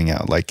riders coming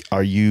out, like,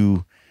 are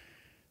you,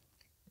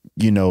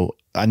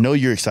 I know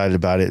you're excited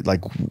about it.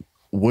 Like,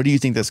 what do you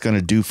think that's going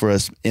to do for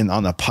us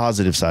on the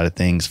positive side of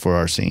things for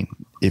our scene?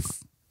 If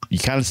you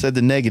kind of said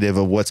the negative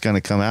of what's going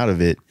to come out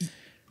of it.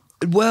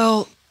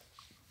 Well,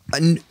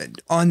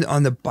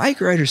 On the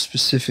bike rider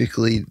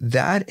specifically,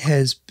 that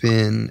has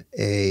been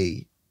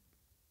a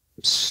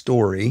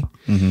story.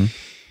 Mm-hmm.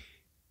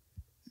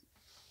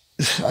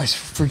 I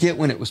forget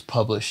when it was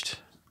published.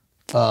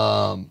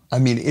 I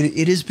mean,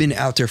 it has been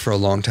out there for a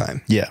long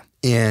time. Yeah.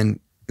 And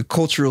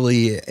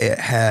culturally, it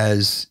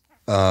has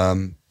a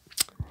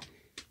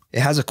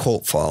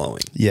cult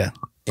following. Yeah.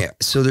 Yeah.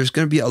 So there's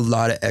going to be a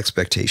lot of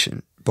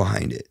expectation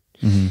behind it.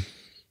 Mm-hmm.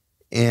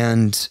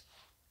 And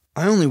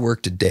I only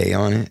worked a day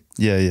on it.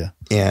 Yeah.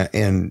 Yeah.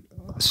 And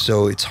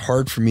so it's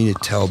hard for me to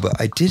tell,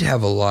 but I did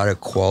have a lot of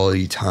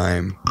quality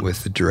time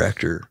with the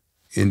director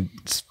in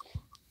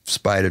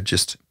spite of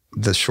just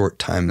the short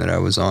time that I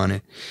was on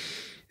it.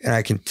 And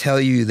I can tell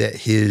you that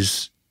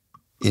his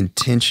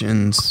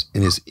intentions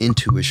and his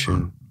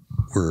intuition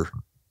were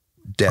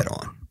dead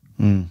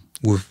on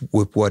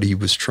with what he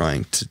was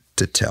trying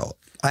to tell.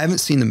 I haven't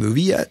seen the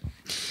movie yet.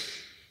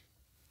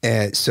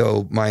 And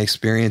so my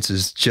experience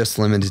is just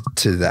limited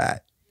to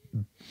that.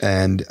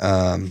 And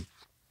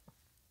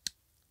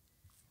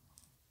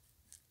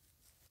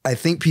I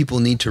think people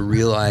need to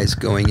realize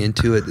going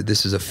into it that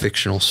this is a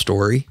fictional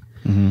story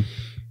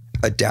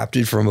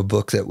adapted from a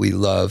book that we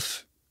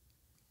love.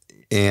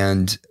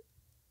 And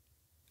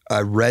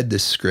I read the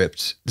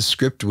script. The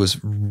script was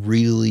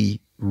really,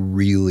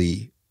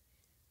 really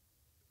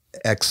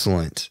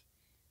excellent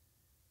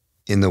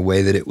in the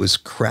way that it was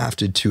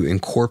crafted to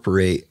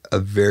incorporate a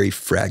very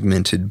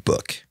fragmented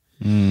book.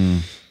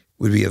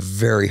 Would be a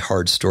very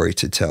hard story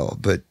to tell,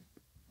 but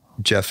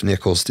Jeff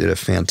Nichols did a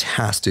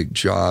fantastic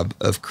job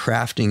of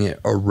crafting it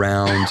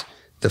around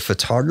the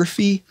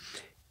photography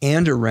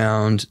and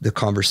around the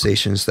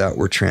conversations that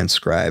were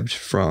transcribed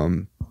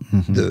from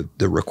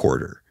the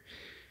recorder.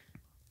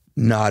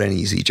 Not an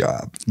easy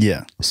job.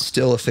 Yeah.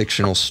 Still a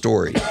fictional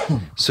story.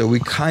 So we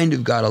kind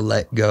of got to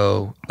let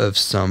go of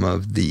some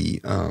of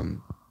the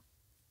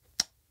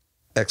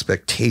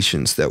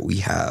expectations that we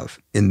have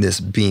in this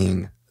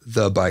being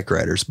the bike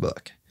rider's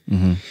book.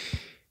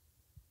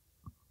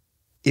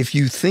 If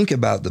you think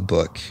about the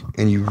book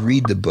and you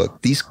read the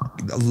book,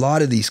 a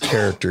lot of these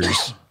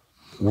characters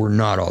were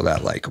not all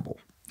that likable.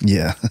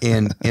 Yeah.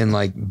 and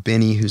like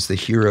Benny, who's the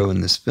hero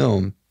in this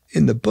film,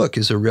 in the book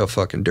is a real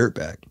fucking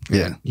dirtbag.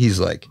 Yeah. He's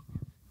like,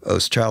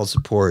 owes child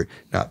support,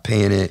 not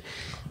paying it.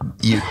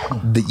 You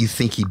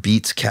think he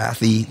beats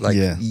Kathy. Like,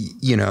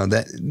 you know,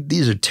 that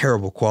these are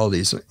terrible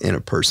qualities in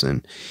a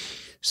person.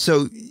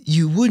 So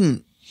you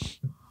wouldn't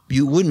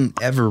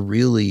ever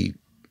really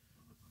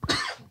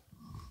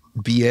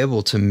be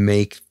able to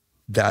make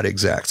that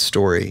exact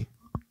story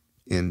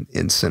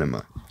in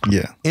cinema.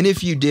 Yeah. And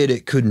if you did,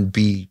 it couldn't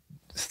be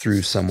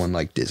through someone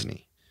like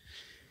Disney.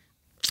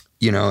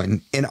 You know,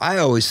 and I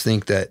always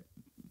think that,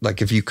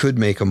 like, if you could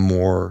make a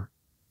more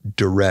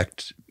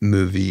direct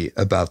movie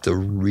about the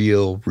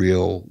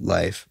real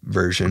life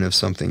version of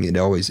something, it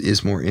always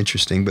is more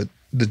interesting. But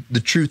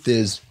the truth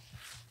is,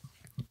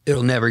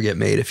 it'll never get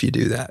made if you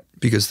do that,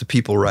 because the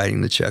people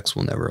writing the checks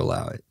will never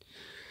allow it.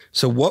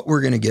 So what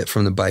we're going to get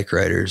from the bike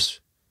riders,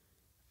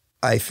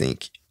 I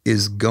think,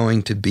 is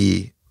going to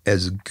be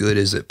as good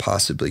as it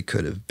possibly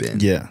could have been.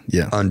 Yeah.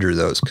 Under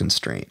those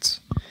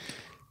constraints.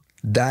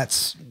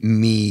 That's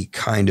me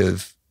kind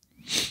of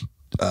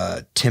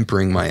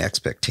tempering my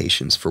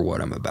expectations for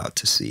what I'm about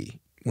to see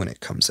when it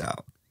comes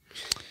out.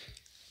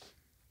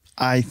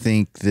 I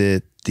think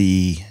that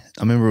I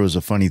remember it was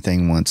a funny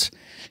thing once.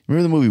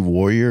 Remember the movie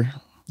Warrior?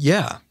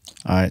 Yeah.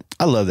 All right.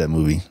 I love that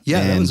movie.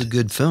 Yeah, that was a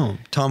good film.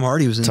 Tom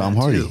Hardy was in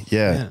that too.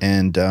 Yeah.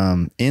 And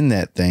in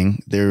that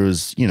thing, there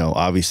was, you know,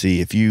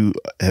 obviously, if you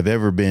have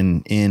ever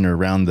been in or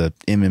around the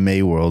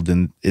MMA world,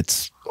 then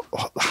it's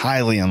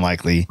highly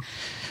unlikely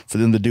for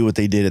them to do what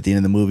they did at the end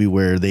of the movie,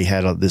 where they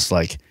had this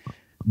like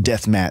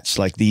death match,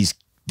 like these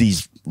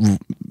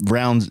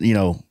rounds, you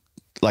know,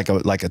 like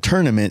a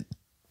tournament,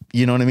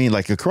 you know what I mean?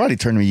 Like a karate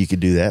tournament, you could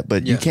do that,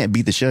 but you can't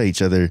beat the shit out of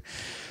each other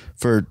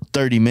for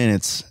 30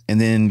 minutes and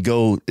then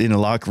go in a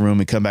locker room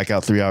and come back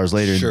out 3 hours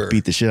later and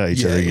beat the shit out of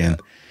each other again.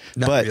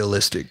 Not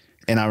realistic.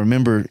 And I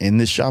remember in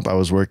this shop I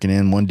was working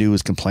in, one dude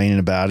was complaining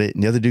about it,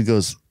 and the other dude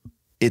goes,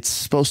 it's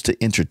supposed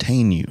to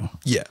entertain you.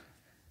 Yeah.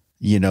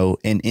 You know,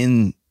 and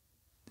in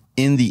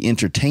the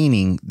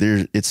entertaining,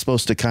 it's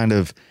supposed to kind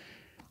of,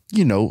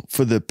 you know,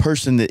 for the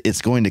person that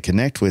it's going to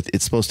connect with,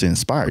 it's supposed to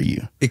inspire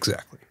you.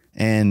 Exactly.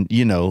 And,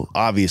 you know,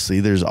 obviously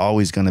there's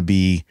always going to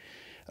be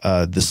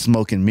the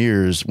smoke and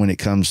mirrors when it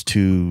comes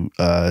to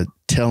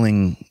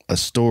telling a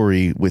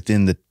story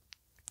within the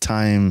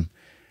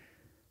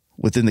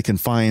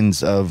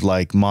confines of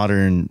like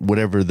modern,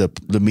 whatever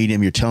the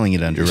medium you're telling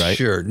it under, right?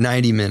 Sure.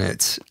 90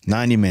 minutes.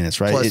 90 minutes,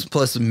 right?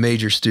 Plus a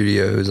major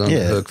studio who's on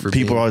the hook for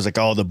people are always like,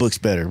 oh, the book's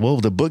better. Well,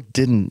 the book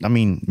didn't, I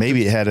mean,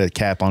 maybe it had a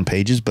cap on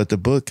pages, but the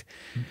book.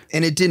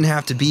 And it didn't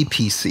have to be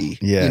PC.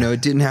 Yeah. You know,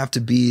 it didn't have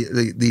to be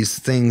these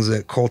things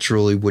that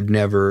culturally would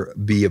never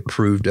be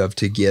approved of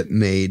to get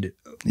made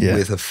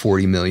with a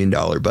 $40 million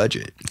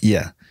budget.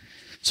 Yeah.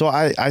 So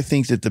I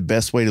think that the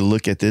best way to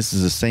look at this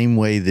is the same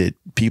way that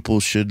people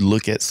should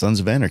look at Sons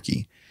of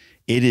Anarchy.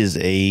 It's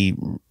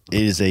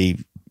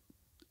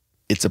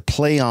it's a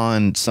play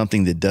on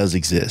something that does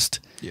exist.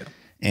 Yeah.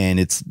 And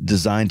it's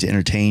designed to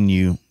entertain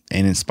you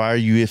and inspire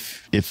you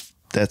if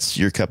that's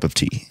your cup of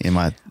tea, in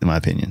my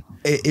opinion.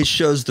 It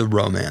shows the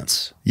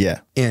romance. Yeah.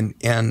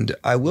 And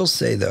I will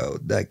say though,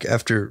 like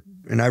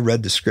and I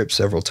read the script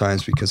several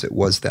times because it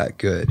was that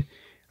good.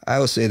 I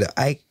will say that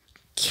I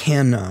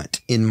cannot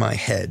in my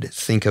head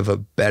think of a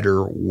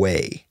better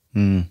way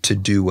to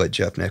do what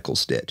Jeff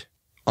Nichols did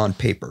on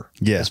paper.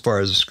 Yeah. As far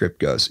as the script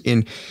goes,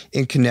 in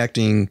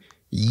connecting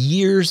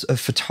years of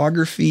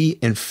photography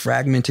and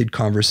fragmented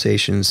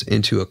conversations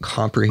into a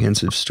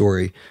comprehensive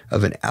story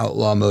of an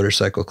outlaw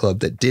motorcycle club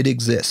that did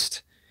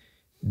exist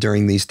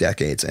during these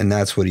decades. And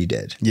that's what he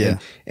did. Yeah.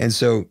 And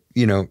so,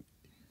 you know,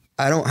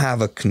 I don't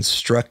have a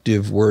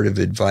constructive word of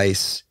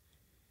advice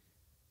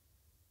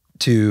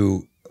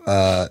to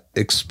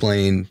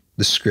explain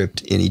the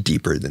script any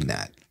deeper than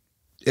that.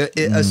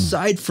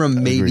 Aside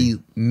from maybe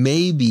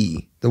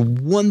the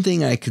one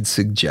thing I could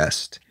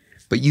suggest,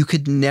 but you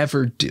could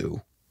never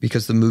do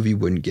because the movie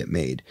wouldn't get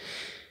made.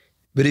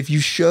 But if you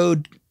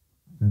showed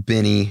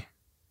Benny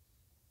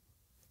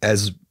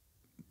as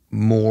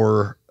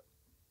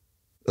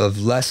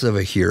less of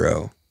a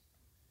hero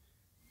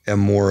and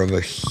more of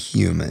a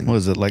human. What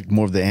is it, like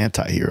more of the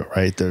anti-hero,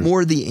 right?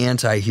 More the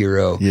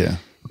anti-hero. Yeah.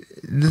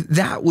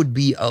 That would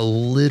be a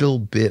little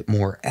bit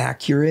more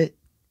accurate.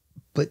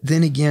 But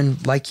then again,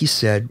 like you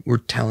said, we're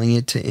telling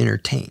it to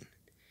entertain.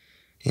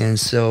 And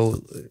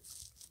so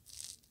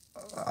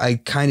I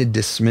kind of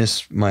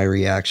dismiss my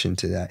reaction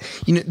to that.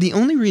 You know, the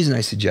only reason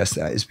I suggest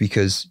that is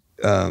because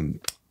Into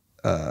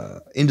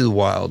the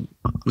Wild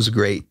was a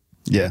great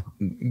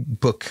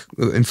book,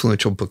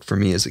 influential book for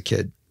me as a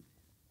kid.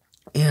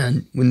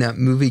 And when that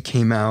movie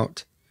came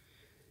out,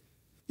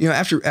 you know,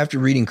 after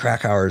reading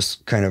Krakauer's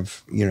kind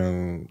of, you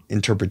know,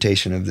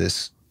 interpretation of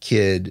this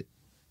kid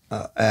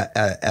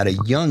at a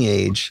young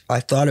age, I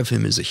thought of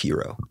him as a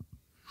hero,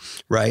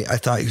 right? I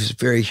thought he was a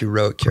very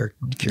heroic character,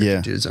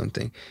 did his own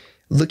thing.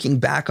 Looking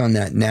back on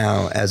that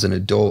now as an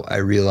adult, I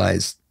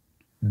realized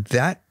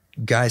that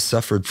guy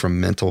suffered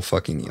from mental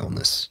fucking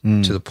illness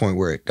to the point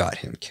where it got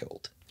him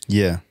killed.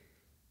 Yeah.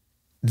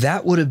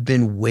 That would have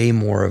been way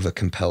more of a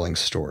compelling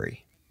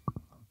story.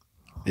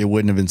 It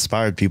wouldn't have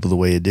inspired people the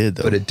way it did,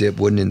 though. But it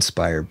wouldn't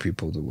inspire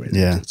people the way it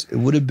did. It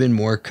would have been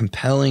more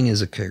compelling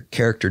as a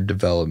character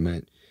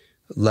development,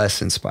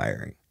 less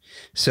inspiring.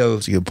 So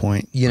that's a good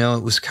point. You know,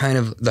 it was kind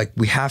of like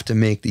we have to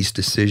make these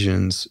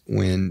decisions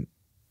when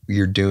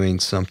you're doing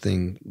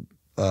something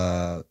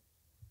like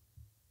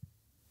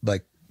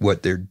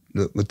what they're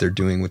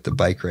doing with the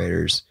bike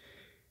riders.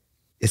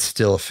 It's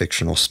still a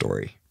fictional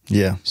story.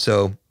 Yeah.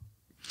 So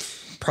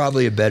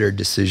probably a better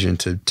decision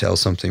to tell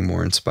something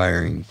more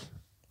inspiring.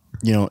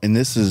 You know, and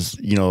this is,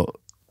 you know,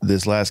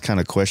 this last kind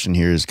of question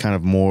here is kind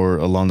of more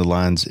along the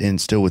lines and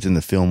still within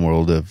the film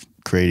world of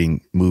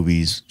creating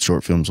movies,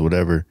 short films,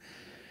 whatever.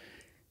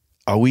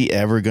 Are we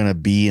ever going to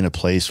be in a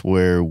place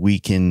where we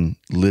can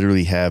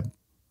literally have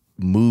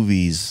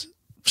movies,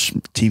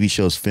 TV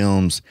shows,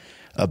 films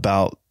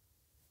about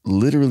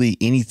literally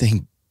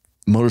anything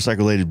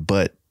motorcycle related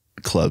but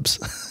clubs?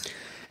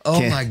 Oh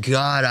my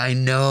God, I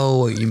know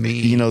what you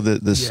mean. You know,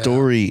 the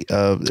story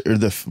of,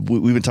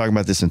 we've been talking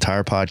about this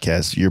entire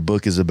podcast. Your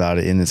book is about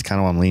it, and it's kind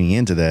of why I'm leaning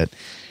into that,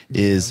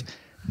 is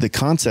the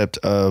concept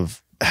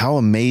of how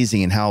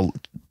amazing and how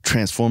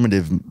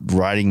transformative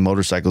riding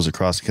motorcycles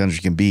across the country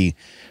can be,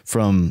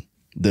 from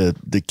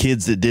the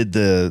kids that did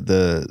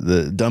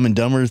the Dumb and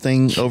Dumber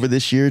thing over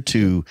this year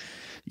to,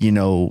 you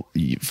know,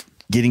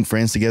 getting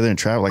friends together and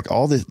travel. Like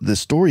all the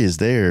story is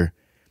there,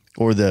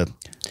 or the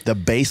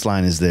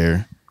baseline is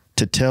there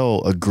to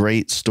tell a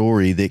great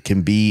story that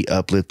can be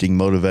uplifting,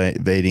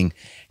 motivating,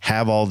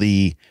 have all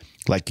the,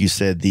 like you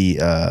said, the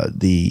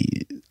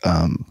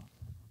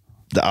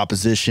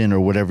opposition or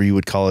whatever you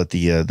would call it,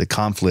 the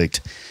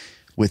conflict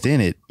within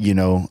it, you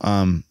know.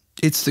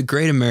 It's the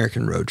great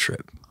American road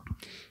trip.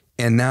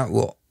 And that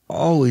will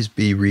always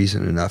be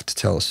reason enough to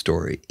tell a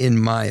story, in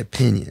my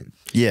opinion.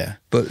 Yeah.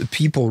 But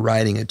people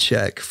writing a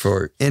check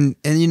for, and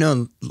you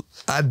know,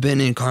 I've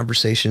been in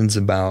conversations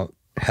about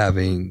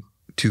having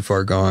Too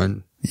Far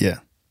Gone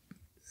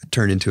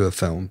turned into a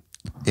film,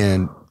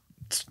 and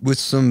with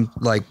some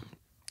like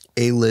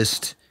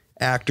A-list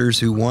actors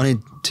who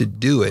wanted to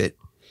do it.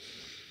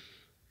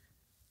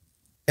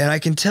 And I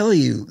can tell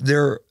you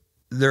their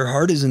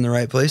heart is in the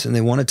right place and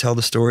they want to tell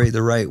the story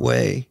the right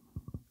way.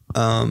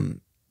 In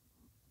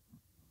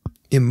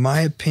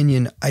my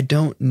opinion, I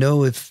don't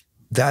know if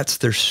that's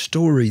their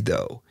story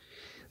though.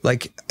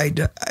 Like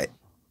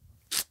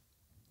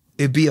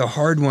it'd be a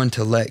hard one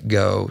to let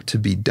go to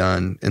be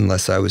done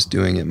unless I was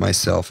doing it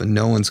myself, and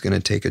no one's going to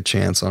take a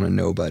chance on a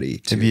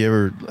nobody. Have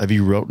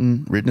you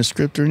written a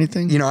script or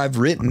anything? You know, I've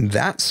written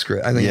that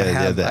script. I mean, I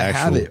have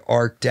it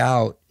arced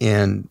out,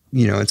 and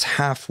you know, it's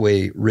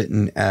halfway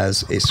written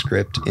as a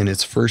script in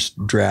its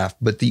first draft,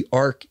 but the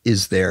arc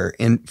is there.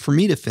 And for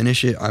me to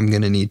finish it, I'm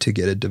going to need to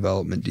get a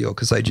development deal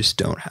because I just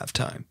don't have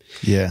time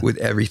with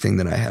everything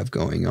that I have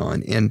going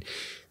on. And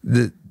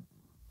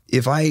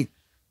if I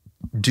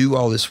do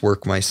all this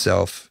work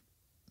myself,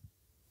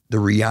 the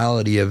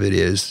reality of it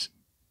is,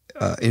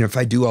 and if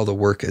I do all the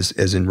work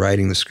as in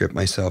writing the script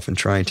myself and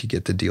trying to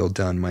get the deal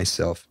done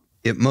myself,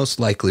 it most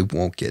likely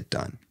won't get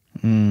done.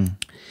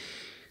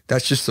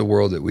 That's just the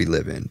world that we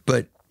live in.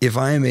 But if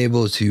I am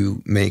able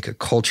to make a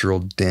cultural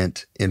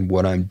dent in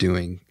what I'm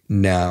doing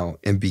now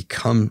and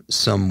become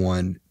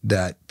someone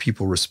that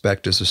people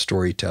respect as a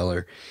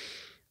storyteller,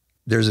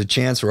 there's a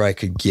chance where I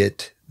could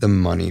get the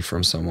money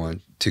from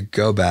someone to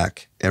go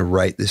back and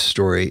write this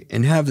story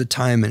and have the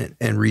time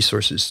and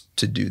resources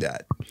to do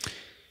that.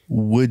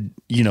 Would,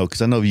 you know,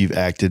 because I know you've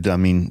acted. I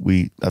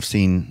mean, I've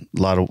seen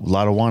a lot of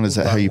one. Is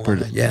that how you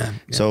put it? Yeah.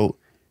 So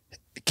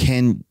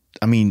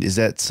is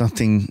that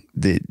something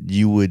that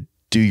you would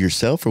do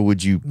yourself, or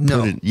would you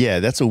put it? Yeah,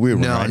 that's a weird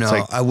one, right?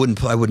 No, I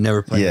would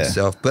never play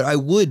myself, but I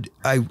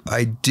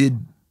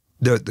did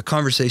the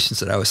conversations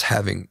that I was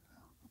having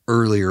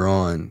earlier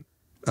on,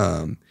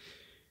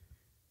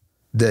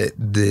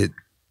 the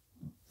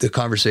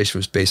conversation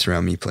was based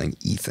around me playing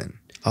Ethan.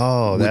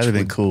 Oh, that'd have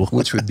been cool.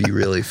 Which would be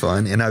really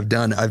fun. And I've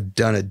done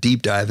a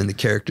deep dive into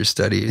character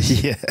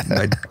studies. Yeah.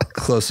 My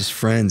closest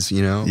friends,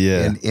 you know.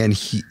 Yeah. And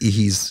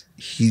he's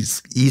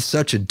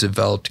such a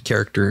developed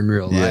character in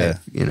real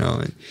life, you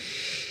know.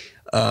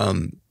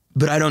 And,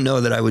 but I don't know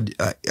that I would.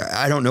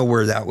 I don't know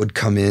where that would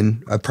come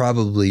in. I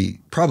probably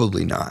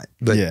not.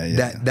 But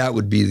that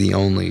would be the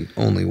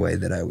only way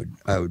that I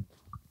would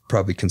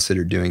probably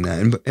consider doing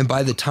that. And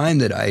by the time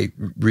that I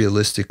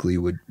realistically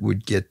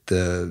would get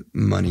the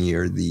money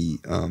or the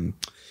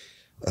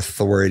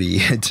authority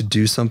to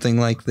do something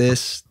like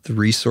this, the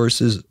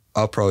resources,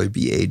 I'll probably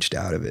be aged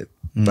out of it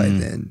by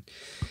then.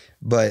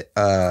 But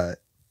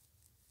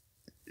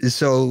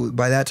so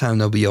by that time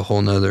there'll be a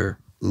whole nother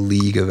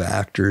league of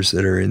actors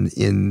that are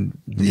in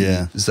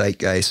the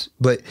zeitgeist.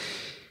 But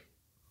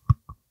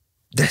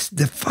that's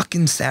the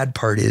fucking sad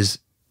part is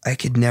I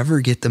could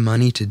never get the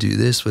money to do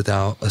this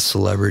without a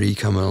celebrity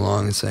coming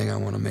along and saying, I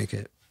want to make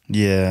it.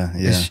 Yeah.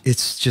 Yeah.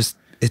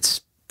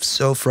 It's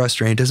so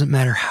frustrating. It doesn't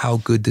matter how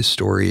good the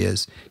story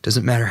is. It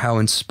doesn't matter how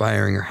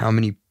inspiring or how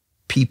many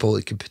people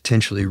it could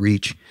potentially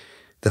reach.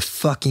 The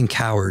fucking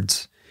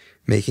cowards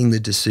making the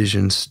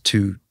decisions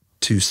to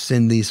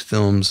send these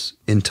films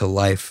into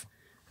life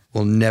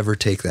will never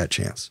take that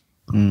chance.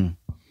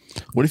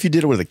 What if you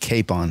did it with a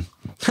cape on?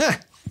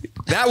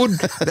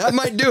 That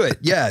might do it.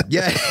 Yeah.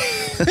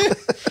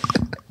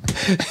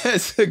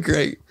 That's a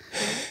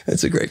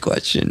great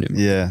question.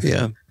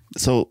 Yeah.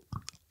 So,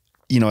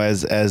 you know,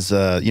 as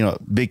you know,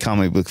 big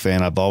comic book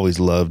fan, I've always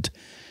loved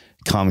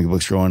comic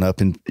books growing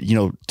up, and you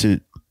know,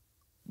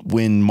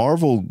 when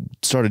Marvel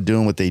started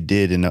doing what they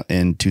did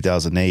in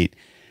 2008,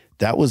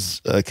 that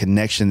was a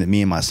connection that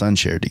me and my son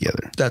shared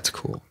together. That's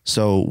cool.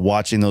 So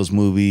watching those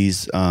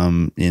movies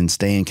and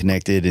staying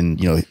connected, and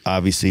you know,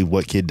 obviously,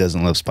 what kid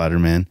doesn't love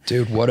Spider-Man?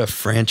 Dude, what a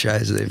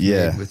franchise they've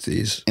made with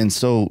these. And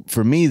so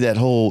for me, that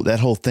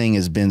whole thing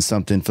has been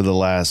something for the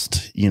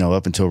last, you know,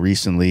 up until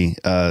recently,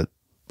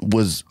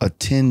 was a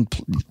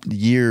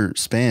 10-year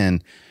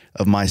span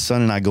of my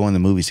son and I going to the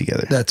movies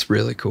together. That's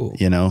really cool.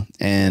 You know,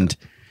 and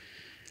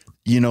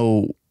you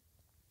know,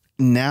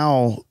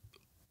 now,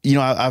 you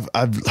know,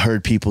 I've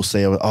heard people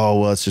say, oh,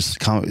 well, it's just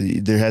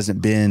there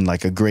hasn't been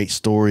like a great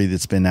story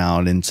that's been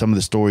out, and some of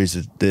the stories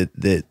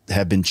that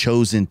have been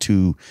chosen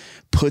to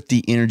put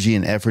the energy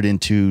and effort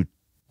into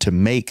to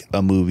make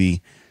a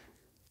movie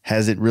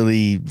hasn't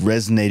really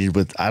resonated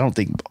with, I don't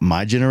think,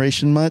 my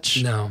generation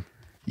much. No.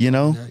 You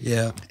know?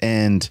 Yeah.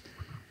 And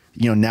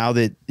you know, now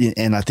that,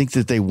 and I think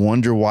that they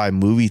wonder why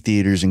movie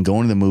theaters and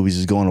going to the movies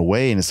is going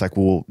away, and it's like,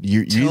 well,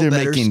 you're either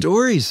making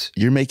stories.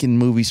 You're making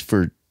movies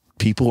for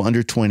people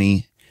under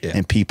 20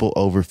 and people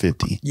over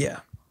 50. Yeah.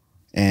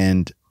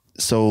 And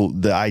so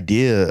the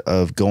idea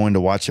of going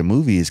to watch a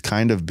movie has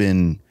kind of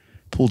been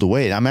pulled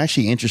away. I'm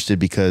actually interested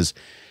because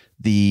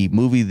the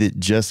movie that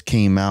just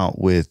came out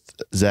with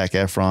Zac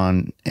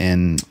Efron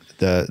and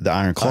the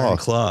Iron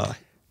Claw.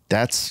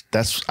 That's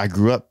I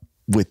grew up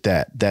with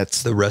that.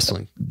 That's the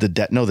wrestling. The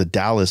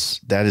Dallas.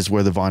 That is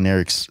where the Von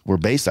Erichs were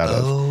based out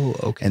of. Oh,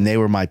 okay. And they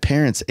were my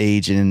parents'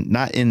 age, and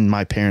not in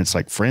my parents'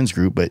 like friends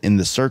group, but in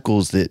the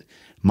circles that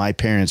my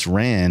parents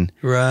ran.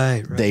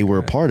 Right. They were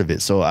a part of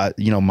it. So I,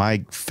 you know,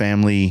 my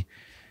family,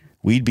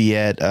 we'd be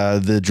at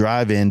the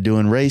drive-in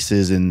doing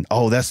races, and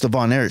that's the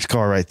Von Erichs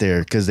car right there,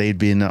 because they'd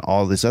be in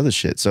all this other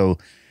shit. So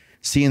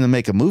seeing them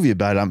make a movie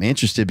about it, I'm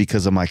interested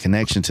because of my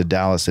connection to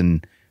Dallas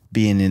and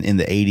being in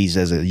the 80s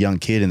as a young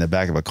kid in the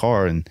back of a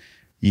car, and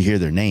you hear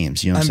their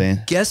names. You know what I'm saying?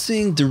 I'm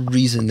guessing the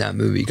reason that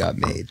movie got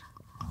made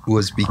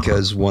was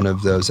because one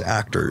of those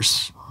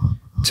actors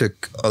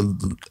took an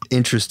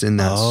interest in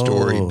that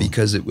story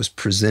because it was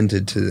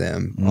presented to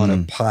them on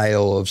a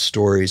pile of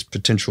stories,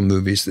 potential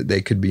movies that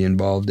they could be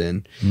involved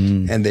in.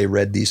 And they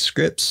read these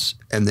scripts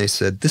and they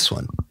said, this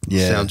one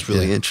sounds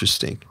really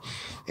interesting.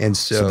 And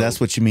so that's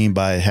what you mean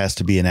by it has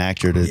to be an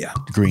actor to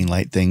green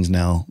light things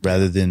now,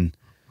 rather than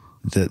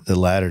The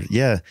latter.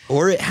 Yeah.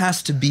 Or it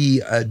has to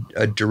be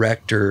a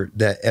director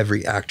that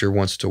every actor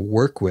wants to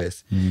work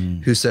with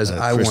who says,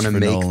 I want to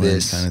make Nolan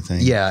this kind of thing.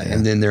 Yeah.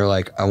 And then they're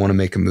like, I want to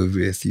make a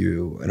movie with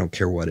you. I don't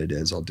care what it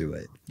is. I'll do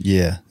it.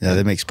 Yeah. Yeah.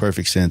 That makes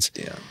perfect sense.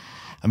 Yeah.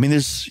 I mean,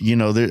 there's, you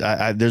know,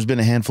 there's been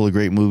a handful of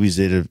great movies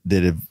that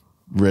have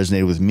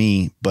resonated with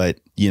me, but,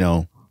 you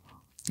know,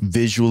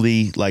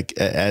 visually, like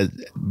as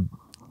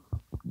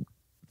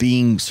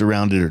being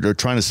surrounded or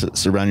trying to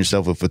surround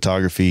yourself with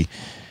photography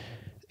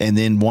and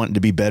then wanting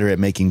to be better at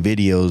making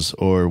videos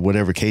or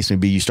whatever case may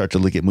be, you start to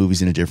look at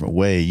movies in a different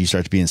way. You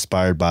start to be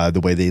inspired by the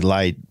way they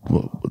light,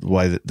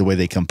 the way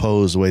they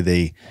compose, the way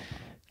they,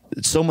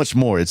 so much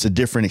more. It's a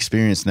different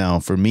experience now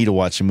for me to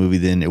watch a movie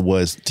than it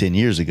was 10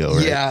 years ago.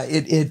 Right?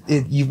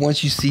 Yeah.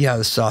 Once you see how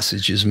the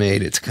sausage is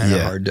made, it's kind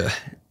of hard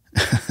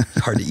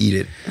to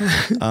eat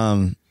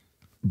it.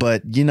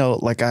 But you know,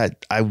 like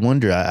I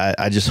wonder,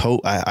 I just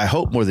hope, I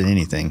hope more than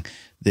anything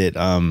that,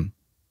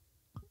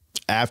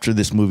 after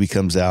this movie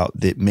comes out,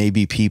 that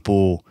maybe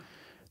people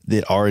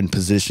that are in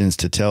positions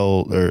to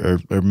tell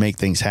or make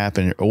things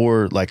happen,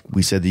 or like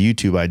we said, the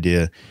YouTube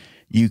idea,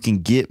 you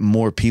can get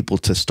more people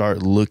to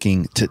start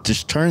looking to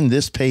just turn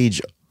this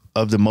page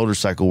of the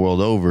motorcycle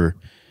world over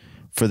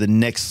for the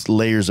next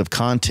layers of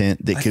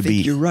content that could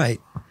be, you're right,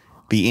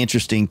 be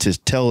interesting to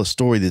tell a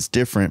story that's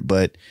different,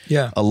 but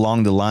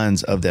along the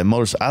lines of that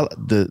motorcycle.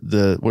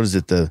 What is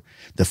it? The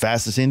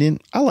Fastest Indian.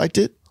 I liked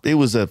it. It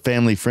was a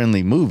family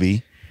friendly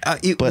movie.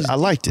 I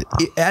liked it.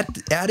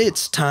 At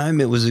its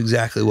time, it was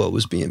exactly what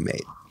was being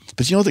made.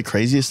 But you know the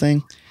craziest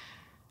thing?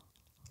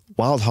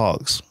 Wild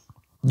Hogs.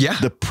 Yeah.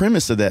 The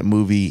premise of that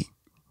movie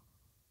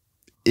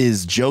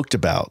is joked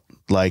about.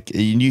 Like,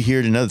 you hear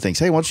it in other things.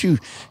 Hey, once you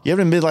have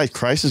a midlife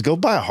crisis, go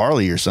buy a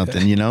Harley or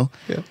something, you know?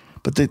 Yeah.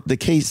 But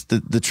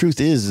the truth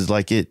is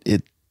like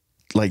it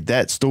like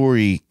that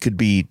story could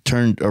be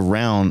turned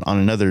around on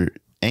another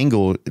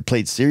angle,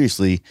 played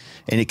seriously,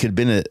 and it could have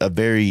been a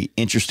very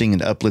interesting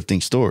and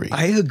uplifting story.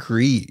 I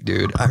agree,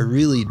 dude. I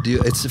really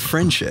do. It's a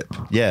friendship.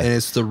 Yeah. And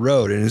it's the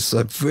road, and it's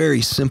a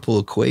very simple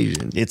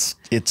equation. It's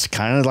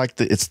kind of like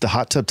it's the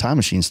hot tub time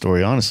machine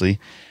story, honestly.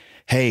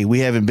 Hey, we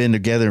haven't been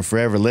together in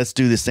forever. Let's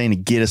do this thing to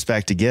get us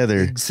back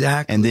together.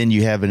 Exactly. And then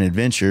you have an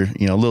adventure,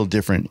 you know, a little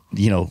different,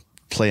 you know,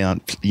 play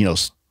on, you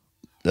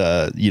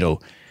know,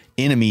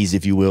 enemies,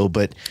 if you will,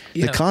 but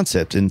the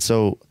concept. And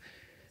so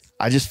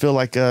I just feel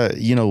like,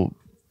 you know,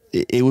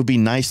 it would be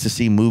nice to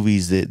see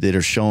movies that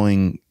are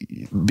showing,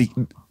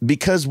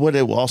 because what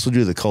it will also do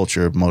to the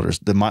culture of motors,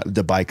 the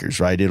bikers,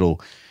 right?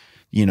 It'll,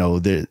 you know,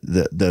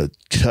 the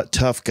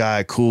tough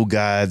guy, cool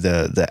guy,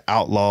 the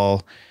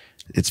outlaw.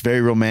 It's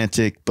very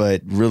romantic,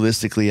 but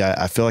realistically,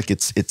 I feel like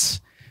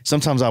it's.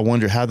 Sometimes I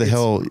wonder how the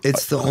hell.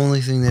 It's the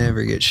only thing that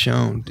ever gets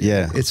shown. Dude.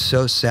 Yeah, it's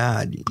so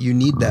sad. You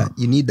need that.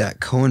 You need that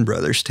Coen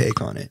Brothers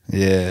take on it.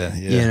 Yeah.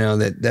 You know,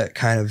 that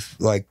kind of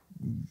like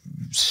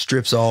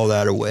strips all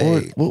that away.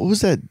 Or what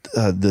was that?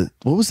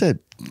 What was that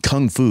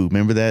Kung Fu?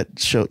 Remember that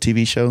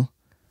TV show?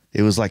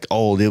 It was like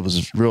old. It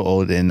was real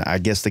old, and I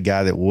guess the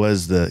guy that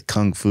was the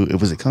Kung Fu.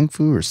 Was it Kung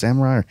Fu or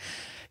Samurai?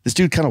 This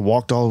dude kind of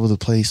walked all over the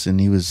place,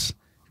 and he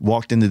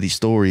walked into these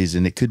stories,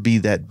 and it could be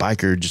that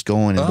biker just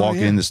going and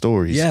walking in the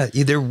stories. Yeah,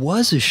 there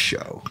was a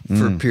show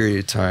for a period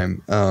of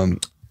time.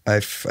 I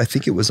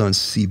think it was on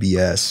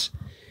CBS,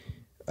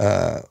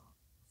 and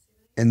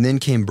then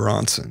came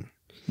Bronson.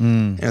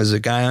 And it was a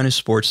guy on his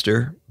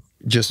Sportster.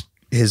 Just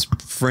his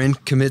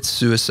friend commits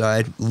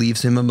suicide,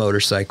 leaves him a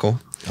motorcycle.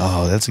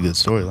 Oh, that's a good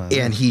storyline.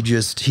 And he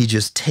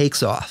just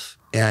takes off,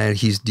 and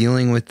he's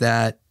dealing with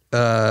that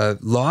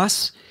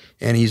loss,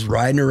 and he's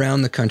riding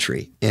around the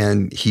country,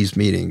 and he's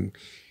meeting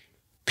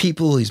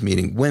people, he's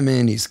meeting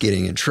women, he's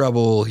getting in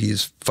trouble,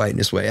 he's fighting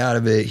his way out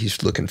of it,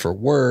 he's looking for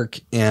work.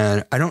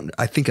 And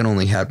I think it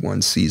only had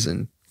one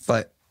season,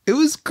 but it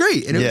was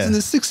great. And it was in the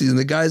 60s, and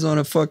the guy's on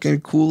a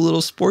fucking cool little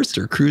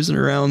Sportster cruising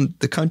around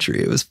the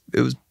country. It was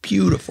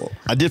beautiful.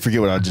 I did forget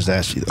what I just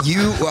asked you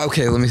though.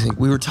 Okay, let me think.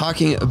 We were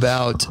talking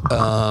about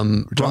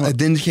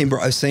Then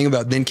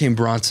Came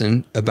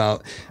Bronson,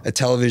 about a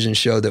television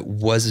show that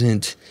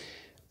wasn't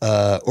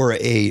or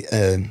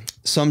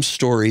some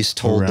stories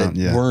told that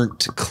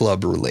weren't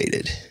club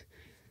related.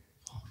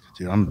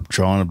 Dude, I'm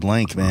drawing a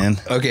blank, man.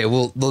 Okay,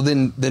 well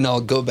then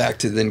I'll go back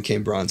to Then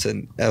Came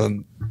Bronson.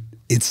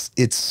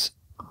 It's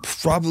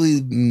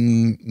probably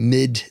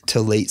mid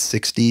to late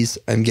 60s,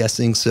 I'm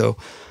guessing. So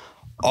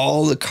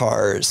all the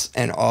cars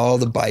and all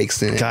the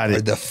bikes in it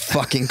are the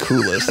fucking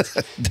coolest.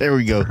 There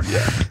we go.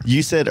 Yeah.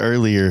 You said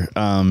earlier,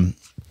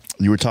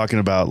 you were talking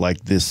about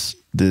like this,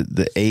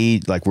 the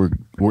age, like we're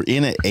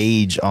in an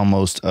age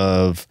almost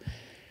of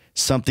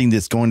something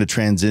that's going to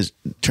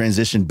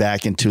transition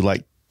back into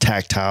like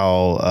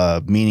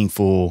tactile,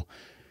 meaningful.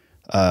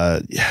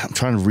 I'm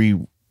trying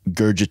to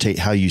regurgitate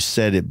how you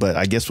said it, but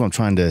I guess what I'm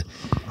trying to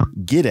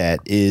get at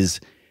is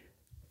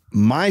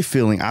my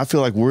feeling. I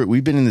feel like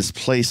we've been in this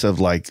place of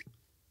like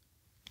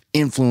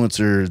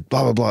influencers,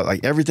 blah blah blah.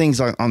 Like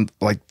everything's on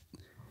like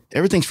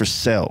everything's for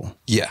sale.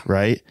 Yeah.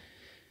 Right.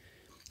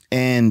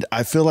 And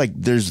I feel like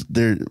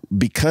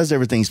because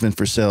everything's been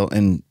for sale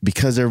and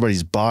because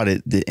everybody's bought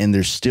it and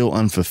they're still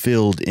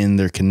unfulfilled in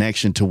their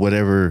connection to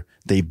whatever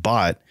they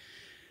bought,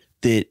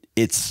 that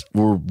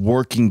we're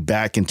working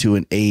back into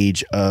an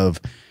age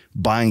of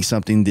buying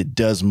something that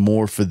does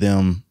more for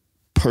them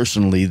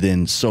personally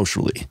than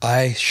socially.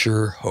 I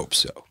sure hope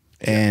so.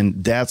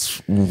 And that's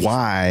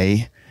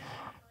why,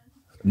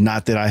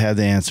 not that I have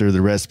the answer,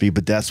 the recipe,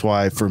 but that's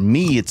why for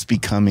me, it's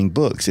becoming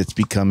books. It's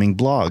becoming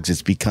blogs.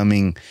 It's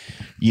becoming,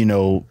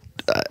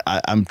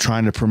 I'm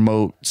trying to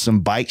promote some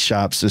bike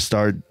shops to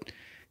start,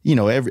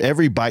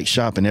 every bike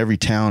shop in every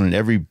town and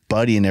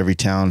everybody in every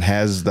town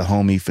has the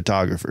homie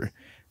photographer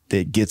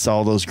that gets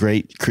all those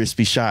great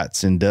crispy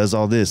shots and does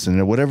all this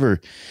and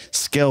whatever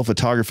scale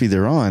photography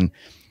they're on.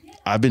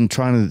 I've been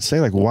trying to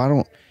say, like, why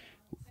don't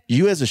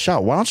you as a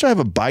shop, why don't you have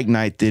a bike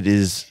night that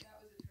is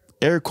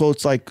air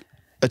quotes like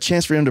a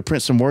chance for him to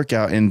print some work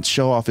out and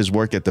show off his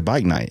work at the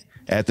bike night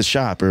at the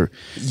shop, or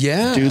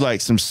do like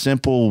some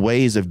simple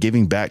ways of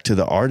giving back to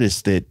the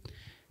artists that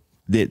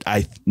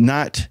I'm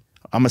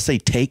gonna say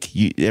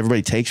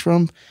everybody takes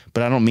from,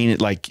 but I don't mean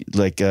it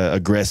like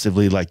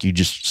aggressively, like you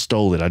just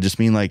stole it. I just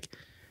mean like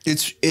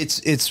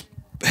it's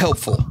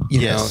helpful,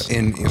 you know,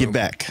 and give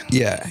back.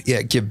 Yeah.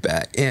 Give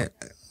back. And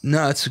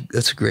no,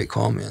 that's a great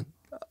call, man.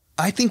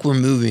 I think we're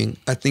moving.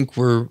 I think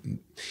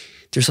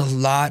there's a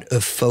lot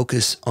of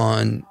focus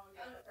on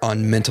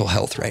mental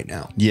health right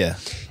now. Yeah.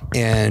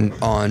 And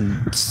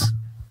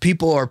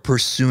people are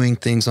pursuing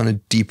things on a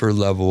deeper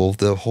level.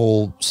 The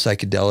whole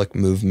psychedelic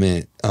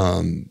movement,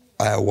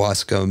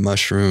 ayahuasca,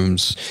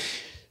 mushrooms,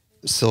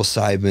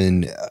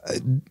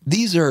 psilocybin,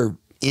 these are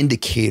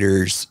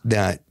indicators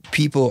that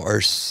people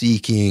are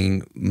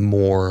seeking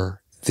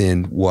more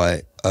than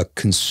what a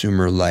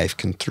consumer life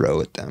can throw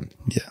at them.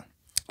 Yeah.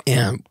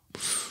 And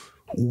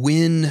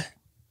when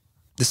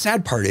the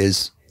sad part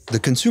is, the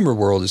consumer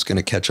world is going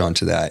to catch on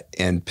to that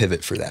and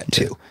pivot for that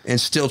too,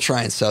 and still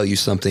try and sell you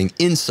something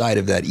inside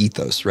of that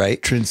ethos, right?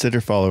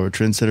 Trendsetter follower.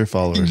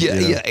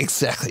 Yeah,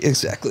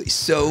 exactly.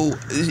 So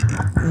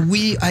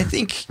I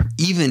think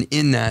even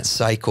in that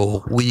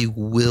cycle, we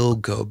will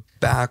go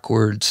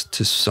backwards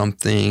to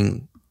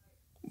something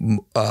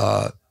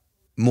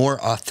more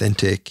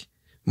authentic,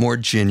 more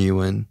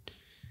genuine,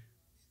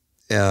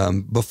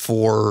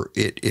 before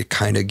it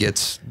kind of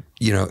gets,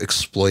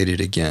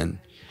 exploited again.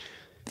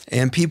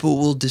 And people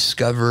will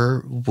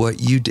discover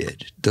what you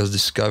did. They'll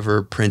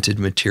discover printed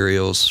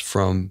materials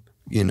from,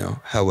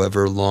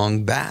 however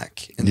long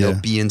back, and they'll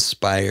be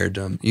inspired.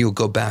 You'll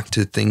go back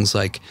to things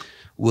like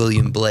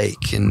William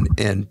Blake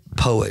and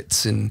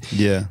poets and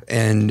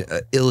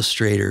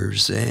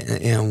illustrators,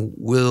 and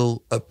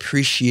will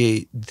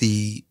appreciate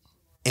the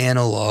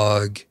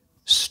analog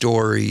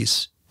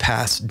stories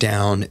passed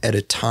down at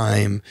a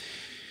time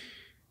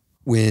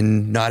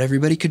when not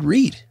everybody could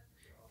read.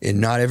 And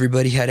not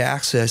everybody had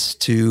access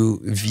to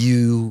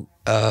view,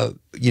 a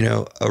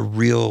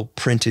real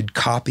printed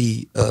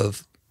copy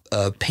of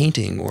a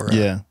painting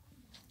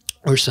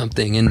or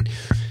something. And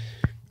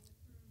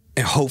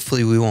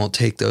hopefully we won't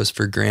take those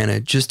for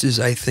granted, just as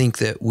I think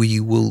that we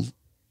won't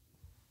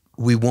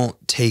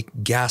take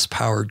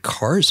gas-powered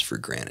cars for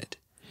granted.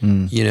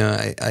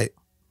 I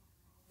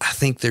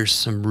think there's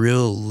some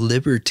real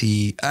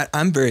liberty.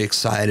 I'm very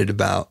excited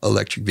about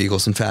electric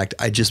vehicles. In fact,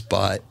 I just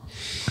bought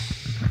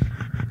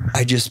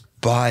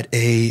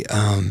a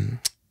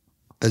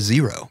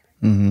Zero,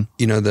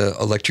 the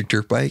electric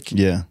dirt bike.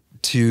 Yeah.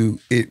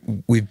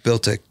 We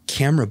built a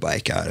camera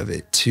bike out of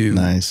it to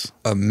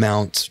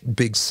mount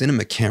big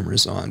cinema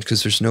cameras on,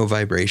 because there's no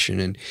vibration.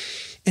 And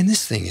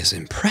this thing is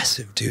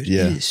impressive, dude.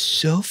 Yeah. It is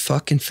so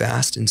fucking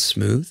fast and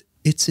smooth.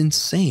 It's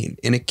insane.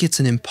 And it gets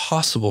an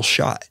impossible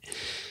shot.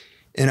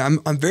 And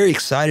I'm very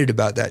excited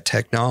about that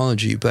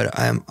technology, but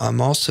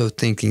I'm also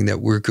thinking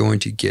that we're going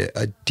to get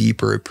a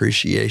deeper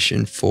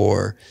appreciation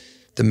for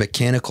the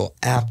mechanical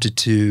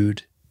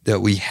aptitude that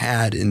we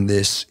had in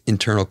this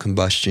internal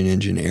combustion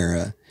engine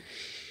era,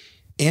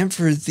 and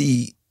for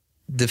the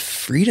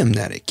freedom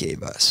that it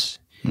gave us.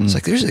 It's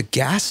like there's a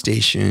gas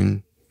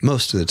station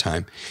most of the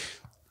time.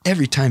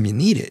 Every time you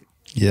need it,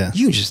 you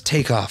can just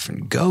take off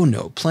and go.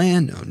 No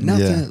plan, no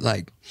nothing.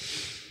 Like,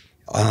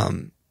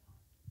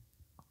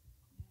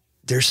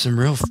 there's some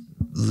real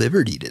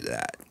liberty to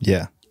that.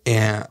 Yeah.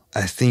 And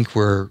I think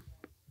when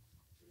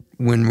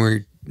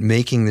we're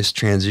making this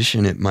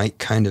transition, it might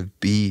kind of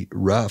be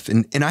rough.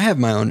 And I have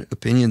my own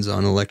opinions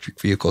on electric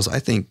vehicles.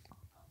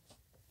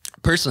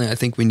 Personally, I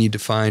think we need to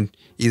find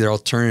either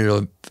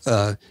alternative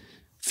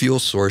fuel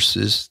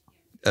sources,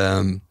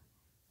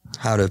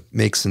 how to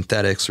make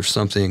synthetics or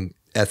something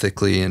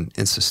ethically and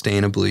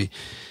sustainably,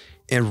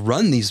 and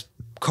run these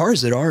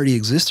cars that already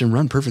exist and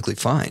run perfectly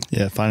fine.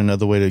 Yeah, find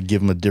another way to give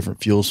them a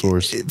different fuel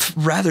source.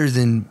 Rather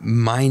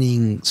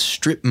than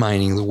strip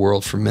mining the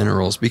world for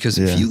minerals. Because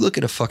if you look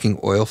at a fucking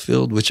oil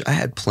field, which I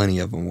had plenty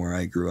of them where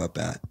I grew up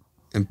at,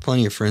 and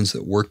plenty of friends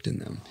that worked in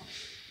them,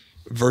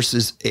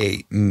 versus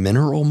a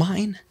mineral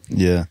mine.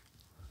 Yeah.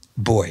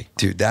 Boy,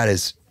 dude, that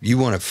is you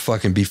want to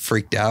fucking be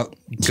freaked out,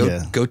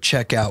 go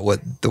check out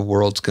what the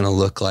world's going to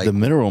look like. The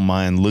mineral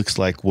mine looks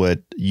like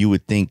what you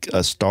would think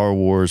a Star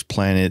Wars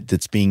planet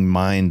that's being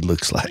mined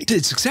looks like.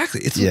 It's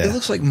exactly. It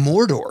looks like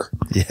Mordor.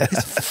 Yeah.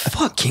 It's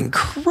fucking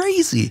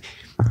crazy.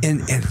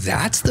 And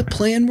that's the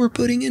plan we're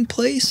putting in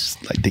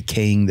place. Like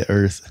decaying the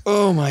earth.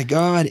 Oh my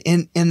God.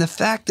 And the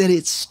fact that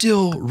it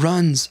still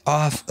runs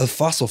off of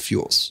fossil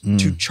fuels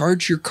to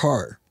charge your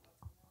car.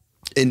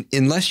 And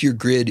unless your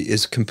grid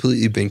is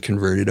completely been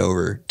converted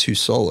over to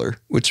solar,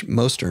 which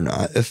most are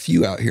not, a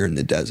few out here in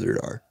the desert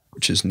are,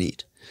 which is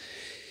neat.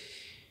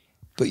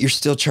 But you're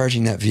still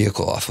charging that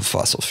vehicle off of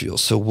fossil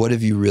fuels. So what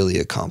have you really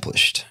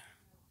accomplished?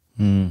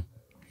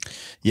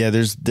 Yeah,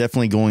 there's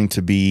definitely going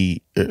to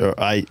be,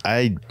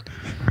 I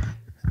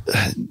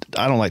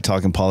don't like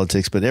talking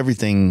politics, but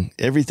everything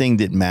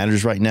that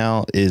matters right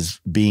now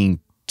is being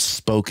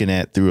spoken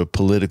at through a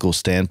political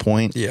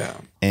standpoint. Yeah.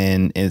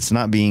 And it's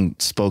not being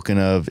spoken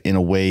of in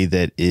a way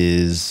that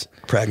is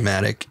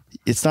pragmatic.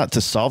 It's not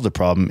to solve the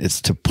problem.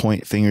 It's to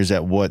point fingers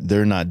at what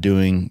they're not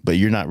doing, but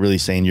you're not really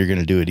saying you're going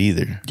to do it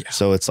either. Yeah.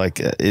 So it's like,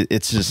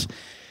 it's just,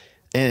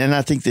 and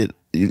I think that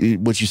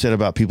what you said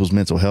about people's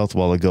mental health a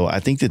while ago, I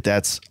think that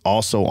that's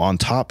also on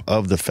top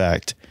of the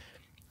fact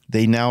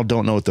they now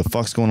don't know what the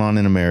fuck's going on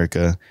in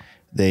America.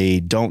 They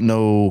don't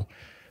know.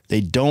 They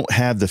don't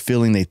have the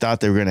feeling they thought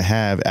they were going to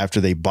have after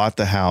they bought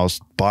the house,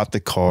 bought the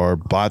car,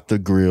 bought the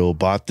grill,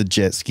 bought the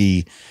jet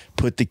ski,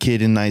 put the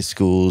kid in nice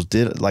schools,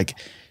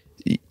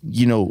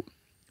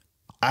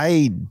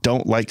 I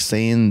don't like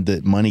saying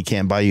that money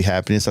can't buy you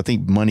happiness. I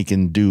think money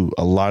can do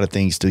a lot of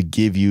things to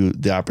give you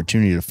the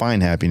opportunity to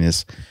find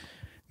happiness,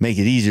 make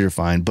it easier to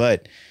find,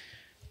 but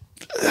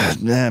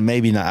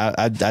maybe not.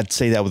 I'd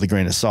say that with a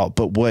grain of salt.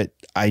 But what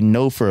I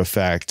know for a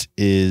fact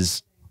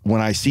is when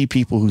I see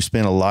people who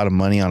spend a lot of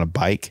money on a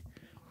bike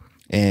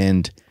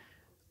and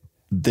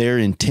their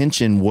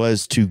intention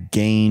was to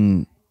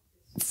gain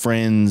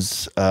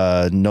friends,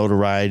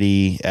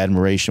 notoriety,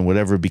 admiration,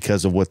 whatever,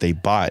 because of what they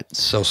bought.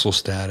 Social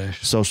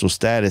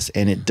status.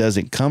 And it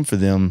doesn't come for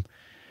them.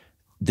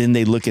 Then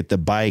they look at the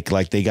bike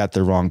like they got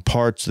the wrong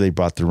parts. Or they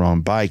bought the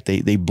wrong bike.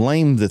 They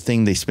blame the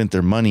thing they spent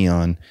their money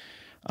on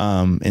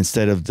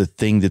instead of the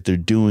thing that they're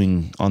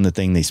doing on the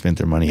thing they spent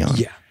their money on.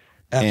 Yeah.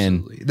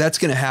 Absolutely. And that's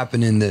going to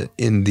happen in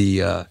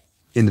the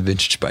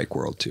vintage bike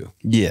world too.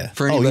 Yeah.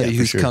 For anybody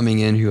who's coming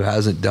in who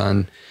hasn't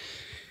done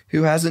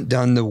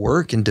the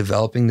work in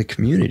developing the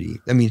community.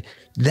 I mean,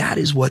 that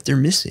is what they're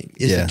missing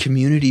is the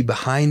community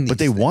behind these But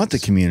they want the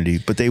community,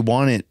 but they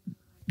want it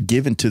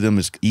given to them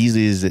as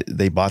easy as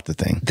they bought the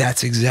thing.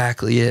 That's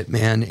exactly it,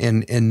 man.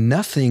 And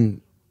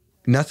nothing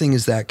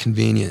is that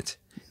convenient.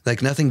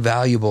 Like nothing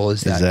valuable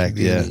is that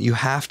convenient. Yeah. You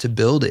have to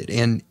build it,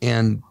 and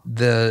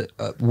the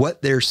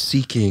what they're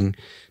seeking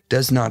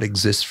does not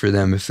exist for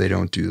them if they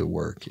don't do the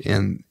work.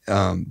 And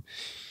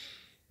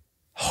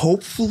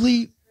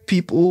hopefully,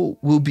 people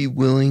will be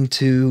willing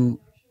to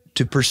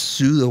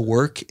pursue the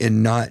work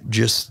and not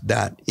just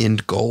that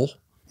end goal.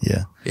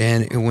 Yeah.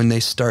 And when they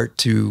start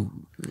to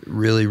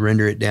really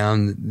render it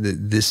down,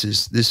 this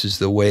is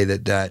the way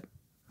that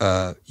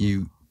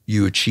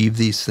you achieve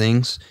these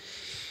things.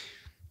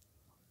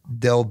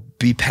 They'll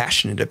be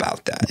passionate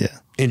about that. Yeah.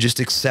 And just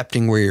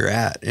accepting where you're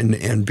at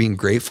and being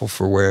grateful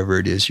for wherever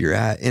it is you're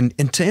at.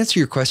 And to answer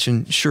your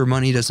question, sure,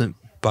 money doesn't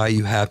buy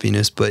you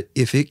happiness, but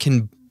if it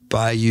can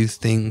buy you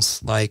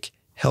things like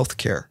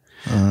healthcare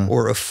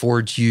or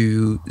afford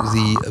you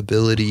the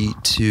ability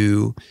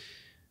to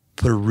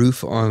put a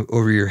roof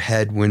over your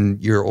head when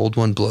your old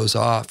one blows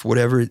off,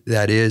 whatever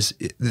that is,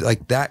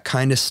 like that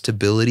kind of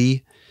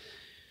stability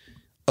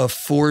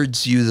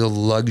affords you the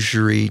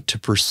luxury to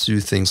pursue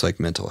things like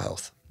mental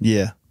health.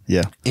 Yeah.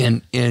 Yeah.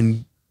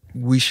 And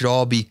we should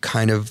all be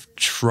kind of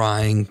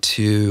trying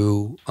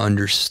to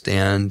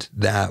understand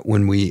that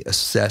when we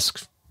assess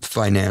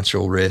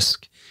financial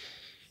risk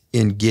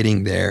in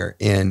getting there.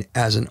 And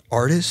as an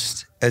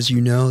artist, as you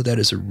know, that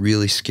is a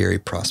really scary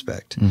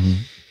prospect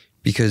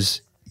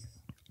because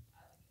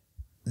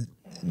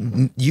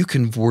you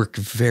can work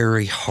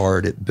very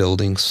hard at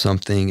building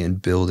something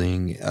and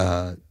building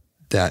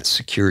that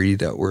security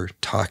that we're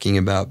talking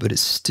about, but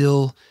it's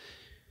still,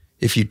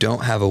 if you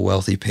don't have a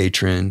wealthy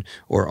patron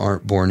or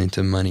aren't born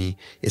into money,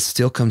 it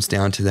still comes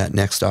down to that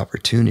next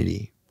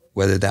opportunity,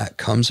 whether that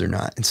comes or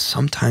not. And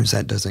sometimes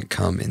that doesn't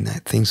come, and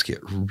that things get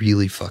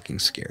really fucking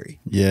scary.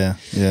 Yeah.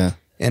 Yeah.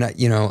 And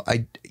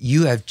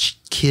you have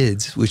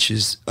kids, which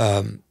is,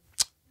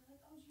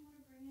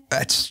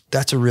 that's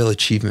a real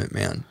achievement,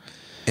 man.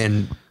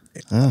 And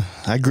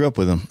I grew up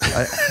with them.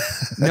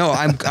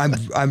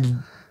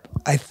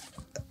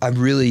 I'm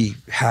really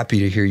happy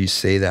to hear you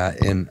say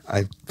that. And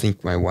I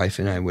think my wife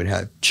and I would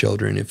have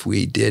children if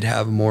we did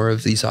have more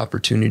of these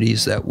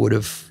opportunities that would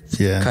have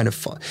kind of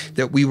fun,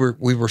 that we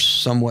were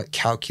somewhat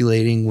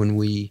calculating when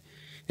we,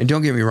 and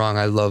don't get me wrong,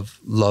 I love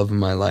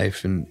my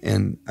life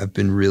and I've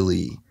been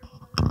really,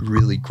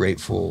 really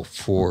grateful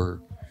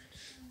for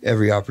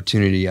every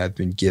opportunity I've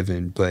been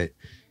given, but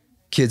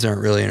kids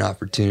aren't really an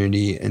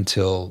opportunity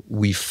until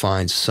we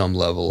find some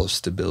level of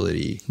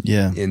stability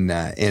in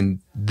that. And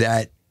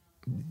that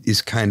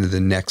is kind of the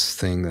next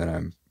thing that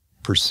I'm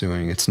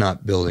pursuing. It's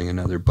not building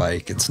another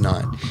bike. It's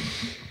not,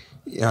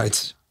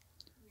 it's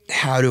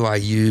how do I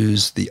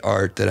use the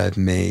art that I've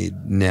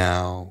made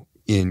now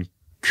in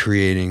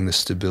creating the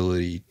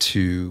stability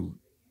to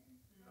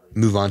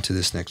move on to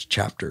this next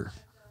chapter.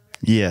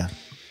 Yeah.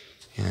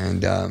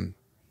 And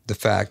the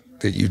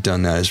fact that you've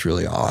done that is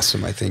really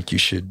awesome. I think you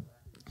should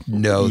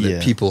know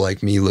that people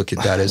like me look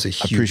at that as a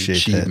huge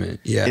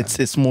achievement. That. Yeah.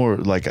 It's more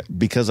like,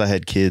 because I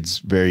had kids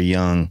very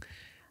young,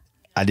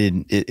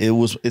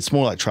 it's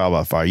more like trial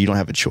by fire. You don't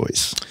have a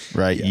choice,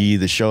 right? Yeah. You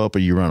either show up or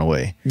you run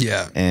away.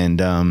 Yeah.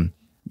 And,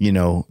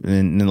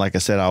 and like I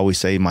said, I always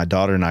say my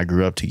daughter and I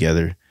grew up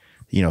together.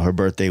 Her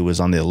birthday was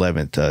on the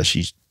 11th.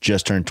 She's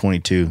just turned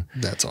 22.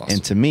 That's awesome.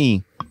 And to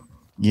me,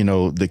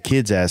 the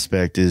kids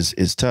aspect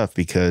is tough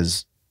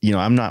because,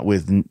 I'm not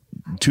with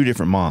two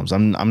different moms.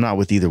 I'm not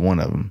with either one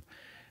of them.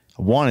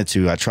 I wanted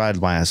to, I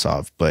tried my ass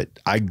off, but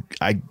I'm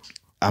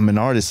an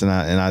artist and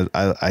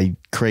I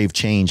crave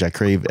change. I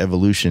crave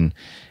evolution.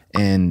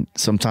 And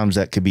sometimes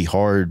that could be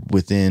hard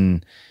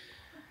within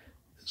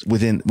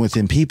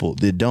people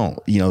that don't,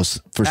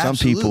 for some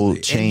people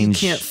change.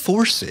 And you can't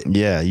force it.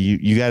 Yeah.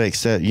 You got to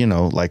accept,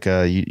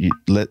 you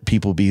let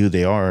people be who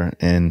they are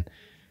and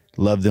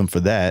love them for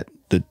that,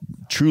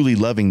 truly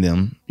loving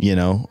them,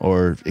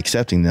 or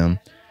accepting them.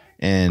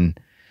 And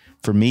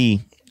for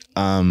me,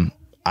 I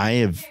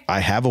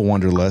have a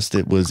wanderlust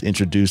that was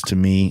introduced to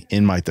me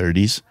in my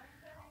 30s.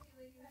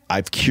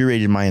 I've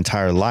curated my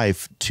entire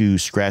life to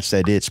scratch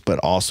that itch, but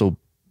also,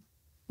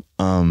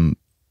 handle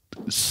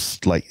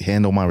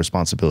my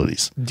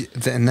responsibilities.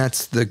 And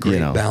that's the great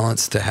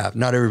balance to have.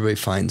 Not everybody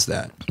finds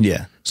that.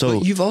 Yeah. So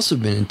but you've also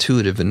been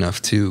intuitive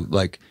enough to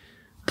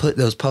put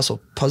those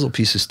puzzle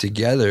pieces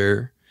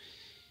together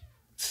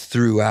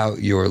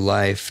throughout your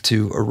life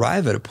to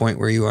arrive at a point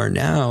where you are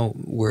now,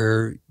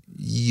 where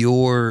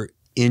your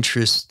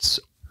interests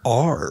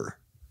are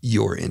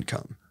your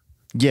income.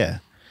 Yeah.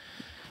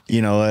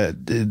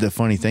 The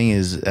funny thing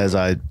is, as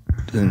I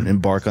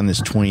embark on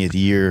this 20th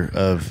year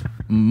of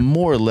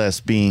more or less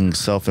being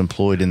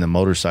self-employed in the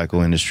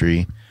motorcycle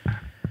industry,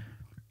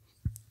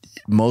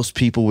 most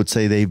people would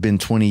say they've been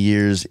 20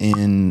 years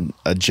in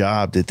a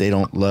job that they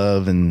don't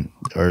love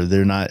or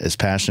they're not as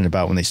passionate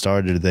about when they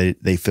started.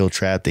 They feel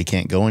trapped. They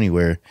can't go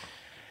anywhere.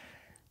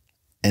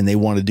 And they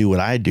want to do what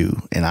I do.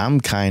 And I'm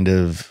kind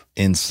of,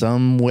 in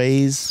some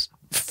ways,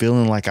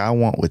 feeling like I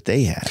want what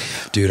they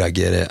have. Dude, I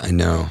get it. I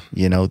know.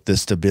 The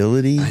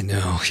stability. I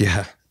know.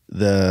 Yeah.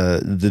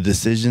 The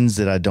decisions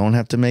that I don't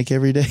have to make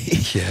every day.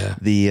 Yeah.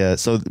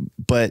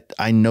 But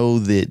I know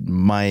that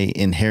my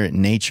inherent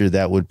nature,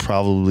 that would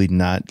probably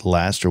not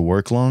last or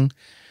work long.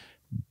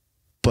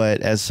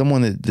 But as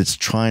someone that's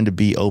trying to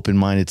be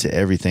open-minded to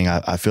everything,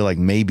 I feel like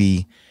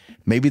maybe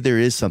there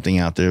is something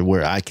out there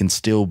where I can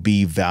still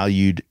be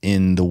valued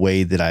in the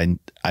way that I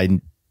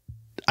feel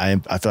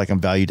like I'm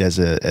valued as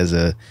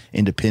a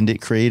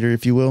independent creator,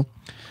 if you will,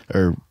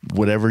 or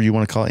whatever you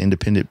want to call it,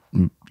 independent,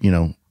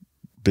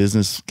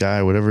 business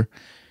guy, whatever.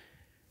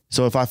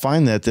 So if I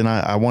find that, then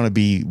I want to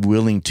be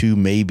willing to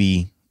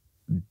maybe,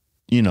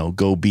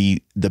 go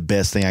be the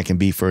best thing I can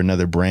be for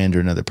another brand or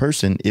another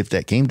person, if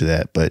that came to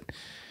that. But,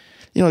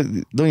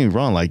 don't get me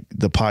wrong, like,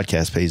 the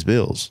podcast pays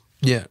bills.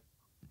 Yeah.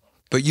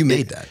 But you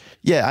made that.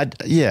 Yeah.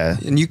 Yeah.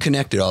 And you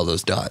connected all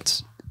those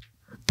dots.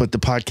 But the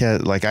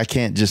podcast, like, I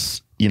can't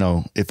just,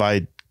 if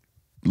I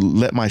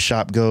let my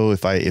shop go,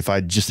 if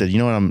I just said,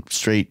 I'm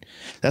straight.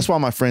 That's why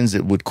my friends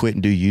that would quit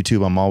and do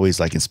YouTube, I'm always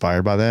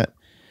inspired by that,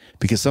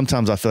 because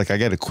sometimes I feel like I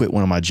got to quit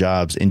one of my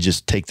jobs and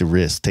just take the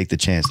risk, take the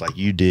chance, like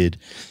you did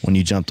when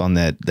you jumped on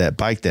that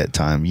bike that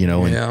time,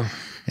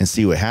 and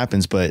see what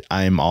happens. But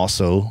I am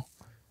also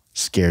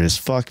scared as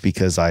fuck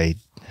because my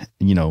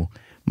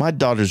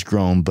daughter's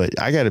grown, but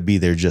I got to be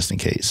there just in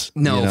case.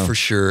 No, for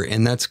sure.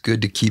 And that's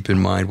good to keep in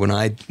mind. When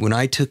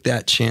I took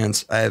that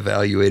chance, I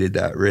evaluated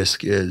that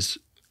risk as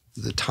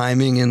the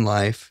timing in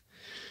life.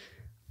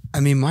 I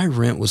mean, my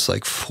rent was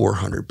like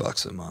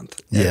 $400 a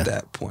month at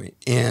that point.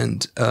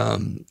 And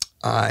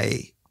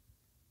I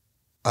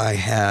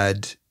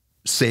had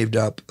saved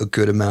up a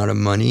good amount of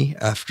money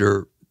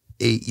after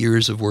 8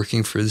 years of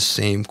working for the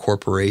same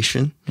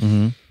corporation.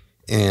 Mm-hmm.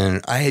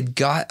 And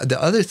the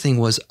other thing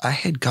was I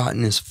had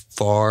gotten as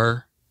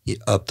far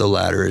up the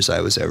ladder as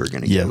I was ever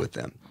going to get with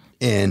them.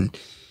 And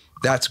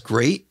that's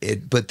great.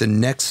 But the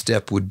next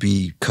step would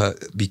be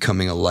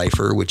becoming a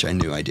lifer, which I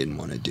knew I didn't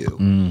want to do.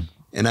 Mm.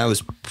 And I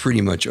was pretty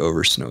much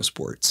over snow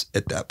sports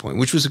at that point,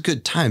 which was a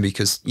good time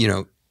because,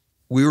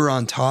 we were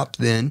on top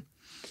then.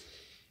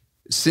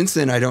 Since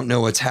then, I don't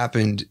know what's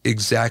happened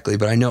exactly,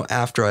 but I know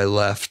after I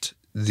left,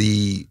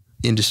 the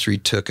industry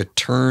took a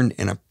turn,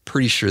 and I'm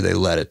pretty sure they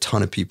let a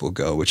ton of people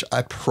go, which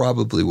I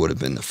probably would have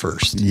been the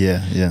first.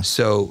 Yeah, yeah.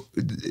 So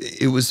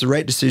it was the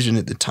right decision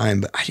at the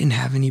time, but I didn't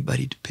have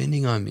anybody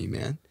depending on me,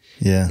 man.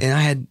 Yeah. And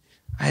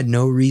I had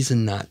no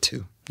reason not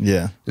to.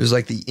 Yeah. It was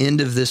like the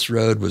end of this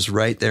road was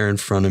right there in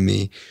front of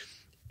me,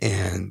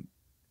 and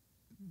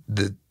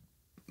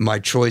my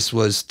choice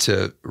was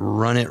to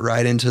run it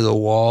right into the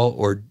wall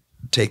or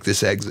take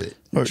this exit.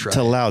 Or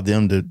to allow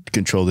them to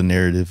control the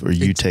narrative, or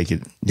you take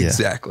it. Yeah.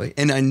 Exactly.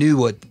 And I knew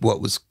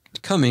what was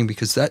coming,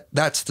 because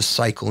that's the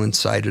cycle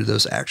inside of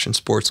those action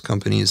sports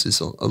companies. Is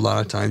a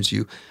lot of times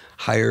you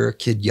hire a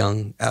kid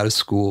young out of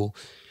school,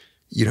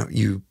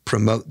 you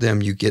promote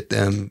them, you get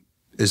them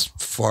as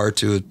far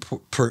to a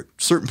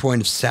certain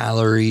point of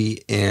salary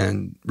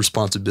and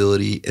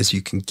responsibility as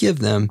you can give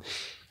them,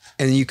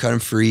 and then you cut them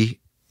free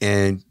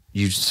and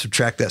you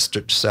subtract that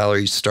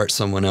salary, start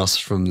someone else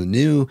from the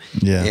new,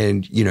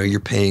 and you're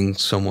paying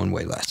someone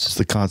way less. It's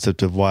the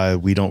concept of why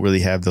we don't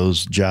really have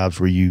those jobs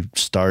where you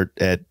start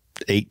at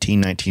 18,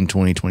 19,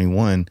 20,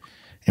 21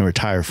 and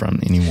retire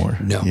from anymore.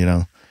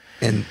 No.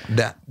 And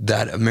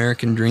that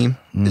American dream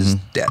is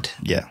dead.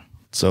 Yeah.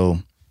 So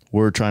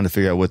we're trying to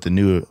figure out what the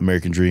new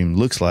American dream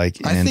looks like.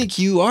 And I think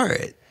you are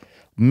it.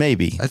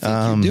 Maybe. I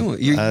think you're doing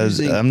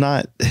it. I'm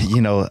not,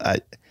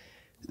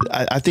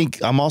 I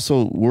think I'm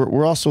also,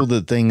 we're also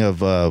the thing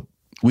of,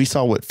 we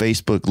saw what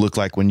Facebook looked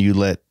like when you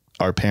let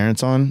our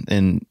parents on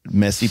and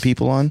messy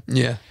people on.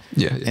 Yeah.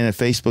 And if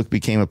Facebook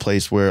became a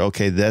place where,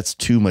 okay, that's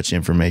too much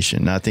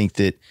information. And I think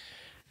that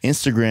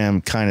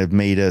Instagram kind of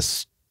made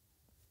us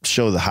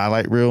show the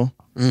highlight reel,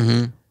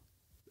 and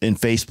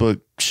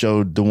Facebook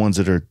showed the ones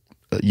that are,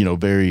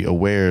 very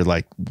aware,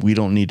 like we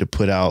don't need to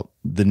put out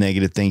the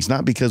negative things,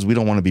 not because we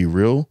don't want to be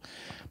real,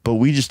 but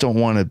we just don't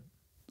want to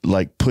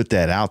like put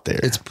that out there.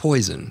 It's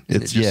poison.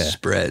 It just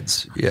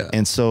spreads. Yeah.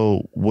 And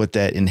so what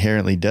that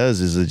inherently does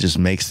is it just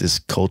makes this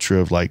culture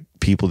of like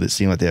people that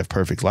seem like they have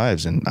perfect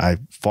lives. And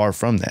far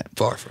from that.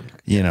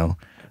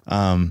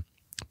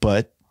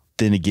 But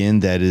then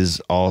again, that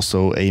is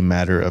also a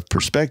matter of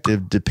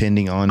perspective,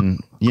 depending on,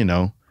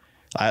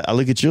 I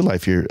look at your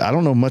life here. I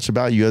don't know much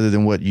about you other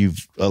than what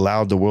you've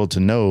allowed the world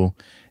to know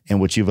and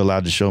what you've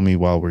allowed to show me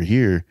while we're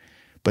here.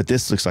 But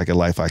this looks like a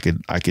life I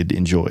could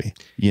enjoy,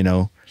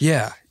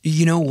 Yeah.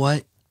 You know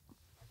what?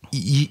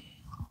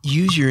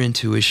 Use your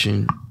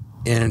intuition.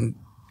 And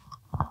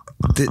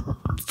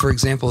for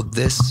example,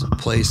 this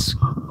place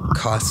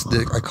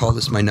I call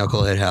this my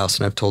knucklehead house.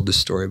 And I've told this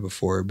story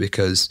before,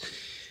 because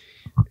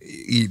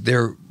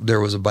there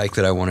was a bike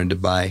that I wanted to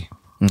buy.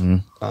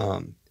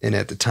 And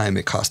at the time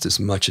it cost as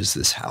much as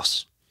this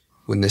house.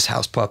 When this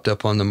house popped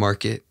up on the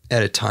market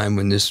at a time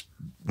when this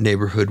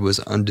neighborhood was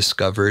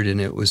undiscovered, and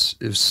it was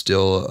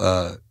still,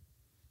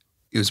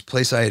 it was a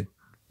place I had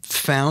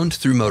found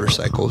through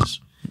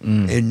motorcycles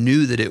and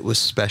knew that it was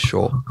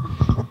special,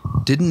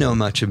 didn't know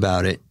much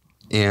about it.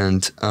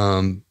 And,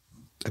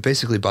 I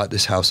basically bought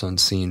this house on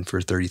scene for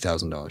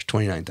 $30,000,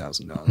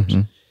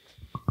 $29,000.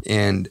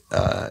 And,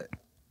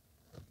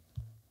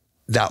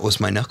 that was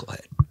my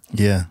knucklehead.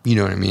 Yeah. You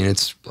know what I mean?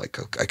 It's like,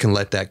 I can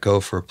let that go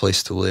for a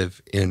place to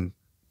live, and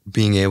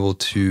being able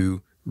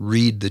to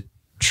read the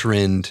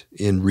trend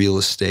in real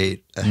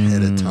estate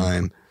ahead of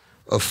time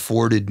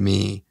afforded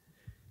me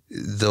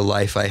the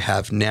life I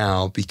have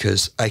now,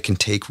 because I can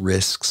take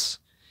risks,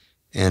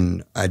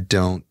 and I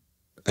don't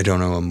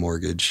owe a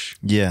mortgage.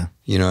 Yeah.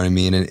 You know what I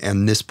mean?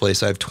 And this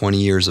place, I have 20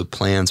 years of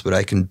plans, but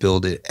I can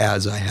build it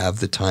as I have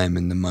the time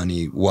and the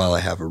money while I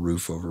have a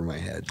roof over my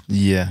head.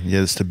 Yeah.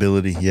 Yeah. The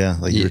stability. Yeah.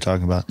 Like you were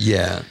talking about.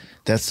 Yeah.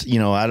 That's,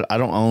 I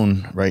don't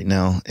own right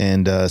now.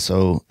 And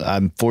so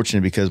I'm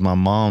fortunate because my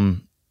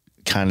mom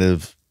kind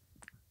of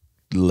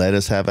let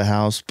us have a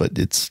house, but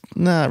it's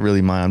not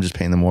really mine. I'm just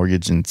paying the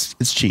mortgage, and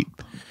it's cheap.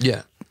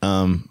 Yeah.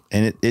 And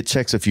it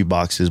checks a few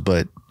boxes,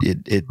 but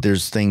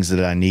there's things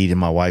that I need and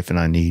my wife and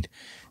I need.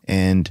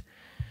 And,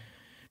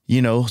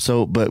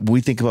 but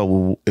we think about,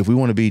 well, if we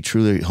want to be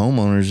truly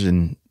homeowners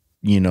and,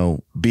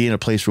 be in a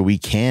place where we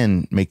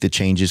can make the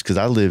changes. Cause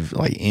I live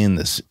like in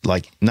this,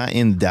 like not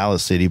in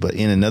Dallas city, but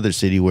in another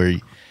city where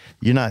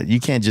you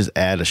can't just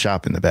add a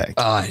shop in the back.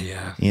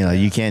 Yeah.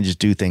 You can't just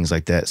do things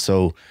like that.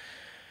 So,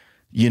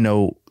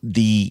 we're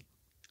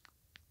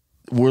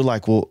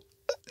like, well,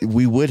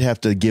 we would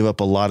have to give up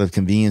a lot of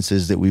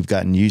conveniences that we've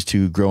gotten used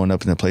to growing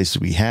up in the places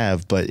we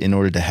have. But in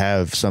order to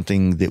have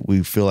something that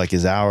we feel like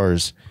is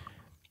ours,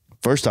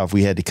 first off,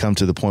 we had to come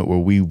to the point where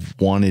we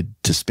wanted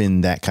to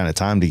spend that kind of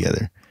time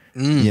together,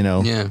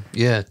 Yeah.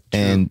 True.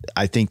 And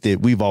I think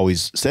that we've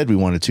always said we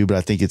wanted to, but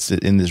I think it's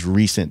in this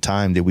recent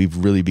time that we've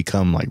really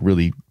become like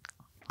really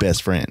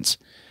best friends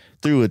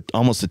through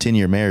almost a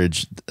 10-year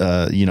marriage,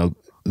 that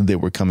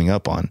we're coming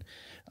up on.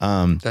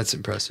 That's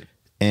impressive.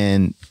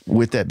 And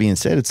with that being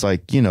said, it's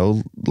like,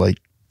 like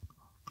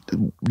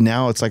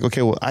now it's like,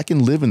 okay, well, I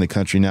can live in the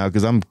country now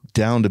because I'm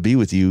down to be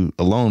with you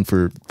alone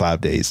for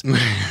 5 days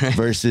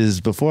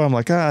versus before I'm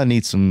like, I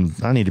need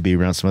to be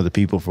around some other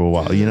people for a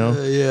while,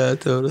 Yeah,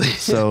 totally.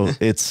 So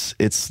it's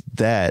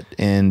that.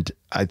 And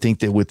I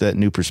think that with that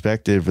new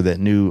perspective, or that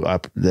new,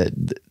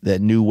 that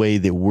new way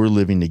that we're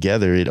living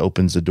together, it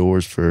opens the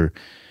doors for,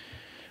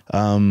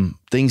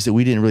 things that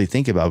we didn't really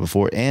think about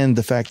before. And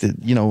the fact that,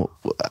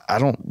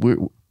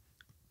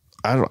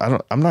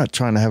 I'm not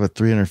trying to have a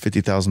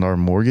 $350,000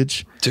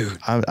 mortgage, dude.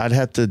 I'd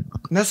have to.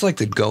 That's like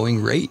the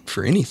going rate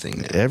for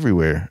anything now.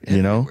 Everywhere.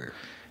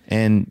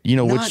 And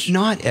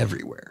not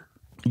everywhere.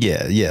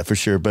 Yeah, for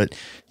sure. But,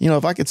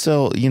 if I could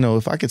sell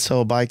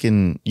a bike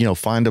and,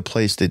 find a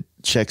place that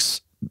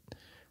checks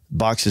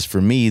boxes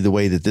for me the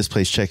way that this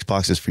place checks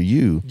boxes for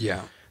you,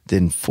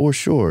 then for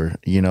sure,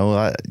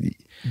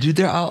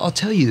 dude, I'll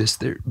tell you this,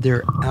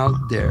 they're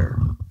out there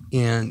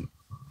and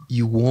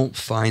you won't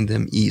find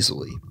them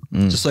easily.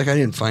 Just like I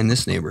didn't find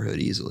this neighborhood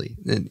easily.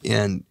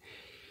 And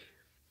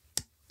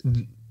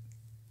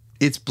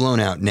it's blown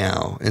out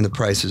now and the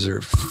prices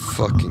are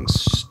fucking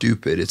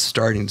stupid. It's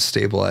starting to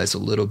stabilize a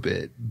little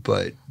bit,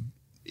 but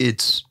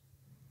its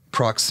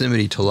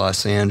proximity to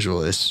Los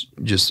Angeles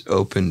just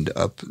opened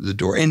up the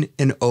door. And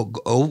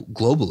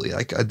globally,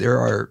 like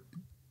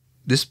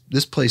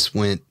this place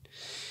went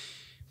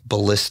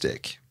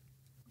ballistic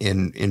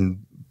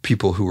in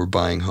people who were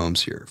buying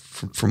homes here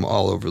from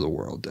all over the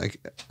world.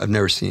 I've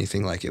never seen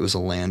anything like it. It was a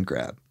land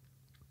grab.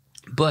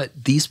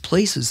 But these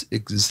places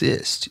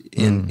exist.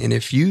 And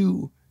if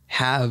you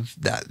have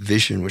that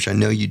vision, which I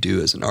know you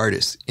do as an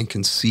artist, and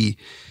can see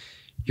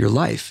your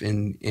life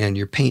and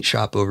your paint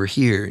shop over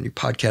here and your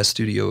podcast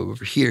studio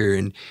over here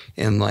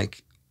and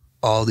like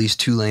all these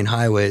 2-lane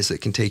highways that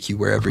can take you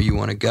wherever you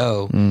want to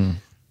go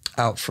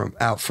out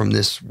from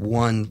this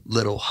one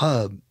little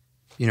hub,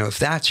 if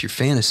that's your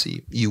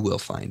fantasy, you will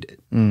find it.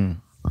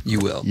 You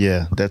will.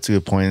 Yeah, that's a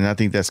good point. And I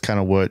think that's kind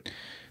of what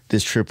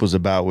this trip was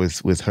about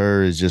with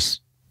her, is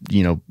just,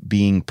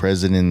 being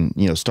present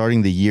and,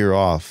 starting the year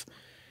off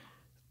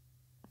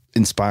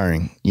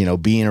inspiring,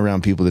 being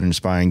around people that are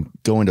inspiring,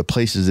 going to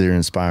places that are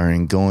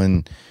inspiring,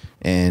 being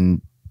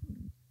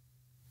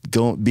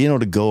able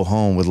to go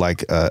home with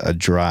like a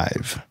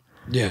drive,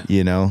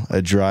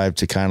 a drive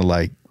to kind of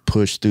like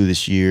push through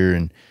this year.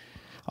 And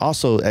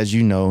also, as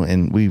you know,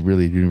 and we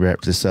really do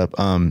wrap this up,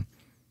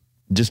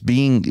 just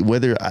being,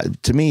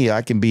 to me,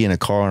 I can be in a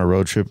car on a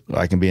road trip,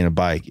 I can be in a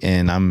bike,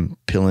 and I'm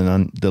peeling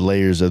on the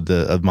layers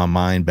of my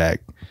mind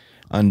back,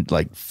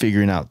 like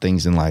figuring out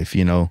things in life,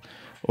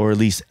 or at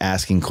least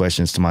asking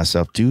questions to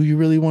myself. Do you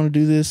really want to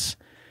do this?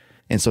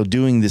 And so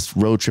doing this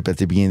road trip at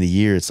the beginning of the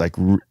year, it's like,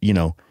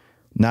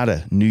 not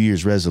a New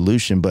Year's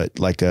resolution, but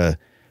like a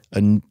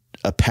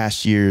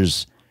past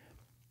year's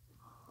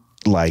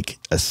like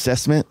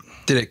assessment.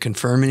 Did it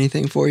confirm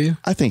anything for you?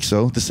 I think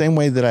so. The same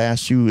way that I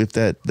asked you if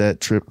that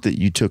trip that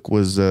you took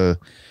was a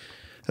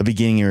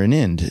beginning or an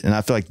end. And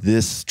I feel like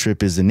this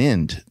trip is an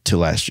end to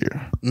last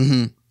year.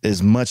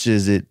 As much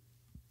as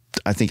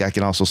I think I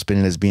can also spin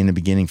it as being the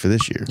beginning for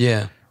this year.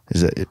 Yeah.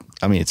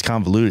 It's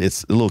convoluted.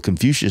 It's a little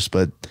Confucius,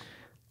 but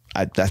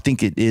I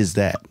think it is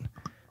that.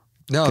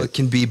 No, it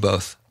can be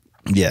both.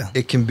 Yeah.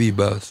 It can be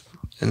both.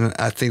 And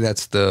I think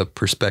that's the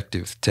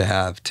perspective to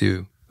have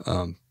too,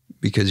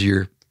 because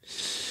you're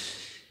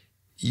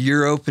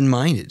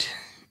open-minded.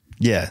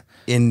 Yeah.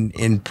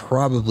 In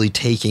probably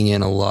taking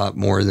in a lot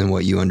more than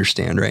what you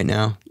understand right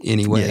now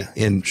anyway.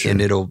 Yeah,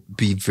 and it'll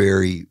be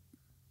very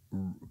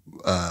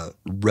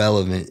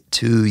relevant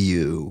to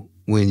you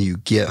when you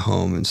get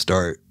home and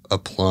start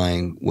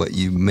applying what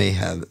you may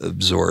have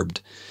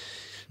absorbed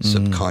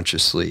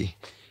subconsciously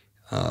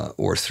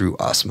or through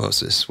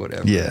osmosis,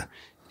 whatever. Yeah.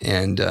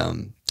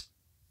 And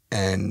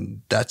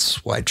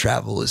that's why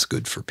travel is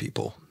good for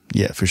people.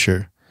 Yeah, for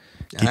sure.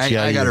 And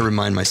I got to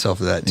remind myself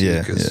of that too.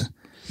 Yeah, yeah.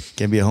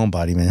 Can't be a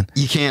homebody, man.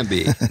 You can't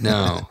be.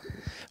 No.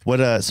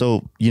 What?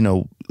 So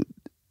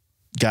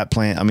got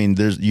planned. I mean,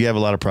 you have a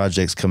lot of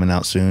projects coming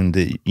out soon.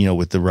 That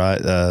with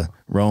the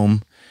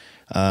Rome.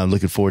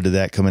 Looking forward to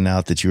that coming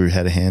out that you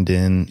had a hand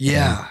in.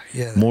 Yeah.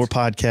 More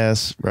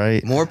podcasts,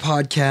 right? More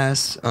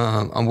podcasts.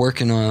 I'm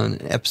working on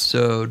an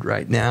episode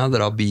right now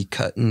that I'll be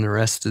cutting the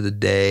rest of the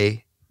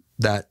day.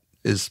 That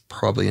is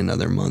probably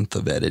another month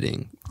of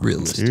editing,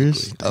 realistically.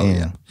 Serious? Oh, Damn.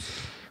 yeah.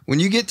 When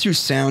you get through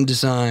sound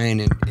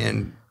design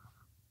and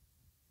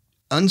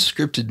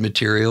unscripted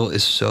material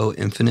is so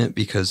infinite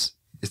because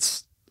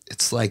it's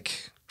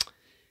like,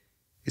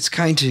 it's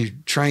kind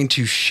of trying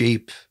to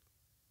shape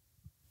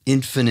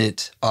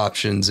infinite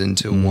options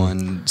into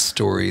one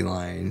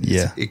storyline.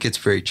 Yeah. It gets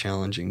very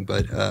challenging,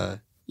 but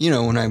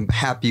when I'm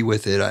happy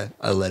with it,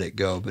 I let it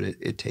go, but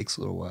it takes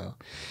a little while.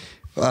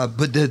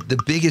 But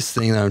the biggest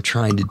thing that I'm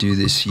trying to do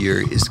this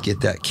year is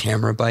get that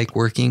camera bike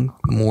working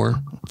more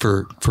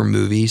for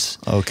movies.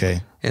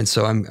 Okay. And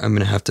so I'm going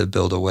to have to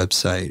build a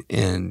website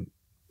and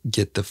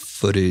get the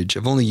footage.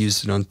 I've only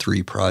used it on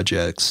 3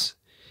 projects,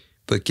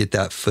 but get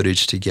that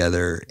footage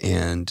together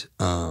and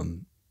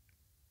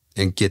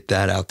get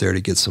that out there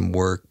to get some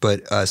work.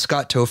 But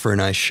Scott Topher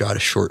and I shot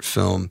a short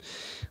film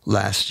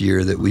last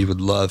year that we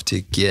would love to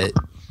get.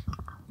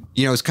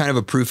 It's kind of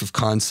a proof of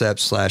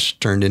concept /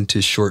 turned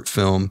into short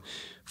film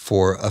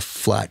for a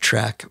flat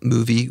track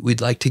movie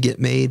we'd like to get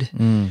made.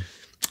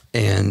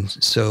 And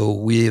so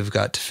we have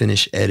got to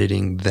finish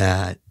editing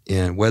that.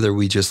 And whether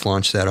we just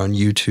launch that on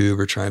YouTube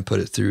or try and put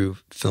it through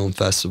film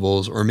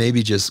festivals, or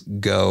maybe just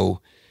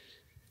go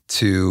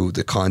to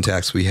the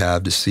contacts we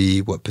have to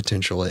see what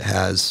potential it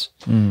has.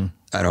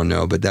 I don't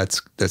know, but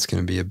that's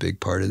going to be a big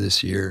part of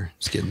this year.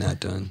 Is getting that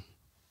done.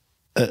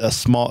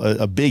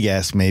 A big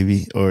ask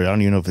maybe, or I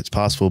don't even know if it's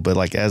possible, but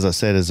like, as I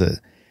said,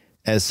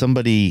 as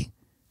somebody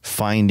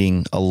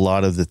finding a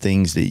lot of the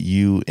things that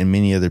you and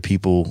many other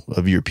people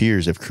of your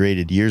peers have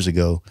created years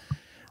ago.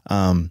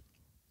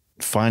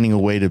 Finding a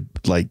way to,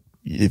 like,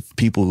 if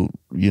people,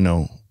 you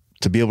know,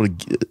 to be able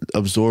to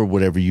absorb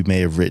whatever you may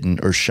have written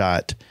or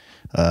shot,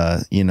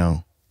 you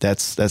know,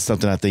 that's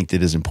something I think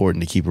that is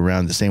important to keep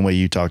around, the same way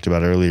you talked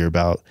about earlier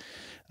about,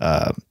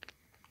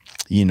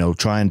 you know,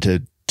 trying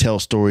to tell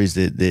stories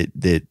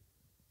that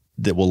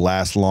will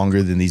last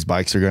longer than these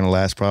bikes are going to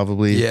last,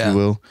 probably, if you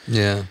will.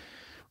 Yeah.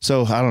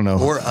 So I don't know.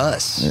 Or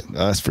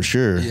us for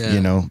sure, you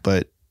know,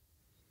 but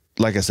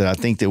like I said, I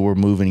think that we're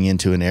moving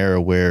into an era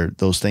where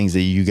those things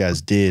that you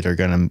guys did are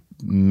going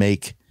to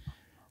make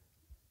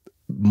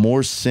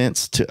more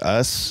sense to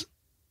us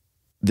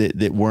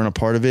that weren't a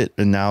part of it,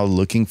 and now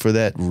looking for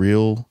that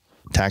real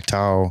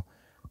tactile,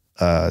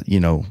 you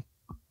know,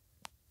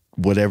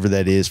 whatever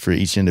that is for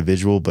each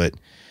individual. But,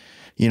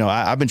 you know,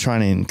 I've been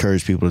trying to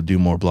encourage people to do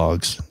more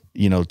blogs,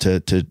 you know,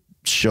 to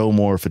show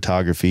more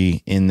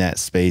photography in that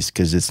space,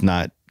 because it's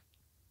not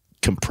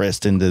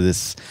compressed into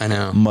this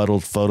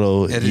muddled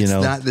photo. And you know,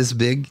 it's not this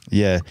big.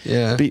 Yeah.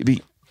 Yeah.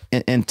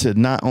 And to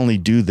not only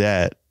do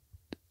that,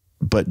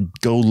 but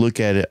go look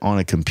at it on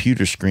a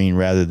computer screen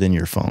rather than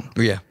your phone.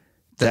 Yeah.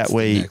 That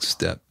way, the next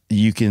step.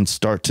 You can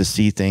start to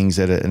see things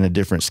at in a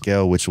different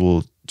scale, which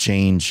will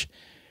change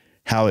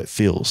how it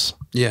feels.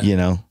 Yeah. You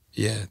know?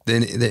 Yeah.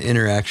 Then the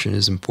interaction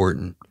is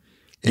important.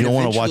 You don't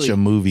want to watch a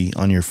movie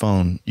on your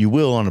phone. You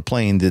will on a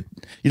plane. That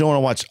you don't want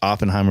to watch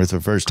Oppenheimer for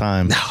the first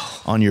time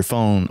on your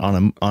phone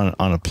on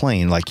a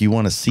plane. Like, you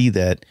want to see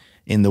that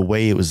in the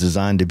way it was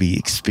designed to be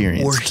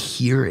experienced,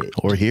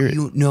 or hear it.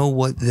 You know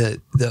what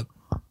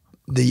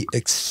the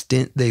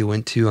extent they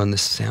went to on the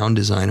sound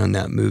design on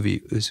that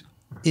movie was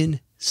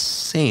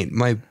insane.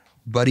 My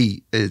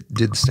buddy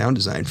did the sound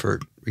design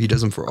he does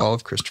them for all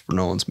of Christopher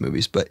Nolan's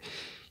movies, but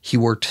he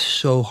worked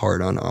so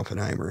hard on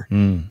Oppenheimer.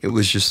 It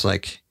was just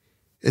like,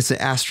 it's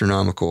an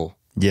astronomical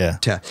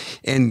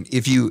and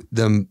if you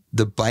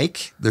the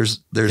bike, there's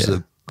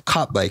a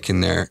cop bike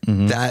in there.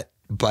 That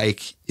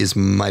bike is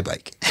my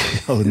bike.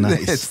 Oh,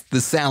 nice. It's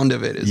the sound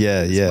of it is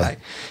yeah.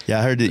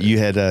 I heard that you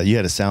had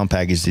a sound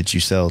package that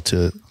you sell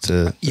to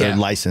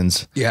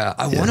license. Yeah,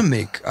 I want to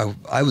make.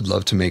 I would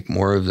love to make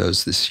more of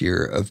those this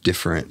year, of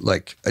different,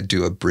 like, I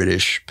do a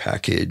British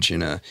package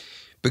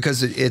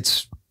because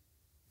it's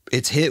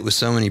hit with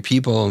so many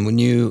people,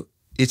 and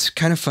it's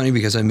kind of funny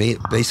because I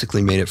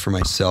basically made it for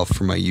myself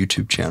for my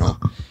YouTube channel,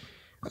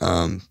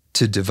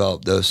 to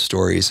develop those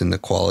stories and the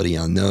quality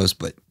on those.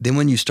 But then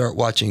when you start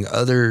watching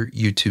other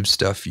YouTube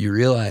stuff, you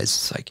realize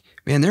it's like,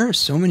 man, there are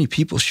so many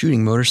people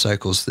shooting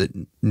motorcycles that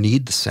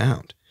need the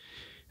sound,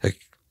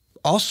 like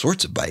all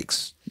sorts of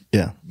bikes.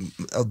 Yeah.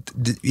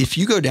 If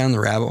you go down the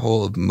rabbit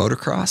hole of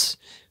motocross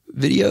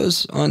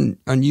videos on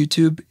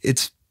YouTube,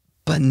 it's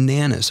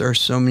bananas. There are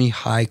so many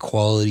high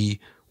quality,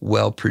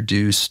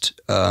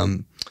 well-produced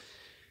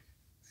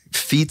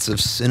feats of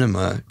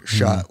cinema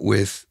shot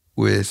with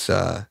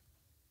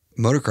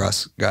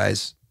motocross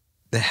guys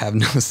that have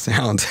no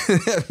sound,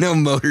 have no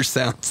motor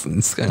sounds. And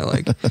it's kind of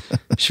like,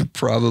 should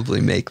probably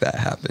make that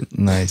happen.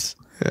 Nice.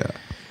 Yeah.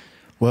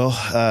 Well,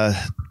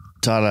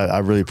 Todd, I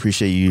really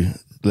appreciate you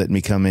letting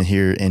me come in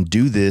here and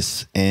do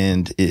this.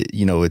 And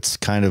it's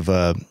kind of,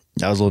 I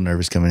was a little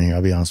nervous coming in here.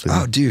 I'll be honest with you.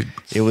 Oh, dude.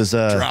 It was,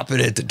 drop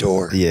it at the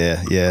door.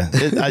 Yeah.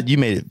 You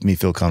made me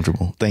feel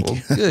comfortable. Thank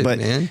you. Good, but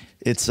man.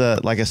 It's,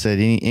 like I said,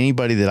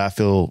 anybody that I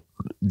feel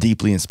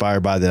deeply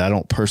inspired by that I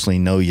don't personally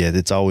know yet,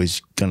 it's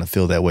always going to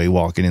feel that way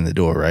walking in the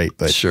door. Right.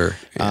 But sure.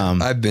 Yeah.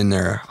 I've been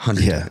there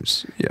 100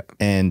 times. Yeah.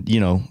 And,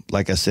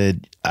 like I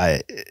said,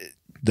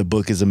 the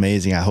book is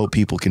amazing. I hope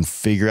people can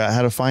figure out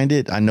how to find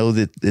it. I know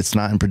that it's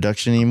not in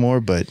production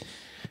anymore, but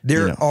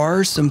there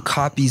are some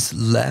copies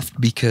left,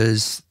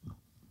 because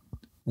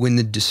when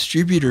the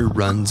distributor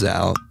runs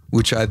out,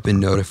 which I've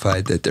been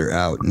notified that they're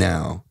out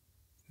now,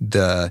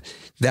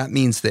 that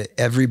means that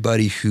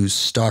everybody who's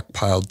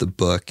stockpiled the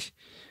book,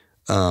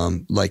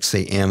 like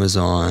say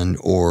Amazon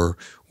or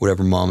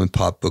whatever mom and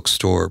pop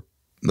bookstore,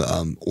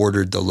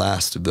 ordered the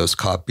last of those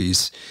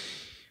copies.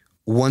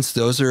 Once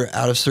those are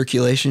out of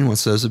circulation,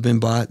 once those have been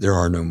bought, there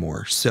are no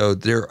more. So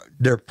there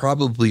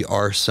probably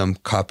are some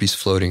copies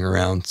floating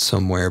around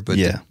somewhere, but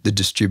the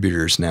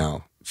distributor's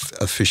now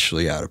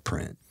officially out of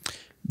print.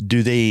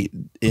 Do they,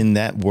 in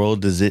that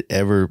world, does it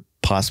ever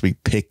possibly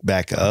pick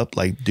back up,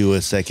 like do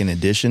a second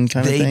edition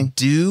kind of thing? They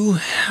do,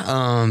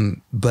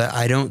 but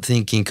I don't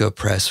think Ginkgo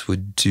Press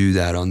would do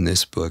that on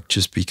this book,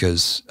 just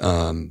because,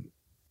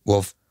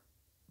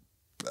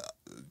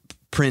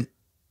 print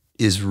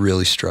is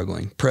really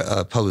struggling.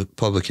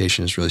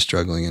 Publication is really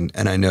struggling,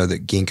 and I know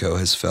that Ginkgo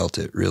has felt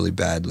it really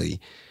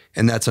badly,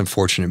 and that's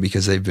unfortunate,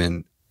 because they've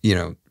been,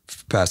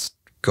 past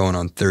going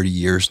on 30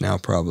 years now,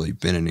 probably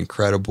been an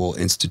incredible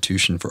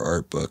institution for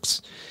art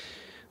books.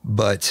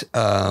 But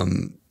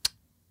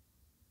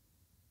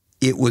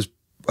it was,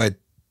 I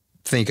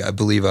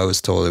believe I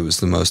was told it was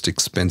the most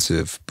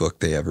expensive book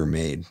they ever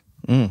made.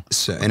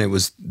 So, and it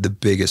was the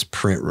biggest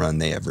print run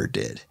they ever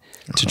did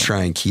to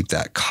try and keep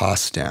that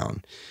cost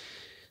down.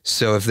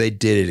 So if they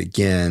did it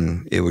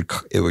again, it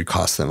would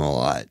cost them a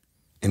lot.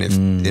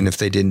 And if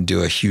they didn't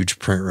do a huge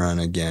print run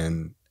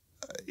again,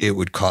 it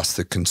would cost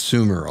the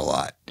consumer a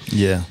lot.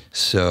 Yeah.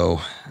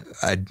 So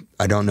I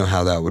don't know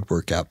how that would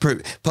work out.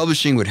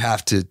 Publishing would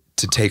have to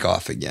take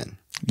off again.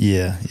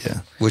 Yeah.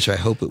 Which I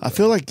hope it would. I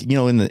feel like,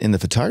 in the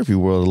photography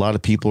world, a lot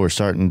of people are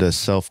starting to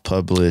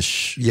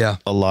self-publish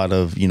a lot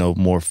of,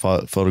 more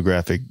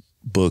photographic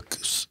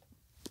books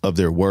of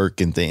their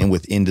work and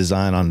with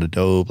InDesign on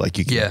Adobe. Like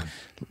you can,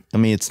 I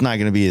mean, it's not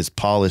going to be as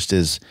polished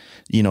as,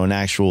 an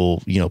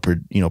actual,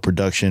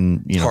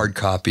 production, hard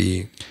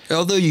copy.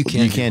 Although you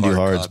can do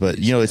hards,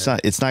 copies,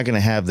 but it's not going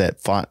to have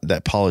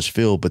that polished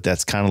feel, but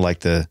that's kind of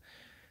like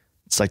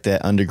it's like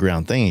that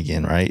underground thing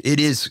again, right? It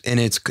is. And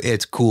it's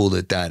cool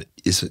that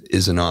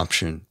is an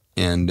option.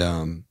 And,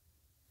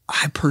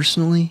 I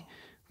personally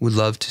would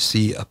love to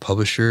see a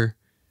publisher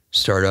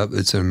start up.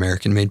 It's an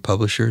American made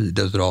publisher that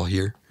does it all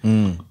here.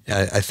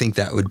 I think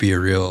that would be a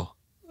real,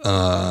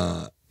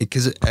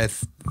 because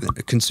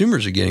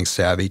consumers are getting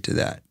savvy to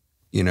that,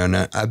 and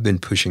I've been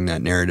pushing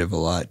that narrative a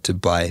lot to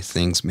buy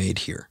things made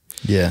here.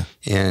 Yeah.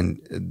 And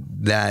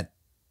that,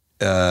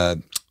 there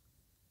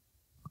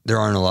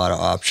aren't a lot of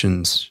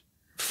options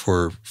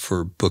for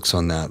books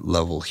on that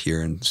level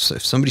here. And so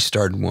if somebody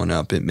started one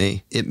up, it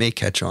may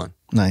catch on.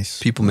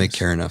 Nice. People may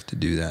care enough to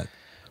do that.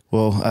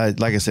 Well,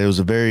 like I said, it was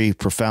a very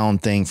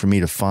profound thing for me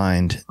to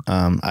find.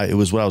 It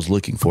was what I was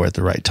looking for at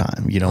the right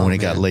time, when it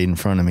got laid in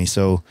front of me.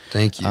 So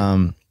thank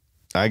you.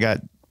 I got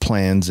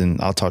plans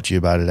and I'll talk to you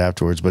about it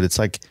afterwards, but it's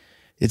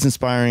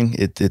inspiring.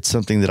 It's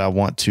something that I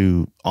want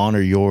to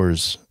honor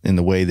yours in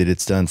the way that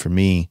it's done for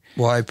me.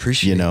 Well, I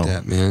appreciate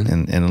that, man.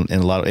 And a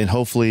lot and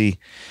hopefully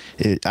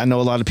I know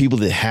a lot of people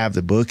that have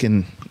the book,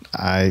 and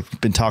I've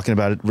been talking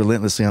about it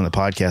relentlessly on the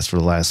podcast for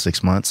the last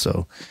 6 months.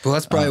 So, well,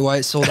 that's probably why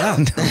it sold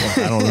out.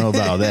 I don't know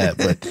about that,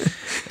 but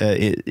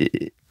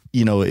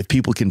if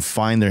people can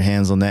find their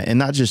hands on that, and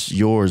not just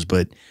yours,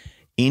 but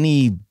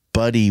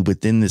anybody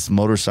within this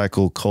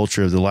motorcycle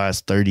culture of the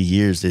last 30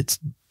 years that's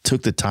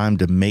took the time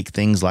to make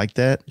things like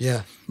that.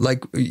 Yeah.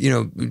 Like,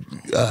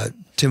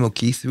 Tim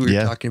O'Keefe, who we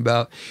were talking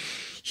about,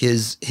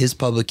 his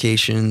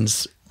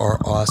publications are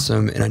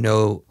awesome. And I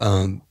know,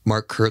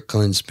 Mark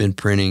Kirkland's been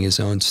printing his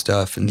own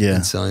stuff and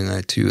selling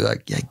that too.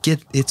 Like,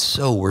 it's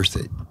so worth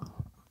it.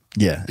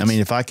 Yeah. I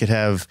mean, if I could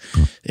have,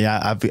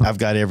 I've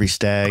got every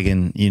stag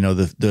and,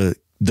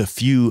 the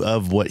few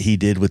of what he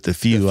did with the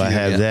few, I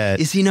have that.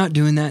 Is he not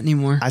doing that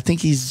anymore? I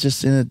think he's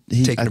just taking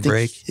a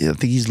break. I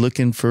think he's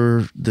looking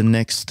for the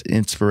next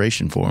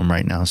inspiration for him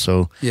right now.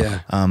 So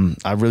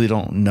I really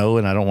don't know,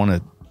 and I don't want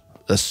to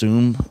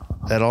assume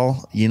at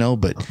all,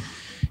 but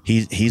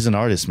he's an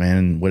artist, man.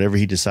 And whatever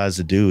he decides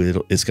to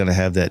do, it's going to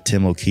have that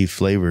Tim O'Keefe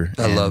flavor.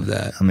 I love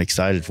that. I'm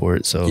excited for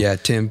it. So yeah,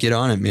 Tim, get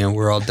on it, man.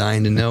 We're all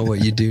dying to know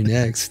what you do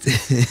next.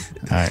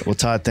 All right. Well,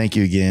 Todd, thank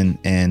you again.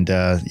 And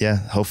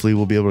hopefully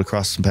we'll be able to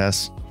cross some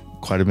paths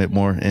quite a bit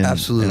more in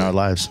our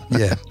lives.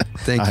 Yeah.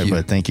 Thank you.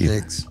 Bud, thank you.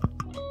 Thanks.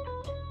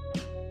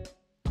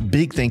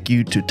 Big thank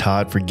you to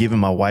Todd for giving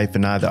my wife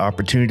and I the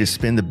opportunity to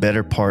spend the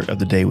better part of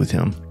the day with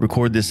him,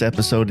 record this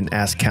episode, and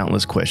ask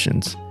countless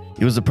questions.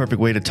 It was the perfect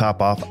way to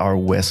top off our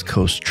West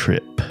Coast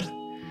trip.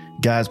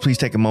 Guys, please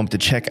take a moment to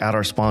check out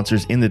our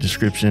sponsors in the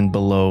description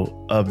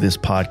below of this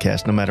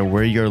podcast. No matter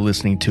where you're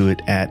listening to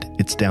it at,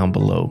 it's down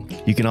below.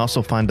 You can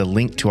also find a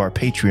link to our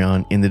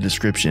Patreon in the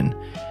description,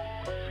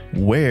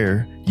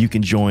 where you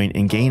can join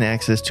and gain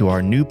access to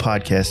our new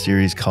podcast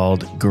series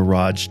called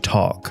Garage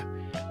Talk.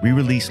 We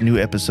release new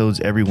episodes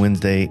every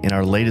Wednesday, and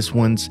our latest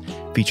ones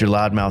feature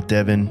Loudmouth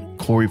Devin,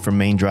 Corey from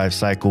Main Drive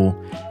Cycle,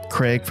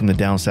 Craig from the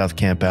Down South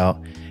Campout,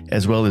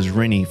 as well as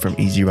Rennie from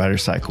Easy Rider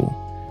Cycle.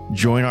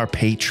 Join our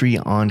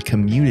Patreon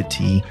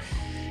community,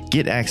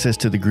 get access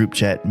to the group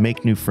chat,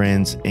 make new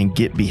friends, and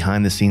get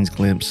behind the scenes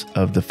glimpse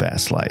of the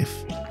fast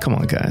life. Come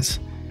on, guys.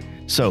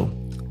 So,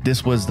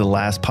 this was the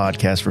last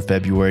podcast for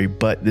February,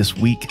 but this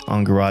week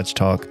on Garage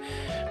Talk,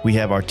 we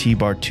have our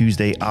T-Bar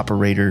Tuesday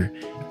operator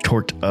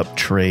torqued up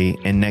Trey,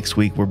 and next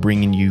week we're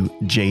bringing you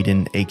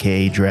Jaden,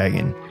 aka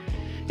Dragon.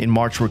 In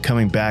March, we're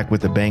coming back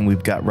with a bang.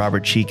 We've got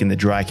Robert Cheek in the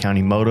Dry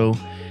County Moto,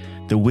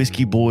 the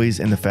Whiskey Boys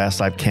and the Fast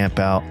Life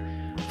Campout,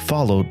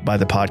 followed by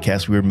the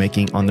podcast we were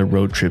making on the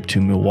road trip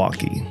to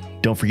Milwaukee.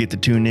 Don't forget to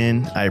tune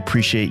in. I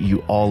appreciate you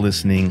all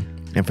listening,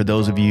 and for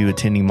those of you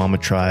attending Mama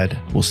Tried,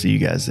 we'll see you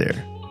guys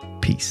there.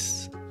 Peace.